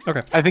him.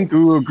 Okay. I think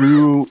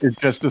Guru is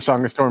just the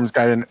Song of Storms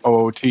guy in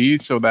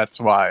OOT, so that's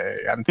why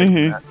I'm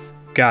thinking that.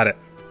 Got it.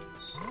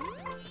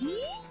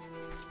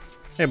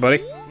 Hey, buddy.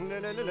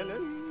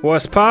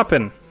 What's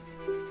poppin'?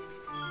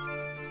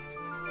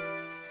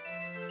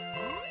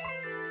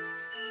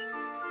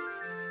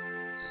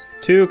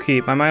 To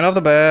keep my mind off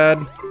the bed.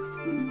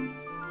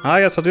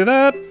 I guess I'll do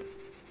that.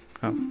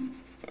 Oh.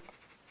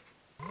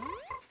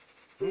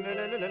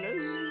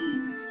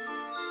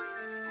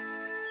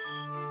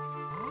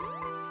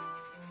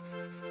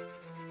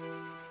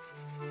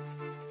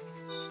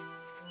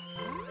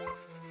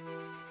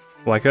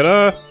 Why could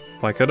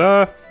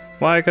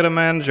a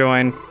man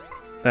join?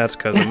 That's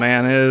because a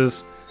man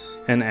is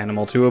an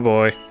animal to a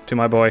boy. To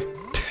my boy.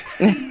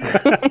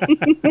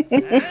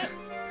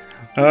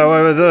 Oh,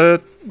 what was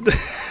it?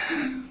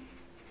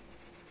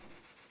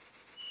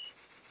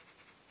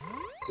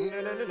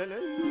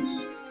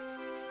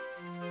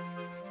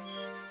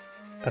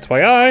 That's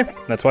why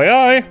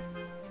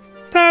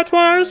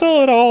I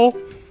sold it all.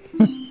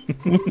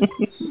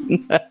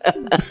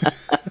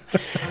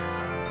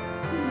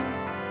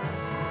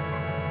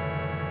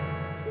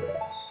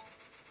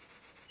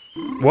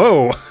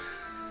 Whoa!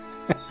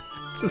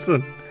 This is a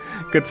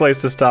good place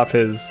to stop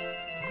his...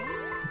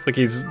 It's like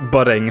he's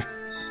budding.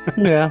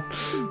 Yeah.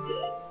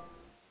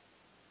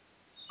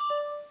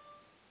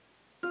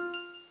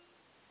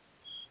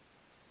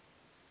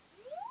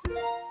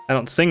 I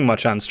don't sing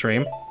much on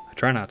stream. I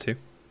try not to.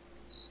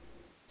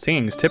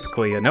 Singing is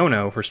typically a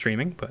no-no for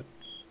streaming, but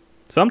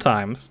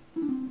sometimes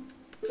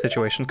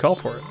situations call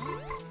for it.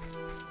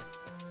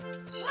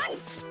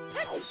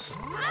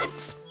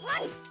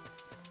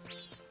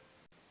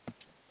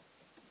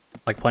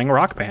 Like playing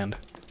Rock Band.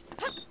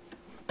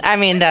 I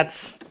mean,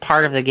 that's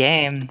part of the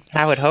game.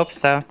 I would hope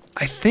so.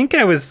 I think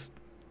I was...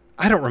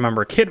 I don't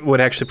remember. Kit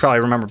would actually probably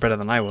remember better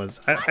than I was.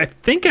 I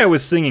think I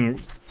was singing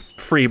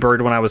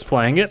Freebird when I was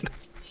playing it.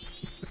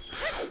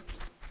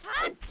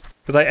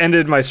 Because I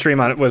ended my stream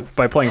on it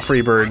by playing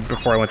Freebird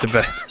before I went to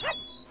bed.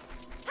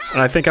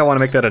 And I think I want to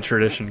make that a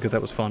tradition, because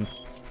that was fun.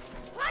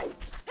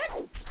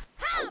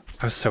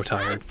 I was so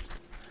tired.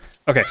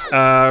 Okay,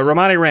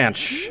 Romani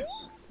Ranch.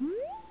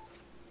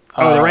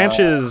 Oh, the ranch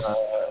is...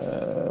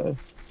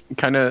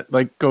 kind of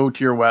like go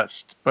to your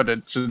west, but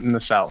it's in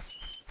the south.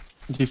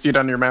 Do you see it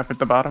on your map at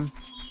the bottom?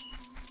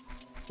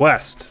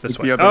 West, this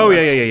Like way. the Oh,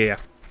 west. yeah.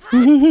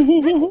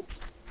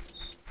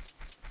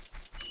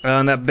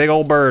 And that big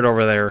old bird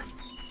over there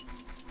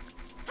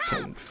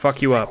can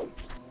fuck you up.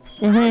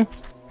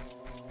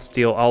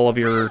 Steal all of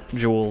your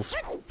jewels.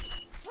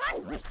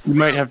 You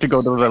might have to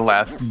go to the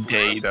last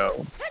day,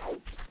 though.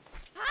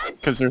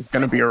 Because there's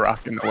going to be a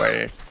rock in the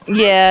way.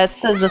 Yeah, it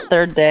says the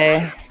third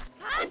day.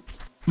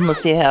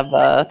 Unless you have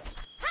a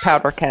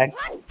powder keg.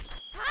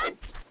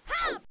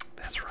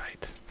 That's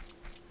right.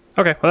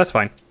 Okay, well that's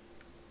fine.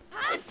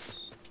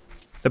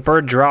 The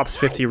bird drops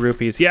 50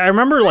 rupees. Yeah, I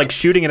remember like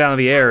shooting it out of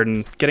the air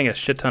and getting a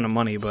shit ton of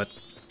money, but...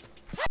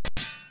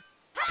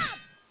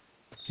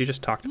 You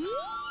just talked to us?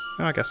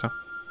 Oh, I guess so.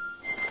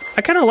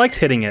 I kind of liked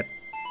hitting it.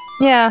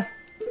 Yeah.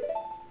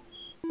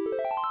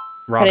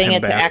 Rob Hitting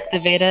him it back. to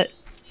activate it.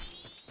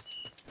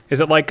 Is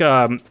it like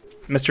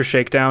Mr.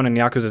 Shakedown in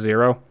Yakuza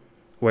 0?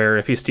 Where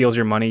if he steals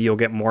your money, you'll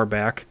get more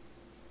back?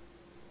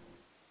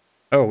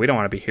 Oh, we don't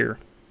want to be here.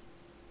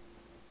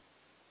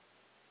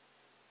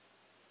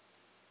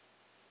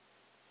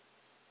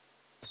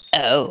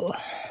 Oh.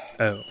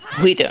 Oh.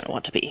 We don't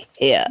want to be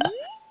here.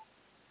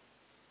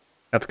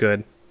 That's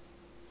good.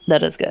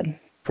 That is good.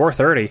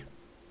 4:30.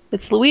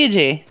 It's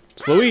Luigi.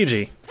 It's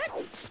Luigi.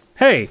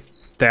 Hey,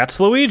 that's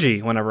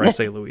Luigi, whenever I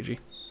say Luigi.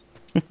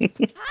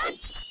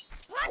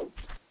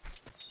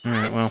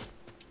 Alright, well.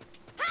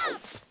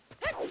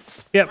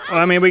 Yep,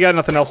 I mean, we got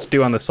nothing else to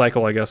do on this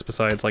cycle, I guess,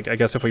 besides, like, I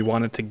guess if we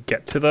wanted to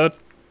get to the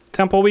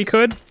temple, we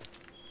could.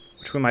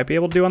 Which we might be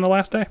able to do on the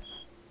last day.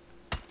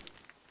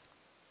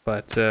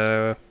 But,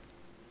 I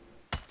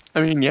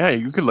mean, yeah,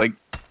 you could, like,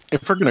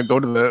 if we're gonna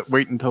go to the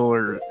wait until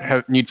or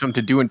need something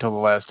to do until the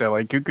last day,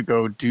 like, you could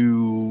go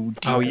do...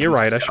 Oh, you're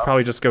right, I should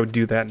probably just go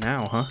do that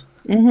now, huh?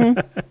 Mm-hmm.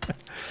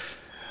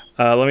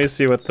 Let me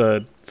see what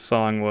the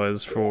song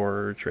was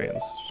for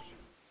this.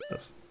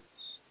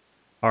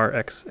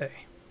 RXA.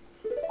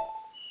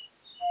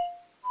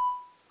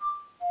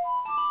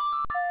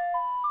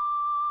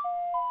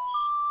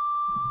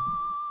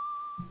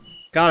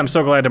 God, I'm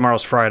so glad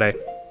tomorrow's Friday.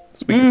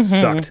 This week has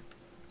sucked.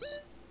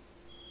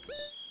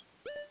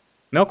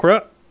 Milk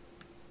Run.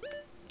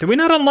 Did we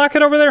not unlock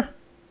it over there?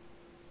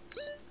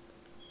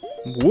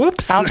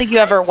 Whoops. I don't think you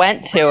ever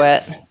went to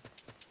it.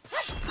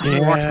 Yeah,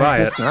 you walked by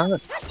it.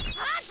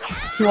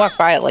 You walked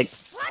by it like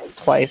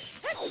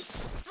twice.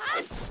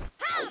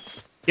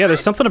 Yeah,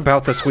 there's something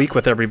about this week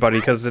with everybody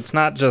because it's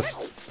not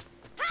just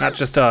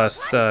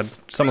us.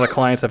 Some of the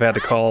clients I've had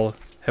to call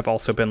have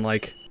also been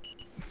like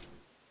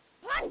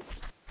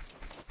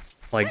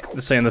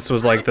saying this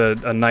was like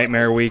a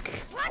nightmare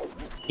week.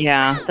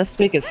 Yeah, this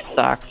week has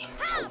sucked.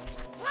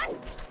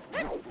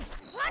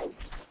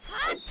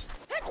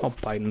 It's all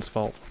Biden's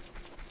fault.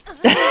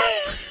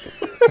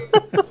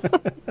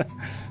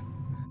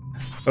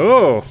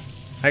 Oh,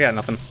 I got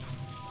nothing.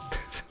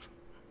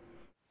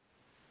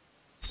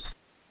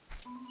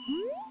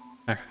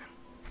 Okay.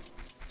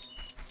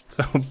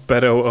 So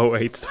Beto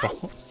 08's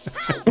fault.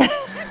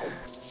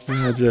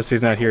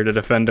 Jesse's not here to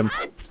defend him.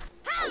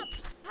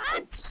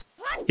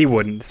 He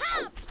wouldn't.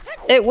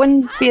 It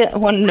wouldn't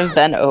have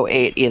been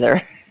 08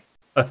 either.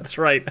 That's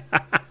right.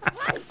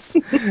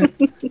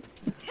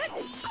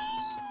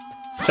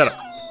 Shut up.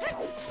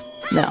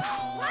 No.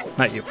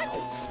 Not you.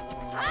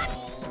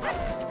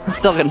 I'm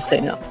still gonna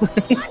say no.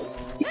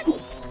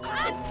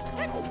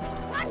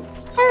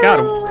 Got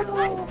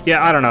him.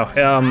 Yeah, I don't know.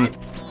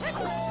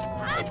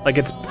 Like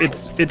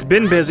it's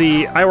been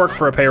busy. I work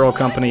for a payroll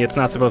company. It's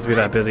not supposed to be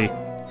that busy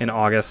in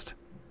August.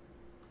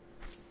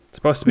 It's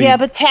supposed to be. Yeah,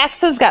 but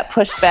taxes got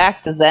pushed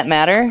back. Does that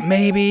matter?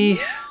 Maybe.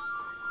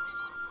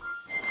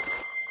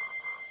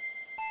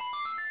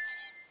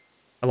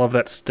 I love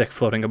that stick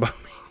floating above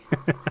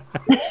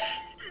me.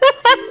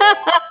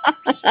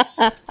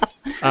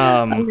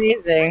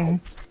 Amazing.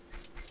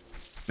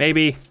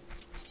 Maybe.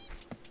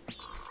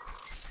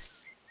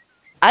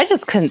 I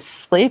just couldn't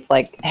sleep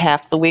like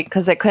half the week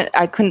because I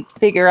couldn't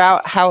figure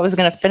out how I was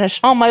gonna finish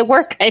all my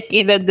work I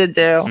needed to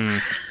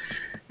do.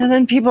 And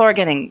then people are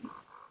getting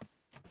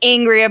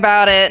angry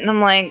about it, and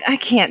I'm like, I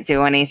can't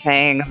do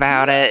anything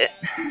about it.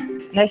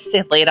 And I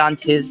stayed late on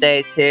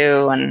Tuesday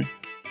too, and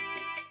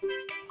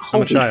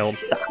I'm a child.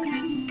 Sucked.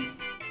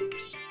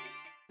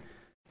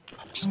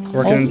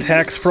 Working in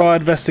tax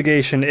fraud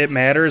investigation, it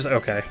matters?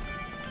 Okay.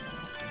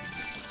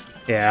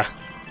 Yeah.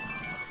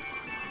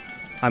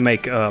 I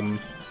make,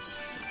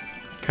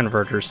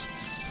 converters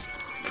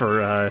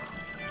for,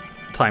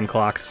 time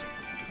clocks.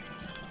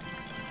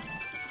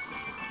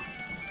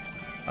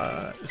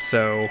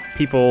 So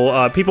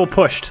people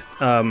pushed,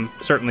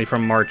 certainly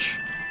from March,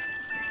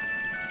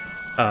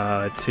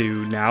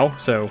 to now,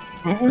 so...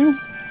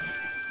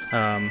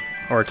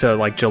 or to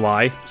like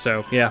July.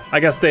 So yeah,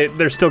 I guess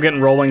they're still getting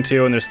rolling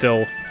too, and they're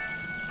still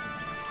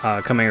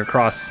coming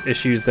across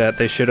issues that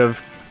they should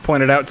have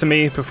pointed out to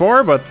me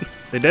before, but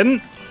they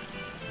didn't.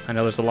 I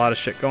know there's a lot of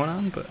shit going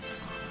on, but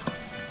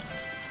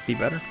be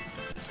better.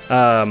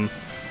 Well,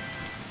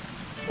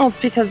 it's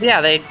because yeah,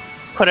 they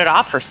put it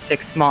off for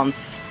 6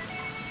 months.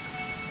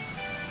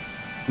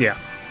 Yeah.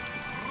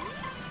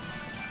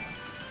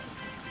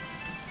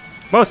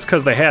 Most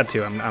because they had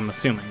to. I'm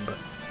assuming, but.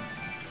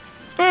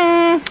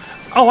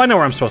 Oh, I know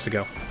where I'm supposed to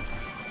go.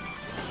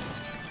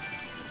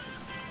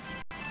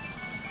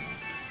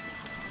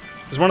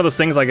 It's one of those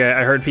things, like,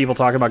 I heard people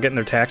talking about getting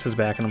their taxes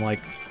back, and I'm like,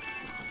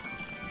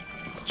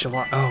 it's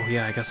July. Oh,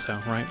 yeah, I guess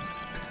so, right?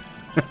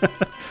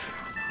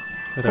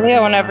 Yeah,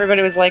 when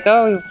everybody was like,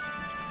 oh,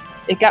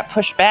 it got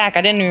pushed back,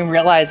 I didn't even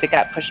realize it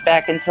got pushed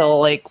back until,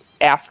 like,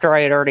 after I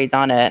had already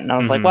done it, and I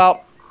was like,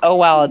 well, oh,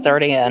 well, it's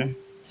already in,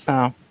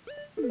 so.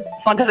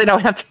 As long as I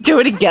don't have to do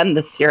it again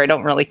this year, I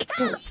don't really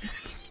care.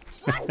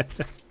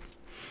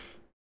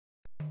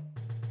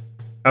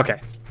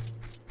 Okay.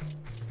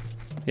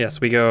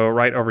 Yes, we go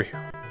right over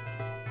here.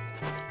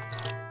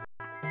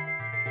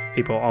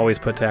 People always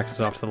put taxes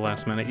off to the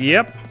last minute.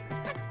 Yep.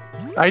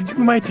 I do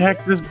my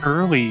taxes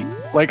early.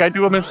 Like, I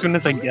do them as soon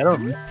as I get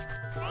them.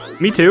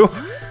 Me too.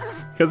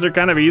 Because they're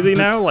kind of easy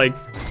now, like...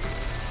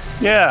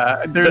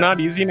 Yeah, they're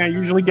not easy, and I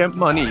usually get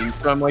money.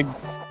 So I'm like,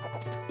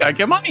 I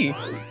get money.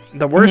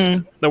 The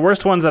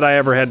worst ones that I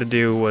ever had to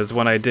do was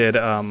when I did,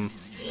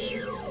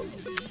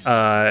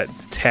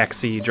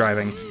 taxi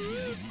driving.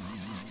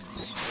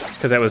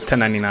 Because that was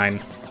 $10.99,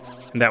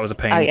 and that was a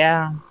pain. Oh,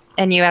 yeah.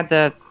 And you had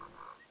to,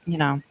 you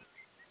know,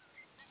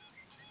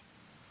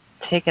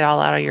 take it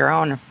all out of your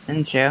own,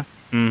 didn't you?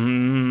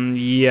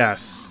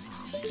 Yes.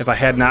 If I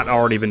had not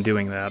already been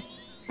doing that.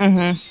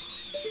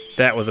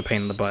 That was a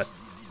pain in the butt.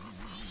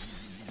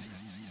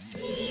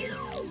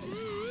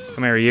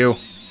 Come here, you.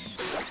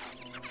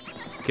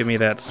 Give me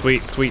that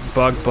sweet, sweet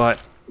bug butt.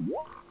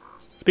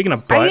 Speaking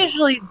of butt... I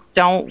usually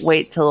don't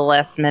wait till the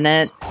last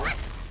minute,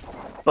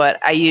 but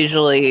I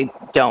usually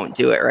don't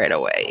do it right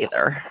away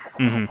either.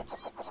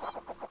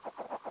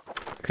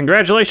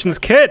 Congratulations,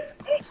 Kit!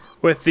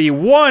 With the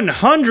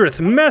 100th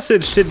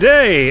message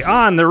today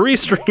on the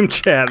Restream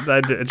chat.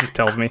 It just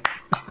tells me.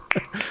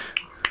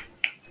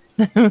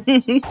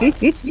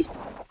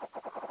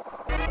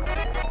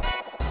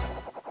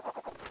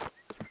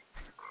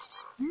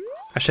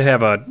 I should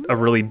have a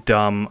really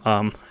dumb,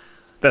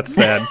 that's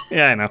sad.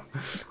 Yeah, I know.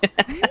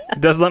 It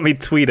doesn't let me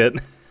tweet it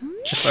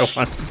if I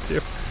wanted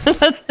to.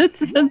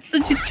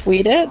 Did you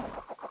tweet it?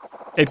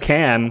 It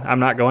can. I'm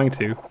not going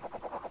to.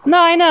 No,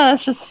 I know.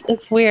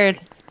 It's weird.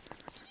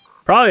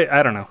 Probably,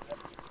 I don't know.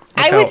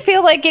 I would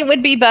feel like it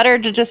would be better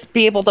to just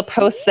be able to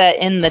post that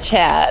in the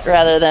chat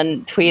rather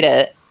than tweet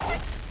it.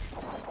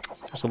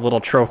 There's a little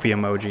trophy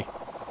emoji.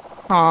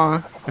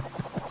 Aw.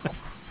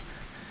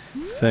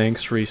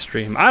 Thanks,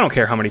 Restream. I don't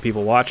care how many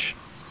people watch.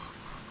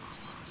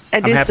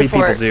 I'm happy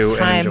people do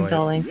and enjoy it.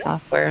 Time-building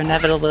software.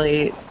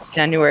 Inevitably,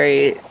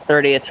 January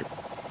 30th,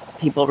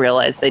 people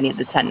realize they need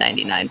the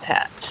 1099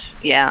 patch.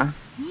 Yeah.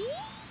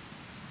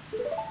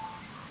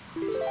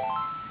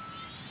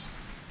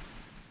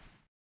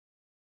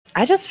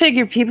 I just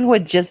figured people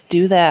would just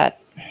do that.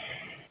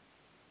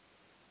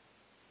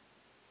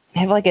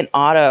 Have like an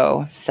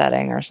auto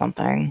setting or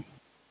something.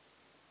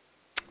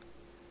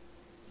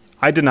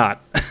 I did not.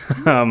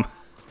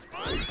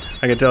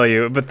 I can tell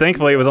you, but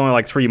thankfully it was only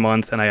like 3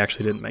 months, and I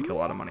actually didn't make a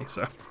lot of money.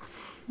 So,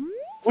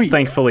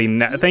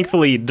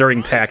 thankfully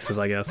during taxes,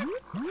 I guess.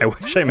 I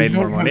wish I made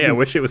more money. I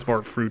wish it was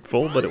more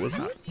fruitful, but it was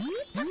not.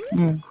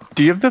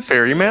 Do you have the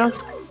fairy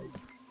mask?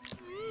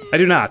 I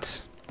do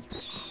not.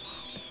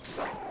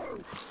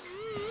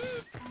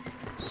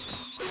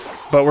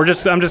 But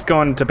I'm just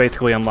going to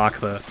basically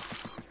unlock the...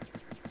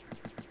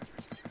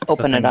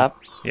 Open it up.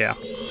 Yeah.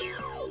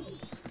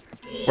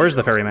 Where's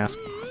the fairy mask?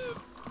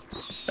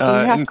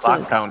 In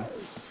Clocktown.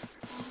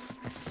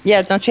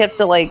 Yeah, don't you have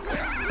to, like...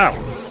 Oh.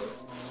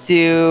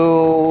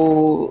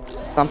 Do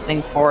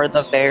something for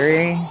the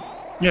fairy?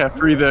 Yeah,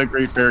 free the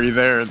Great Fairy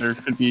there. There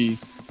should be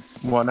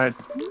one. You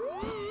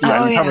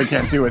probably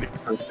can't do it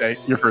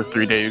your first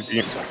 3 days.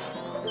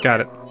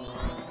 Got it.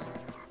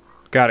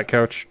 Got it,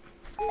 coach.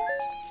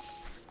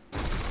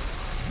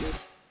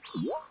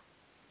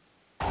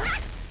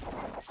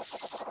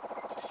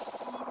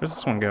 Where's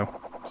this one go?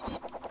 Is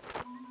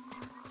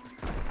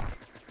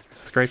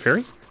this the Great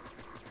Fairy?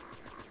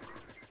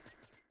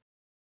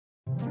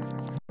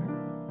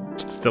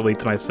 Just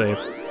deletes my save.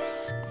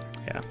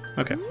 Yeah,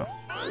 okay, well,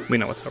 we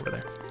know what's over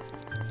there.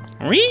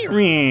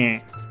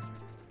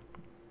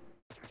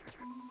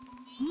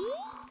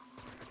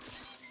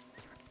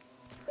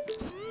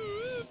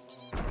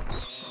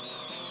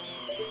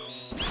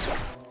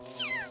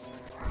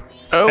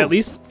 Oh.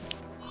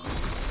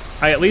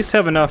 I at least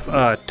have enough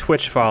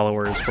Twitch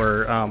followers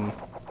where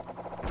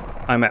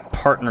I'm at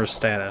partner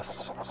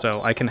status,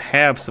 so I can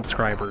have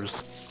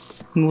subscribers.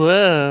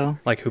 Whoa.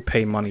 Like who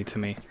pay money to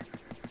me.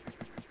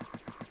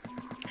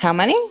 How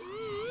many?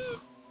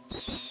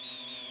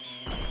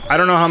 I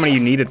don't know how many you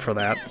needed for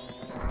that.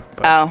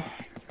 But,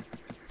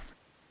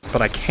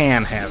 but I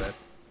can have it.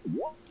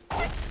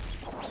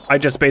 I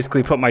just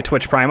basically put my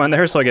Twitch Prime on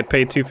there so I get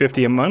paid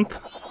 $2.50 a month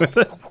with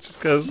it. Just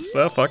because,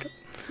 well, fuck it.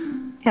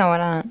 Yeah, why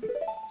not?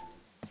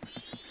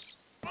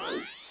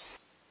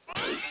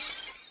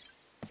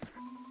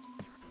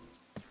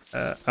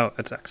 Oh,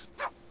 it's X.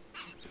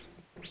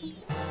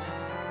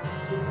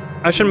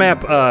 I should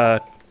map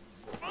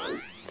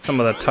some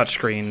of the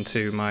touchscreen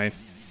to my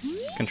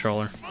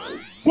controller.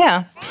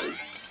 Yeah.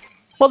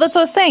 Well, that's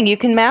what I was saying. You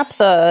can map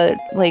the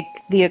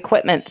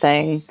equipment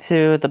thing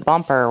to the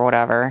bumper or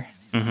whatever.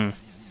 Mm-hmm.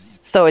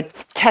 So it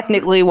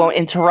technically won't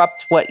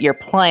interrupt what you're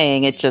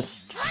playing. It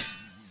just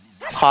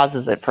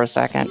pauses it for a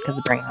second because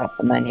it brings up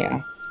the menu.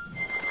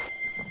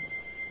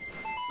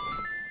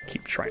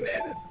 Keep trying to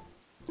hit it.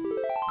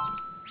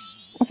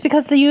 It's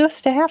because you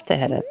used to have to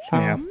hit it. So.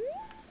 Yeah.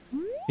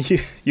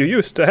 You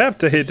used to have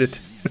to hit it.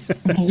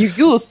 You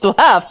used to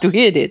have to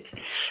hit it.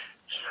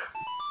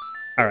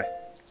 Alright.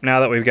 Now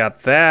that we've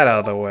got that out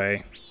of the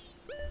way,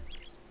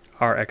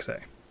 RXA.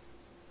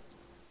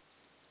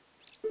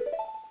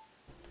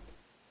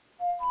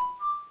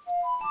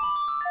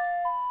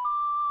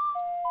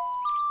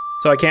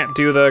 So I can't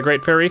do the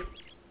Great Fairy?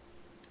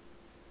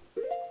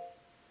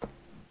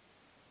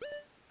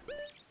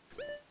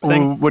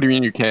 Thing? What do you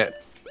mean you can't?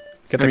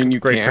 Get the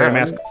Great Fairy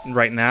mask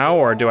right now,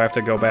 or do I have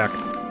to go back?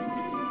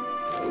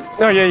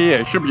 Oh, yeah.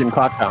 It should be in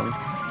Clocktown.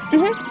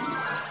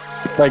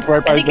 Mm-hmm. Like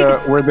right by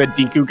where the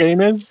Deku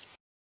game is?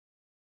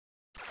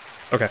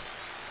 Okay.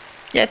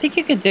 Yeah, I think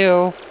you could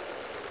do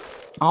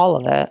all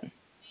of it.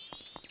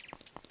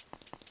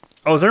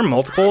 Oh, is there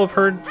multiple of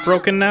her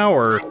broken now,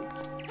 or...?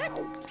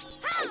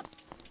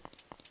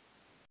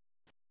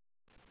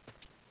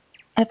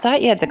 I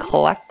thought you had to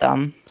collect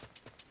them.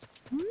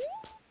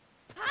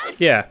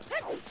 Yeah.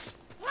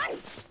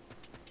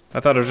 I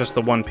thought it was just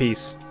the one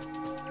piece.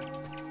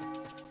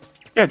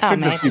 Yeah, it should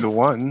just be the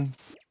one.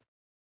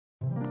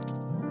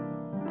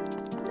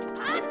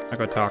 I'll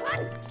go talk.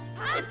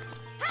 I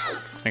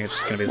think it's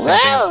just gonna be the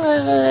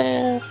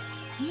same thing.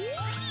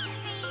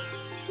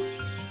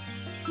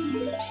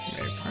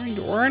 They find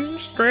one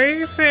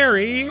stray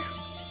fairy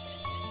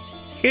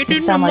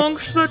hidden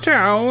amongst the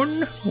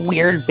town.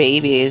 Weird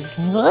babies.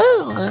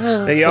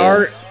 They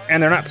are,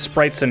 and they're not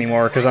sprites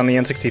anymore, because on the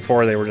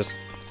N64 they were just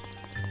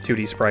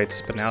 2D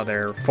sprites, but now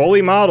they're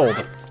fully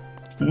modeled.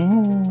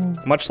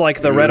 Much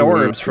like the red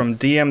orbs from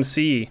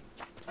DMC.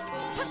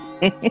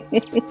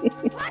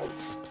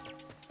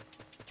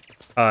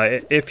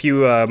 If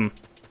you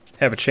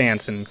have a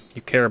chance and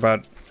you care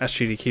about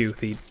SGDQ,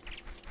 the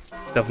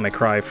Devil May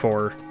Cry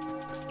 4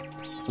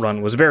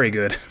 run was very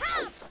good.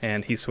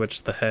 And he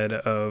switched the head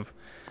of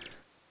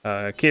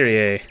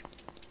Kyrie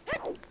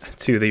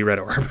to the red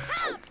orb.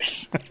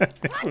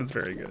 It was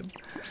very good.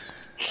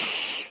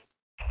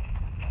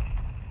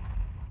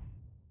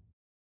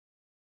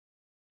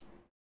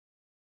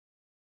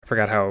 I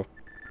forgot how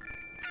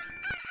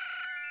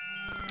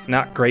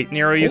not great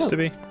Nero used to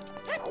be.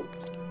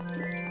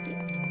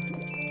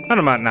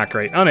 Not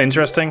great.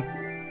 Uninteresting.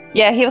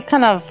 Yeah, he was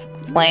kind of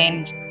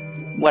plain,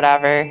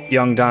 whatever.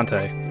 Young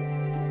Dante.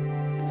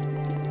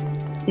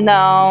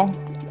 No.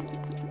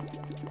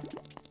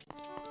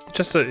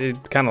 Just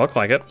it kind of looked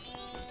like it.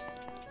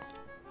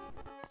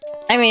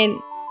 I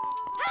mean,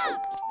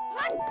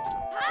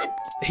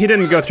 he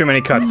didn't go through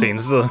many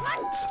cutscenes, so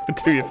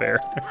to be fair.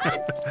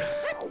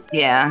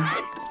 Yeah.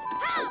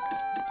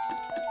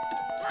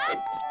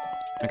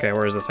 Okay,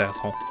 where is this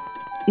asshole?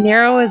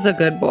 Nero is a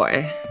good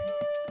boy.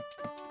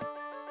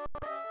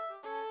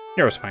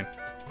 Nero's fine.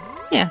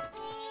 Yeah.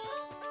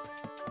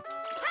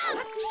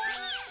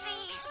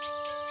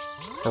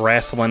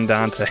 Wrestling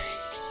Dante.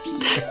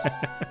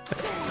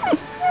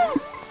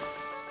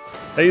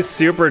 They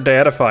super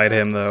dadified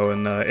him though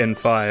in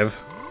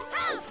 5.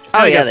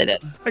 Oh yeah, they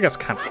did. I guess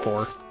kind of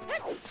 4.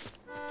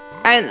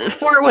 And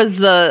 4 was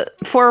the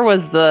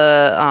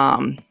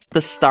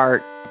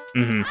start.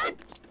 Mm-hmm.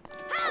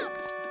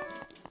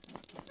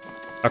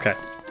 Okay.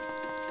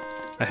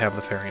 I have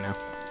the fairy now.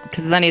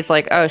 Because then he's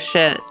like, oh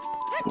shit,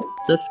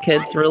 this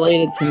kid's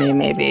related to me,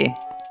 maybe.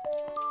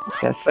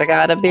 Guess I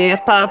gotta be a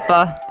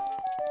papa.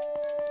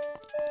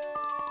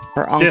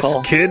 Or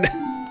uncle. This kid.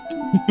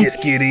 This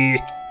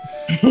kitty.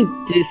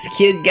 This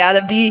kid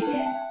gotta be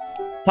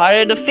part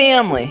of the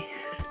family.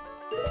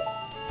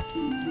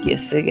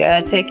 Guess I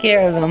gotta take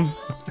care of him.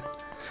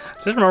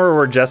 Just remember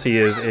where Jesse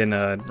is in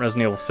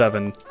Resident Evil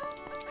 7,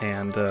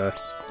 and we're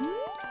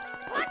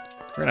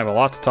gonna have a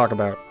lot to talk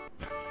about.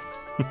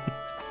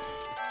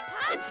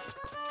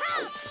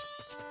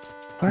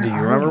 Do you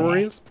remember where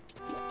he is?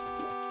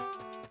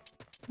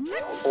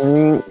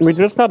 We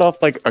just got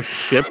off like a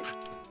ship.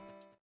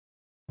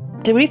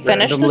 Did we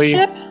finish randomly. the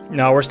ship?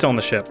 No, we're still in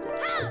the ship.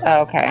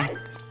 Oh, okay.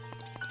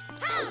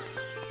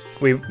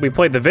 We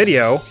played the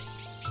video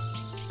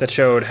that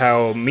showed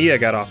how Mia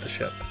got off the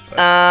ship. But...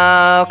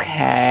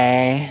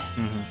 Okay.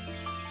 Mm-hmm.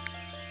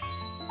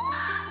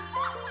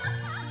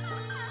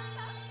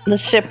 The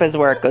ship is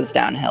where it goes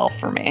downhill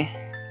for me.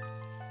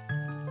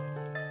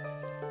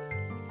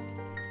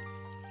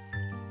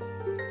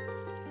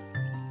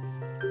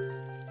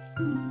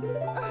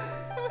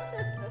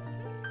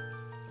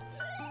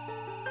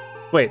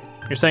 Wait,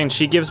 you're saying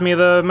she gives me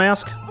the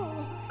mask?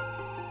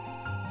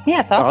 Yeah,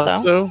 I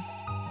thought so.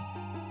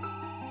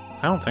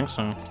 I don't think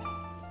so.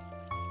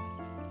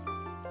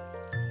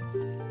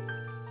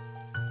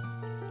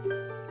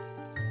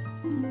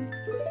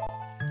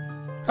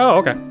 Oh,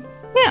 okay.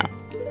 Yeah.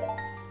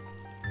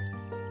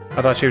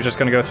 I thought she was just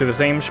gonna go through the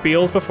same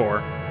spiels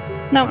before.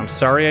 No. I'm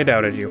sorry I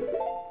doubted you.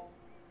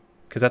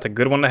 Because that's a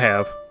good one to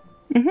have.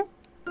 Mm-hmm.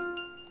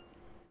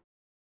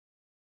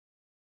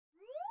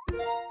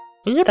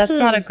 That's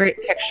not a great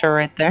picture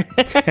right there.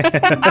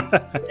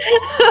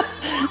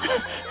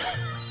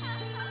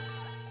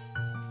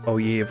 Oh,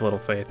 ye of little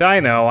faith. I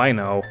know.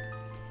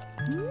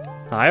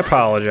 I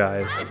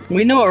apologize.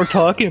 We know what we're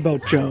talking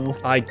about, Joe.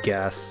 I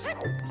guess.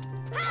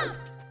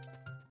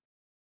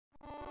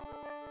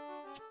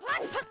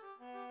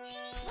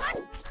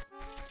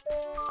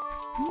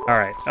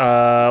 Alright,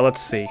 let's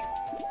see. Is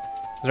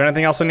there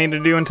anything else I need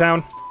to do in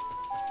town?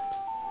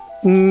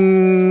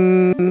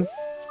 Can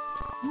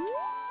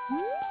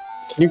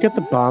you get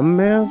the bomb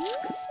mask?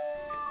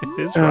 It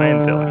is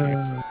Ryan telling me.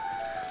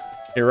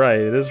 You're right,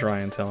 it is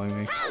Ryan telling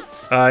me.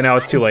 No,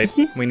 it's too late.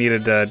 We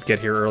needed to get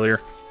here earlier.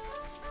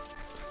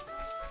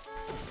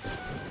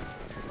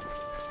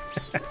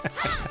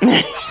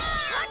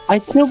 I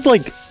killed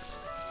like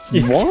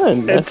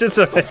one. It's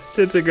a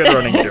good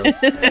running joke.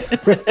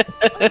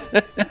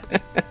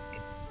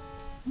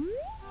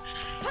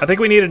 I think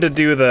we needed to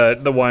do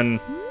the one.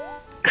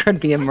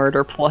 Could be a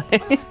murder play.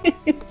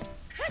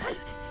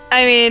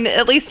 I mean,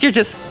 at least you're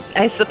just,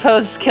 I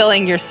suppose,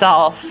 killing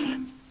yourself.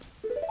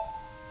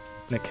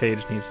 Nick Cage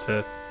needs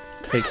to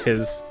take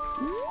his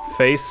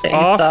face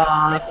off.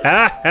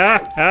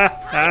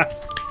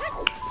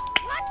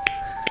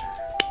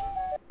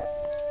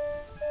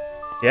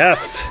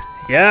 Yes,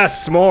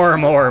 yes, more.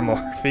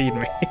 Feed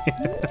me.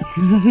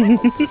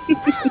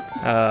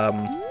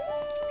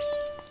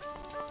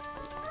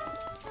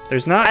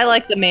 There's not. I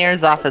like the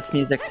mayor's office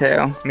music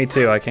too. Me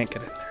too. I can't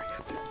get in there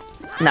yet.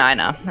 No, I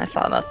know. I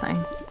saw that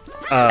thing.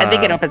 I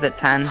think it opens at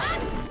 10.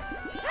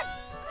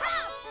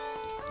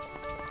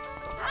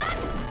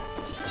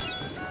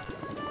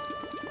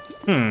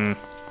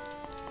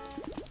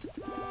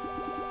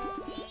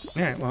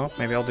 Alright, well,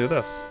 maybe I'll do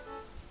this.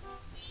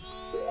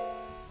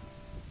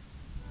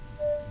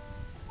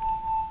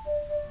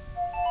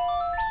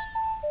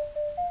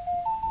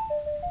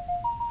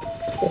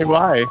 Hey,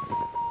 why?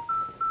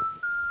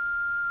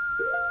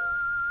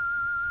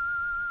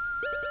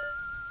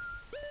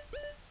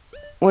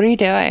 What are you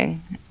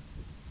doing?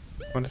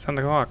 When it's 10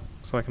 o'clock,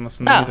 so I can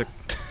listen to music.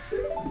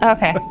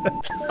 Okay.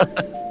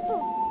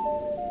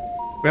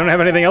 We don't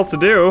have anything else to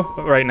do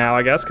right now,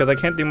 I guess, because I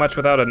can't do much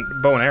without a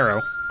bow and arrow.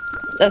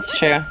 That's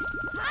true.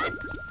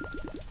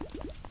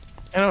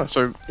 I know,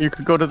 so you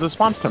could go to the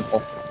Swamp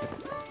Temple.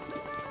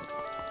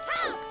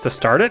 To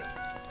start it?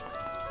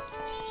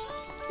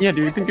 Yeah,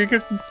 do you think you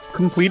could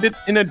complete it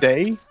in a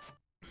day?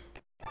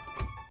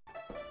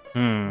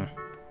 I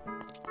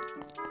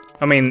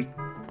mean,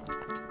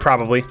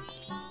 probably.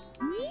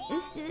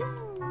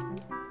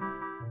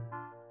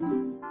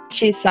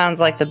 She sounds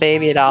like the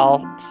baby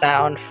doll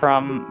sound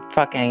from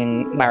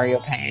fucking Mario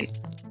Paint.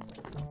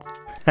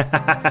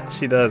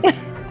 She does.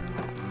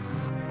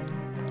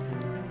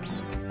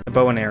 The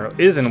bow and arrow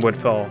is in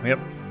Woodfall. Yep.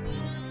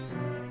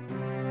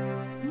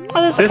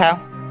 Oh, there's a cow.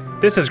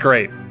 This is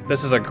great.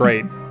 This is a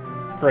great,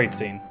 great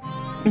scene.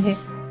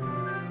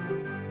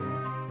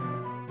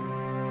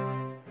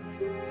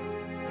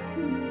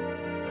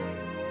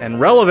 And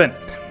relevant.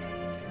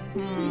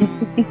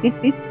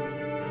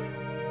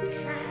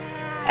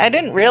 I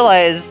didn't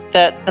realize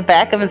that the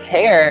back of his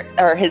hair,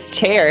 or his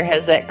chair,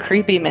 has that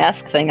creepy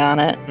mask thing on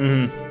it.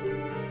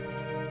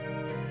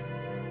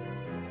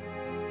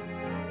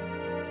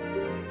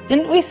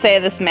 Didn't we say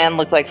this man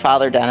looked like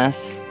Father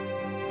Dennis?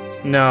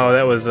 No,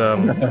 that was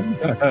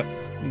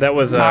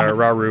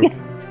Raru.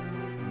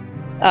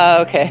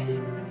 Oh, okay.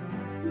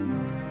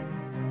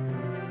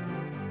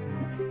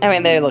 I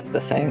mean, they look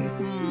the same.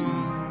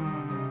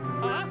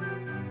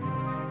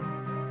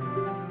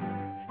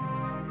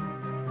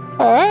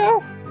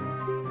 Oh.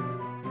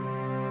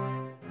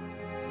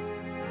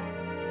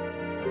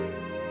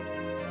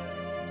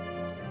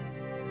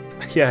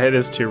 Yeah, it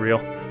is too real.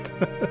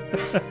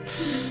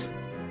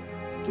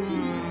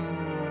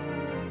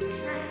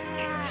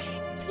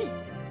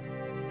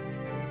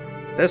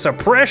 This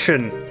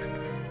oppression!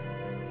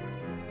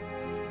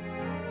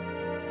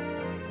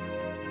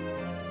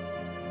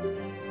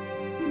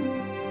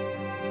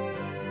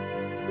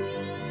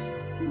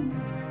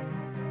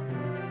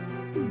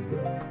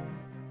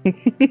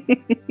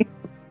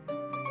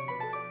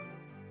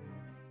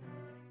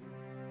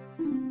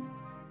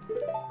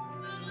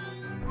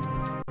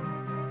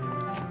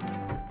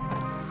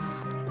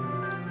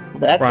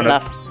 That's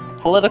enough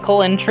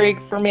political intrigue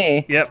for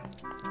me. Yep.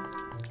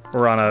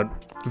 We're on a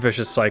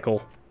vicious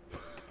cycle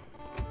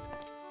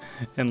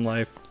in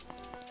life.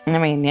 I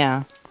mean,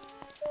 yeah.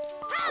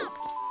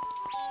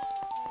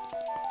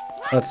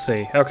 Let's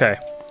see. Okay.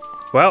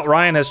 Well,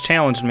 Ryan has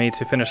challenged me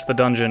to finish the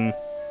dungeon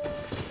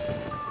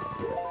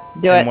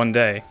in one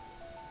day.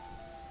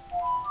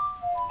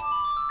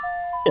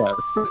 Yeah,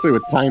 especially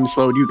with time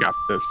slowed, you got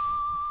this.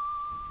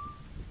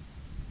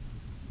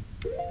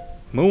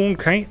 Moon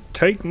can't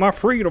take my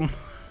freedom.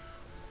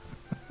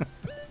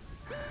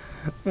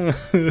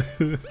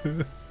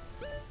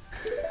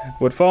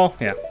 Woodfall?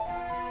 Yeah.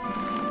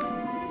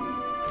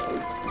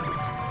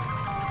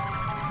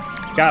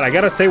 God, I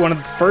gotta say, one of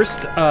the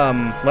first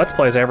Let's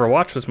Plays I ever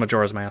watched was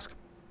Majora's Mask.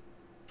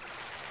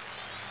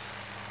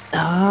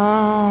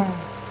 Oh.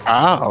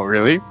 Oh,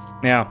 really?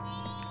 Yeah.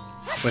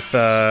 With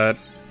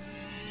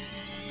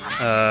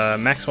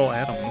Maxwell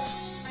Adams.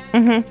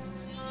 Mm-hmm.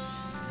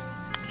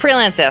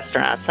 Freelance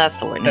astronauts, that's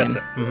the word. That's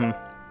it. Mm-hmm.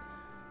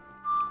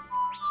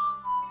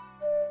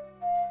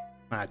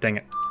 Ah, dang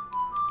it.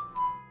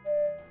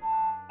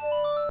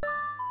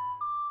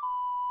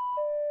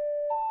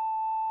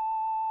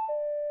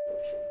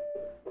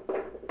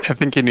 I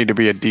think you need to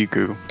be a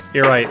Deku.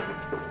 You're right.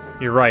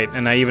 You're right.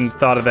 And I even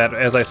thought of that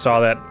as I saw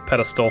that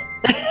pedestal.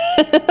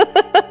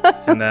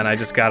 And then I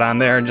just got on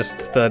there and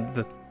just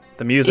the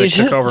music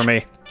took over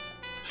me.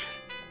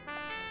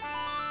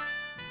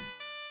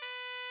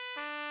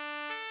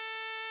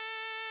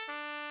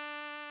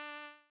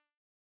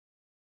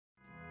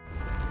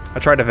 I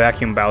tried to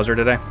vacuum Bowser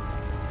today.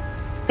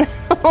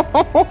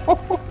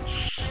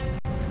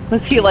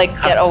 Was he like,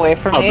 get away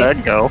from me? How'd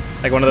that go?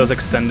 Like one of those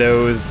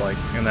extendos, like,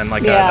 and then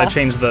like I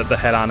changed the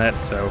head on it,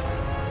 so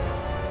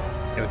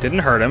it didn't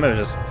hurt him. It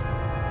was just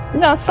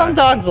no. Some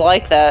dogs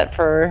like that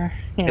for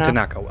you know. It did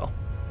not go well.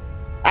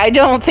 I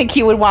don't think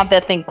he would want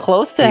that thing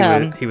close to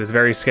him. He was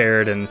very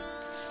scared, and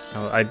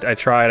I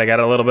tried. I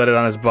got a little bit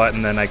on his butt,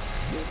 and then I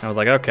was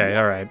like, okay,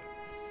 all right,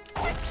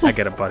 I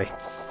get it, buddy.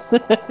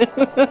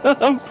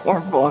 Poor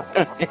boy.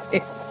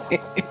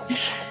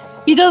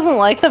 He doesn't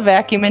like the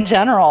vacuum in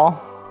general.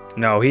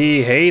 No,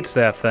 he hates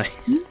that thing.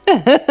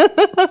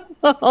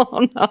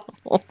 Oh no.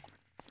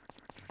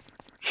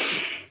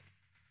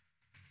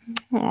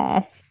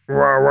 Aww.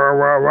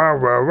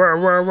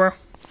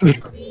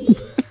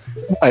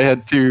 I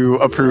had to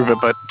approve it,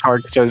 but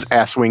Tark says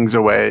ass wings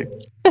away.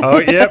 Oh,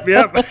 yep.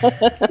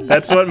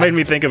 That's what made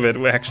me think of it,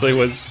 actually,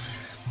 was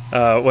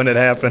when it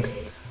happened.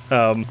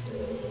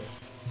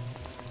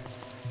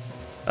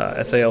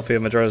 SALP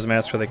of Majora's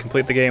Mask, where they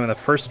complete the game in the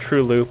first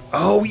true loop.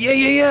 Oh,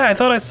 yeah. I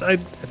thought I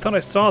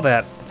saw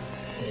that.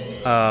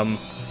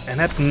 And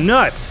that's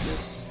nuts.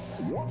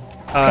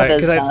 That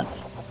is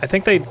nuts. I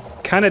think they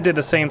kind of did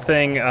the same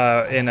thing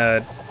in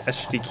a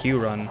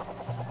SGDQ run.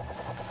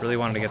 Really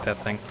wanted to get that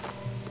thing.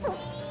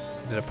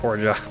 Did a poor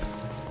job.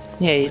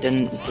 Yeah, you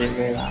didn't do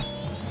very well.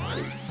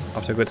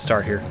 Off to a good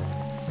start here.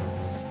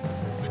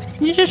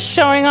 You're just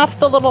showing off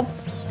the little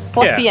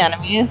fluffy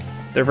enemies.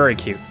 They're very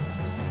cute.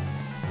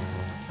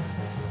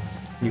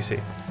 You see.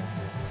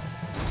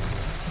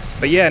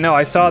 But yeah, no,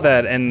 I saw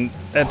that, and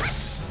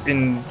that's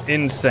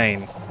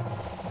insane.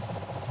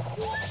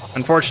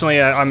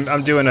 Unfortunately,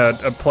 I'm doing a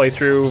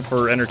playthrough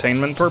for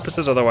entertainment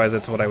purposes. Otherwise,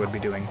 that's what I would be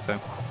doing. So,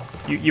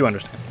 you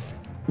understand.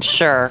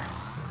 Sure.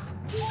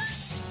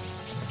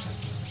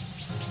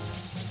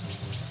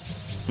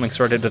 Link's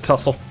ready to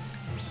tussle.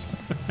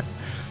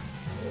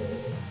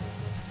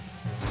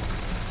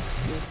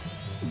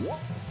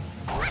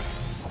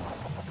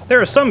 There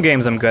are some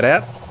games I'm good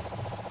at.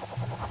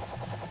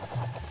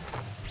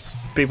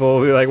 People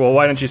will be like, well,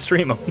 why don't you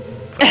stream them?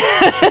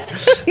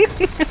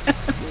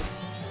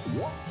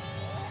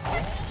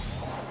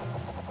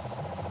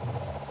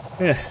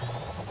 Yeah.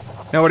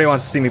 Nobody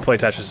wants to see me play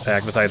Tetris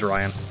Attack besides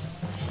Ryan.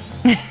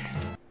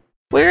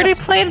 We already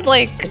played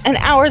like an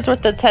hour's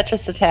worth of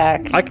Tetris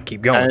Attack. I can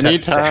keep going with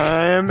Tetris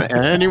Attack.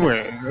 Anytime,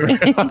 anywhere.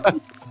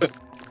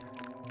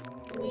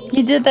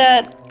 You did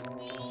that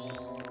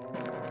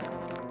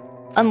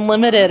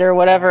Unlimited or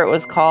whatever it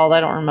was called. I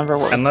don't remember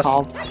what it was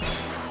called.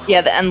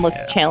 Yeah, the Endless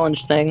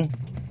Challenge thing.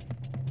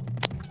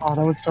 Oh,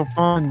 that was so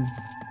fun.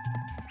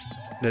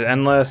 Did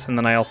Endless, and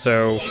then I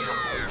also...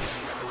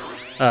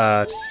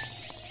 what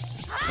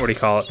do you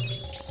call it?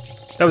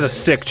 That was a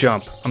sick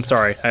jump. I'm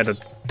sorry, I had to...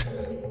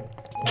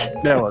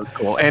 That was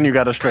cool. And you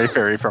got a stray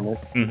fairy from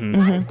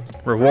it.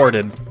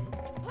 Rewarded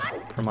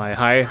for my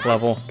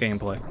high-level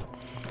gameplay.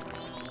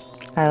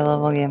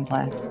 High-level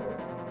gameplay.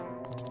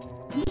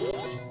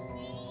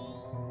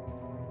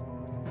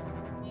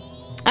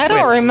 I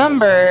don't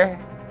remember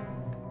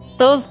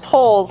those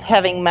poles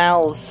having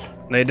mouths.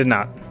 They did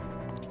not.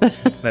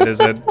 That is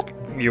a...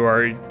 You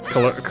are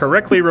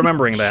correctly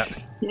remembering that.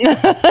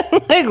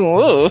 Like,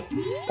 whoa.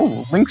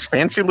 Ooh, Link's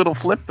fancy little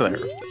flip there.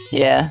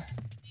 Yeah.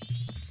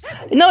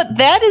 No,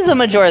 that is a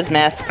Majora's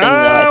Mask thing, though,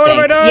 I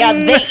think. Yeah,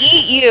 they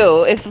eat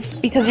you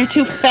because you're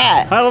too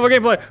fat. High-level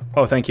gameplay.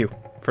 Oh, thank you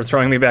for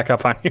throwing me back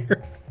up on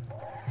here.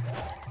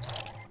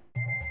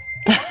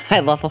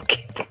 High-level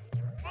gameplay.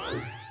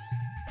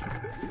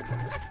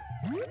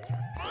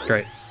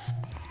 Great.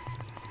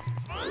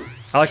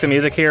 I like the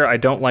music here. I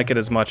don't like it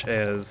as much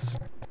as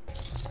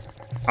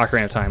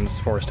Ocarina of Time's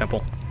Forest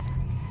Temple.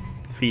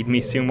 Feed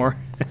me, Seymour.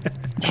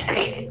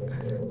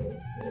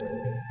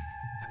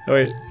 Oh,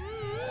 wait.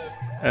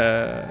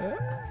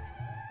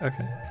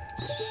 Okay.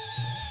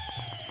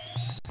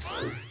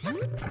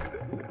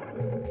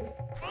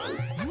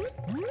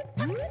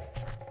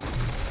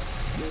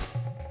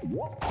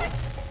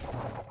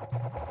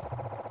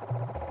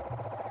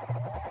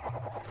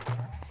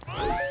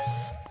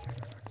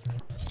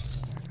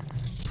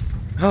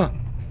 Huh.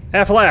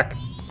 Affleck.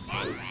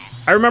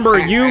 I remember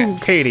you,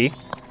 Katie.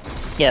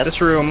 Yes.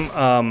 This room,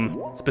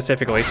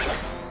 specifically.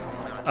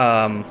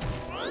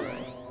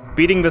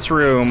 Beating this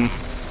room.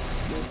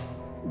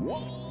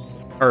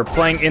 Or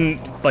playing in,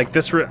 like,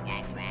 this room.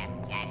 I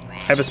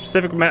have a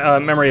specific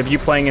memory of you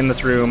playing in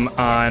this room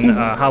on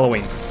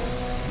Halloween.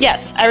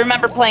 Yes, I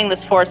remember playing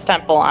this Forest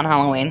Temple on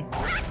Halloween.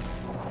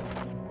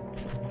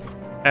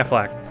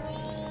 Affleck.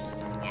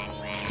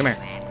 Come here.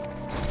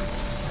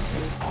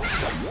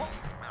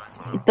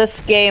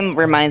 This game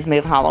reminds me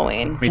of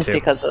Halloween. Me just too.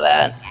 because of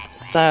that.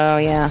 So,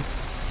 yeah.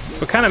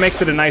 What kind of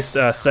makes it a nice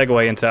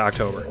segue into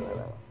October.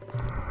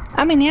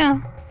 I mean,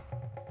 yeah.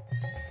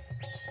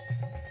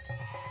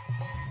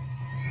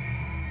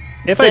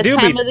 If I do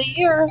time of the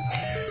year.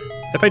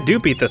 If I do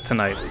beat this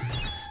tonight,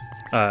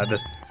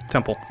 this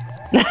temple.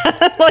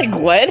 Like,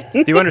 what?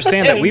 Do you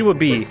understand that we would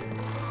be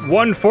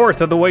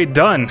 1/4 of the way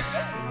done?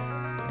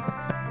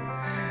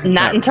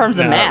 Not in terms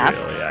of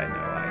masks. Really,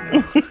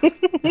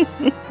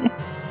 I know.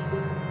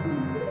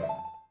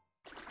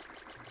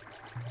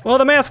 Well,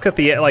 the mask at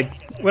the end, like,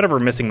 whatever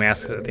missing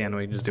masks at the end,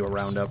 we just do a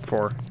roundup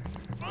for.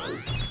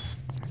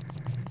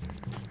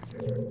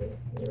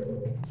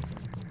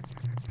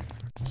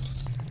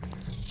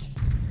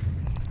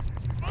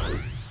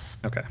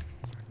 Okay.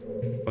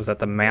 Was that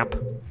the map?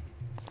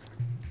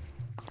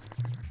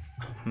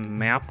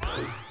 Map?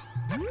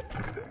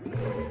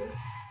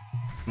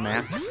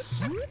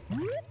 Maps?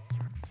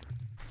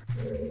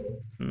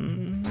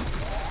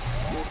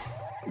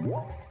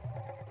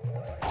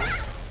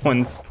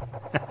 One's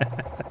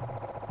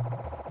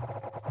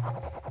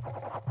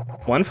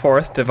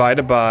 1/4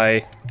 divided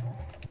by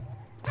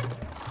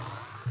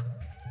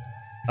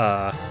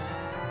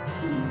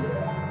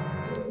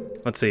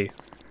let's see,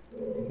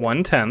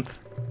 1/10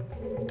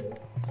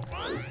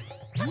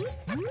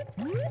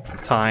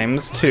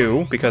 times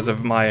 2 because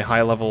of my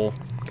high level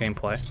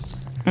gameplay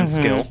and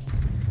skill.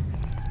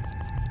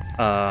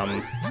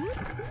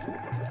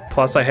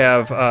 Plus I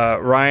have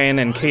Ryan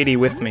and Katie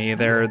with me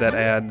there. That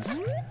adds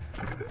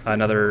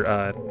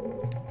another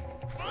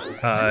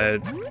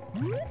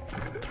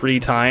 3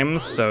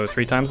 times, so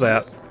 3 times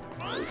that.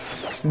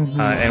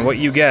 And what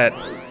you get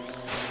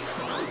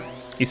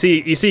You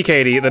see,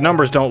 Katie, the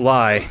numbers don't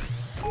lie.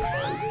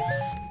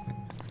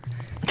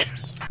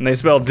 And they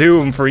spell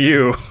doom for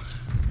you.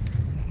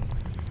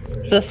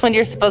 Is this when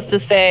you're supposed to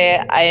say,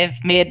 I've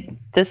made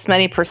this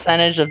many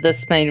percentage of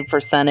this many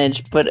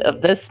percentage, but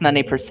of this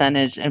many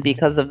percentage, and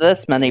because of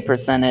this many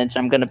percentage,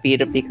 I'm gonna beat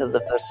it because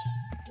of this.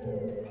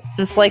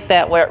 Just like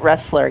that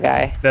wrestler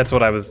guy. That's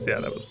what I was, yeah,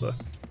 that's what I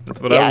was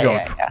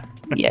going for.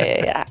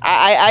 Yeah.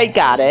 I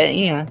got it,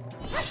 yeah.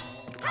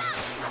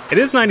 It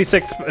is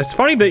 96, it's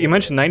funny that you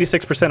mentioned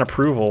 96%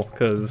 approval,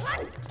 because,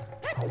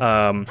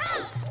 I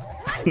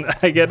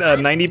get a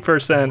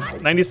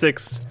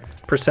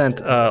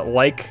 96%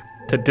 like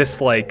to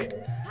dislike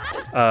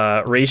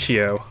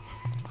ratio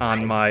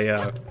on my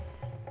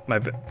my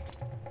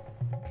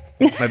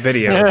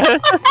videos.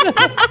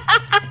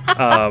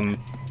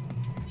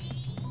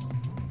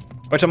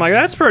 Which I'm like,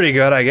 that's pretty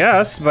good, I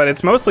guess, but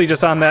it's mostly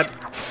just on that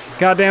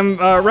goddamn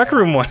Rec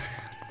Room one.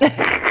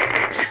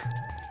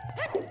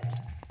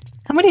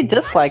 How many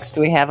dislikes do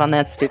we have on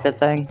that stupid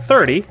thing?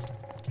 30.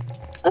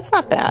 That's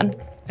not bad.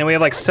 And we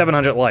have like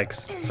 700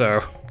 likes,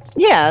 so...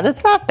 Yeah,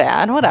 that's not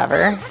bad,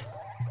 whatever.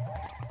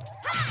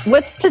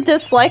 What's to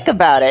dislike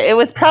about it? It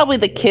was probably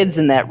the kids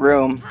in that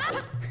room.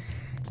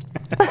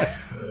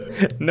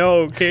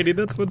 No, Katie,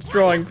 that's what's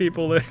drawing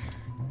people there.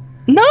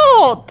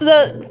 No,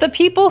 the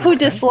people who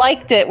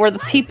disliked it were the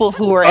people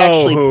who were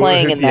actually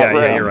playing in that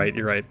room. Yeah,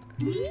 you're right.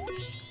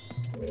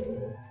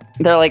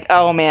 They're like,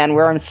 oh man,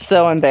 I'm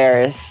so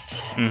embarrassed.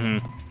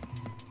 Mm-hmm.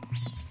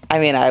 I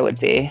mean, I would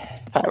be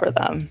if I were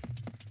them.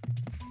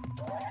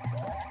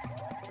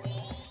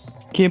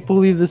 Can't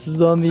believe this is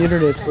on the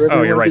internet.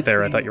 Oh, you're right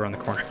there. I thought you were on the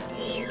corner.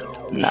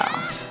 No.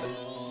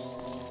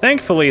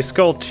 Thankfully,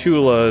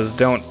 Skulltulas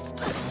don't...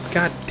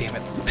 God damn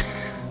it.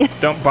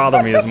 Don't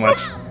bother me as much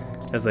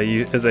as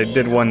they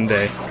did one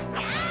day.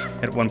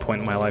 At one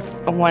point in my life.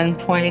 At one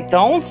point,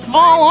 don't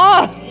fall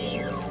off!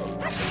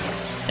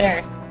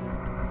 There.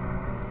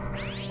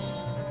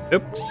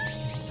 Oop.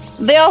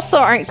 They also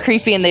aren't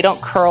creepy and they don't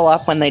curl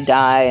up when they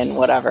die and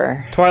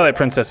whatever. Twilight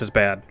Princess is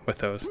bad with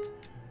those.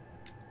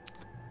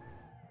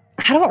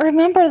 I don't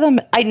remember them.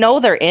 I know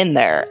they're in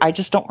there. I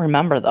just don't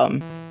remember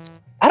them.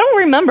 I don't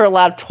remember a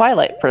lot of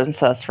Twilight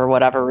Princess for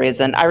whatever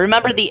reason. I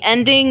remember the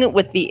ending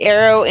with the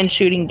arrow and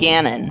shooting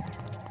Ganon.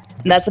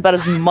 And that's about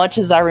as much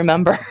as I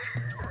remember.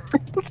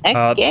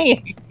 That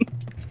game.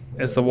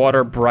 Is the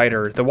water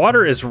brighter? The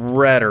water is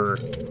redder.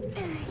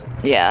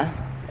 Yeah.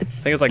 I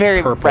think it's like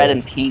very purple. red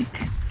and pink.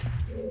 I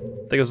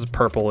think it was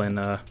purple in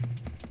the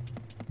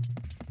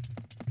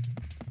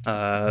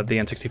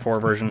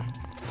N64 version.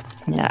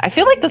 Yeah, I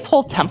feel like this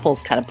whole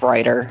temple's kind of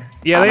brighter.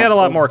 Yeah, honestly. they had a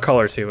lot more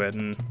color to it,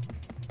 and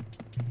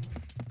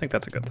I think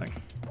that's a good thing.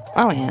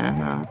 Oh yeah,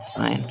 no, it's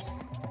fine.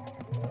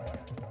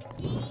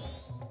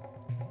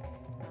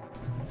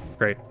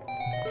 Great.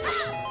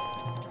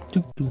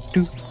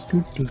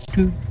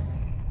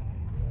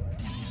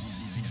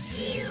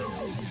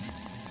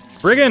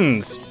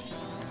 Brigands!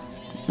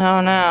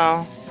 Oh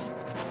no.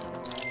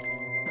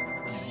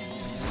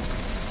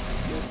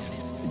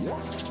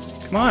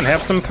 Come on,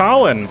 have some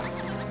pollen.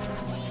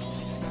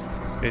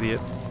 Idiot.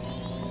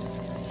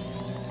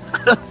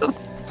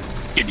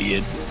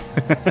 Idiot.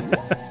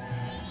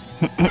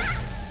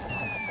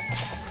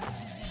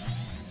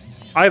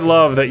 I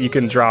love that you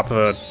can drop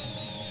a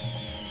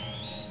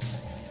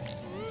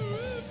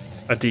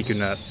Deku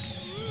Nut.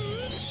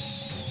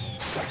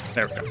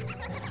 There we go.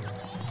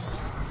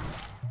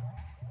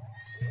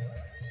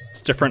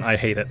 It's different, I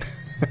hate it.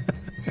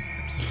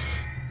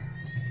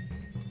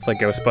 It's like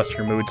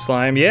Ghostbuster Mood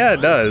Slime. Yeah,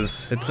 it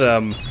does. It's, I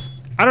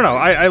don't know,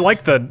 I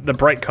like the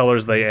bright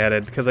colors they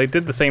added, because they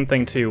did the same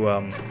thing to,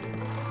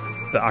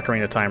 the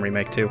Ocarina of Time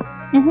remake, too.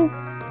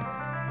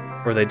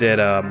 Mm-hmm. Where they did,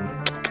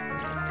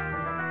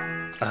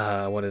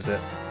 what is it?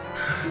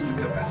 It's a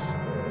compass.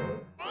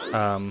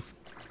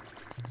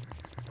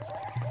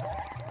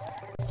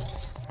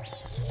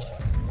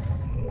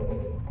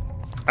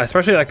 I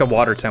especially like the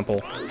water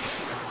temple.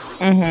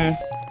 Mm-hmm.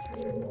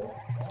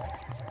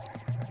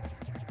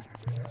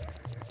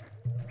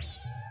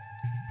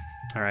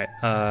 Alright,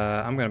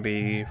 I'm gonna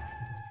be...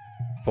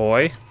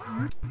 boy.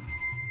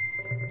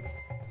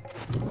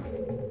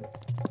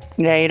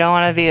 Yeah, you don't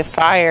want to be a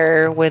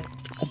fire with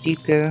a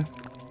Deku.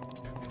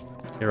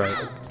 You're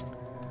right.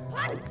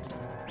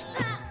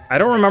 I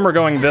don't remember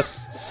going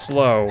this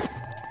slow.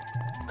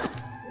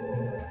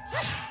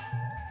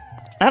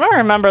 I don't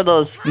remember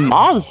those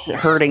moths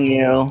hurting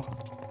you.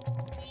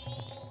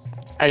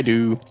 I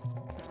do.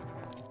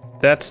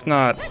 That's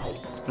not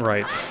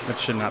right. That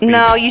should not be.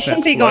 No, you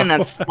shouldn't be going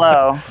that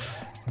slow.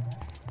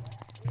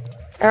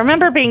 I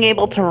remember being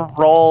able to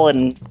roll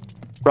and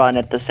run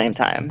at the same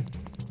time.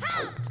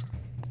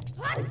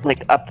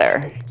 Like up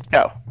there.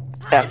 Go.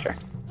 Faster.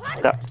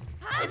 Let's go.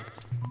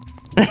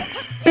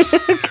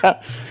 Go.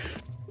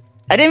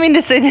 I didn't mean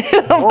to say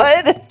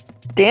what?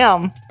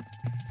 Damn.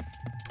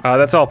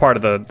 That's all part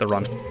of the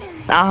run.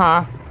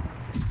 Uh-huh.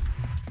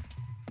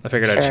 I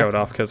figured I'd show it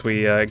off because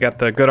we got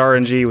the good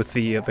RNG with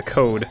the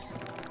code.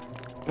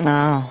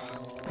 No.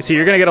 See,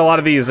 you're gonna get a lot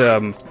of these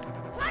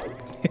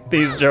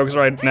these jokes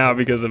right now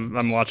because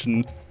I'm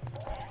watching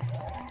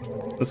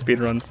the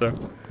speedruns, so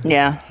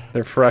yeah,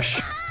 they're fresh.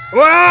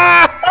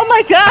 Wah! Oh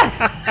my god!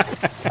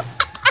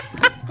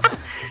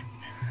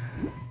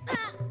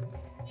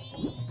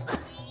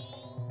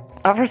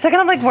 Oh, for a second,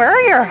 I'm like, where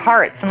are your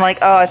hearts? I'm like,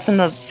 oh, it's in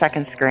the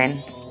second screen.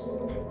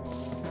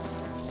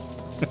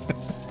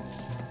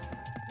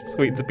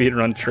 Sweet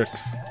speedrun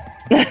tricks.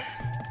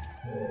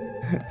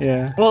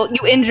 Yeah. Well,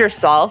 you injure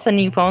yourself and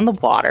you go in the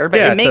water,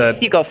 but yeah, it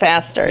makes you go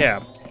faster.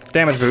 Yeah.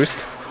 Damage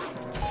boost.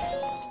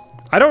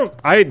 I don't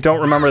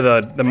remember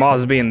the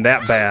moths being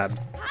that bad.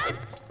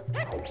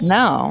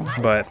 No.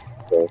 But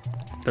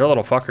they're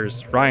little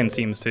fuckers. Ryan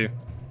seems to.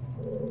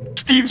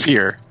 Steve's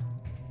here.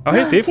 Oh,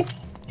 hey, Steve.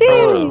 It's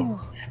Steve.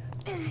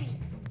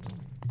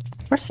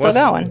 We're still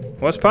going.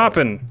 What's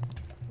poppin'?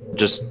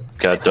 Just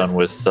got done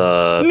with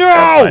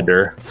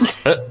Pathfinder.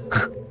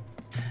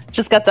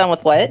 Just got done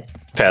with what?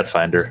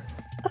 Pathfinder.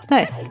 Oh,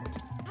 nice.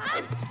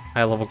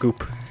 High level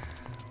goop.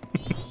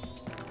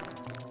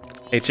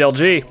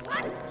 HLG.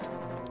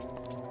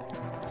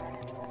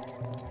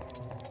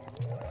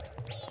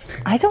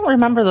 I don't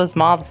remember those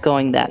moths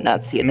going that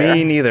nuts either.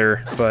 Me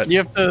neither, but You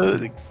have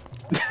to.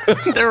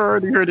 They're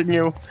already hurting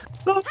you.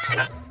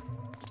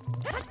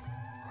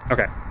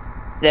 okay.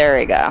 There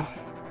we go.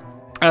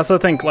 I also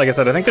think, like I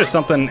said, I think there's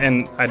something,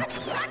 and I know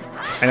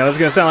this is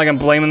gonna sound like I'm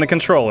blaming the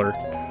controller,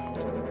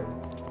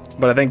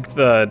 but I think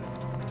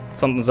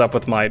something's up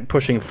with my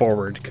pushing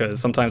forward because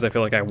sometimes I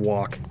feel like I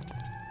walk.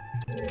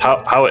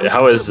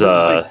 How is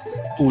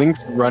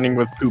Link's running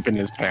with poop in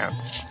his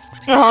pants.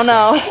 Oh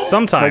no.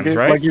 Sometimes,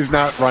 right? Like he's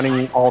not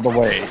running all the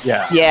way.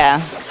 Yeah. Yeah.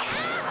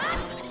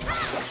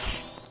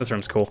 This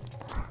room's cool.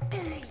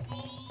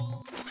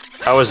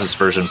 how is this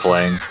version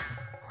playing?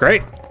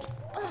 Great.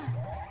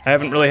 I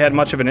haven't really had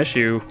much of an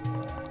issue.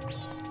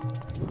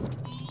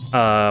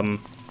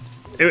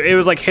 It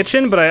was like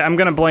hitching, but I'm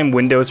gonna blame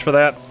Windows for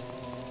that.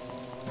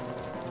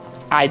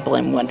 I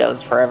blame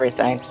Windows for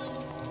everything.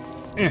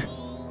 Eh.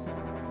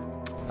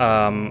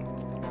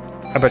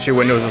 I bet you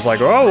Windows is like,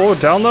 oh, we'll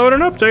download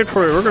an update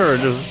for you. We're gonna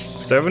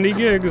just 70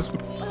 gigs.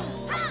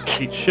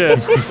 Eat shit.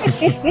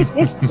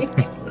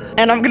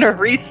 And I'm gonna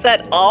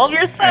reset all of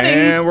your settings.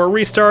 And we're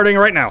restarting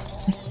right now.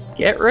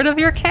 Get rid of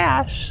your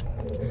cache.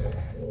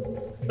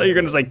 I thought you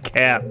were gonna say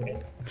cat.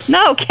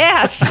 No,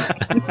 cache.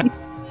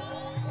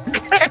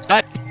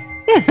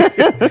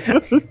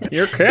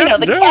 Your cat's You know,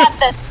 the dead. cat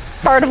that's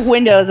part of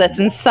Windows that's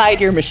inside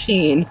your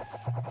machine.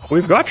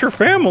 We've got your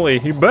family.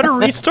 You better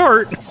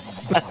restart.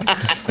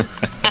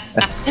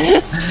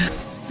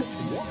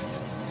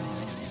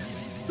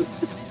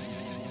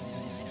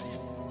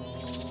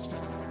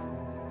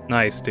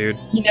 Nice, dude.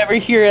 You never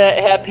hear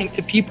that happening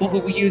to people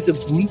who use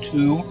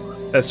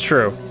Ubuntu. That's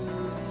true.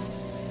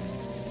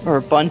 Or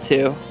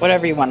Ubuntu.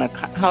 Whatever you want to,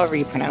 however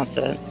you pronounce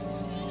it.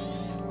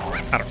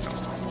 I don't know.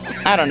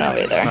 I don't know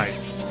either.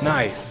 Nice.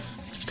 Nice.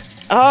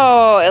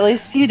 Oh, at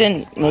least you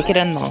didn't make it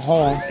in the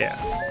hole. Yeah.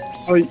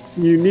 Oh,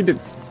 you needed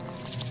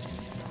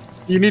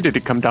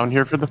to come down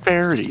here for the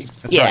ferry.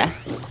 That's Yeah. right.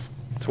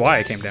 That's why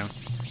I came down.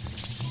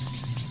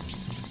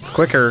 It's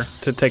quicker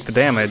to take the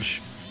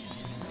damage.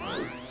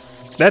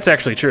 That's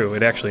actually true.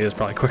 It actually is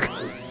probably quicker.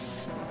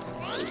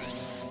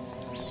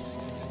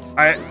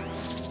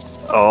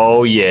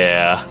 Oh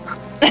yeah.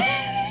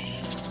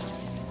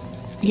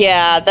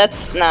 Yeah,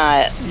 that's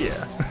not.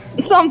 Yeah.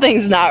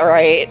 Something's not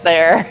right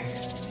there.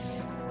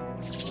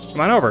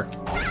 Come on over.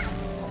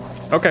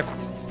 Okay.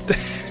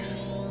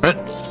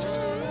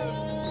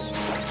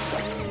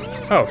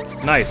 Oh,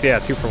 nice. Yeah,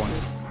 2 for 1.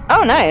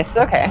 Oh, nice.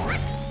 Okay.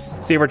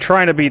 See, we're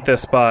trying to beat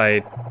this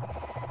by...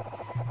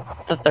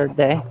 The third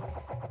day.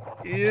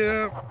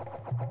 Yeah.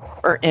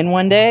 Or in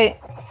one day.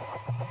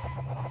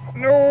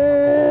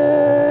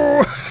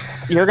 No!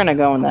 You're gonna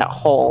go in that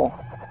hole.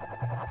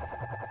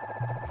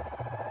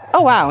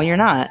 Oh, wow, you're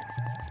not.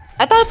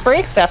 I thought it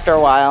breaks after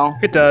a while.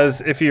 It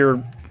does if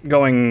you're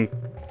going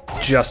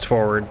just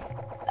forward.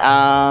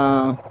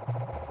 Uh...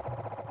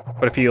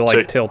 But if you,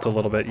 like, tilt a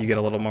little bit, you get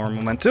a little more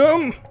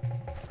momentum.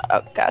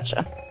 Oh,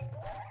 gotcha.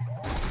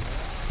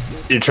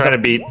 You're trying to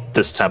beat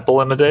this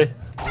temple in a day?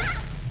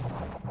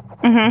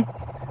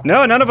 Mm-hmm.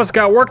 No, none of us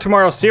got work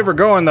tomorrow, Steve. We're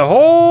going the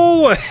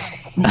whole way.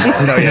 No,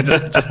 yeah,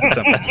 just the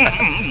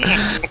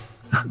temple.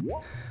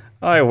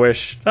 I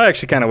wish. I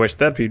actually kind of wish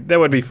that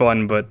would be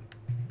fun, but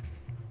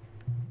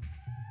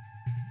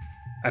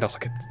I'd also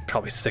get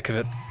probably sick of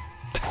it.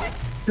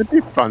 It'd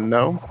be fun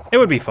though. It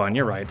would be fun.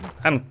 You're right.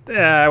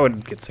 I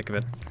would get sick of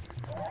it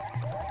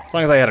as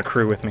long as I had a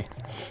crew with me.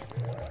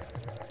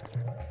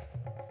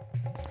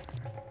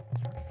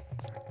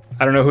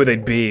 I don't know who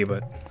they'd be,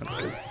 but that's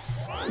good.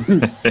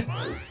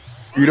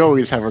 You'd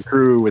always have a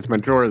crew with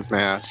Majora's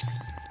Mask.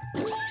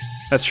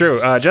 That's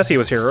true. Jesse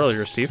was here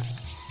earlier, Steve.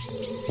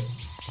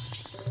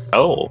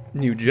 Oh.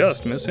 You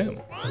just miss him.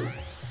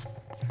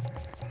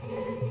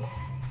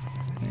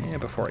 Yeah,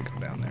 before I go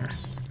down there.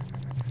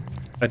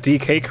 A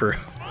DK crew.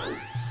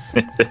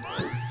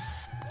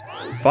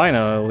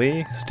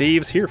 Finally,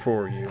 Steve's here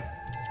for you.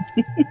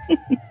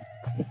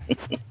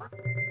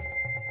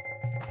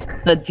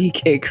 The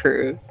DK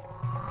crew.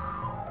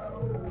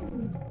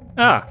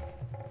 Ah.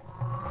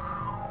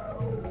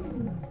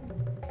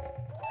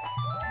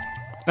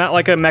 Not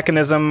like a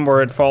mechanism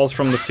where it falls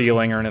from the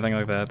ceiling or anything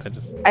like that.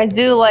 I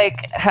do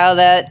like how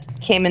that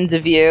came into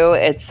view.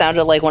 It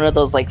sounded like one of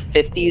those like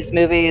 50s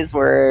movies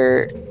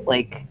where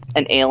like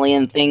an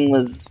alien thing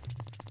was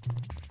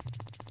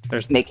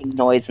making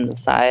noise in the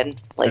side.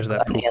 Like there's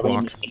that an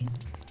alien machine.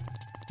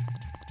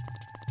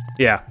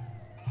 Yeah.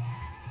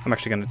 I'm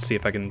actually going to see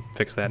if I can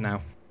fix that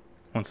now.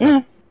 One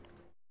second.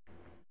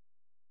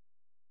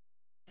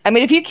 I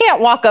mean, if you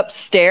can't walk up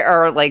stairs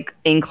or like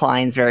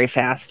inclines very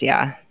fast,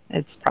 yeah,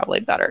 it's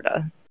probably better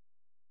to.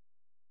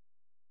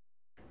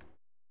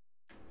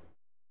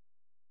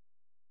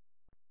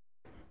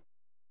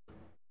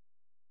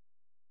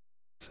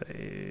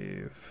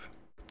 Save.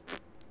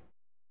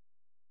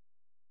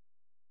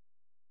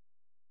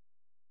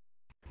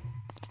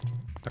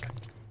 Okay.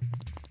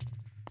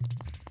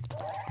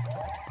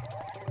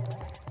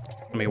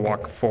 Let me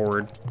walk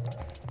forward.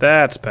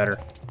 That's better.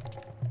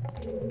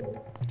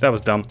 That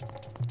was dumb.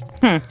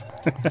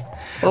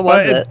 What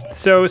was it?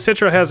 So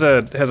Citra has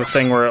a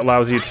thing where it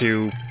allows you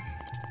to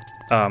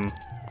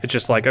it's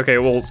just like, okay,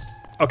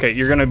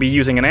 you're gonna be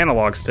using an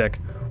analog stick.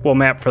 We'll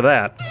map for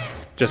that.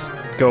 Just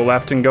go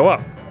left and go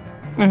up.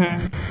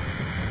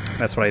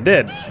 That's what I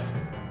did.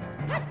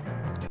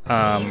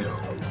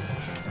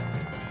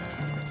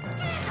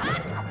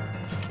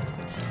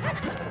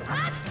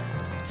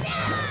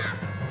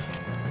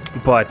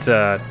 But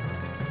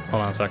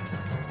hold on a sec.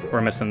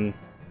 We're missing.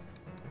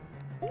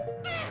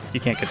 You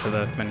can't get to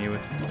the menu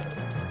with.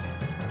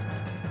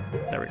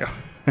 There we go.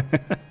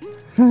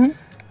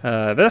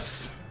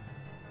 This.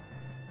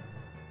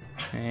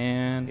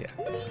 And yeah.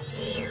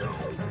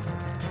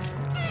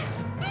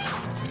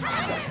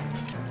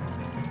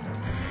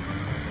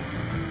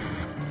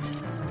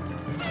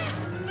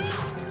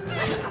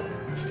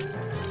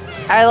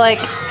 I like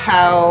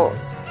how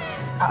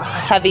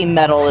heavy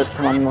metal this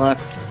one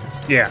looks.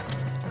 Yeah.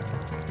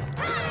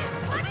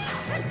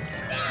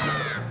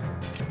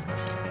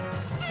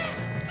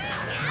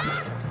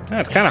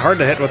 It's kind of hard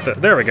to hit with the...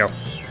 There we go.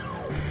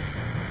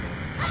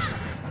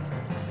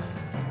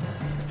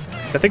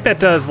 So I think that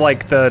does,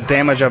 like, the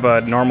damage of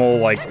a normal,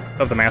 like,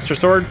 of the Master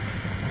Sword.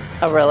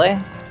 Oh, really?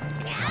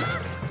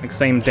 Like,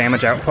 same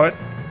damage output.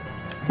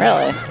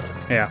 Really?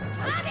 Yeah.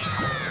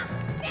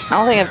 I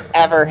don't think I've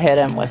ever hit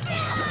him with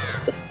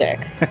the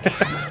stick.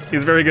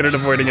 He's very good at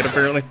avoiding it,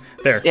 apparently.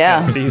 There.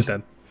 Yeah. See, he's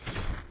dead.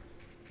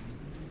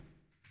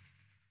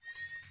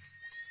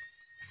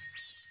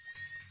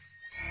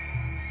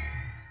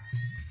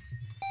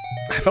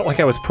 I felt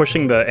like I was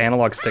pushing the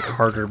analog stick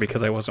harder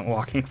because I wasn't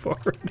walking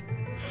forward.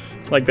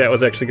 Like that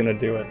was actually going to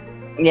do it.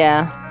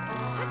 Yeah.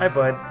 Hi,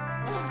 bud.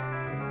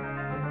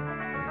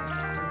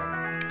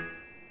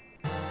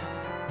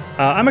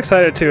 I'm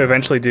excited to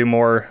eventually do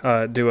more,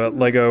 do a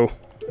Lego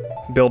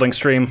building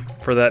stream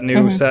for that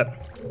new set.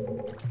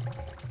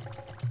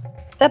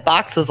 That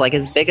box was like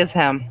as big as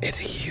him. It's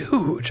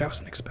huge. I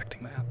wasn't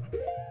expecting that.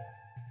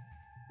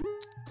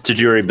 Did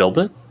you already build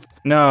it?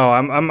 No,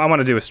 I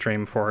want to do a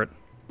stream for it.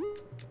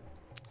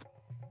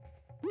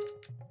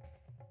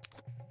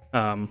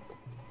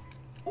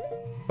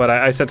 But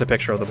I sent a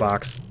picture of the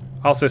box.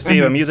 Also, see,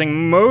 I'm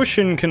using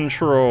motion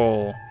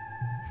control.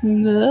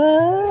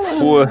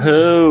 Woohoo!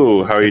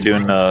 How are you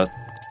doing? How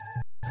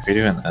are you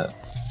doing that?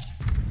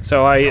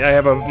 So I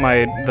have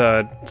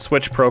the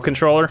Switch Pro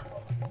controller.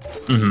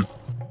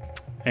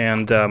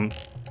 And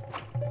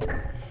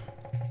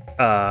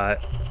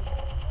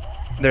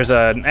there's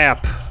an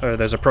app or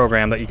there's a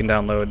program that you can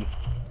download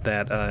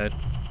that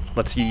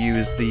lets you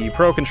use the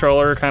Pro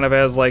controller kind of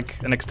as like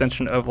an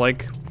extension of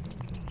like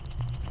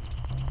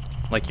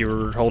you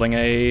were holding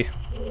a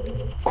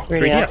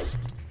 3DS.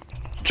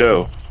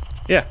 Joe.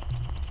 Yeah.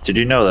 Did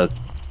you know that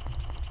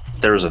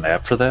there was an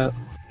app for that?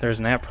 There's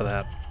an app for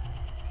that.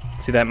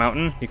 See that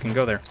mountain? You can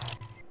go there.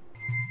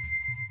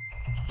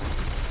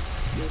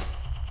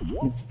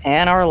 It's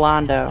in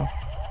Orlando.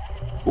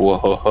 Whoa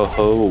ho ho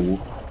ho.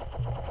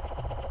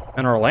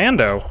 In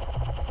Orlando?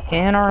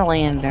 In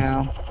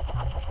Orlando.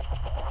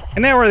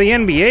 Isn't that where the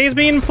NBA is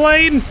being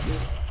played?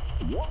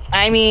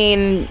 I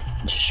mean,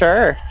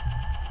 sure.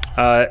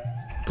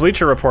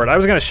 Bleacher Report. I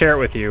was going to share it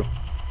with you,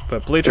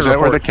 but Bleacher Report... Is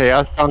that where the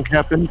Chaos Dunk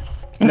happened?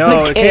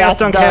 No, the Chaos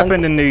Dunk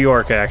happened in New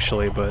York,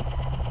 actually, but...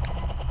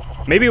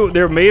 Maybe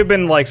there may have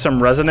been, like,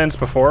 some resonance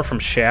before from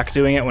Shaq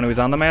doing it when he was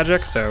on the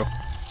Magic, so...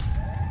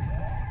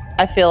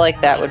 I feel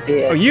like that would be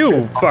it. Oh,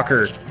 you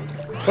fucker!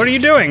 What are you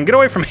doing? Get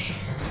away from me!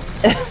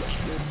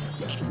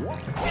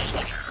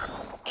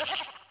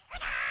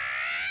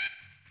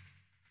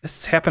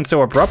 This happened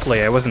so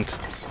abruptly, I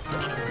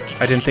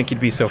didn't think he'd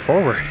be so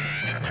forward.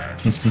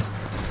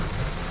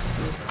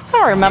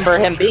 I don't remember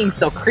him being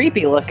so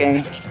creepy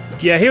looking.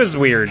 Yeah, he was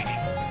weird.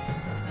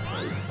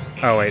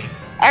 Oh, wait.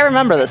 I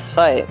remember this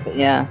fight, but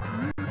yeah.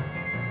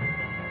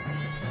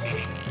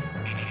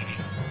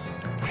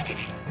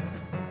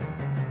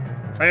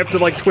 I have to,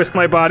 like, twist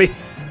my body.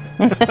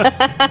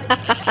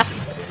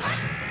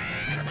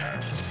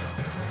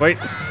 Wait.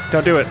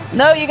 Don't do it.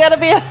 No, you gotta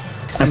be.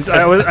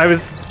 I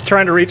was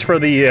trying to reach for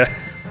the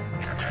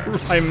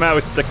my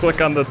mouse to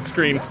click on the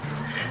screen.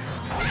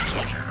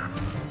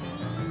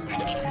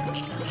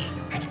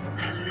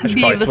 I should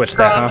probably switch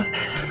that,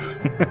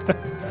 huh?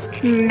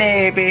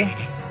 Maybe.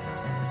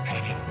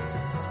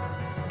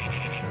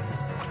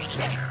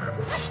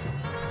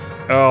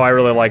 Oh, I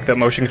really like that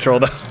motion control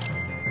though.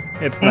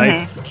 It's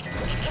nice.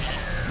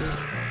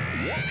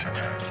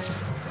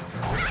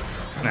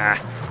 Nah.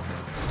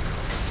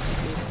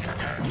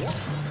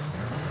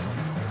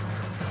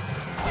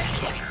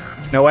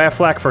 No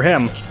Affleck for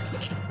him.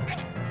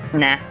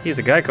 Nah. He's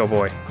a Geico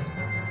boy.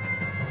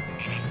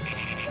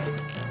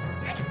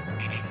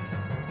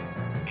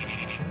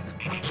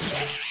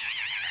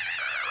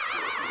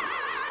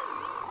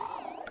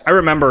 I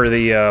remember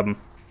the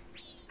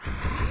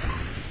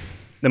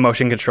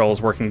motion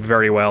controls working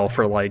very well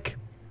for like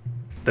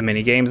the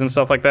mini games and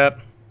stuff like that.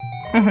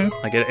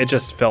 Like it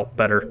just felt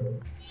better.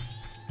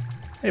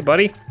 Hey,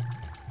 buddy.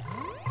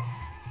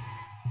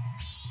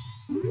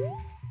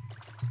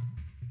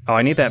 Oh,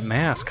 I need that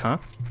mask, huh?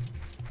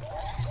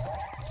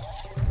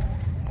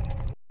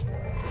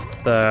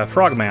 The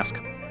frog mask.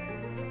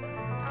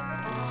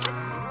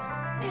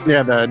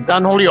 Yeah, the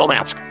Don Julio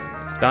mask.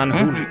 Don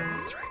Julio.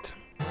 That's right.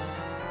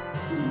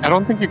 I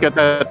don't think you get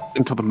that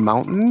until the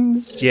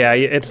mountains. Yeah,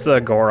 it's the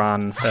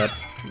Goron that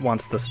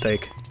wants the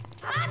steak.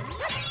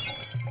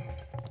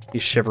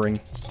 He's shivering.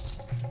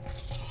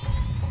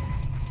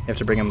 You have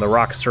to bring him the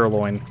rock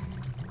sirloin.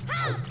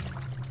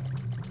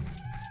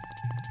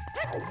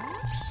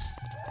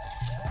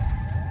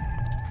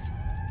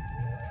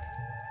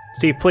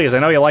 Steve, please, I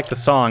know you like the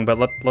song, but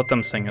let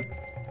them sing it.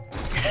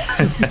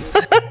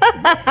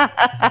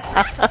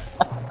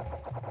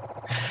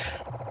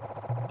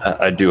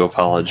 I do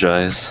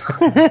apologize.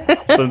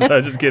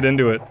 Sometimes just get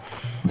into it.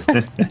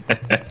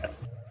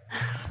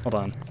 Hold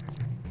on.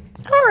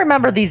 I don't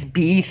remember these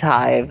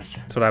beehives.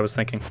 That's what I was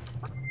thinking.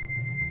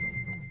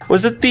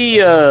 Was it the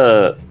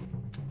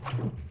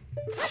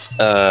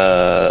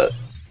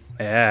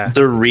yeah,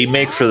 the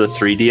remake for the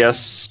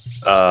 3DS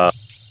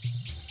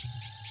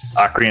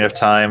Ocarina of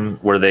Time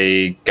where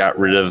they got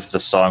rid of the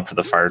song for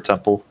the Fire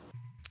Temple?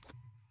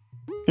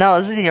 No,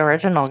 this is the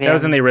original game. that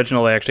was in the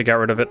original. They actually got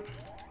rid of it.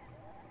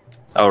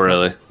 Oh,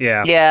 really?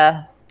 Yeah.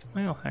 Yeah.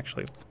 Well,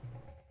 actually,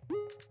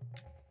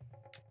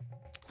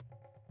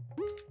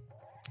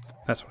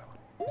 that's what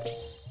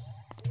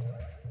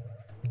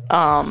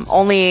I want.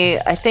 Only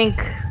I think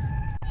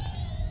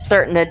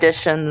certain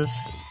editions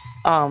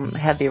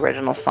had the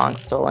original song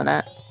still in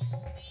it.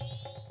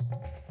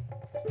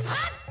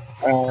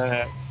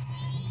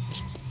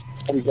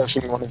 I'm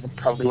guessing one of them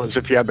probably was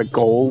if you had the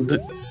gold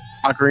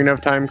Ocarina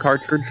of Time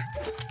cartridge.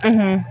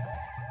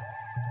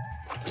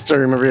 So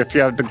remember, if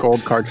you have the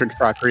gold cartridge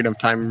for Ocarina of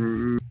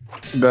Time,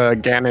 the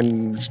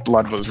Ganon's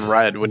blood was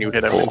red when you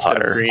hit him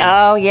instead of green.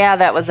 Oh yeah,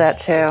 that was that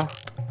too.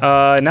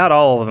 Not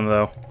all of them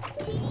though,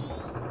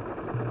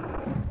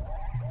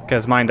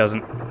 because mine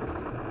doesn't.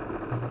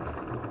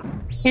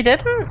 He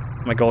didn't?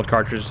 My gold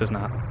cartridge does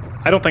not.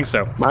 I don't think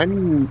so.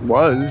 Mine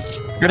was.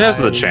 It has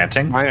the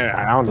chanting.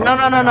 I don't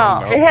know.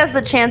 No. It has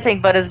the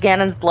chanting, but is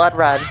Ganon's blood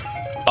red?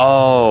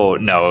 Oh,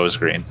 no, it was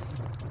green.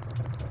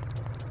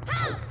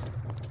 I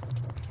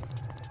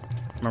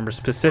remember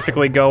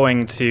specifically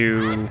going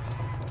to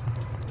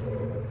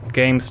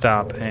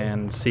GameStop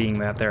and seeing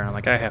that there, and I'm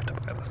like, I have to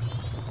buy this.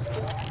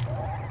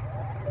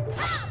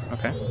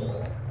 Okay.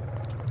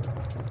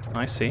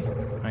 I see.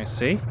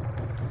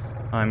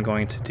 I'm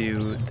going to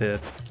do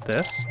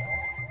this.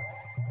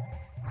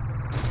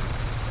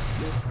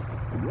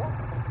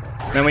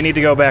 Then we need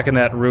to go back in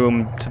that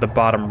room to the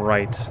bottom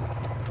right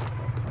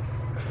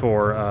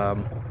for,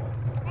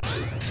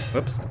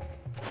 whoops.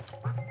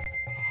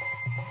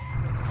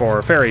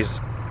 For fairies.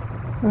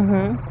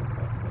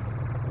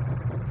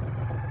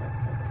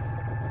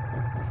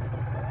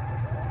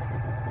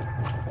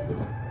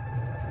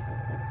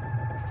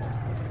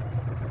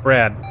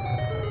 Brad.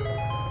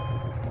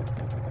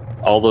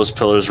 All those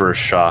pillars were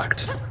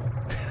shocked.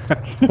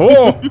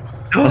 Oh!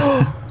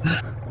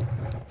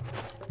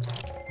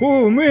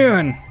 Oh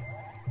man!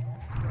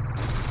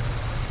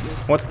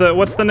 What's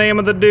the name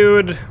of the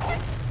dude?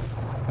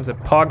 Is it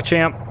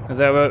PogChamp? Is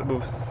that what?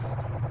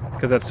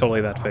 Because that's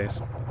totally that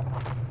face.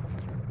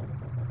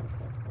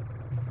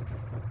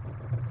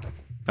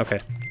 Okay.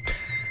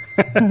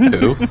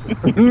 Who?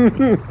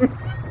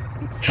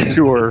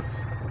 Sure.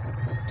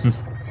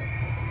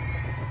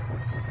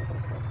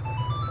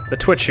 The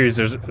Twitch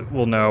users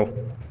will know.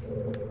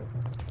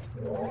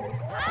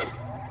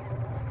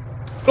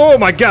 Oh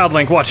my god,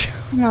 Link, watch!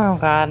 Oh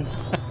god.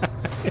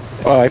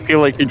 Oh, I feel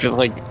like he just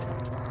like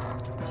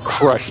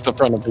crushed the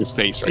front of his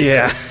face right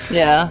Yeah.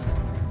 Yeah.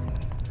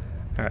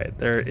 Alright,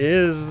 there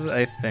is,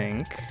 I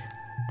think...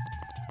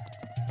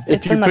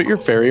 If you put your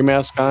fairy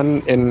mask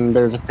on and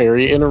there's a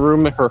fairy in a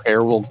room, her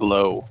hair will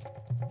glow.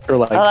 Or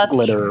like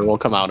glitter will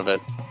come out of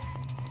it.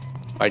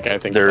 Like I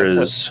think there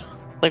is.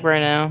 Like right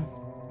now.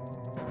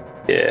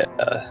 Yeah.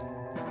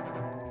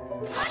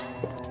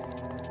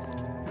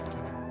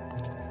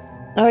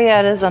 Oh yeah,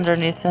 it is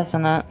underneath,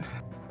 isn't it?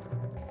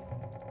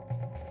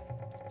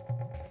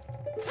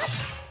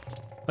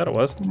 That it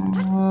was.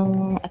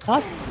 I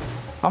thought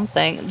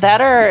something.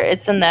 That or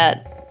it's in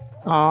that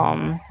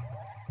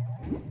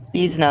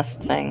bee's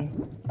nest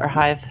thing or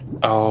hive.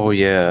 Oh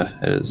yeah,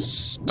 it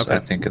is. Okay. I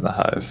think in the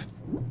hive.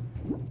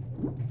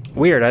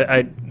 Weird.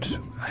 I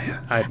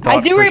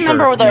do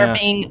remember there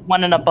being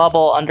one in a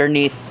bubble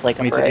underneath, like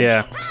a bridge.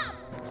 Yeah.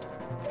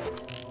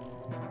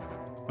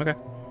 Okay.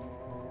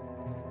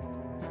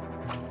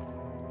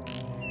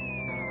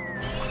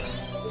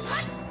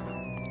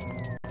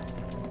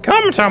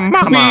 Come to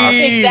mama. I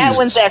think that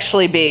one's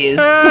actually bees.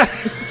 All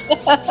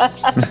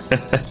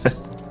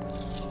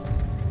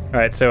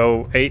right,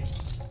 so 8.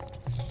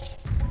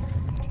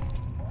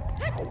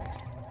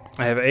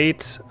 I have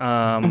 8.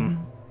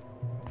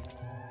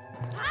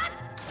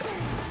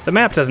 The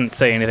map doesn't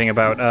say anything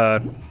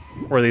about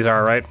where these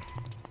are, right?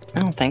 I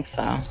don't think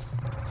so.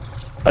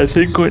 I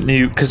think when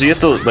because you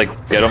have to like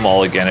get them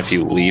all again if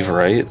you leave,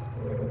 right?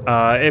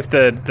 If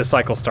the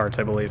cycle starts,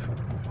 I believe.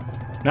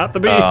 Not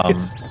the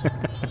bees.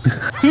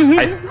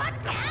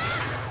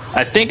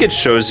 I think it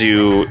shows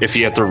you if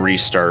you have to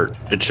restart.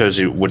 It shows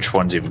you which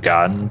ones you've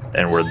gotten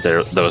and where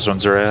those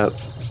ones are at.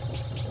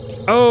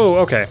 Oh,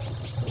 okay.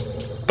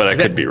 But I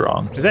could be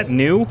wrong. Is that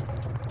new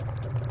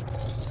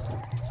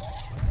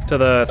to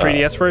the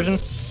 3DS version?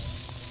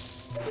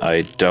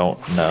 I don't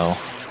know.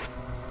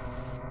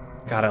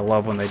 God, I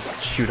love when they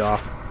shoot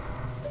off.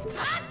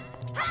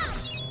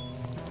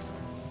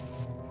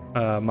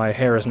 My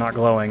hair is not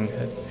glowing.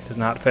 It is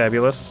not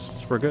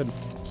fabulous. We're good.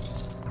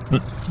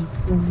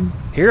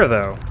 Here,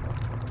 though.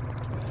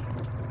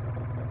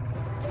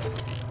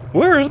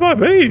 Where is my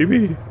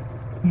baby?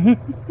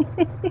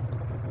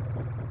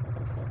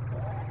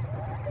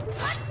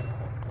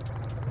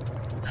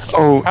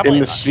 Oh, in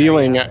the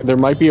ceiling, there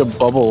might be a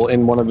bubble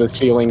in one of the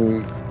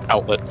ceiling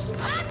outlets.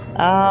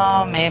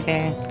 Oh,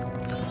 maybe.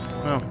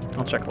 Oh,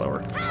 I'll check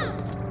lower.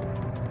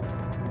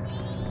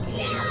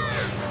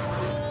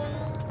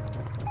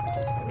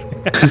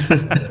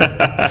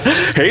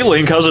 Hey,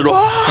 Link, how's it?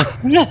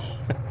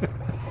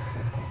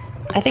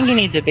 I think you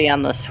need to be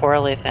on the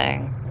swirly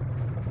thing.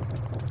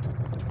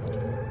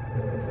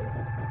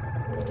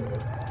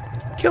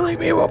 Killing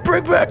me will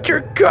bring back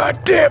your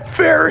goddamn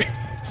fairies.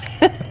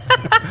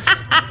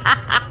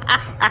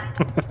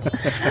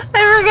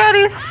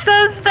 Everybody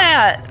says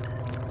that.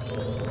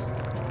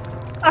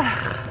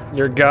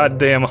 Your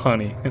goddamn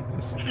honey.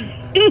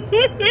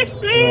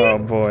 Oh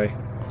boy.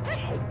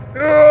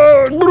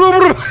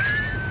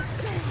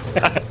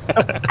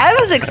 I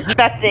was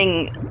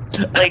expecting,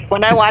 like,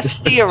 when I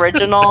watched the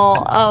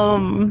original,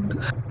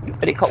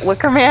 what do you call it,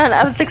 Wicker Man,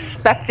 I was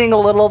expecting a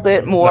little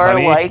bit more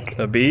like...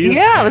 The bees?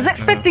 Yeah, I was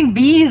expecting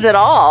bees at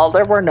all.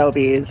 There were no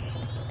bees.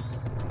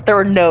 There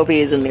were no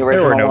bees in the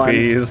original one. There were no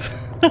bees.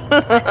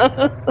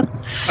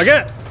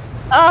 Again!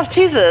 Oh,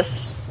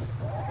 Jesus.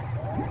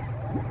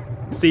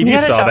 Steve, you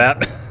saw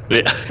that.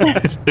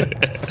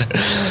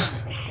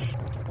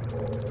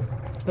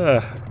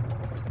 Yeah.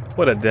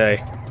 What a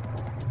day.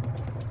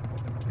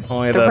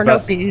 Only there the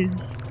best no bees.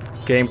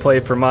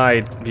 Gameplay for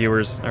my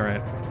viewers.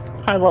 Alright.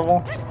 High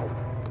level.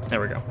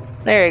 There we go.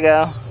 There you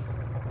go.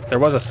 There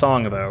was a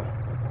song, though.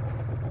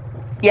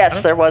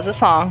 Yes, there was a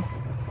song.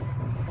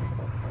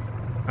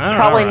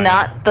 Probably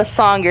not the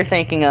song you're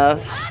thinking of.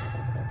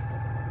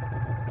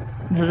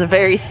 It was a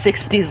very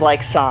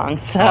 60s-like song,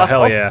 so... Oh,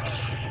 hell yeah.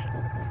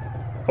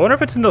 I wonder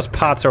if it's in those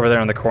pots over there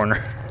in the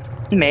corner.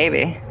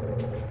 Maybe.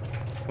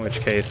 In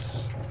which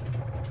case...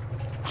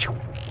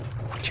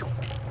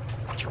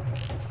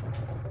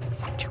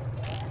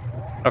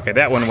 Okay,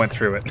 that one went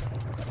through it.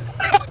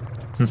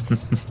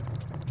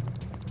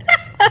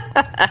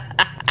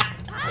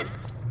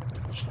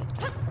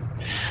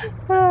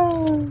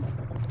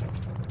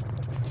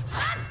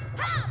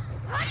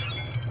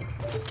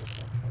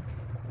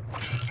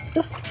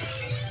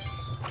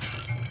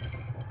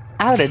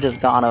 I would have just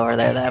gone over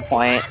there at that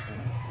point.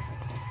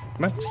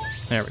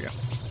 There we go.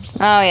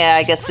 Oh yeah,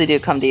 I guess they do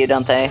come to you,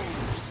 don't they?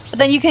 But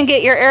then you can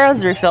get your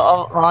arrows refilled.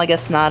 Oh, well, I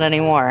guess not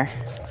anymore.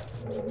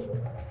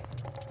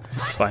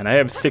 It's fine, I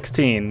have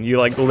 16. You,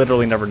 like,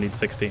 literally never need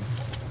 16.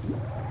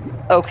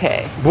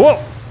 Okay.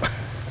 Whoa!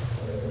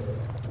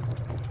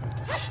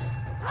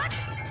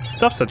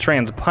 Stuff's a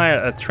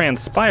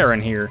transpire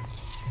in here.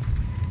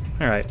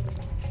 Alright.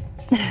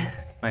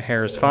 My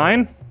hair is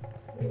fine.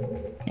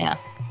 Yeah.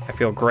 I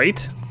feel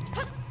great.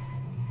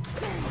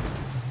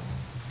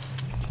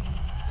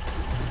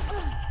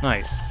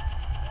 Nice.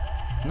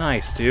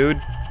 Nice,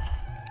 dude.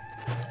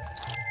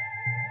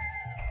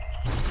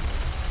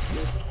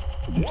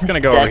 I'm just gonna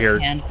go over here.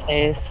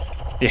 Face.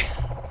 Yeah.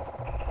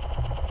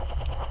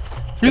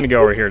 Just gonna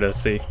go over here to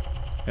see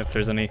if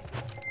there's any...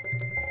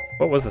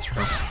 What was this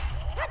room?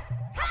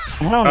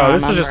 I don't know. Oh,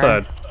 this is just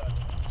a...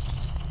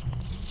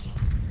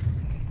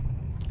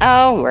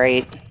 Oh,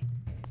 right.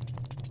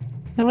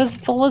 It was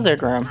the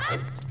lizard room.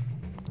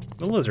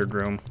 The lizard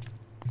room.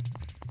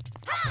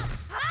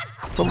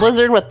 The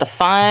lizard with the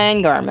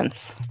fine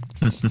garments.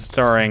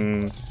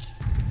 Starring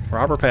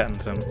Robert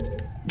Pattinson.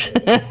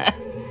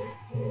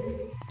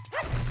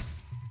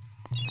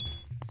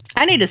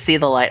 I need to see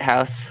the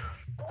lighthouse.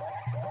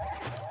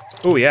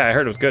 Oh yeah, I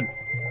heard it was good.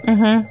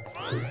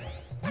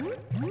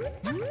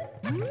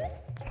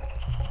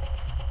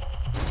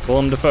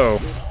 Willem Dafoe.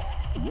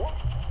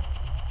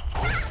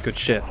 Good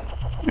shit.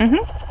 Is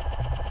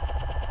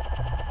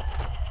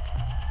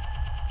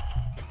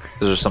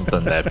there something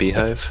in that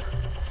beehive?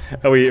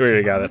 Oh, we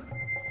already got it.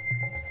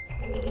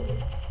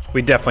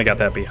 We definitely got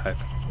that beehive.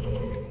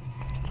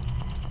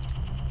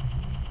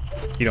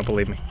 You don't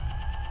believe me?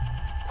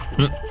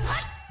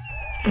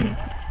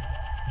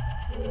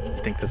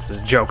 You think this is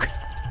a joke?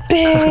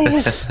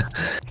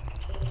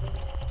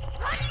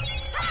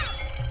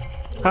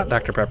 Hot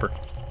Dr. Pepper.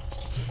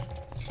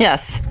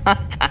 Yes,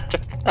 Dr.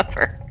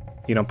 Pepper.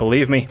 You don't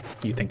believe me?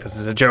 You think this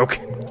is a joke?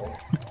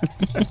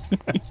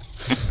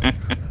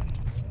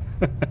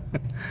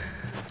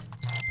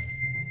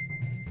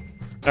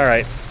 All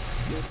right.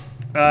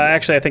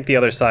 Actually, I think the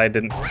other side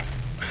didn't.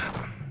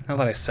 Now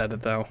that I said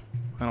it, though,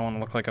 I don't want to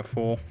look like a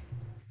fool.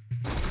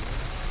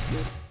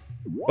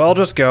 Well,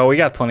 just go. We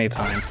got plenty of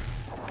time.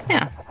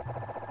 Yeah.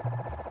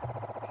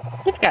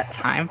 We've got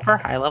time for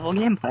high-level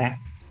gameplay.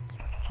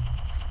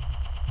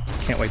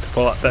 Can't wait to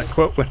pull out that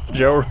quote when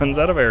Joe runs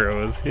out of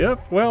arrows.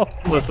 Yep, well,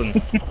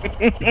 listen.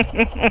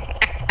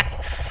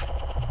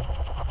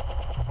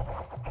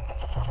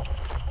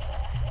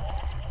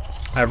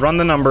 I've run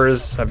the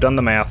numbers, I've done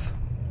the math.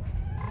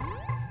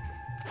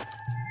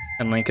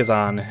 And Link is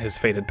on his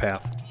fated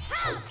path.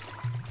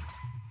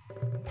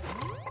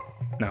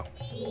 No.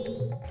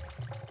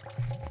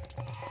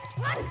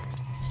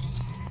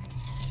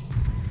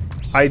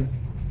 I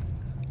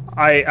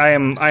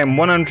am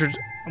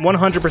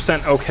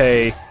 100%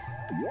 okay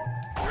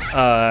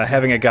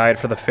having a guide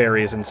for the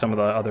fairies in some of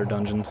the other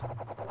dungeons.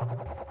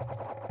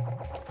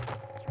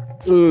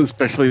 Ooh,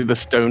 especially the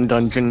stone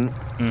dungeon.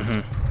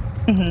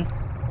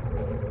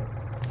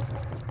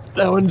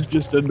 That one's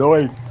just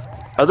annoying.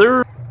 Are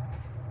there...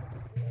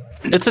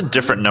 It's a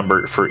different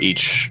number for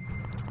each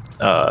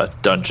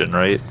dungeon,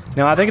 right?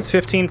 No, I think it's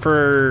 15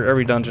 for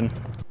every dungeon.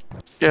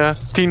 Yeah,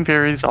 teen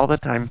fairies all the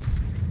time.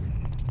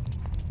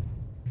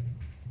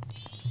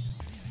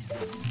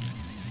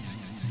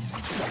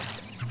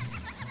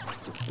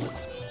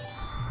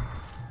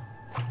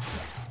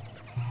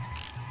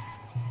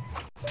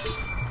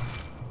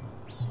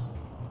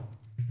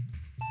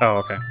 Oh,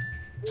 okay.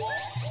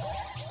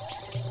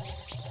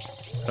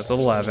 That's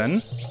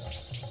 11.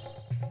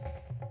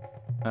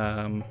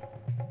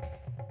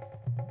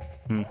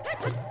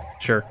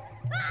 Sure.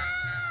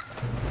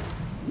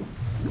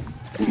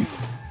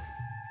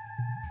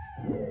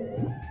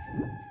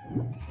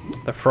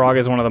 The frog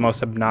is one of the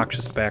most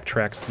obnoxious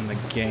backtracks in the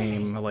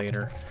game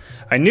later.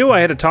 I knew I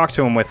had to talk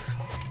to him with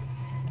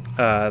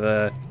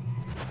the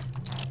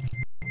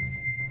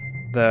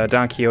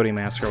Don Quixote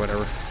mask or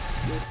whatever.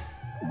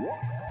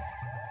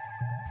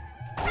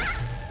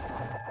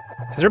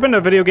 Has there been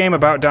a video game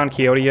about Don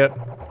Quixote yet?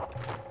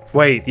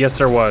 Wait, yes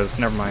there was.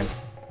 Never mind.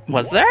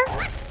 Was there?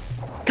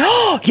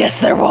 Oh,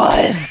 yes there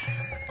was!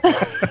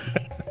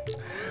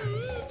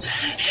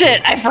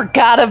 Shit, I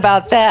forgot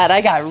about that.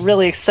 I got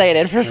really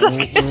excited for some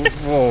reason.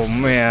 Oh,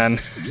 man.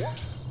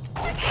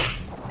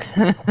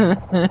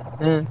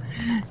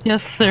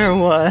 Yes, there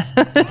was.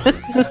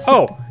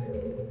 Oh,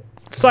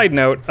 side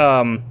note,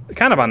 kind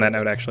of on that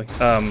note, actually.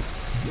 Can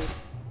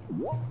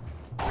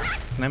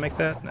I make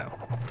that? No.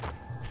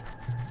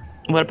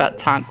 What about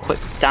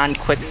Don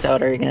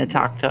Quixote? Are you going to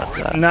talk to us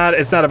about?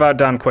 It's not about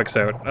Don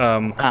Quixote.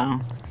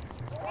 Oh.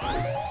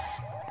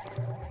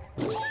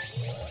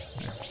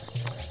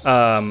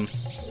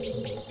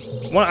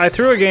 I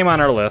threw a game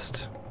on our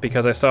list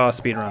because I saw a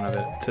speedrun of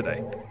it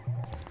today.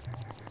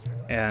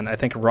 And I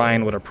think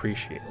Ryan would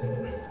appreciate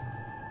it.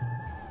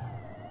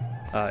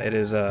 It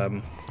is,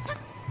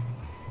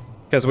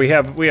 because we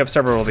have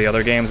several of the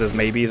other games as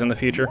maybes in the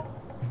future.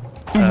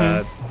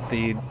 The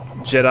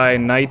Jedi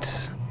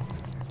Knight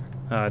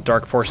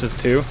Dark Forces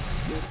 2.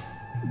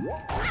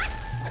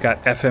 It's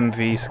got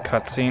FMV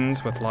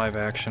cutscenes with live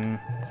action.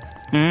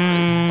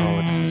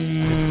 Oh,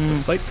 it's a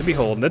sight to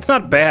behold. It's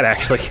not bad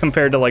actually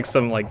compared to like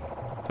some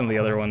of the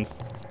other ones,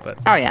 but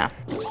oh yeah.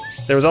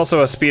 There was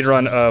also a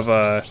speedrun of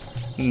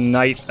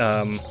Night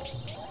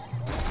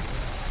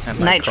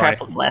Trap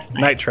was last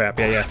night. Night Trap,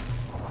 yeah.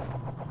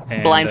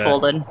 And,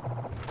 blindfolded.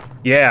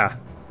 Yeah,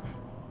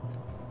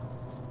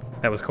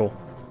 that was cool.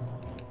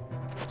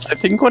 I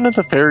think one of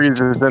the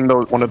fairies is in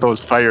one of those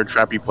fire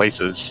trappy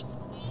places.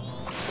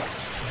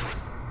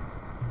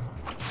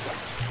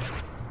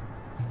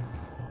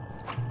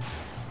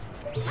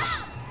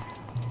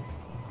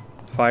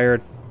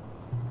 Fired.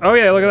 Oh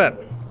yeah, look at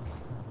that.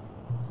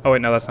 Oh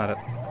wait, no, that's not it.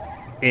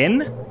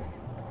 In?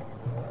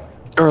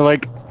 Or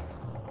like...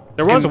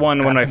 There was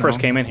one when I first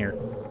came in here.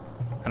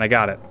 And I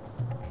got it.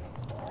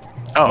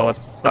 Oh. Well,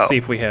 let's see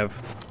if we have...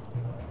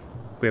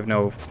 We have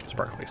no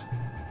sparklies.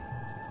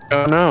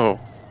 Oh no.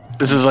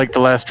 This is like the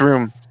last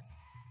room.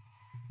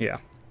 Yeah.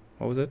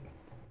 What was it?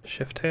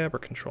 Shift tab or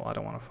control? I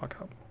don't want to fuck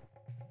up.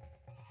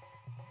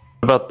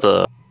 What about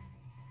the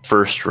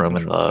first room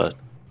in the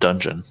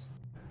dungeon?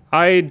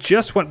 I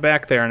just went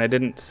back there and I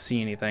didn't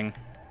see anything.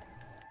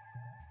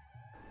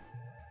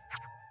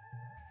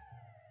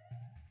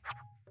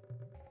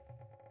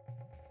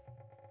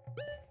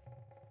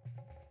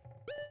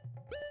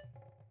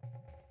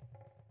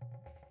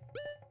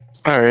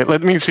 All right,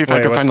 let me see if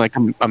I can find like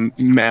a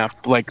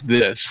map like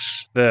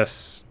this.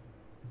 This.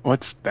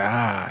 What's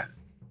that?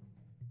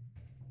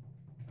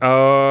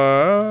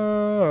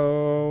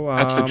 Oh,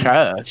 that's the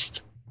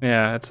chest.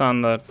 Yeah, it's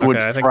on the. Okay, which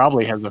I think...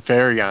 probably has a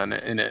fairy on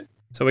it in it.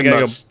 So we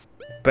gotta go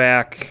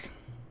back.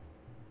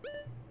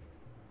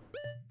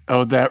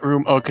 Oh, that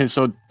room. Okay,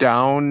 so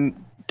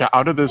down,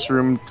 out of this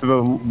room to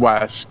the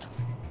west,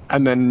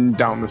 and then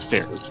down the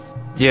stairs.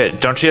 Yeah,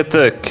 don't you have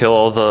to kill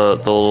all the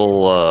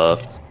little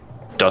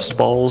dust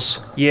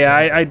balls? Yeah,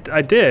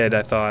 I did.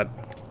 I thought,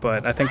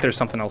 but I think there's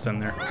something else in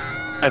there.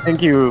 I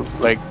think you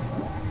like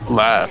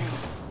left.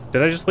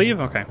 Did I just leave?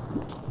 Okay.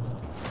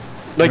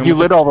 Like you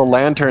lit all the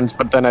lanterns,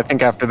 but then I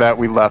think after that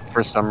we left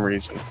for some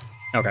reason.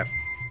 Okay.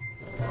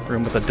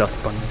 Room with the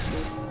dust bunnies.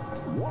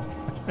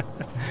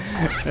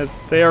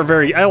 They are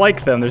very. I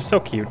like them. They're so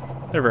cute.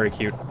 They're very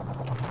cute.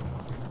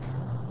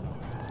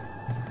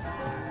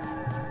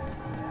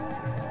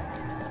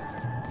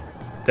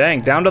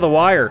 Dang, down to the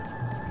wire.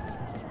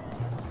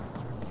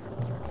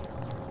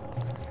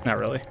 Not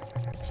really.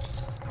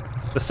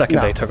 The second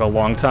day took a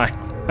long time.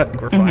 I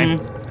think we're fine.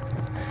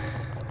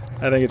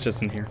 I think it's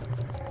just in here.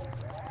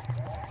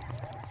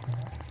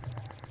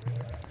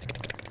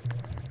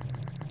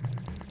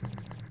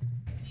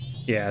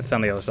 Yeah, it's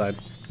on the other side.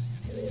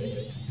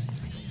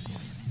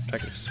 I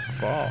can just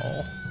fall.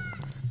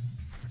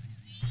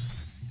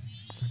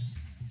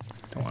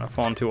 Don't want to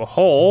fall into a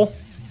hole.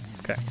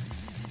 Okay.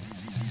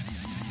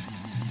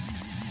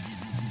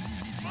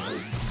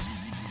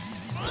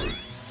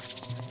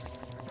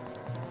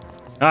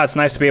 Ah, it's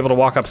nice to be able to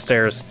walk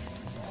upstairs.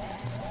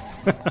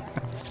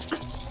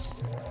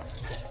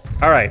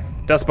 All right,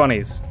 dust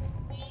bunnies.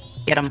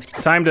 Get them.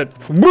 Time to.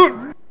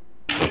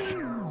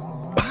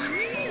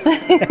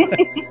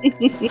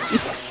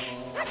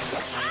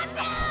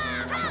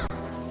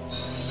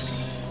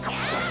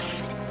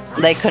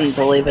 They couldn't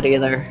believe it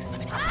either.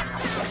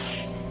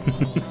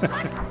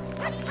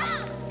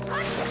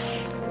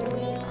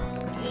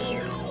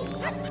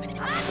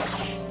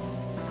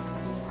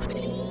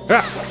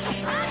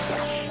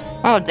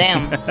 Oh,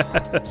 damn.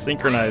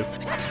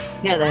 Synchronized.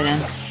 Yeah, they did.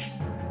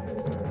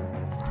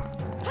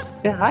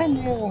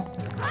 Behind you.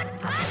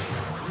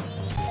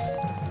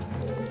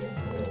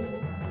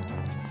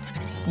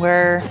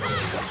 Where?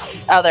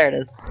 Oh, there it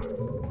is.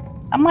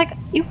 I'm like,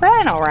 you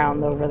ran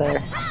around over there.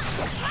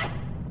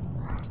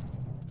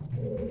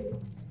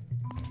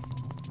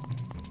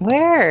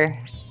 Where?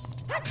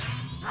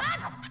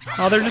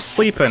 Oh, they're just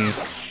sleeping.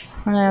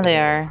 There they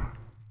are.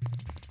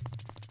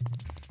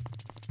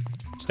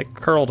 It's like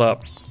curled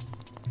up.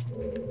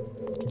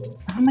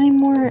 How many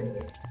more?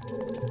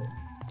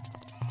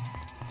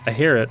 I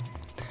hear it.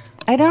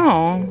 I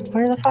don't.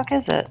 Where the fuck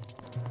is it?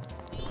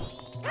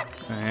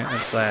 Alright,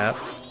 that's that.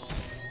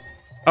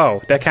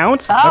 Oh, that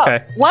counts? Oh,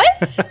 okay. What?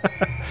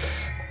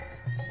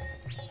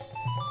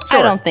 Sure.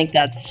 I don't think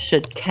that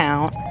should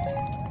count.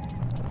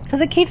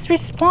 Because it keeps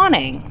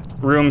respawning.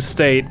 Room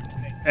state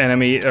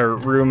enemy, or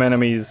room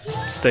enemies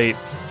state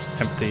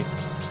empty.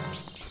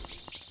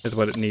 Is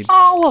what it needs.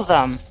 All of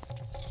them.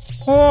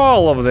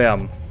 All of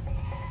them.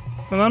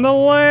 And I'm the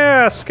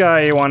last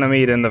guy you want to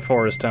meet in the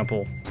Forest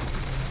Temple.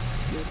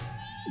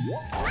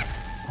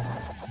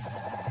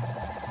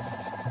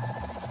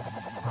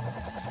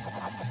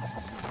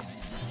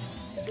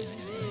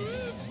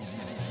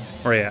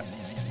 Where you at?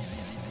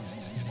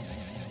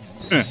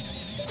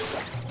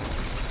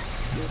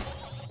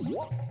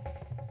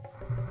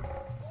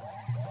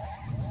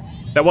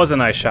 That was a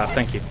nice shot,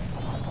 thank you.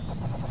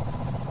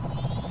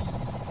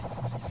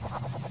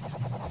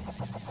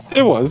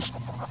 It was.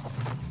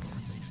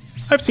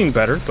 I've seen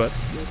better, but...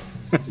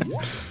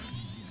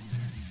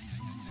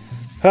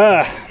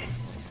 Ah.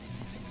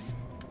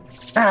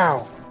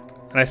 Ow.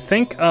 And I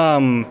think,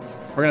 we're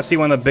gonna see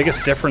one of the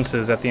biggest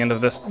differences at the end of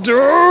this...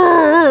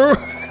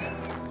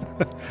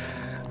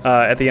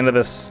 at the end of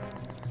this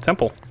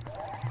temple.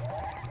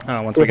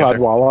 Once we get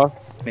there. Walla.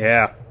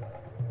 Yeah.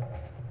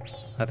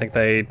 I think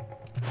they...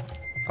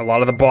 A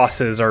lot of the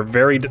bosses are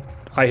very...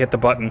 I hit the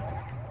button.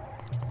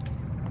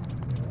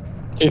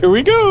 Here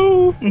we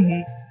go!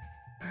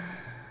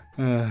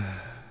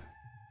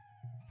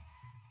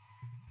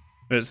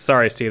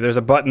 Sorry, Steve. There's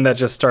a button that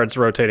just starts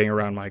rotating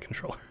around my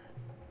controller.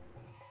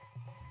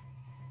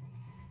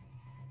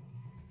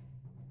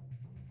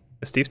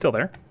 Is Steve still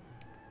there?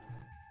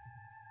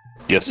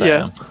 Yes, I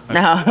am.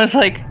 No, I was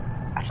like,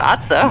 I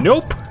thought so.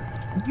 Nope.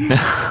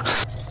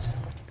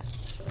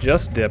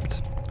 Just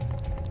dipped.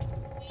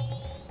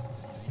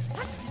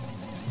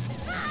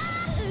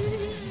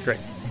 Great.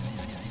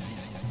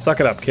 Suck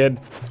it up, kid.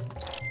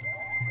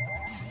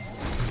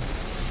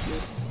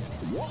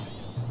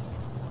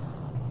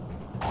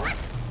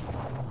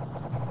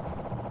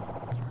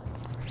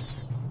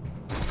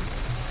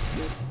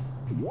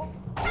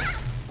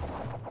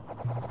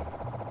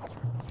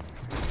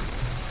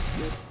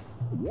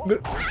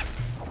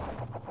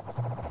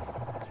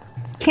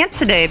 Can't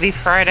today be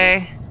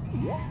Friday?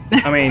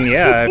 I mean,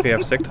 yeah, if you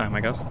have sick time,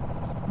 I guess.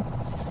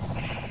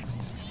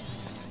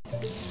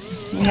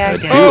 Yeah, I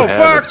guess. Oh,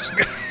 fuck!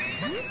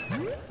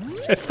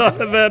 I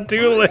thought of that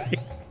too late.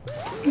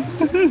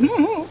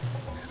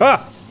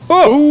 Ah!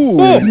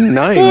 Oh! Ooh,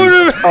 nice.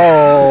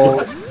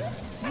 Oh.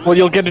 Well,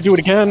 you'll get to do it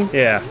again.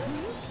 Yeah.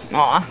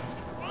 Aw.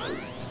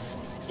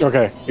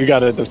 Okay, you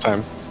got it this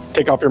time.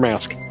 Take off your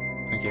mask.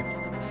 Thank you.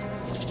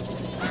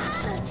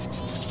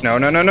 No,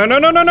 no, no, no, no,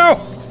 no, no, no!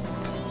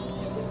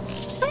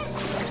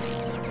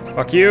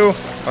 Fuck you.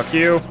 Fuck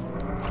you.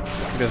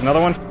 There's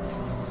another one.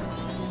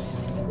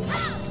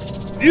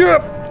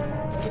 Yep!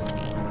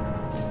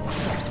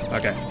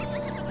 Okay.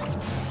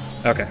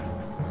 Okay.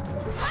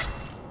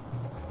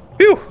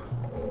 Phew!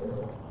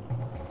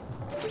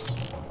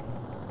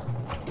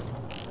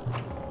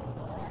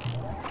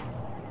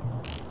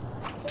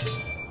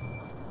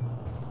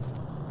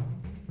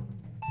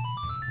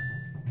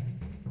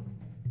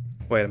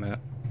 Wait a minute.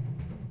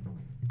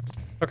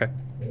 Okay.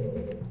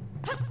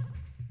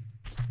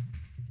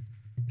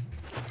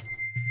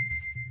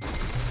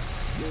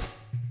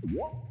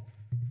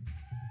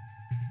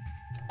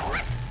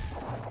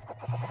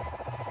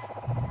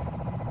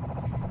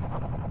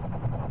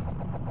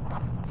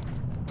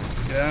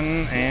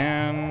 Again,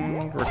 and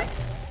we're good.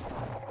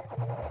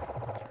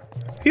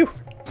 Phew!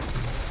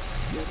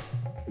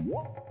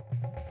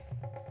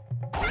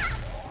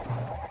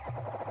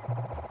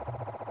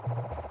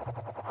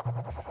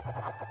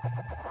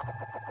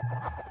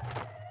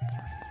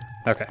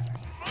 Okay.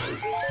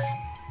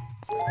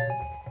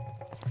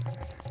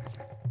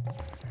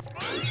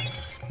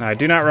 Now, I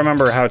do not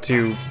remember how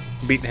to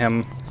beat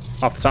him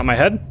off the top of my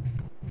head,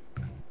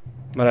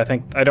 but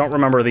I don't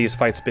remember these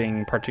fights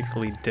being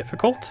particularly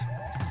difficult.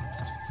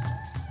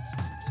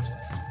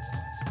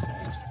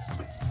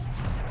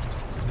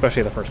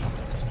 Especially the first one.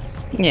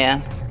 Yeah.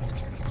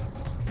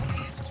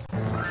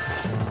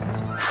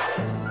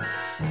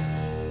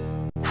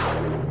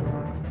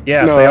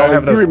 Yes, no, they all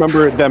have I those.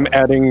 remember them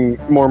adding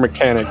more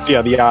mechanics.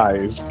 Yeah, the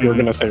eyes. You were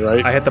gonna say,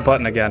 right? I hit the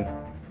button again.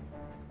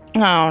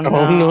 Oh no.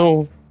 Oh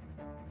no.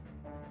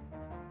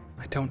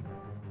 I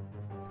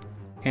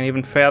can't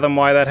even fathom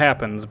why that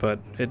happens, but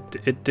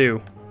it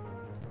do.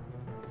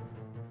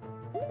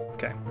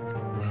 Okay.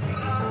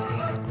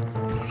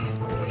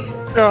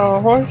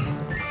 Oh.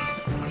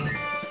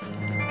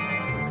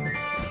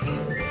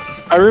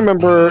 I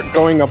remember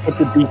going up with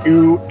the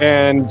Deku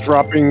and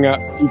dropping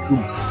Deku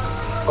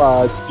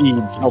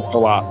seeds helped a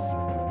lot.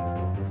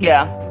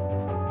 Yeah.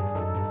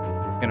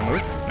 Gonna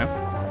move? No.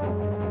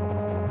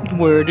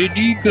 Where did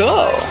he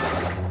go?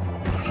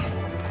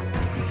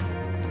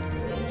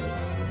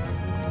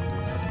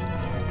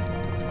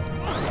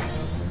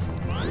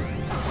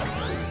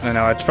 I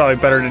know, it's probably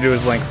better to do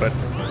his Link, but...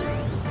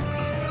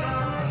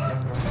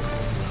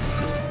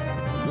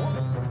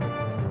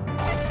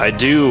 I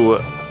do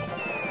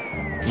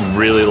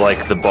really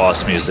like the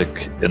boss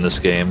music in this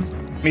game.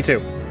 Me too.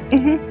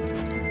 Mm-hmm.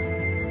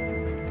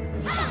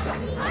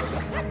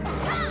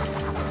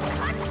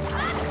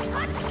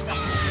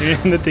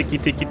 The tiki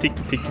tiki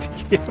tiki tiki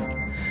tiki.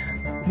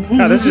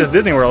 Oh, this is just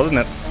Disney World, isn't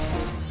it?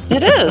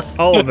 It is.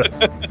 All of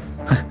this.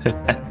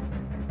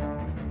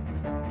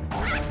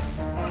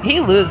 He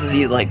loses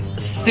you, like,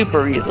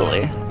 super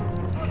easily.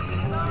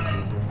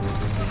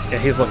 Yeah,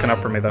 he's looking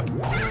up for me, though.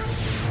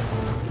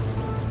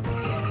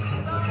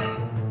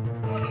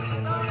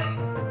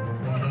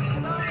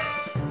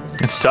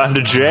 It's time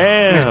to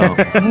jam!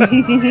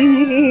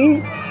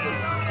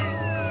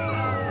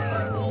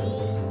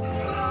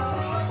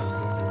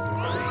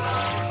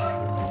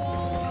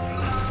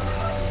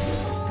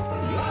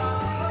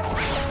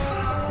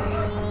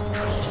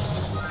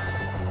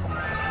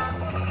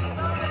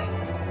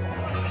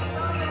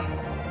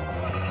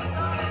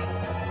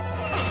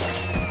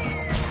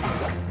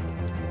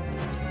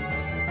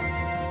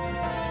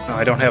 Oh,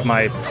 I don't have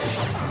my...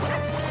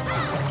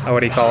 Oh,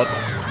 what do you call it?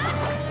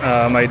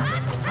 My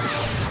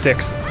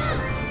sticks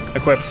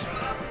equipped.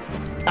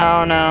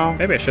 Oh no.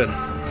 Maybe I should.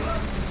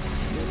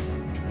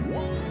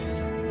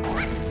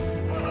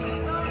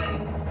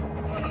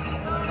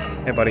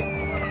 Hey, buddy.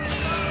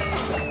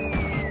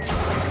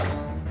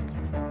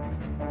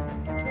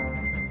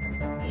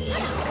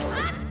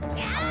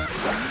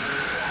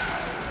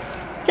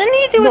 Didn't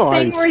he do a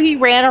thing where he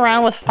ran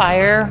around with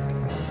fire?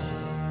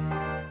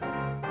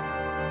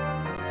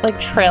 Like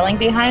trailing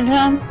behind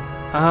him?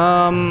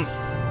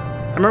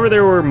 I remember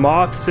there were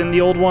moths in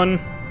the old one.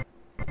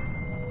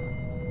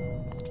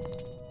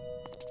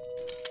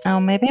 Oh,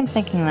 maybe I'm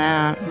thinking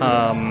that.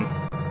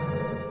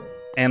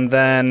 And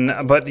then,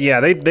 but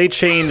yeah, they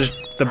changed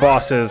the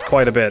bosses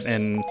quite a bit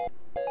in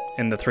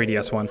the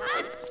 3DS one.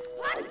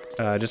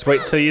 Just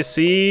wait till you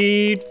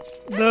see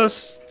the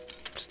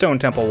Stone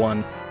Temple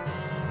one.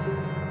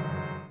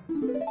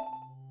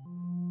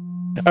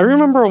 I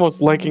remember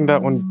almost liking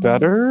that one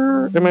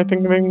better. Am I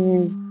thinking?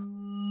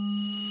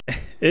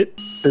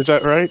 Is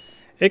that right?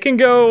 It can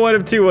go one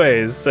of two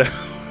ways, so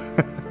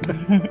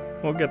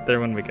we'll get there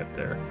when we get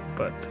there.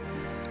 But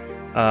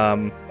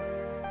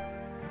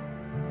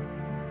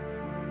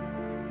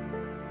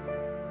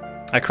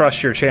I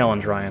crushed your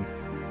challenge, Ryan.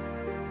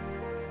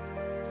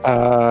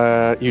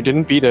 You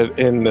didn't beat it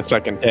in the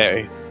second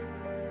day,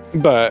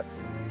 but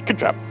good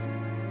job.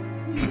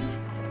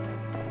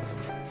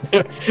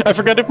 I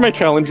forgot if my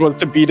challenge was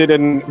to beat it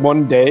in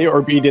one day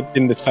or beat it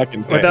in the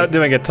second day. Without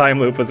doing a time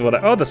loop was what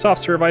oh, the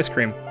soft serve ice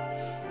cream.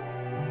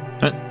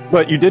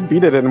 But you did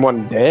beat it in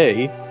one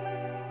day.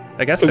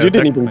 I guess Because you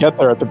didn't even get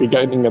there at the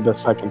beginning of the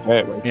second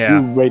day. Like,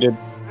 you waited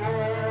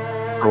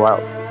for a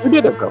while. You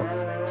did it, though.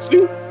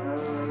 See?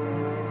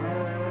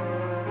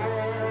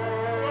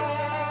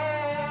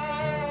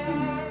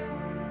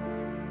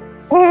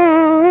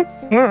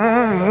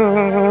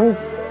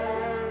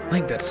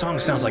 Link, that song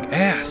sounds like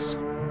ass.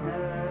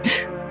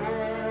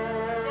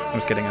 I'm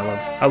just kidding.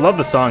 I love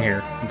the song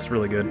here. It's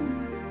really good.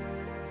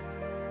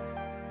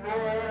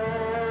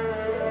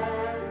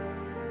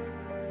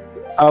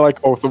 I like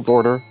Oath of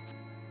Order.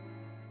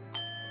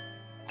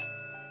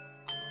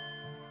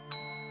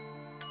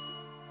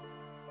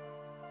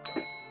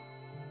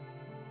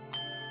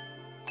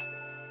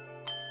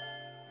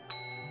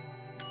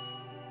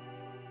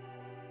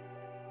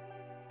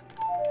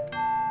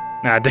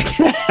 Nah, dang it.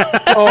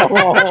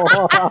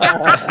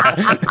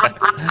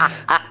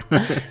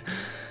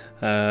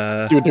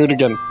 Do it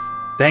again.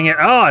 Dang it.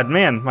 Oh,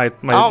 man. My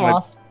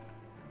Almost.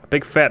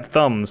 big fat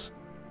thumbs.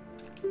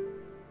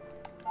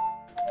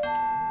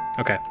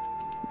 Okay.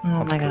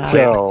 Oh my god.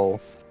 So.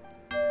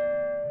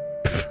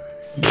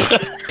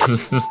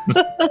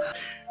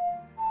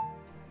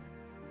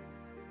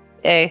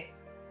 A.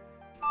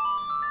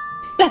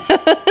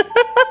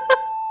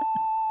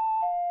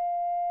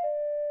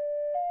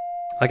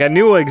 Like, I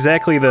knew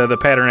exactly the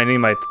pattern I need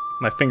my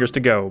fingers to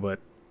go, but...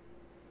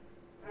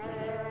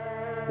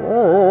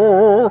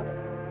 Wow,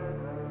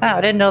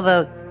 I didn't know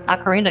the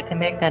ocarina can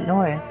make that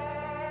noise.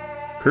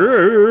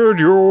 Kid,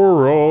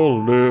 you're a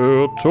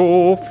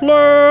little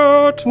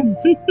flat.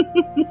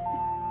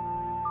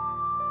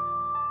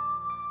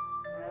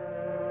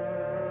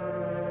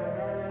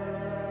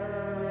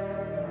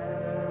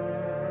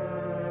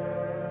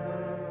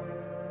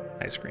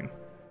 Ice cream.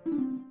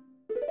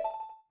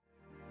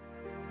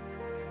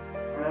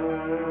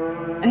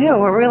 Ew,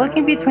 were we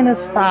looking between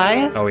his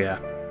thighs? Oh yeah.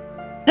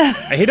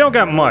 He don't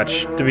got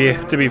much, to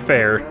be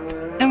fair.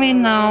 I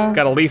mean, no. He's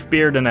got a leaf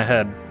beard and a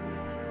head.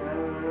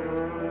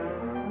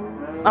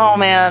 Oh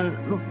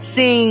man,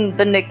 seeing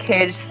the Nick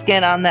Cage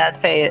skin on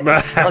that face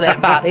or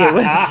that body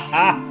was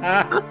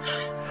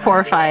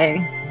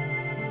horrifying.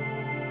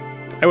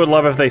 I would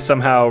love if they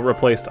somehow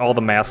replaced all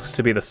the masks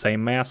to be the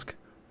same mask.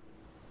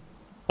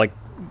 Like,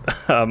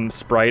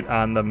 Sprite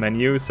on the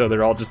menu, so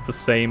they're all just the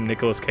same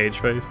Nicolas Cage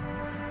face.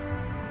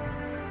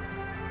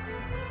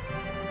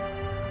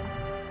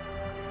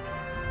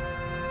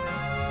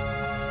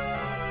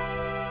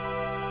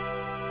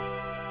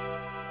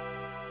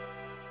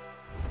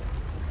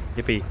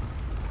 Yippee.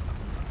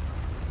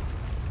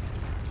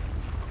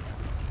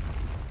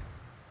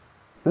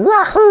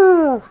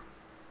 Wahoo!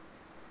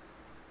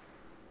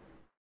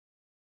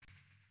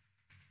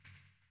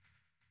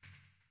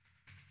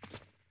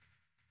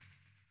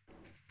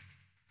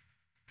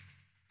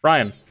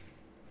 Ryan.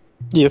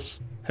 Yes.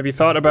 Have you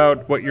thought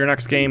about what your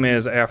next game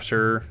is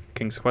after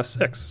King's Quest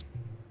VI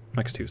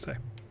next Tuesday?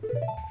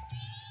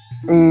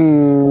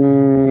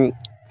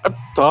 I've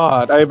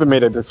thought. I haven't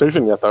made a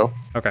decision yet, though.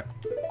 Okay.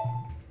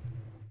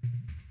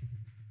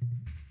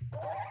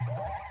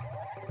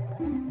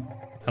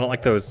 I don't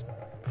like those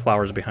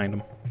flowers behind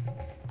him.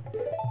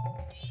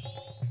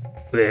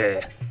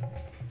 Bleh.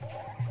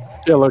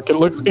 Yeah, look,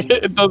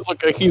 it does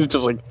look like he's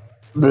just like,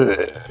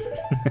 bleh.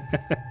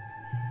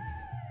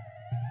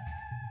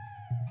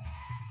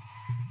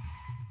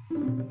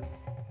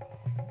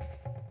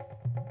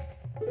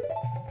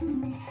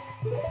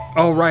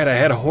 Oh, right, I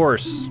had a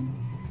horse.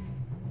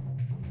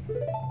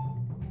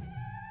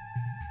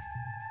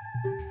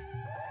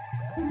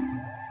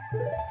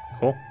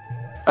 Cool.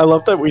 I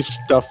love that we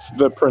stuffed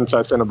the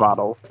princess in a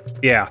bottle.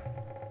 Yeah.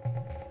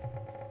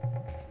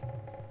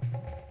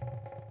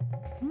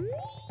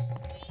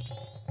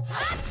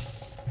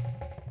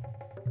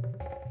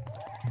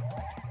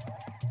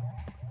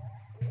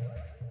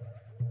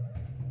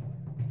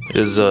 It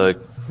is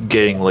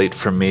getting late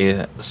for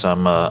me, so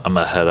I'm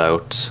gonna head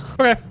out.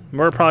 Okay,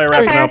 we're probably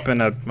wrapping up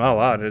in a. Oh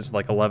wow, it is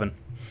like 11.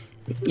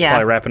 Yeah.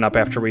 Probably wrapping up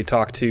after we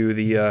talk to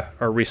the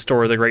or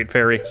restore the Great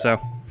Fairy.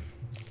 So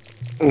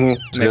maybe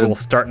we'll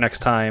start next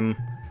time,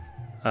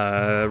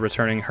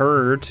 returning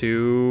her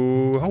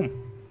to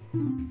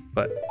home.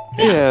 But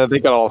yeah, they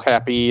got all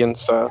happy and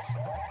stuff.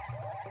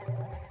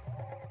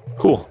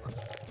 Cool.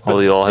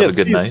 Well, you all have a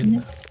good night.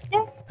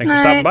 Thanks for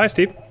stopping by,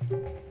 Steve.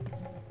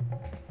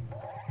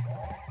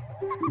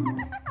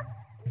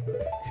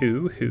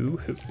 Who?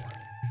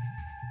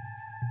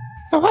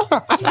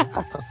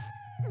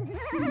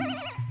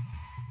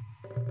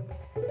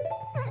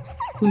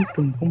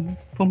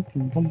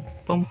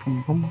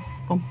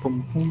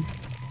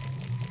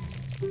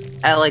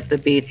 I like the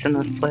beats in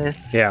this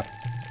place. Yeah.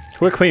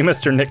 Quickly,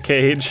 Mr. Nick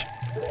Cage.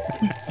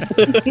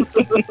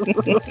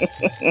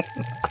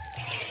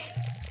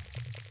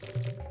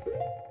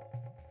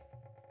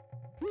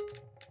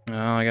 Oh,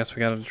 I guess we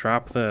gotta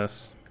drop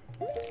this.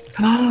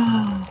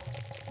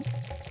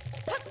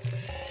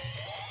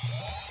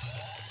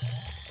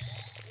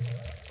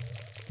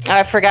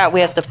 I forgot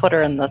we have to put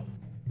her in the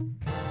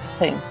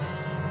thing.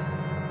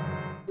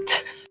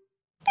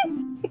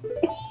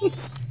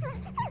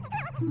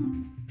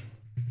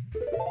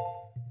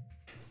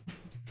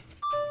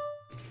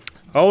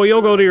 Oh,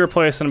 you'll go to your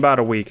place in about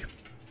a week.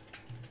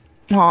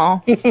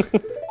 Aw.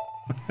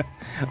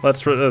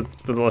 Let's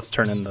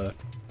turn in the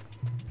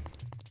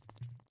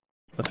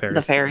fairies.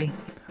 The fairy.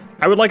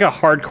 I would like a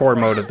hardcore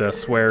mode of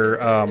this where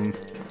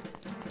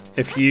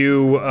if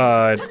you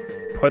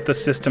put the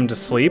system to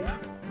sleep,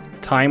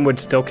 time would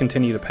still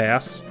continue to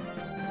pass.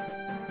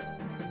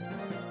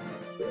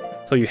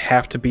 So you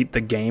have to beat the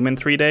game in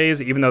 3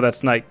 days, even though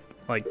that's not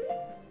like.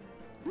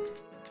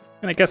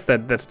 And I guess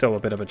that's still a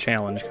bit of a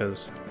challenge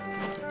because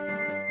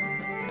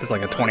it's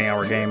like a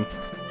 20-hour game.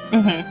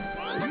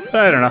 Mm-hmm.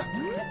 But I don't know.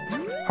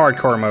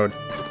 Hardcore mode.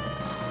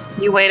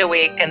 You wait a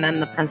week and then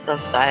the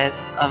princess dies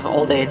of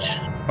old age.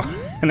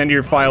 And then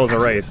your file is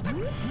erased.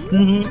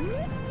 Mm-hmm.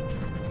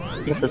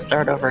 You have to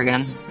start over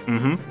again.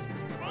 Mm-hmm.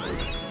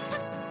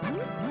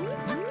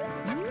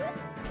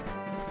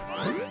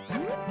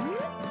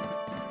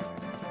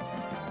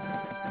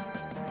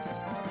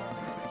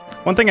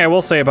 One thing I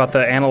will say about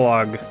the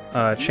analog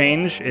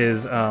change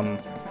is I'm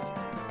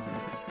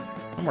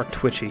more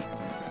twitchy.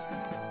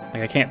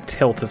 Like I can't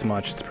tilt as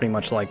much. It's pretty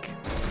much like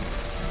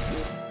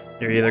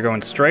you're either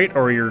going straight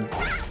or you're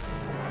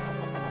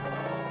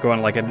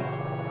going like an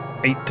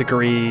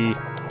 8-degree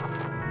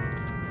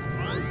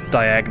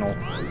diagonal.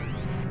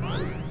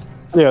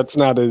 Yeah, it's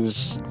not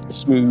as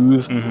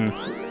smooth. Mm-hmm.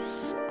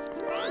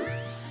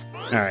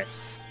 All right.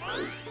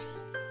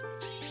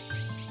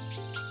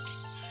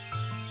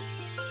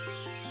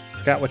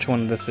 Forgot which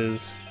one this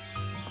is.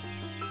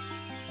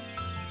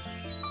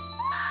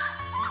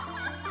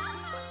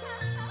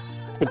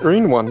 The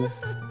green one.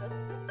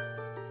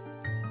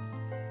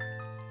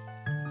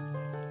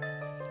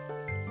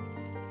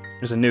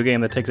 There's a new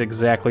game that takes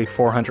exactly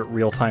 400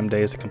 real-time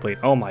days to complete.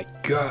 Oh my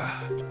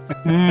god.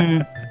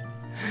 Mm.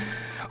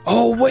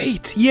 Oh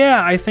wait,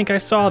 yeah, I think I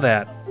saw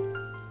that.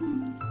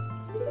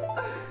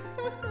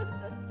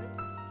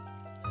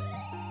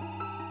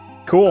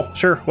 Cool,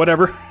 sure,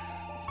 whatever.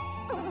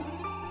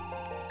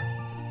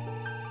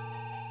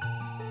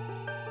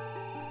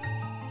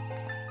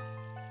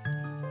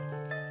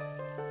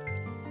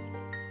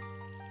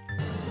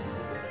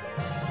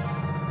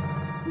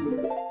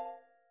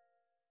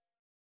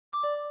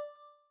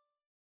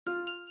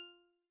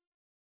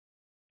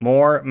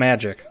 More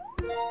magic.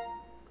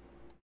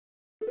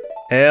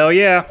 Hell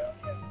yeah.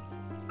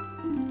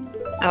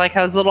 I like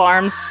how his little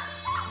arms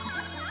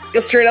go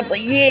straight up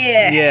like,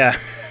 yeah! Yeah.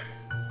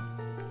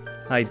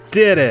 I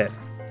did it.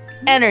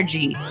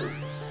 Energy.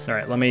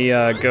 Alright, let me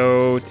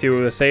go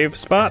to the save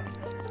spot.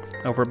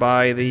 Over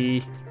by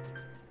the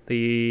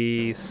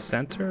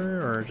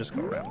center, or just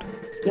go around?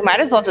 You might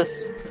as well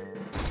just...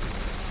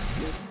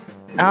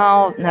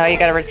 Oh, no, you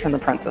gotta return the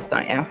princess,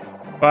 don't you?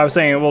 Well, I was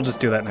saying we'll just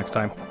do that next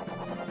time.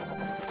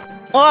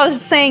 Well, I was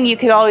just saying you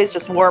could always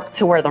just warp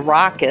to where the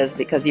rock is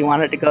because you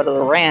wanted to go to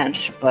the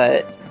ranch,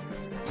 but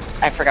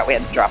I forgot we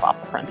had to drop off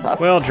the princess.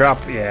 Well,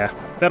 yeah.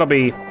 That'll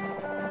be...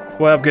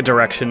 We'll have good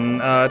direction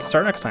to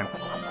start next time.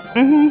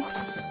 Mm-hmm.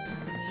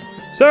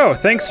 So,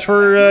 thanks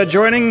for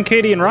joining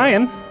Katie and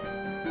Ryan.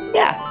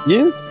 Yeah.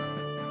 Yeah.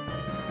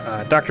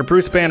 Dr.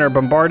 Bruce Banner,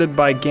 bombarded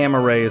by gamma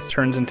rays,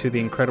 turns into the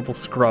Incredible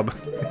Scrub.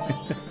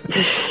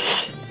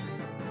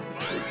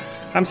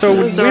 I'm so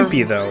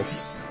wimpy, though.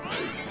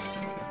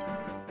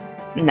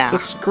 No. So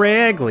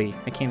scraggly.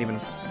 I can't even...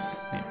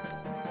 Yeah.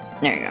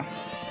 There you go.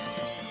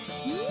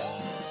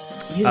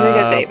 He's a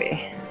good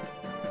baby.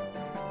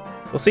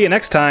 We'll see you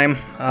next time.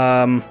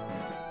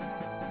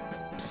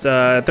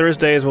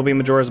 Thursdays will be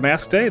Majora's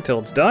Mask Day until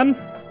it's done.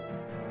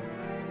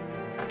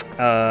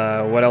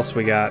 What else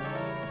we got?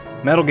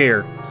 Metal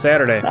Gear,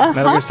 Saturday.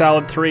 Metal Gear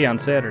Solid 3 on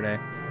Saturday.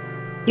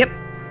 Yep.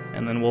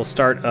 And then we'll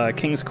start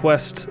King's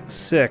Quest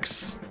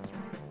 6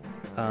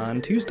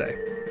 on Tuesday.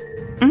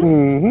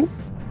 Mm-hmm.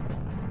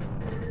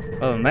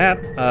 Other than that,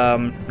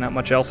 not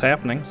much else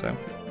happening, so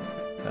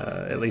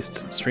at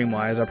least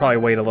stream-wise. I'll probably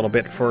wait a little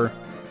bit for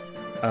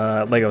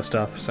Lego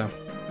stuff, so.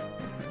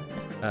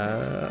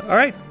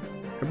 Alright.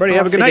 Everybody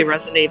have a good night.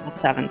 Resident Evil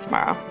 7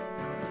 tomorrow.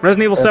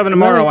 Resident Evil 7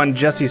 tomorrow on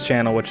Jesse's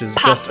channel, which is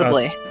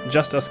Possibly.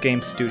 Just Us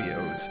Game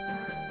Studios.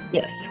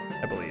 Yes.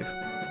 I believe.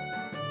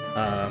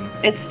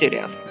 It's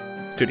Studios.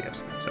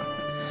 So,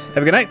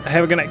 have a good night.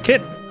 Have a good night, Kit.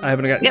 Have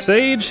a good night,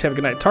 Sage. Have a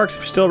good night, Tarks, if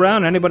you're still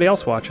around. Anybody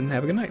else watching,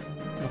 have a good night.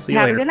 I'll see you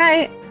later. Have a good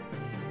night.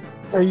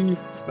 Bye.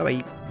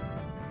 Bye-bye.